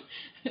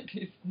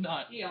 He's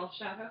not Yeah, I'll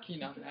shadow.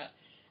 keen on that.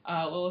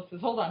 Lilith says,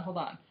 hold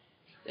on.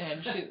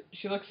 And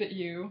she looks at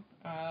you,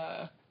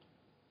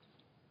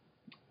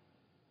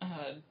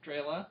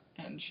 Drayla,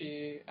 and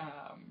she,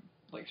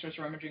 like, starts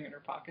rummaging in her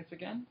pockets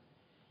again.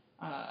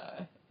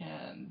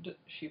 And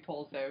she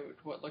pulls out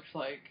what looks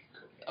like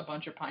a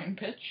bunch of pine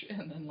pitch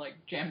and then, like,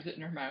 jams it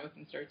in her mouth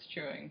and starts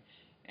chewing.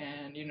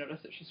 And you notice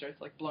that she starts,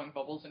 like, blowing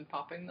bubbles and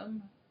popping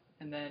them.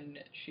 And then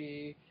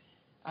she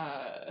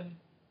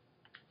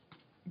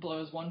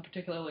blows one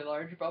particularly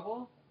large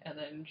bubble, and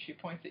then she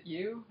points at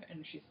you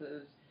and she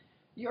says,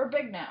 "You're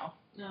big now."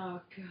 Oh,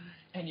 God.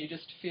 And you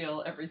just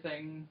feel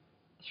everything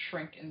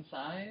shrink in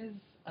size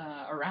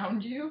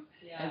around you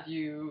Yeah. as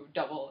you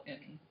double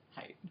in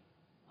height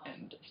Awesome.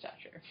 and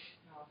stature.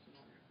 Awesome.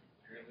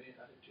 Apparently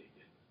I've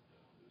taken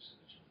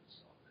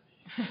hallucinogens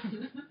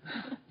already.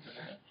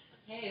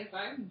 Hey, if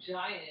I'm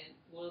giant,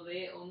 will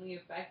they only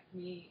affect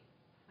me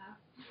half?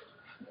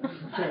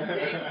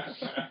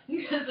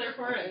 Because they're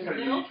for a Gotta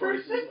little eat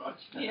twice person? as much.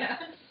 Yeah.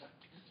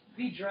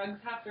 The drugs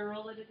have to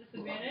roll at a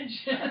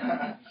disadvantage?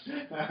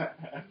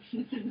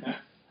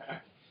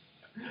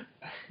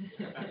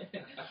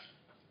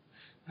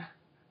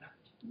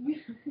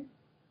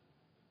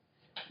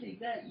 Take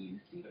that, you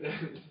stupid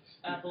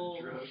Apple.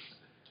 Drugs.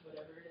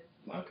 Whatever it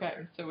is. Okay,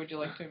 so would you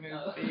like to move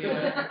Oh.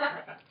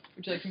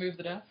 would you like to move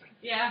the desk?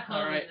 Yeah,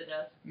 I'll Alright. move the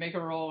desk. Make a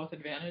roll with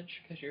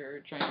advantage because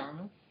you're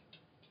ginormous.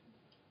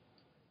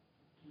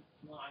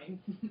 Line.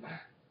 Wait, is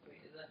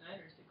that 9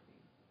 or 16?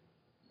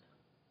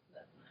 No,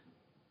 that's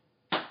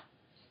 9.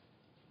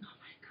 Oh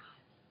my god.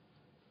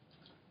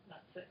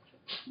 That's 6.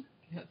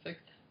 Yeah, 6.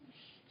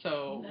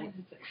 So 9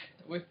 and 6.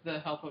 with the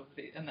help of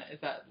the is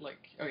that like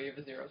you have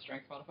a 0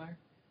 strength modifier?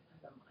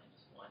 That's a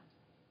 -1.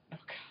 Oh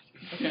god.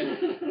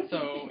 Okay.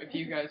 So if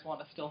you guys want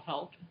to still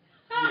help,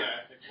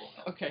 Yeah, I think we'll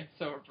help. okay.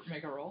 So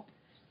make a roll.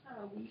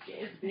 Oh, weak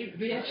ass big I'm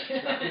bitch.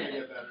 gonna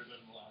get better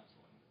than the last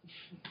one.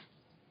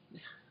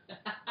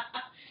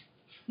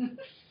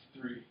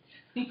 3.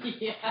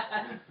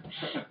 Yeah.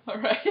 All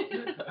right.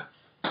 This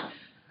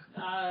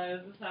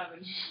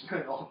happened.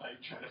 Spent all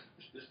night trying to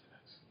finish this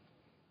desk.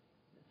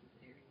 This is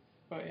Aries.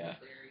 Oh yeah.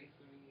 This is Aries.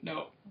 So we need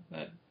No,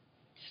 that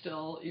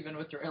still even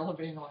with Drayla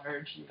being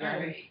large, you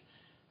guys Alright.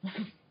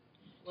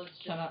 Let's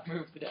just cannot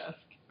move the desk.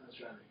 I was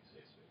trying to make a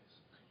safe space.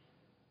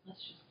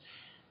 let's just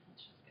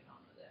get on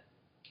with it.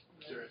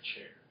 Is there a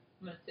chair?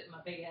 I'm gonna sit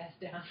my big ass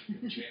down.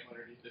 A chair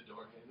underneath the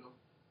door handle?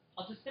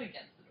 I'll just sit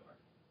against the door.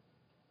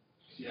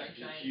 Yeah, My you're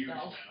giant huge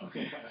self. now.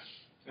 Yeah,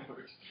 that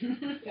works.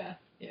 Yeah.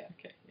 Yeah,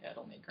 okay. Yeah,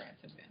 it'll need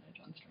Grant's advantage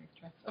on strength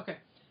checks. Okay.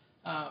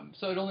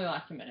 So it only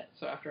lasts a minute.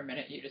 So after a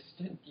minute, you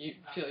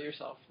feel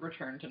yourself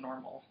return to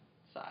normal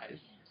size.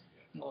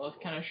 And Lilith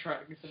kind of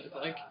shrugs and is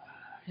like,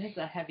 "It's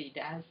a heavy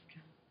desk."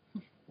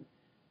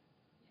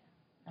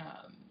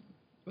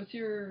 What's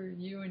you?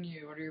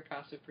 What are your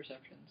passive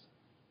perceptions?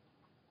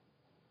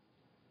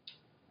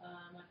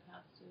 My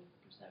passive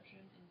perception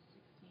is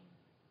 16.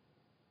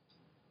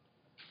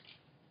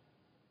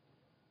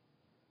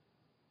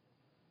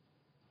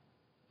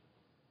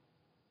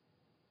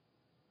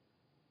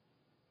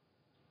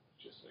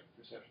 like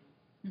perception.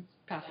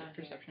 Passive Down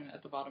here. perception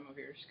at the bottom of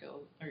your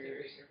skill or Is it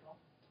yours. your fault?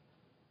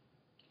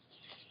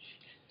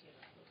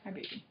 Hi,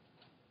 baby.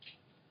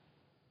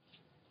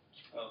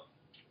 Oh,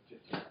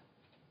 15.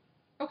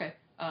 Okay.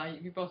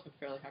 You both have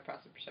fairly high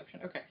passive perception.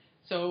 Okay.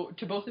 So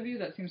to both of you,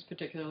 that seems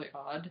particularly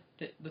odd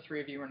that the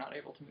three of you are not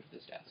able to move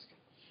this desk.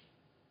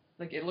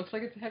 Like, it looks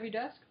like it's a heavy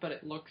desk, but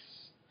it looks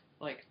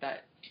like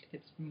that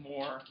it's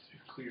more.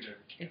 We've cleared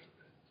everything out of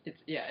it.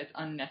 It's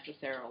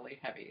unnecessarily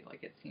heavy.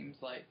 Like, it seems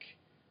like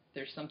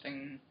there's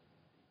something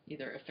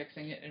either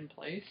affixing it in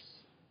place,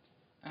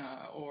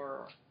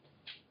 or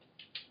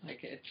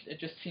like it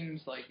just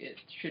seems like it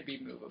should be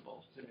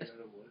movable. Is it made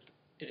out of wood?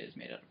 It is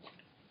made out of wood.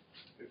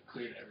 We've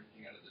cleared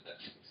everything out of the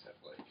desk except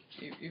like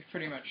You've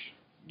pretty much,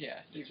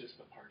 yeah. it's just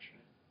the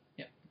parchment.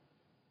 Yep.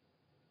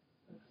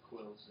 And the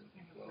quills and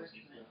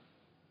Parchment. stuff.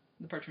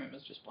 The parchment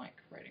was just blank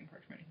writing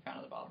parchment you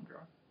found in the bottom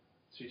drawer.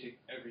 So you take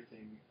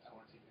everything. I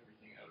want to take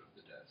everything out of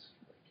the desk,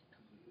 like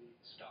completely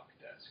stock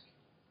desk.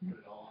 Put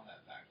it all on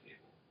that back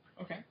table.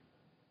 Okay.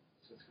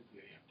 So it's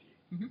completely empty.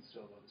 Mhm. It's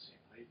still about the same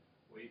height,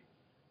 weight.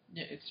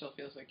 Yeah, it still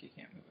feels like you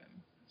can't move it.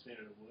 It's made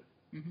out of wood.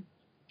 Mhm.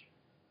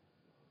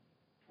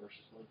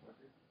 Torches,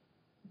 motherfucker.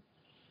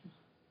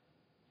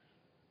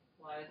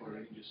 Why Or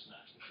is you can just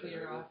smash the shit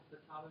clear out of off the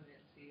top of it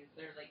and see if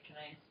they're like, can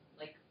I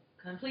like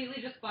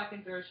completely just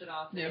fucking throw shit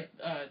off Yep.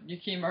 it?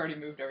 Yukim already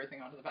moved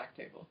everything onto the back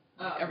table.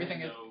 Oh, it.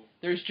 Everything is. No,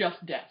 There's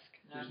just desk,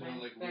 there's no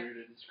like weird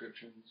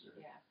inscriptions or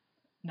Yeah.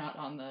 not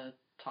on the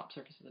top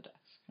surface of the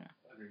desk. No.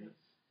 underneath.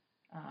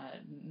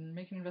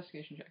 Make an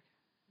investigation check.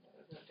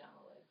 We'll go down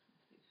the legs and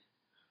see.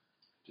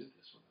 Did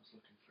this when I was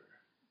looking for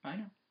I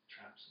know.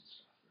 traps and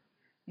stuff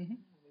earlier.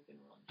 We've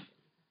been rolling shit.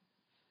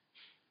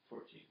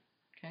 14.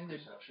 Okay. There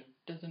Perception.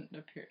 doesn't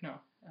appear. No.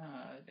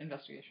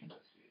 Investigation.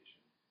 Investigation.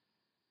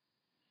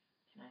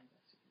 Can I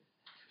investigate?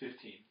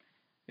 15.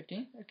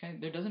 15? Okay,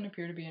 there doesn't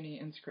appear to be any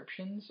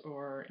inscriptions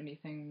or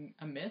anything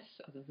amiss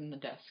other than the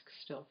desk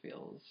still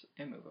feels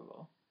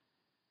immovable.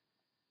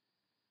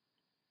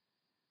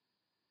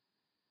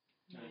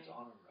 And it's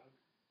on a rug.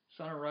 It's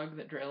on a rug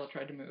that Drayla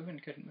tried to move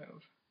and couldn't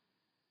move.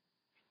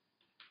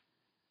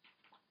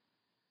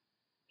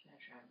 Can I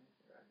try and move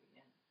the rug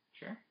again?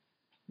 Sure.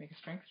 Make a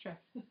strength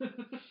check.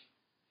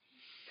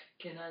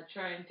 Can I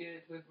try and do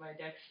it with my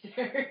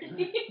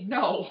dexterity?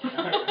 No!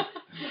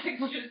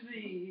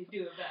 Dexterity,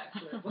 do a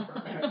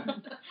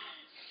backflip.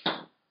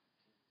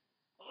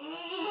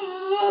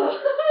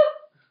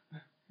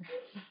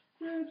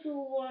 That's a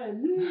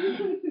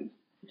 1.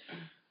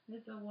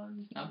 It's a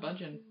 1. It's not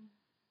budging.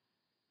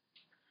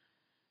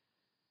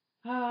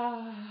 Can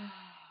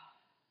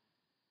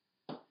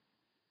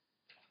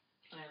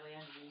I lay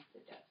underneath the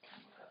desk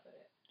and look up at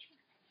it?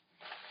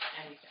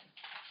 Anything.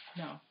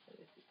 No.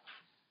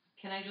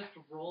 Can I just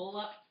roll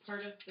up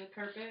part of the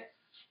carpet?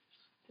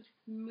 Just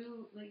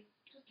move, like,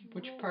 just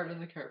Which roll part it. of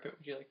the carpet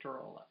would you like to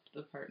roll up?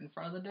 The part in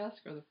front of the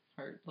desk or the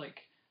part, like,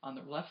 on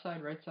the left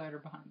side, right side, or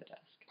behind the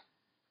desk?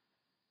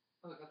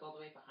 Oh, it goes all the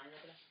way behind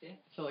the desk, too?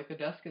 So, like, the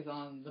desk is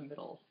on the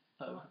middle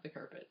of the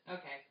carpet.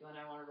 Okay, so then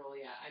I want to roll,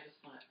 yeah. I just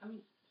want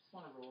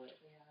to roll it,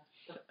 yeah.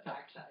 The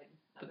back side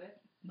of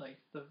it. Like,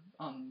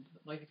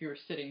 like, if you were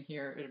sitting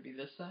here, it would be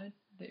this side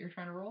that you're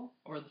trying to roll?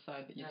 Or the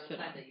side that you No, sit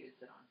the on? side that you would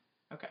sit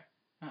on. Okay.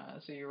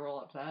 So you roll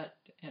up that,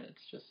 and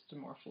it's just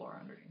more floor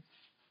underneath.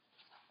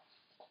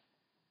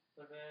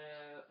 So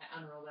I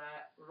unroll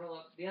that, roll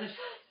up the other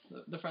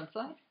side. The front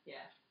side? Yeah.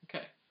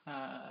 Okay.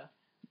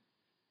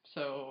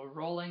 So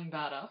rolling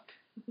that up,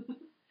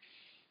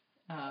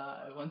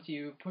 once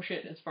you push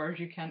it as far as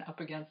you can up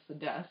against the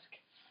desk,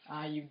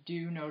 you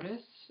do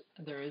notice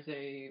there is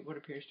what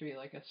appears to be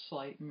like a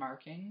slight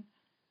marking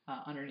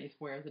underneath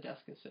where the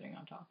desk is sitting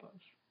on top of.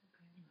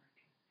 Okay,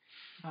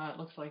 marking. It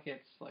looks like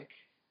it's like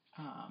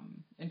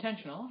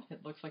intentional.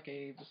 It looks like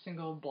a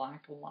single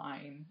black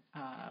line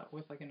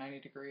with like a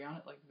 90-degree on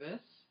it, like this.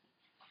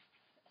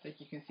 Like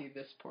you can see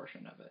this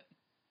portion of it,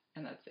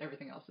 and that's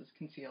everything else is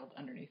concealed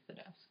underneath the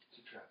desk. It's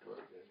a trapdoor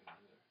to get in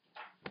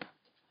there.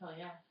 Hell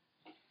yeah.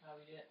 How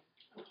we did it.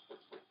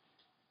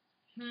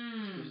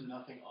 There's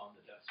nothing on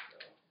the desk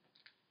though.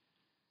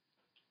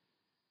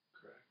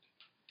 Correct.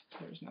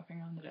 There's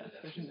nothing on the The desk.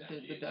 desk is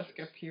empty, The it's desk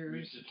just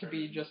appears to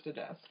be determined. just a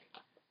desk.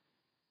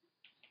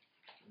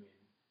 I mean,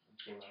 I'm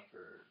still down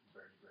for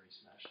Bernie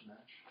Smash.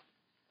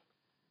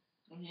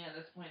 Yeah, at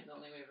this point, the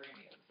only way we're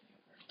gonna get this thing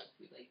apart is if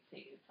we like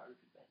take it apart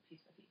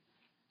piece by piece.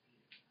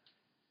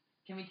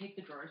 Can we take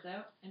the drawers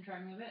out and try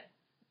and move it?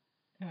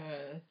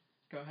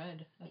 Go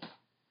ahead. Have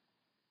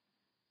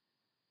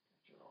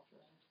to roll for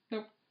that.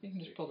 Nope. You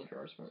can just pull the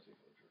drawers for it. Take all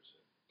the drawers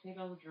out. Take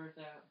all the drawers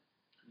out.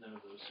 None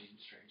of those seem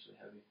strangely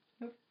heavy.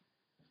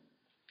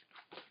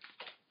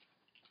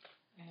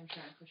 I am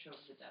trying to push over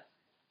the desk.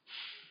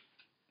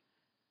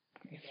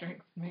 Make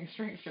a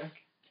strength check.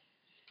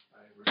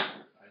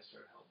 I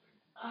start helping.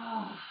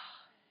 Ah.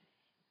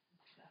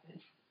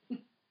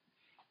 7.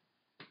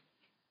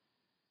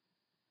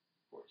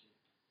 14.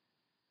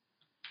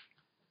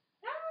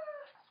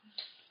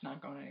 It's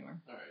not going anywhere.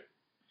 Alright.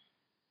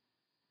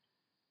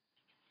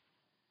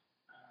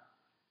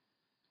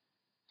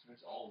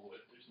 It's all wood.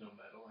 There's no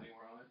metal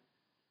anywhere on it.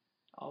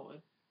 All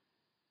wood.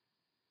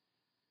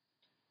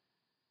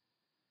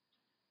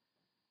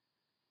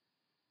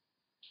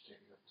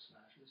 Take a couple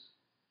smashes.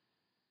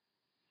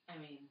 I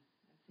mean,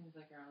 that seems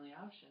like our only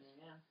option,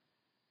 yeah.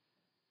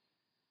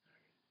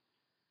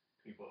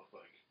 We both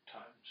like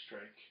time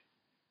strike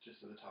just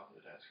at the top of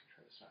the desk and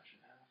try to smash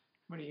it in half.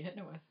 What are you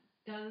hitting it with?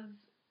 Does,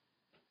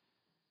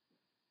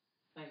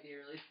 might be a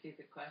really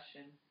stupid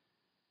question,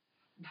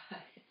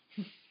 but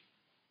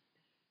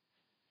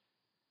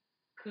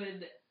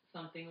could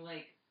something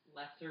like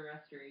lesser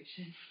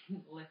restoration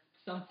lift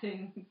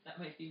something that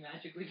might be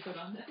magically put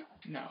on this?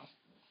 No.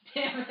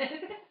 Damn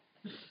it!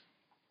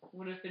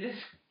 What if it is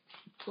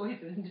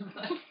poisoned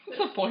by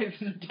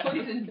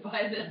Poisoned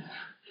by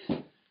this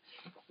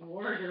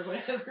ward or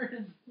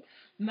whatever?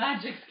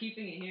 Magic's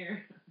keeping it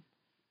here.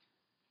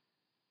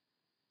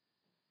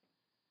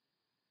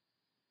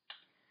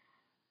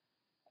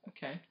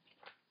 Okay.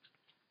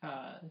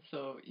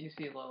 So you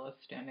see Lilith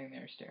standing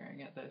there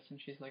staring at this, and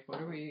she's like,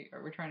 "What are we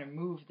trying to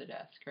move the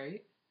desk,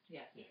 right?"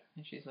 Yes. Yeah.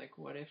 And she's like,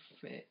 "What if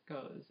it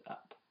goes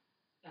up?"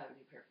 That would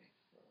be perfect.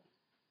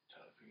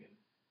 Tell if we can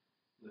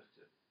lift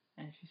it.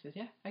 And she says,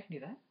 "Yeah, I can do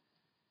that."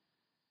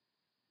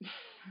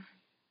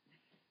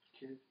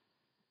 Kid.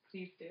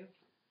 Please do.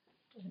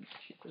 And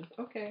she says,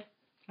 "Okay."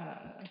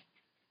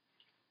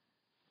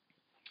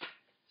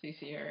 So you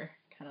see her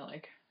kind of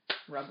like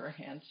rub her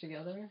hands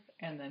together,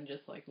 and then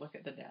just like look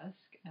at the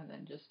desk, and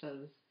then just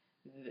does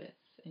this,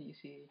 and you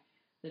see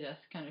the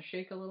desk kind of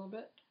shake a little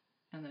bit,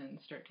 and then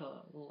start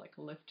to like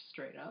lift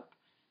straight up.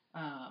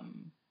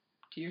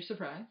 To your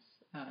surprise,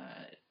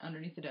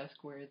 underneath the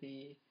desk where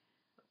the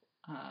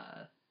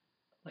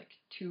like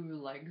two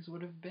legs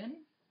would have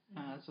been,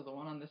 so the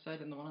one on this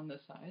side and the one on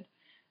this side,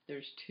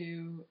 there's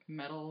two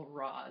metal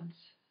rods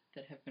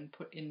that have been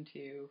put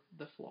into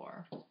the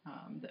floor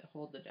that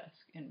hold the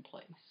desk in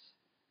place.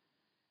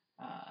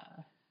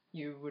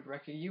 You would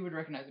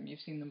recognize them. You've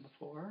seen them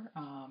before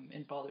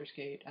in Baldur's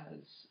Gate as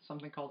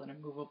something called an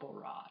immovable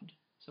rod.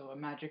 So a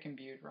magic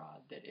imbued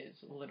rod that is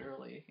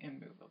literally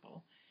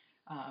immovable.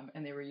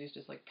 And they were used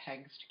as like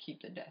pegs to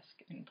keep the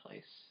desk in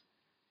place.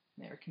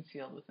 They were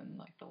concealed within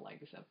like the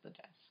legs of the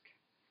desk.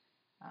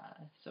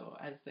 So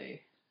as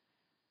they...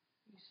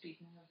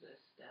 Speaking of this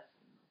desk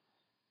in the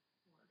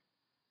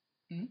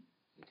ward. Hmm?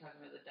 You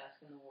talking about the desk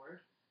in the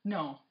ward?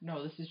 No,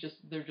 this is just,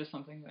 they're just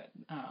something that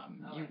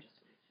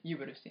you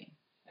would have seen.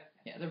 Okay.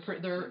 Yeah,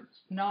 they're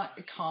not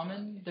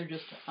common. They're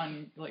just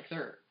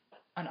they're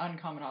an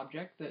uncommon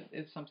object that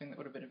is something that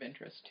would have been of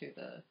interest to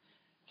the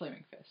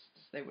Flaming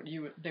Fists. They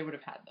would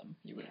have had them.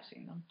 You would have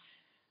seen them.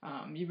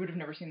 You would have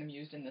never seen them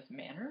used in this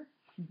manner,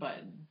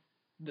 but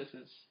this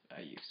is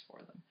a use for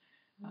them.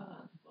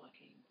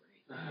 Fucking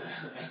great.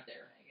 Right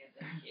there, Megan.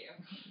 Thank you.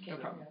 No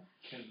problem.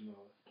 Can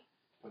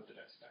put the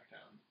desk back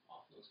down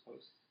off those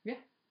posts? Yeah,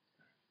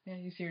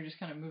 you see her just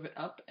kind of move it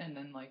up and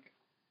then like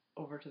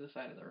over to the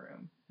side of the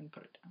room and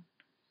put it down.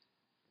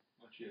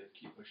 Why don't you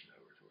keep pushing it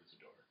over towards the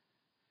door?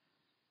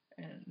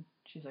 And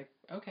she's like,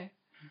 "Okay."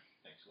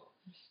 Thanks, Will.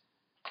 Just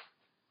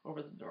over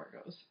the door it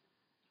goes.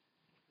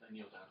 I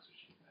kneel down so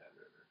she can pet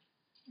River.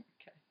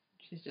 Okay.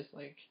 She's just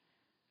like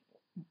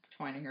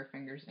twining her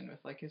fingers in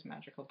with like his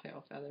magical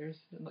tail feathers,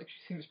 and like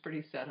she seems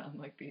pretty set on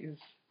like these.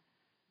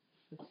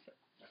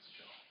 That's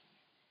chill.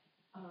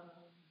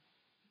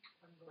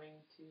 I'm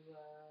going to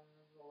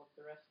roll up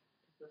the rest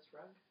of this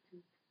rug to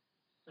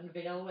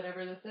unveil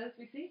whatever this is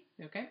we see.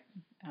 Okay.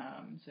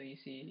 So you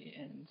see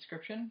an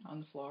inscription on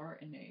the floor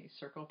in a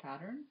circle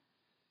pattern.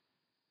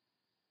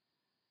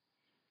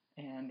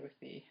 And with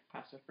the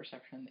passive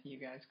perception that you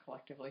guys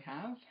collectively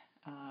have,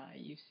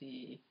 you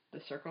see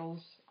the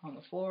circles on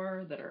the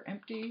floor that are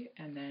empty,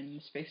 and then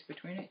space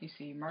between it, you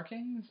see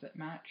markings that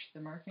match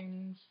the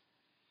markings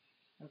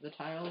of the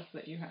tiles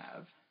that you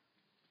have.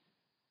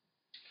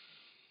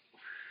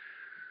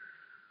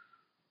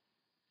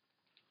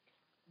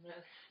 I'm going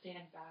to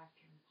stand back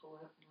and pull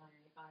out my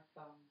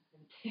iPhone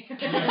and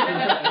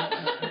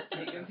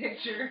take a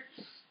picture.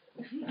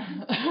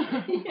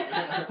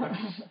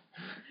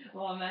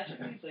 Well, imagine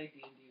we play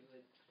D&D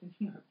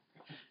with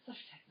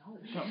such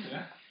technology.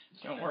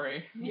 Don't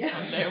worry. Yeah.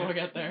 One day we'll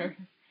get there.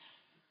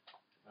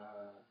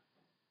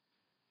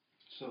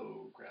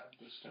 So grab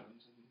the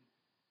stones and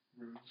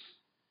runes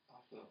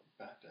off the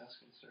back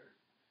desk and start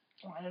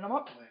Lining them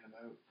up. laying them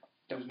out.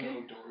 There's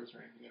no doors or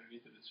anything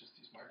underneath it. It's just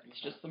these markings.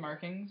 It's just the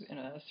markings in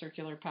a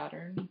circular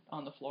pattern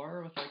on the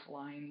floor with like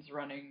lines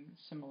running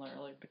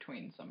similarly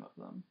between some of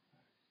them.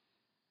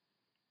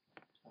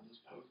 I'll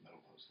just pose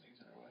metal post things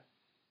in our way.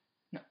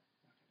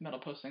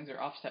 Metal post things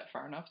are offset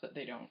far enough that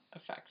they don't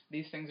affect.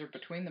 These things are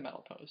between the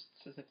metal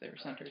posts as if they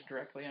were centered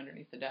directly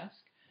underneath the desk.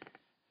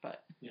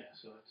 But yeah,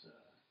 so let's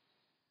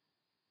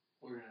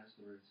organize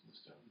the roots and the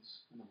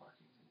stones and the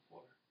markings on the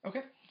floor.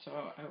 okay, so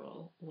I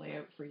will lay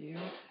out for you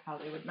how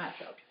they would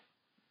match up.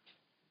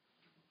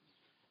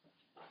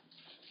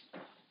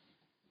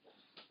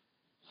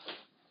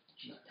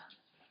 She's done this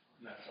before.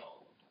 And that's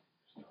all of them.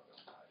 There's no other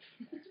one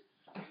hiding.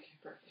 Okay,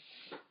 perfect.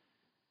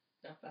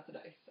 No, that's a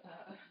dice.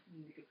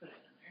 You could put it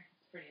in there.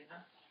 It's pretty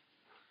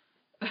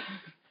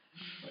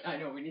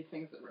made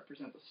things that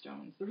represent the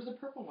stones. There was a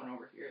purple one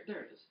over here.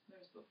 There it is.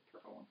 There's the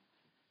purple one.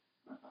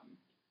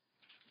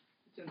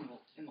 It's in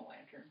the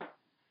lantern.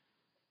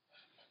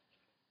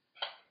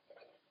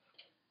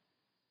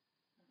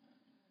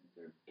 Is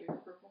there a bigger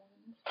purple one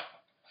in this?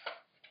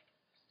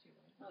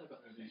 Oh, they're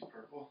about Are the these same.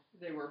 purple?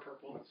 They were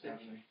purple. What's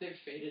happening? They've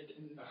faded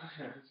and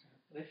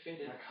they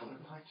faded My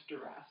colorblind.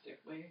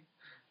 drastically.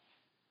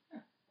 Huh,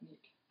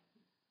 neat.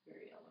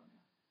 Very yellow now.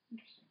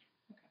 Interesting.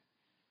 Okay.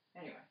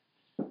 Anyway.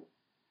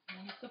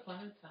 Once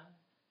upon a time.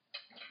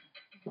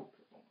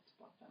 Purple one's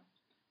bumped down.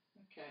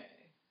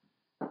 Okay.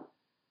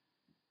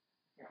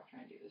 Here, I'll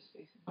try and do this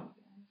facing you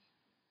guys.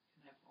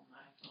 Can I pull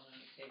my phone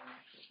and take an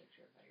actual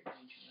picture of how you're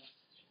doing this?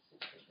 Just so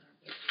that we're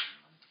not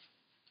picking on.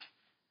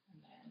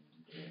 And then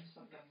do we have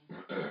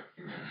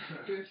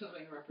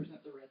something to represent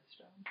the red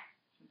stone?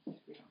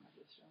 Since we don't have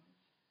the stones.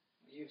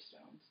 Well, you have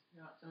stones.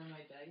 You want some of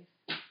my dice?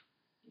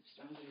 You have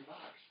stones in your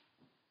box.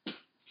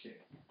 Okay.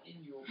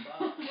 In your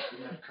box.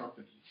 We have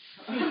company.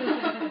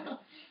 Not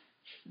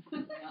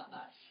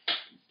that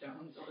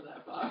stones or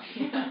that box.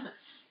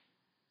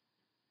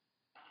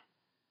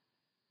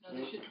 No,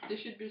 they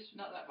should be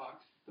not that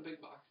box, the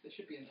big box. They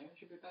should be in there. There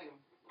should be a bag of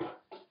them.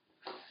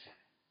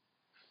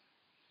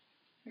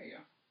 There you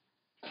go.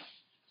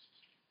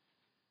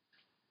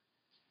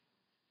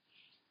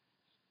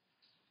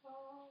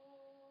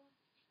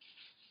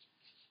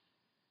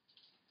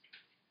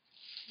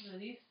 What are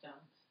these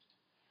stones?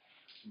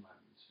 My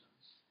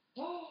moonstones.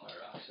 Oh! My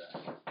rock sack.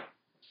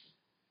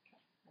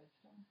 Red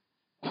stone.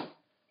 Got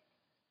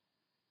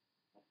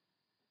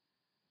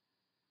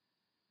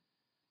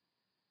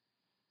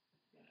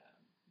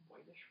a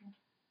whitish one.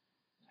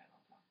 I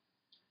don't know.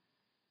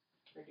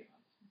 Pretty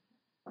ones.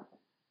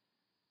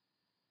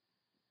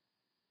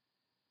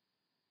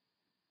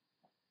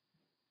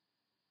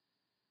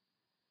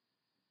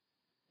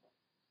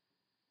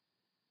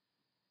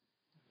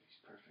 That makes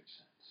perfect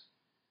sense.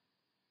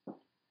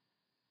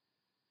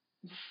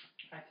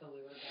 I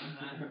totally would have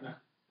done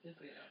that. Just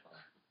so you know.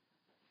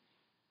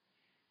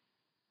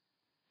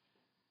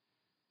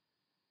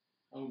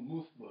 Oh,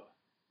 Muthba.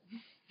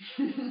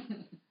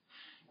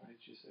 Why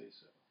did you say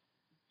so?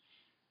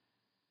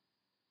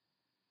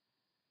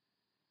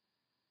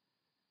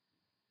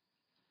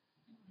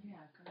 Yeah,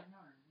 I've got an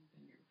arm.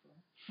 Been here before.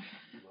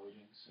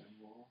 Loading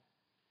symbol.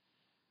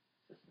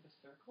 Is this a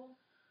circle?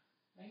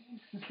 Right?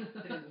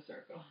 It is a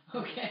circle.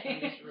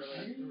 Okay. I'm just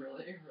really,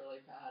 really, really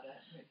bad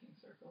at making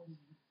circles.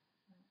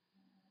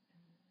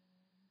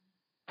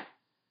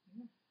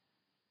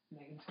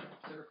 Megan's got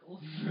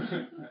circles.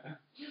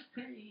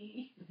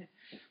 Pretty.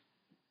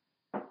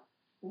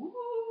 Ooh,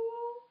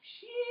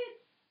 shit.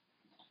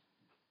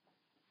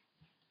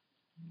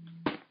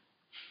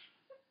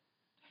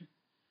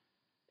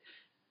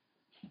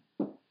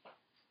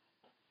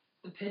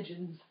 The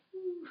pigeons.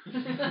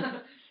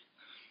 The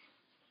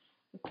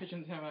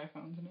pigeons have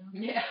iPhones now.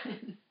 Yeah.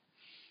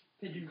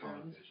 Pigeon Call it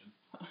drones. pigeon.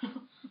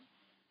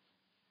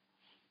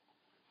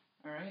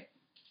 Alright.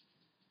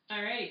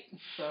 Alright.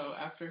 So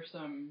after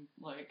some,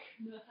 like,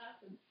 What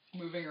happened?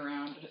 moving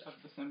around of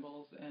the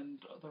symbols and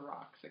the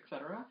rocks,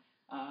 etc.,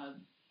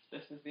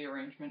 this is the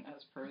arrangement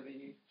as per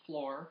the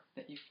floor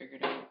that you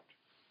figured out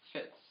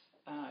fits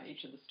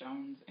each of the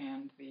stones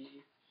and the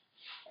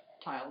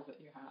tiles that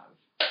you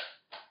have.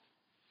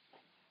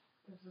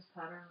 Does this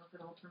pattern look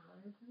at all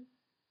familiar to you?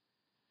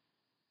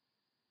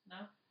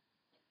 No?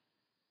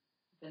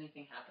 Is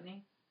anything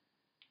happening?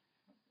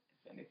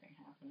 Is anything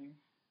happening?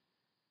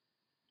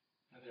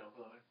 Are they all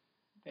glowing?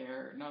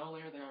 They're not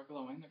only are they all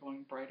glowing, they're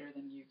glowing brighter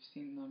than you've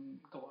seen them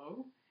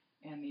glow,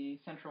 and the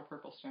central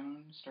purple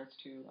stone starts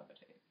to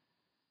levitate.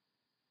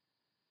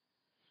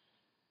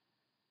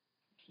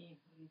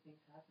 Keen, what do you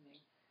think's happening?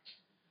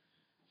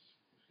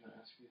 I was going to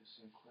ask you the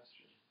same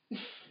question.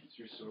 Is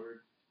your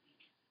sword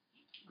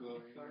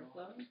glowing? Sword at all?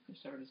 glowing? Your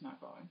sword is not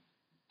glowing.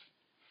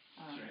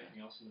 Is there anything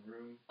else in the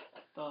room?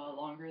 The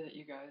longer that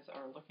you guys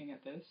are looking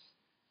at this,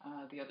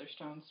 the other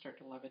stones start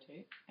to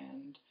levitate,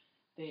 and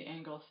they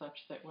angle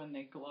such that when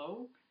they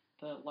glow,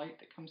 the light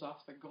that comes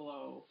off the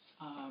glow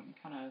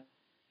kind of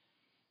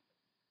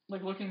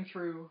like looking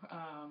through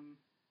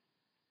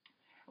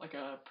like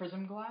a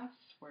prism glass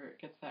where it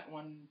gets that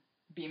one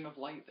beam of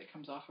light that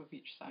comes off of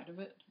each side of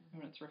it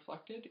when it's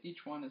reflected.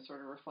 Each one is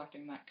sort of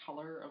reflecting that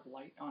color of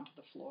light onto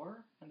the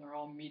floor, and they're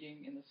all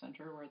meeting in the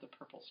center where the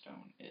purple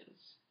stone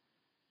is.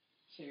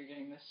 So you're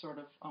getting this sort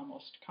of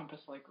almost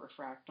compass-like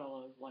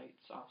refractal of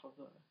lights off of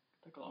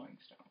the glowing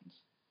stones.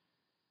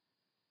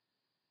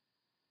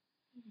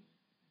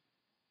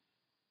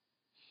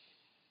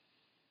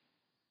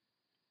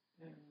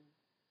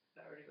 If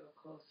I were to go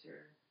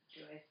closer,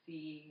 do I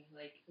see,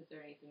 like, is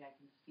there anything I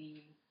can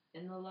see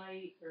in the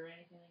light or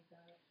anything like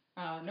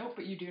that? Nope,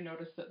 but you do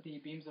notice that the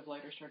beams of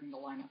light are starting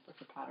to line up with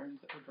the patterns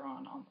that were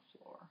drawn on the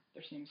floor.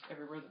 There seems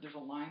everywhere that there's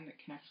a line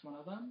that connects one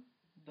of them,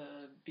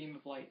 the beam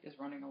of light is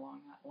running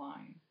along that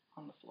line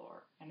on the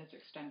floor, and it's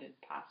extended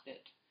past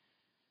it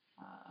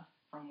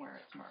from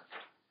where it's marked.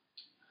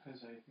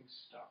 Has anything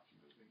stopped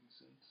moving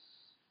since?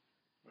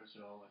 Or is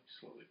it all like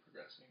slowly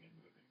progressing and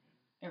moving?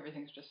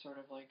 everything's just sort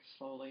of like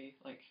slowly,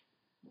 like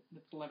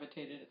it's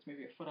levitated. It's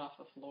maybe a foot off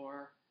the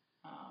floor,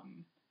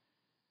 and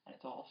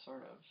it's all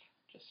sort of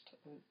just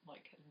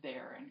like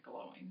there and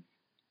glowing.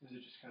 Is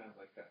it just kind of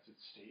like that's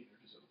its state, or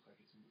does it look like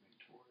it's moving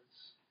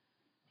towards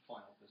the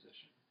final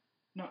position?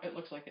 No, it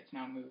looks like it's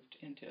now moved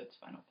into its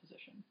final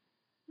position.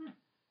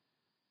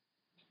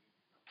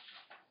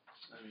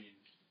 I mean,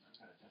 I'm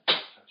kind of tempted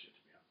to touch it,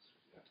 to be honest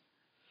with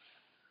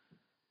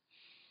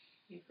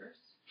you. You first.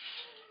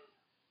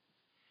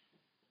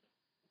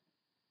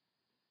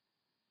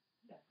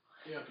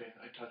 Yeah, okay.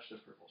 I touched the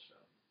purple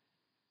stone.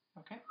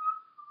 Okay.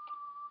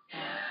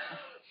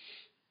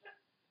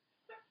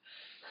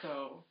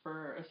 So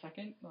for a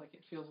second, like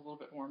it feels a little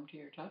bit warm to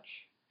your touch,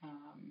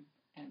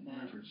 and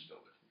then River's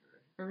still with me, right?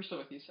 River's still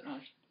with you, sitting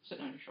on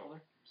your shoulder.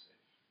 I'm safe.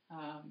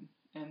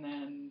 And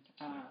then It's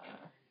not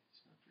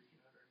freaking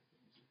out or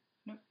anything, is it?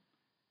 nope.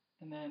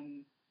 And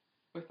then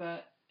with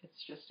that,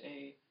 it's just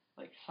a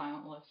like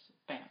silentless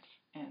bamf,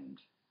 and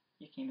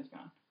Yakim is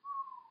gone.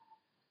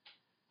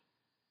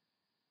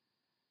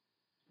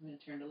 I'm gonna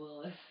turn to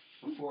Lilith.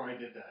 Before I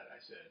did that, I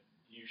said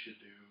you should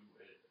do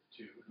it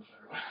too, no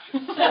matter what.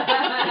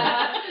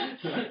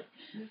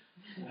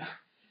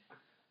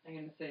 I'm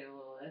gonna say to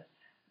Lilith,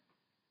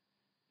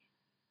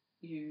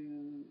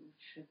 you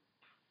should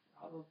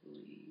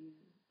probably.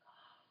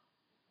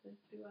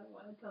 Do I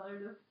want to tell her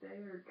to stay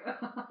or go?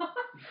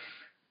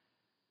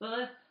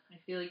 Lilith, I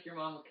feel like your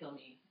mom will kill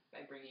me if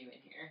I bring you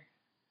in here.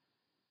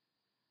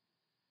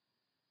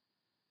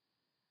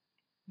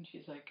 And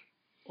she's like,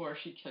 or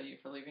she'd kill you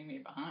for leaving me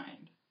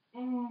behind.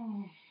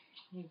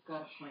 You've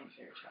got a point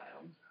there,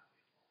 child.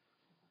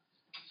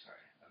 Sorry,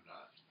 I'm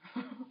not.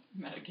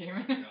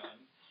 Metagaming.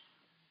 Gone.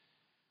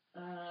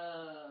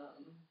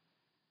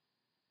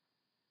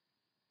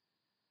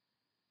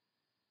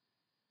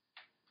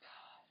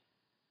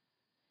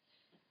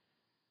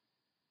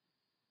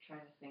 Trying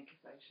to think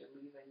if I should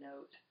leave a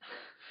note.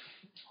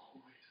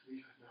 Always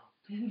leave a note.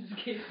 In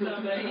case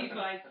somebody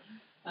finds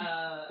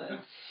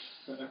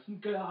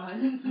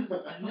gone in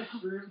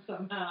this room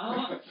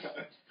somehow.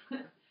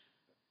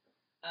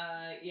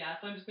 Yeah,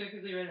 so I'm just gonna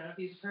quickly write down a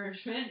piece of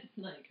parchment,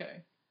 like,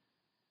 Okay.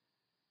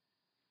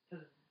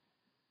 because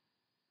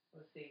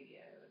with Sadie,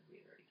 we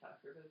had already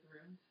talked through those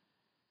rooms.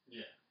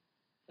 Yeah.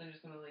 So I'm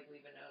just gonna like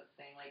leave a note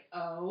saying like,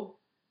 oh,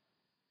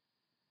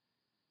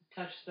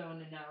 touchstone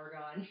and now we're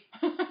gone.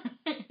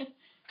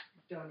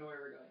 Don't know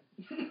where we're going.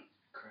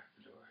 Crack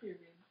the door.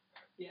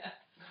 Yeah.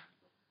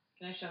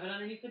 Can I shove it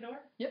underneath the door?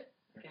 Yep.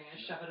 Okay, I'm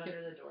gonna shove it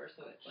under the door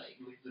so it's like.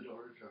 Leave the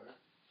door ajar.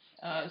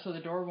 So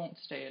the door won't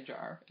stay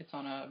ajar. It's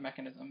on a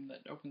mechanism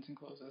that opens and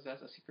closes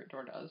as a secret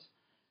door does.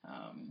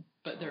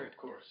 But of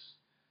course.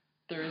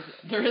 There is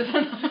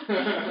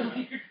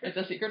it's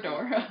a secret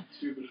door.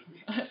 Stupid of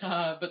me.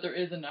 But there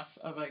is enough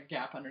of a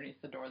gap underneath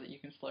the door that you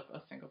can slip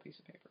a single piece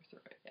of paper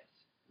through it. Yes.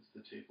 Is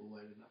the table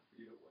light enough for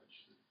you to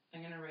wedge the...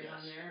 I'm gonna write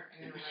on there.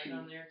 I'm gonna write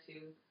on there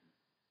too,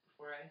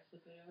 before I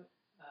slip it out,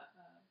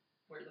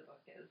 where the book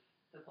is.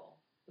 The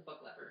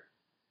book lever.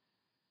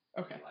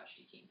 Okay. You watched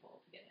Yakim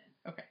pull to get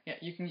in. Okay. Yeah,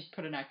 you can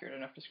put an accurate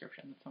enough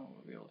description that someone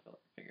will be able to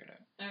figure it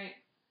out. All right.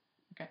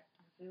 Okay.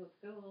 So let's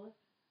go, Lilith.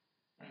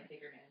 And I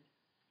take her hand.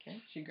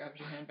 Okay. She grabs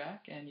your hand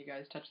back, and you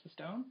guys touch the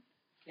stone.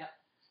 Yep.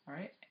 All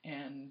right,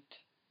 and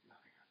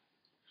Nothing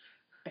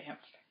happened. bamf,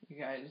 you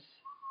guys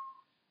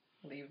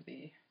leave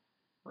the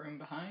room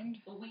behind.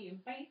 So we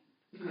invite.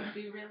 Do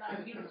you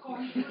realize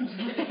unicorn?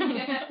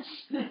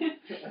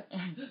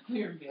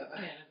 We're in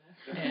Canada.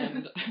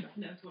 And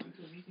No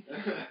 2020.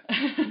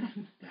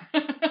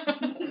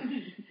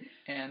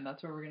 and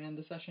that's where we're gonna end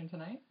the session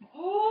tonight.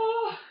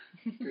 Oh.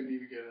 Couldn't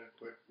even get a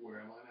quick where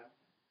am I now?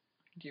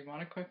 Do you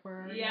want a quick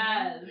word?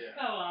 Yes. Yeah.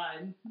 Come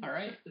on. All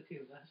right. Just the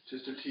two of us.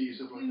 Just a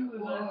tease of like,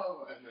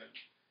 whoa, and then...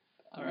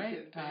 All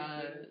right.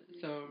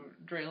 So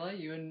Drayla,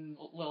 you and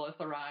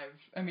Lilith arrive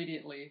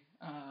immediately,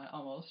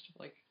 almost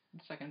like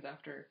seconds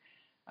after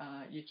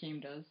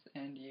Yakim does,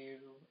 and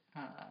you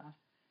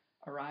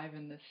arrive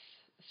in this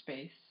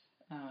space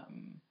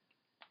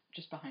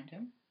just behind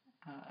him,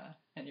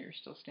 and you're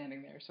still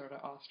standing there, sort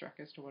of awestruck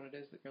as to what it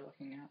is that you're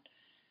looking at.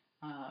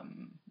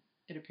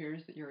 It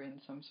appears that you're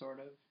in some sort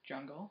of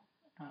jungle.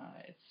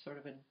 It's sort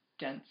of a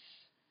dense,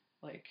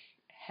 like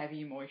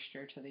heavy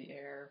moisture to the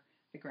air.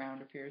 The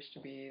ground appears to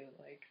be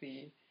like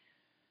the,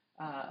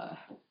 like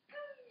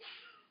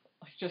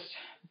just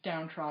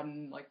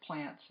downtrodden like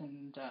plants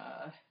and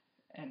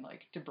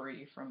like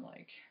debris from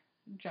like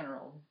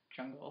general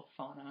jungle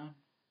fauna,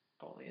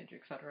 foliage,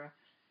 etc.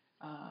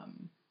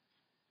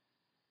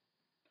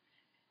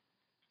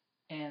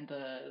 And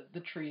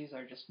the trees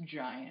are just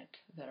giant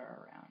that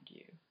are around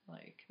you.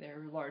 Like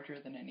they're larger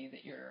than any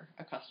that you're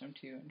accustomed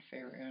to in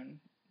Faerun,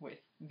 with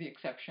the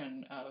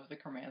exception of the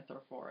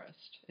Kermanthor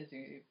forest, is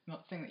the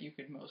thing that you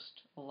could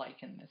most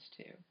liken this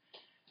to.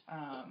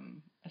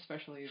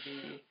 Especially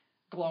the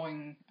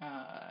glowing,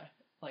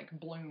 like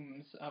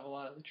blooms of a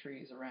lot of the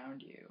trees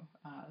around you,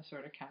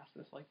 sort of cast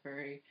this like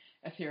very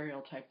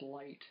ethereal type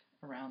light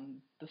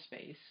around the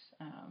space.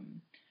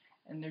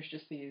 And there's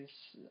just these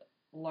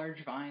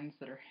large vines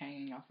that are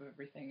hanging off of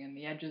everything, and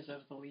the edges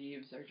of the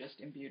leaves are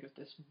just imbued with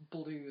this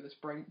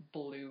bright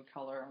blue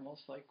color,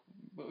 almost like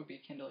what would be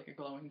akin to like a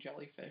glowing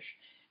jellyfish.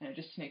 And it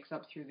just snakes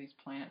up through these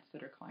plants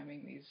that are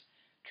climbing these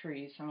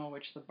trees, some of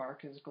which the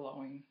bark is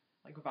glowing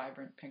like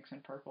vibrant pinks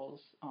and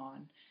purples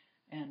on.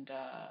 And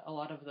a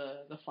lot of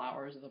the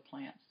flowers of the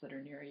plants that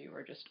are near you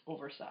are just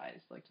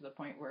oversized, like to the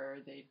point where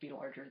they'd be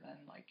larger than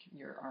like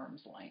your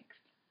arm's length.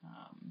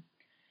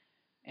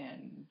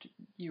 And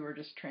you were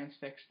just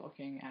transfixed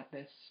looking at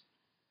this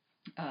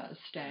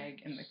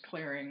stag in the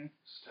clearing.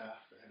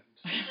 Staff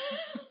and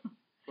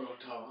bone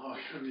tomahawk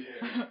in the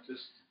air.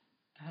 Just.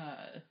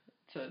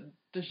 So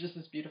there's just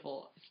this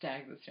beautiful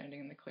stag that's standing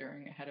in the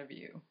clearing ahead of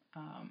you.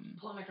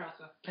 Pull out my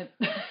crossbow.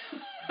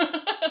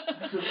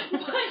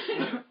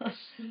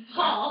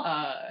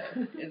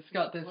 It's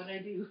got this What'd I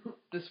do?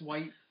 this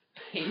white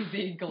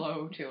hazy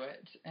glow to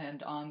it,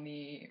 and on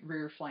the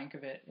rear flank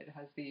of it, it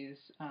has these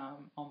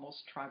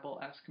almost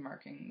tribal-esque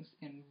markings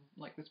in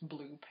like this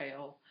blue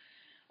pale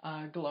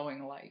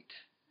glowing light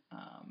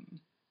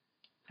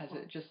as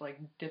it just like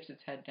dips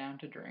its head down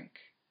to drink,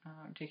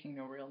 taking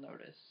no real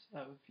notice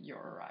of your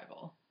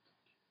arrival.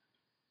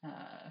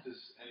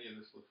 Does any of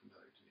this look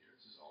familiar to me, or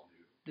is this all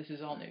new? This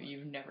is all new.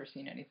 You've never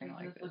seen anything Does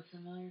like this look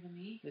familiar to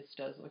me? This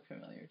does look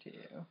familiar to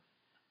you.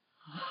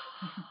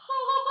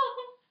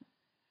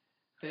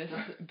 This,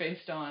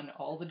 based on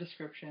all the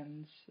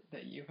descriptions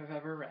that you have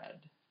ever read,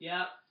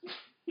 Yep.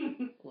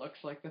 looks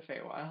like the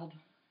Feywild.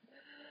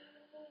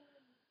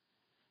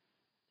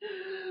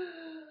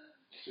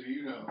 So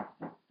you know.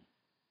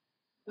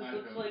 This I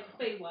looks don't like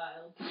know.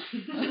 Feywild.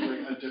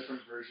 It's like a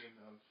different version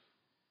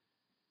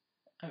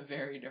of A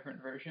very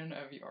different version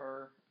of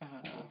your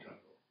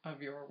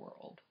jungle.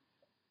 world.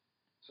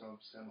 So I'm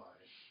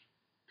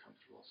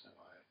semi-comfortable,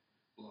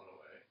 semi-blown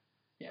away.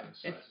 Yeah. By the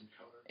size and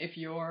color. If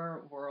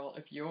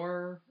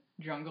your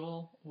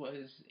jungle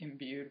was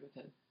imbued with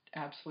an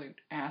absolute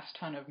ass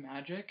ton of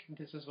magic,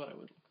 this is what it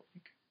would look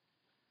like.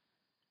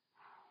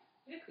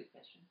 I have a quick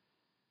question.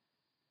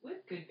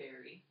 With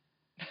Goodberry,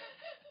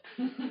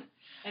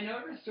 I know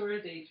it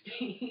restores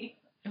HP.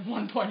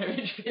 1 point of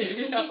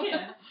HP.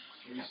 Yeah.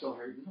 Are you still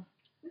hurting?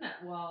 No,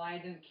 well,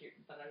 I didn't care,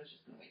 but I was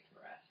just gonna wait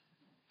for rest.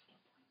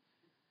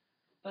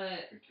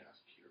 But Good cast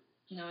Cure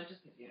Wounds. no, it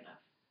just gives you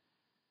enough.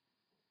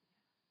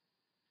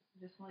 I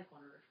just want to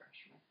refresh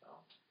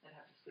myself. I'd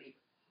have to sleep.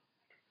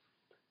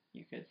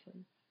 You could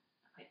sleep.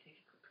 I might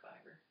take a quick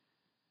fiber.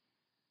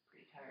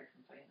 Pretty tired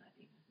from fighting that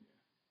demon.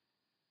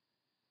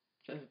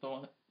 Says the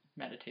one that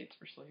meditates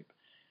for sleep.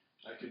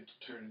 I could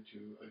turn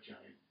into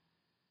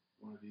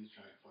one of these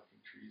giant fucking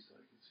trees that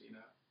I can see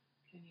now.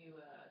 Can you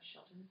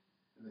shelter me?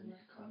 And then you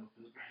can climb up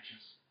in the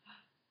branches.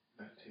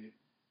 Meditate.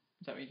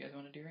 Is that what you guys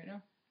want to do right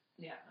now?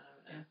 Yeah, I'm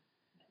gonna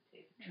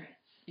meditate.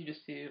 Trance. You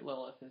just see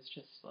Lilith is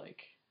just like,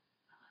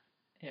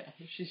 yeah,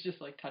 she's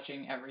just like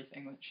touching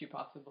everything that she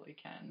possibly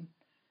can.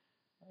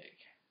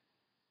 Like,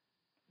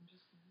 I'm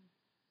just gonna...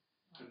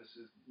 And this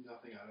is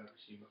nothing I've ever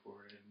seen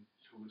before in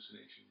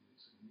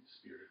hallucinations and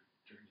spirit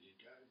journey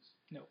guides.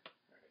 nope.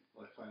 Alright,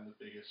 well I find the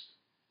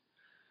biggest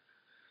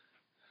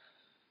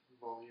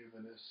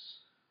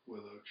voluminous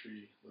willow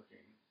tree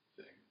looking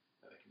thing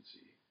that I can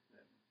see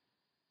and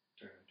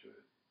turn into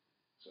it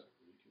so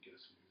we can get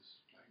a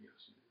snooze. I can get a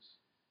snooze.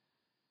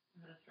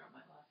 I'm gonna throw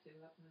my lasso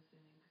up, I'm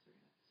assuming, because we're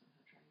gonna have to somehow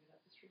try and get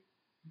up this tree.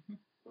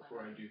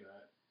 Before I do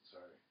that,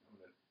 sorry, I'm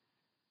gonna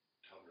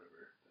tell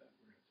River that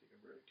we're gonna take a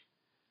break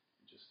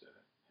and just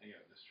hang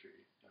out in this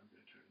tree. I'm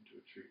gonna turn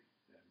into a tree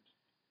and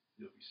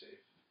you'll be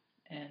safe.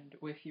 And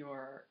with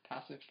your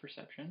passive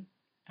perception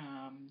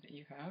that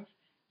you have,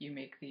 you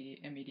make the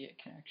immediate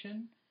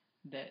connection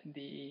that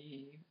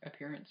the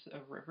appearance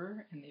of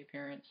River and the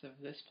appearance of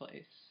this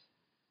place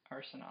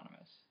are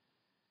synonymous.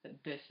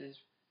 That this is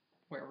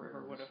where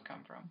River would have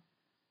come from.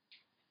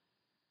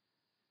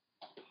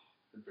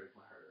 It'd break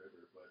my heart,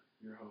 River, but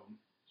you're home,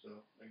 so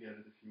I get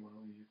it if you want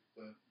to leave,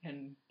 but...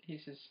 And he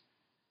says,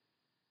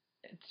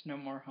 it's no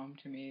more home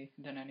to me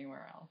than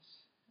anywhere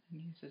else.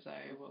 And he says,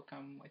 I will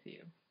come with you.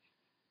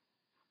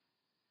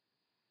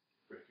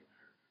 Breaking my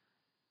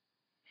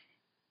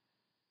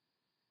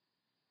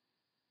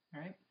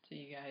heart. Alright, so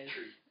you guys...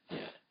 Tree.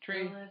 Yeah,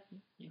 tree. Lilith,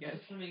 You I guys...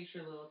 just want to make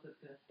sure Lilith is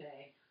gonna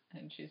stay.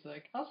 And she's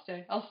like, I'll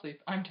stay. I'll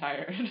sleep. I'm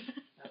tired. Okay.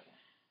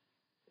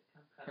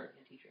 Come cuddle me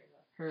and teach her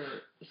love.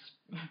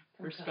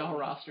 Her spell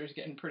roster's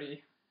getting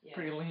pretty Yeah.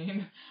 pretty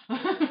lean. I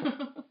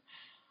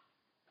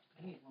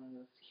need one of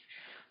those to keep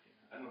track of.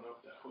 Yeah, I don't know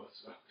what that was,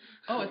 so...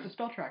 Oh, it's a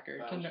spell tracker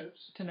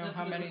Battleships? to know That's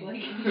how what it many.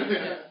 looks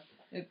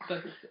like.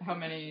 That's how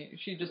many.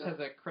 She just has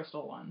a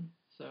crystal one,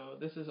 so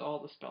this is all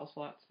the spell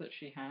slots that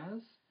she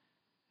has,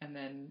 and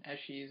then as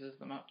she uses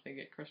them up, they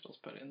get crystals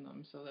put in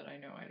them, so that I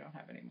know I don't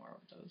have any more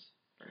of those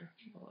for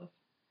Lilith.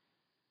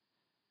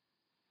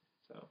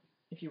 So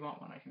if you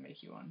want one, I can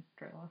make you one,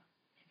 Drayla.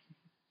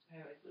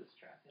 I always lose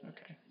track of it.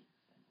 Okay.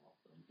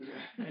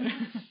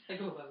 I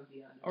go above and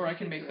beyond. Or I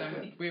can make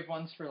them. We have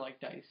ones for like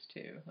dice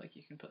too. Like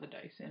you can put the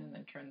dice in and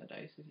then turn the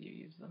dice as you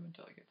use them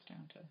until it gets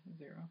down to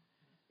 0.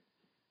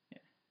 Yeah.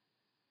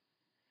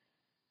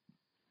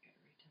 Gotta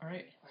All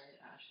right. Acquired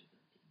ashes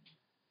of demon.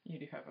 You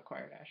do have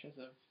acquired ashes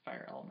of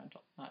fire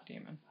elemental, not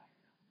demon. Fire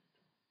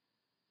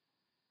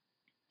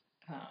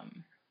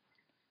elemental.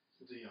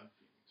 So it's a young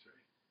phoenix,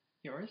 right?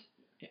 Yours?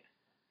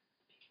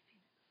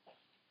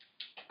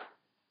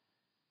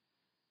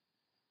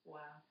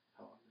 Wow.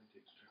 How long does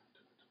it take to turn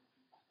into a adult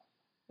phoenix?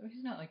 Well,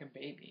 he's not like a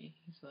baby.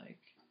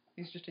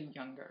 He's just a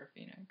younger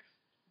phoenix.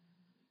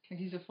 Like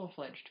he's a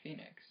full-fledged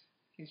phoenix.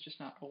 He's just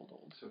not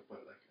old. So,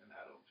 but like an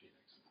adult phoenix.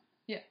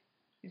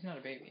 He's not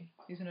a baby.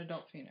 He's an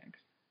adult phoenix.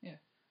 Yeah.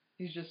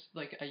 He's just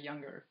like a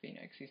younger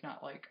phoenix. He's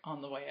not like on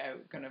the way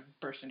out, gonna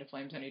burst into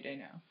flames any day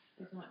now.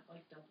 He's not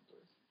like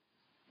Dumbledore's.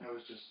 I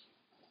was just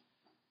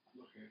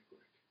looking at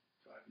quick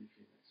 5e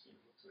phoenix, and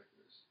it looks like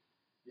there's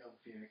young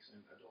phoenix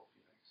and adult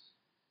phoenix.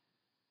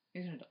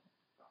 He's an adult.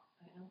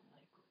 I don't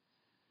like what's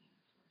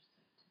Uniforce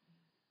said to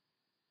me.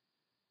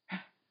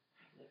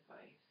 His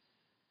advice is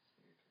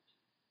very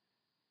cryptic.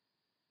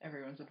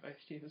 Everyone's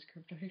advice to you is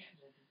cryptic.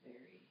 It is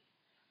very...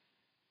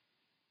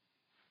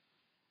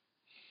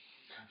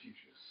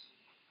 Confucius.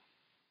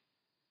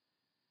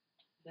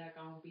 Is that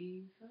gonna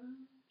be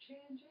some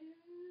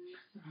changes?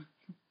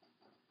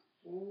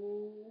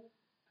 Oh,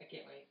 I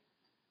can't wait.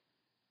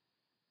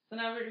 So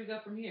now where do we go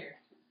from here?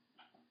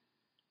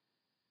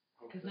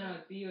 Because now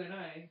it's you and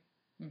I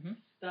Mm-hmm.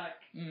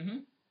 stuck Mm-hmm.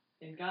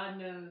 in God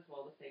knows,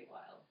 well, the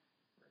Feywild.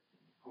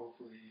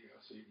 Hopefully,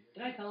 Sadie.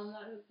 Did I tell him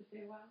that it was the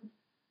Feywild?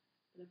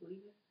 Did I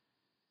believe it?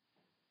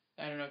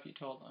 I don't know if you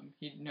told him.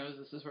 He knows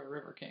this is where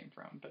River came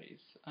from, but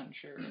he's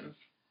unsure of.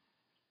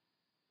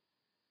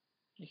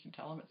 You can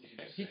tell him it's You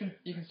the just Fae. say it.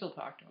 You can still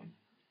talk to him.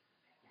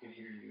 I can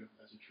hear you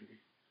as a tree.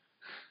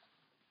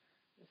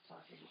 Just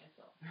talking to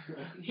myself.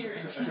 I can hear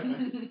it.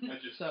 I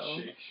just So,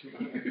 shake.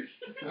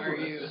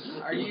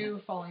 Are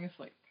you falling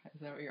asleep?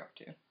 Is that what you're up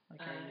to?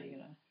 Like, are you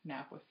gonna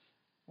nap with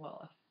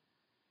Lilith?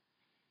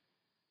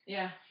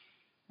 Yeah.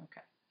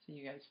 Okay. So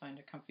you guys find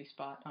a comfy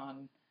spot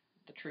on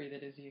the tree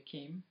that is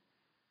Yakim,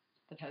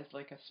 that has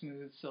like a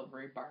smooth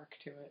silvery bark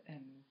to it,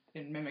 and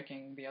in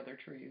mimicking the other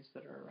trees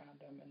that are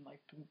around him, and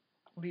like the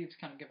leaves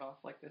kind of give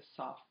off like this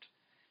soft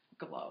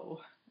glow.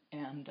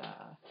 And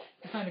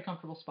you find a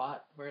comfortable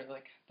spot where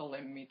like the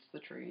limb meets the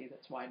tree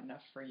that's wide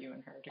enough for you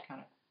and her to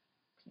kind of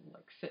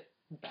like sit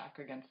back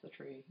against the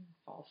tree and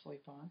fall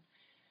asleep on.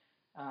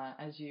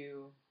 As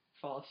you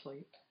fall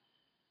asleep,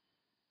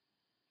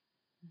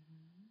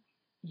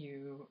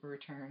 you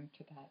return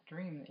to that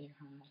dream that you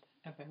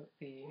had about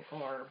the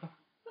orb.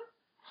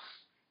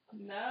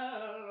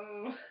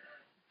 No.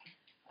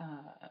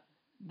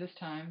 This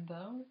time,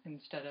 though,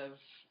 instead of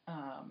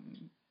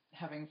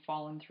having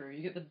fallen through,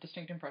 you get the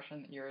distinct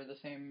impression that you're in the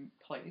same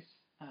place.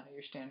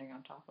 You're standing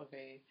on top of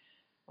a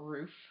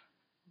roof,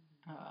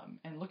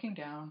 and looking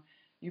down,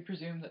 you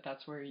presume that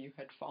that's where you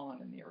had fallen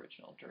in the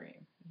original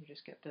dream. You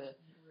just get the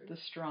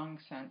strong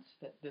sense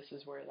that this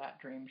is where that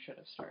dream should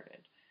have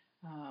started.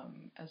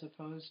 As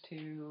opposed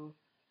to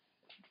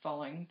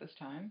falling this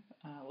time,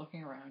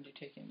 looking around, you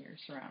take in your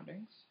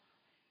surroundings.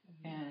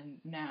 And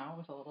now,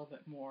 with a little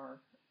bit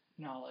more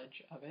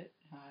knowledge of it,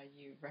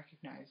 you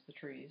recognize the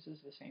trees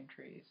as the same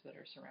trees that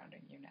are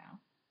surrounding you now.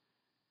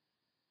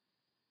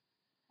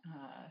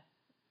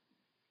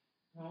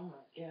 Oh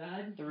my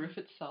god. The roof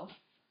itself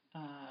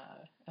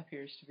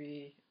appears to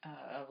be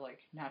of like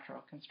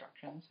natural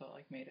construction, so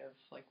like made of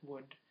like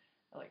wood,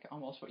 like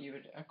almost what you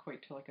would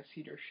equate to like a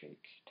cedar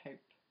shake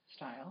type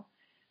style.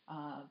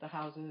 The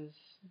houses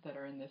that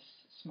are in this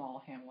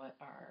small hamlet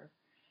are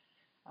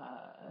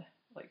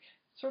like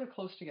sort of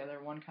close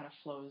together. One kind of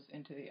flows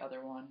into the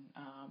other one.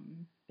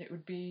 It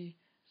would be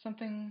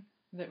something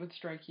that would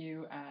strike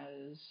you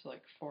as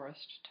like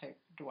forest type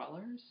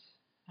dwellers,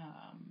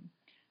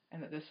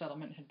 and that this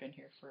settlement had been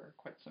here for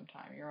quite some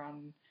time.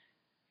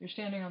 You're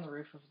standing on the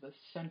roof of the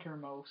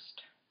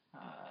centermost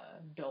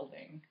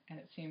building, and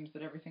it seems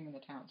that everything in the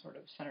town sort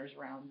of centers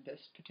around this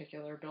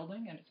particular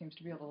building, and it seems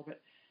to be a little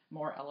bit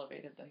more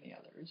elevated than the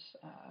others.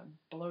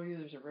 Below you,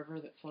 there's a river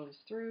that flows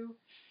through,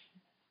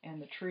 and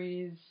the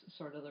trees,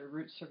 their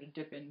roots sort of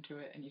dip into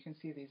it, and you can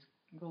see these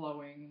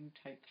glowing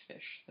type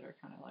fish that are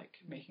kind of like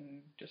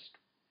making just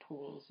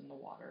pools in the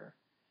water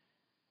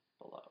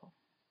below.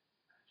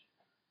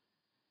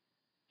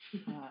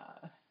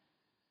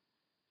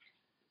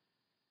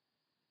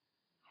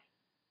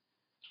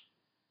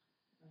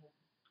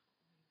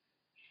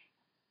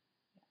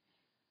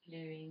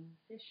 Glowing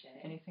fish, eh?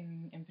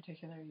 Anything in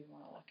particular you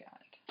want to look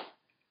at?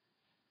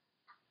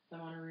 So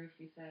I'm on a roof,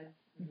 you said,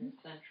 in the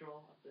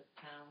central of this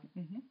town.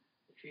 Mm-hmm.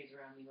 The trees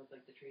around me look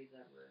like the trees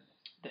that were...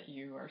 That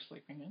you are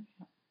sleeping in?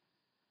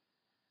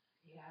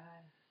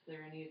 Yeah.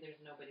 There's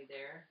nobody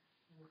there,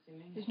 I'm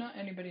assuming? There's not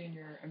anybody in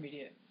your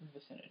immediate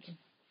vicinity.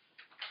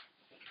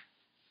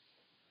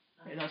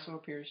 It also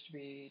appears to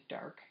be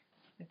dark.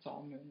 It's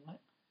all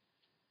moonlit.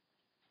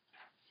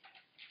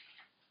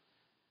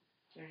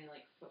 Is there any,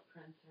 like,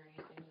 footprints or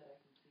anything that I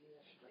can see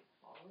that I'd, like,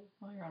 follow?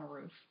 Well, you're on a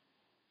roof.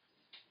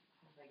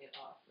 How do I get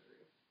off the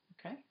roof?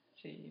 Okay,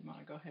 so you want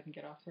to go ahead and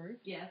get off the roof?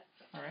 Yes.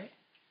 All right.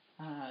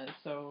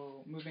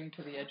 So moving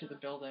to the edge of the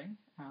building,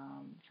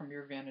 from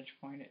your vantage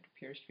point, it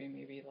appears to be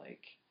maybe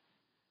like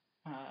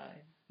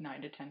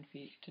 9 to 10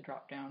 feet to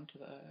drop down to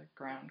the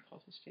ground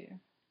closest to you.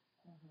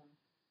 Mm-hmm.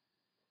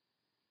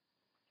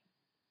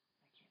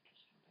 I can't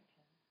just jump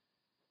ahead.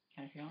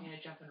 And if you want. Yeah,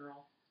 jump and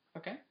roll.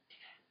 Okay.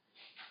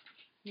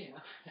 Yeah.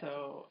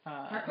 So,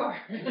 Parkour.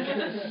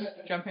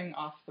 jumping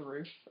off the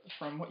roof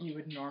from what you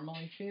would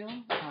normally feel,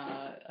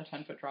 a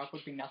 10-foot drop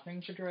would be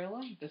nothing for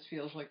Drayla. This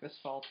feels like this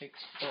fall takes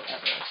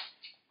forever.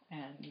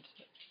 And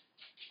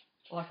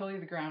luckily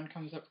the ground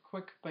comes up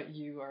quick, but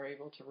you are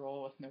able to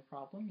roll with no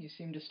problem. You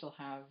seem to still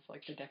have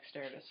like the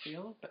dexterity to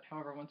steal, but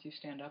however, once you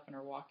stand up and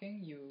are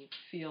walking, you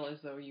feel as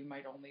though you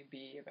might only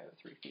be about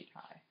 3 feet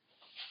high.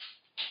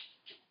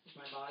 Is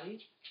my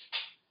body?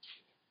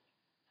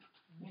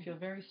 You feel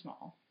very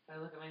small. If I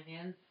look at my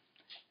hands.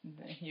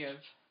 You have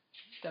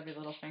stubby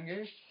little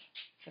fingers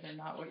that are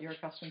not what you're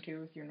accustomed to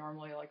with your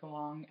normally like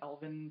long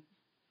elven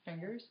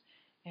fingers,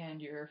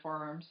 and your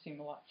forearms seem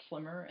a lot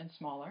slimmer and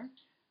smaller.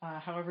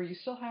 However, you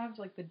still have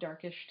like the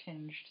darkish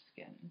tinged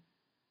skin.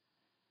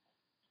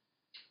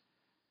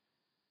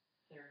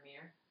 Is there a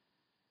mirror?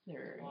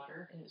 There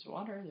Water? is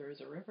water. There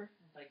is a river.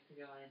 I'd like to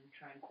go in and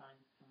try and find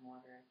some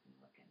water I can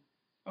look in.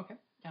 Okay.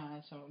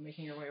 So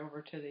making your way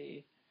over to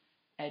the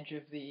edge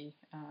of the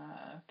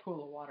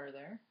pool of water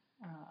there.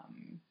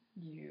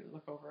 You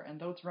look over, and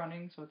though it's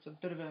running, so it's a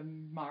bit of a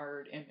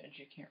marred image,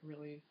 you can't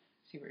really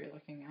see what you're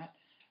looking at.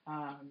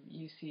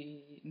 You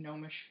see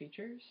gnomish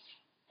features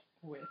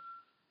with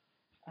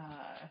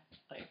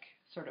like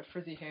sort of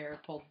frizzy hair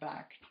pulled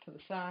back to the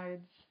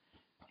sides,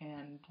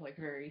 and like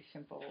very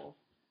simple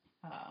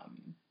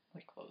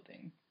like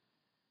clothing.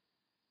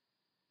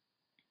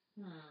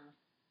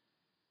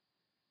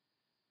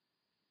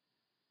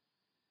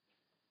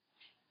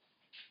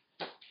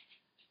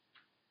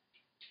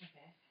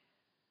 Okay.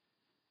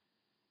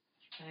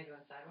 Can I go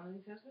inside one of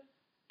these houses?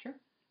 Sure.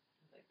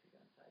 I'd like to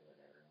go inside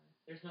whatever one.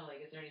 There's no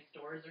like, is there any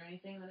stores or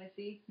anything that I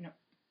see? No.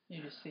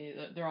 You just see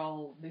that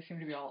they seem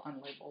to be all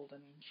unlabeled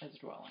and as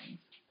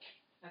dwellings.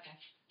 Okay.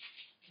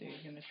 So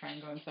you're going to try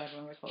and go inside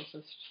one of the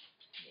closest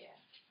Yeah.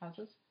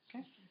 houses?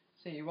 Okay.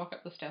 So you walk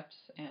up the steps,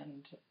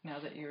 and now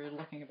that you're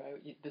looking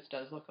about, this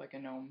does look like a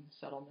gnome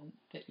settlement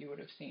that you would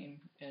have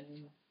seen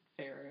in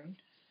Faerun.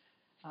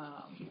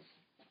 And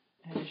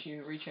as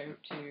you reach out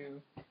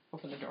to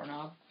open the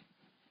doorknob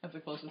of the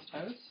closest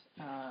house,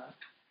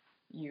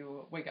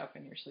 you wake up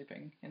and you're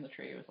sleeping in the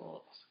tree with a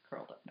little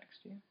curled up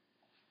next to you.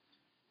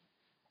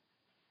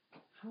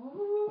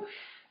 Ooh. This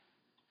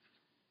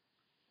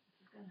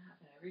is gonna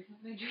happen every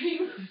time I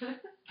dream.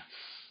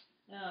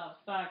 Oh,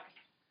 fuck.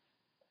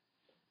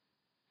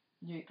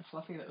 You ate the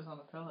fluffy that was on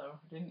the pillow,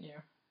 didn't you?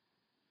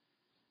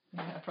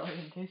 Yeah, it probably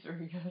didn't taste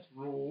very good.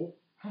 Roll.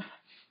 I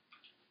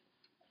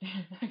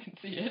can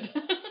see it. Is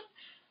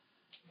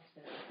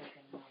there like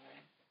another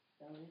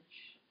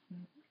village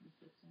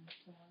consistent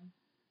one?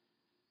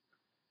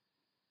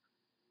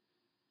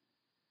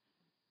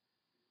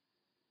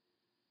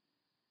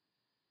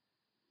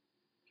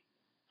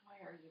 Why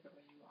are you the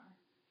way you are?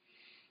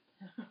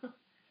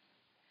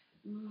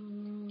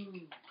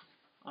 Ooh.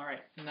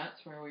 Alright, and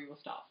that's where we will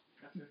stop.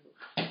 That's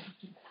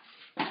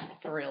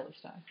For real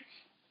this time.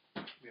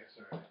 Yeah,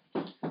 sorry.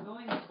 So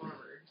going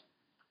forward,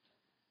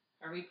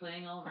 are we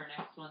playing all of our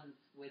next ones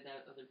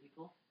without other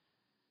people?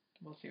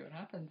 We'll see what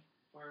happens.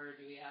 Or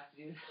do we have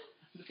to do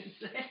I was gonna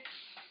say.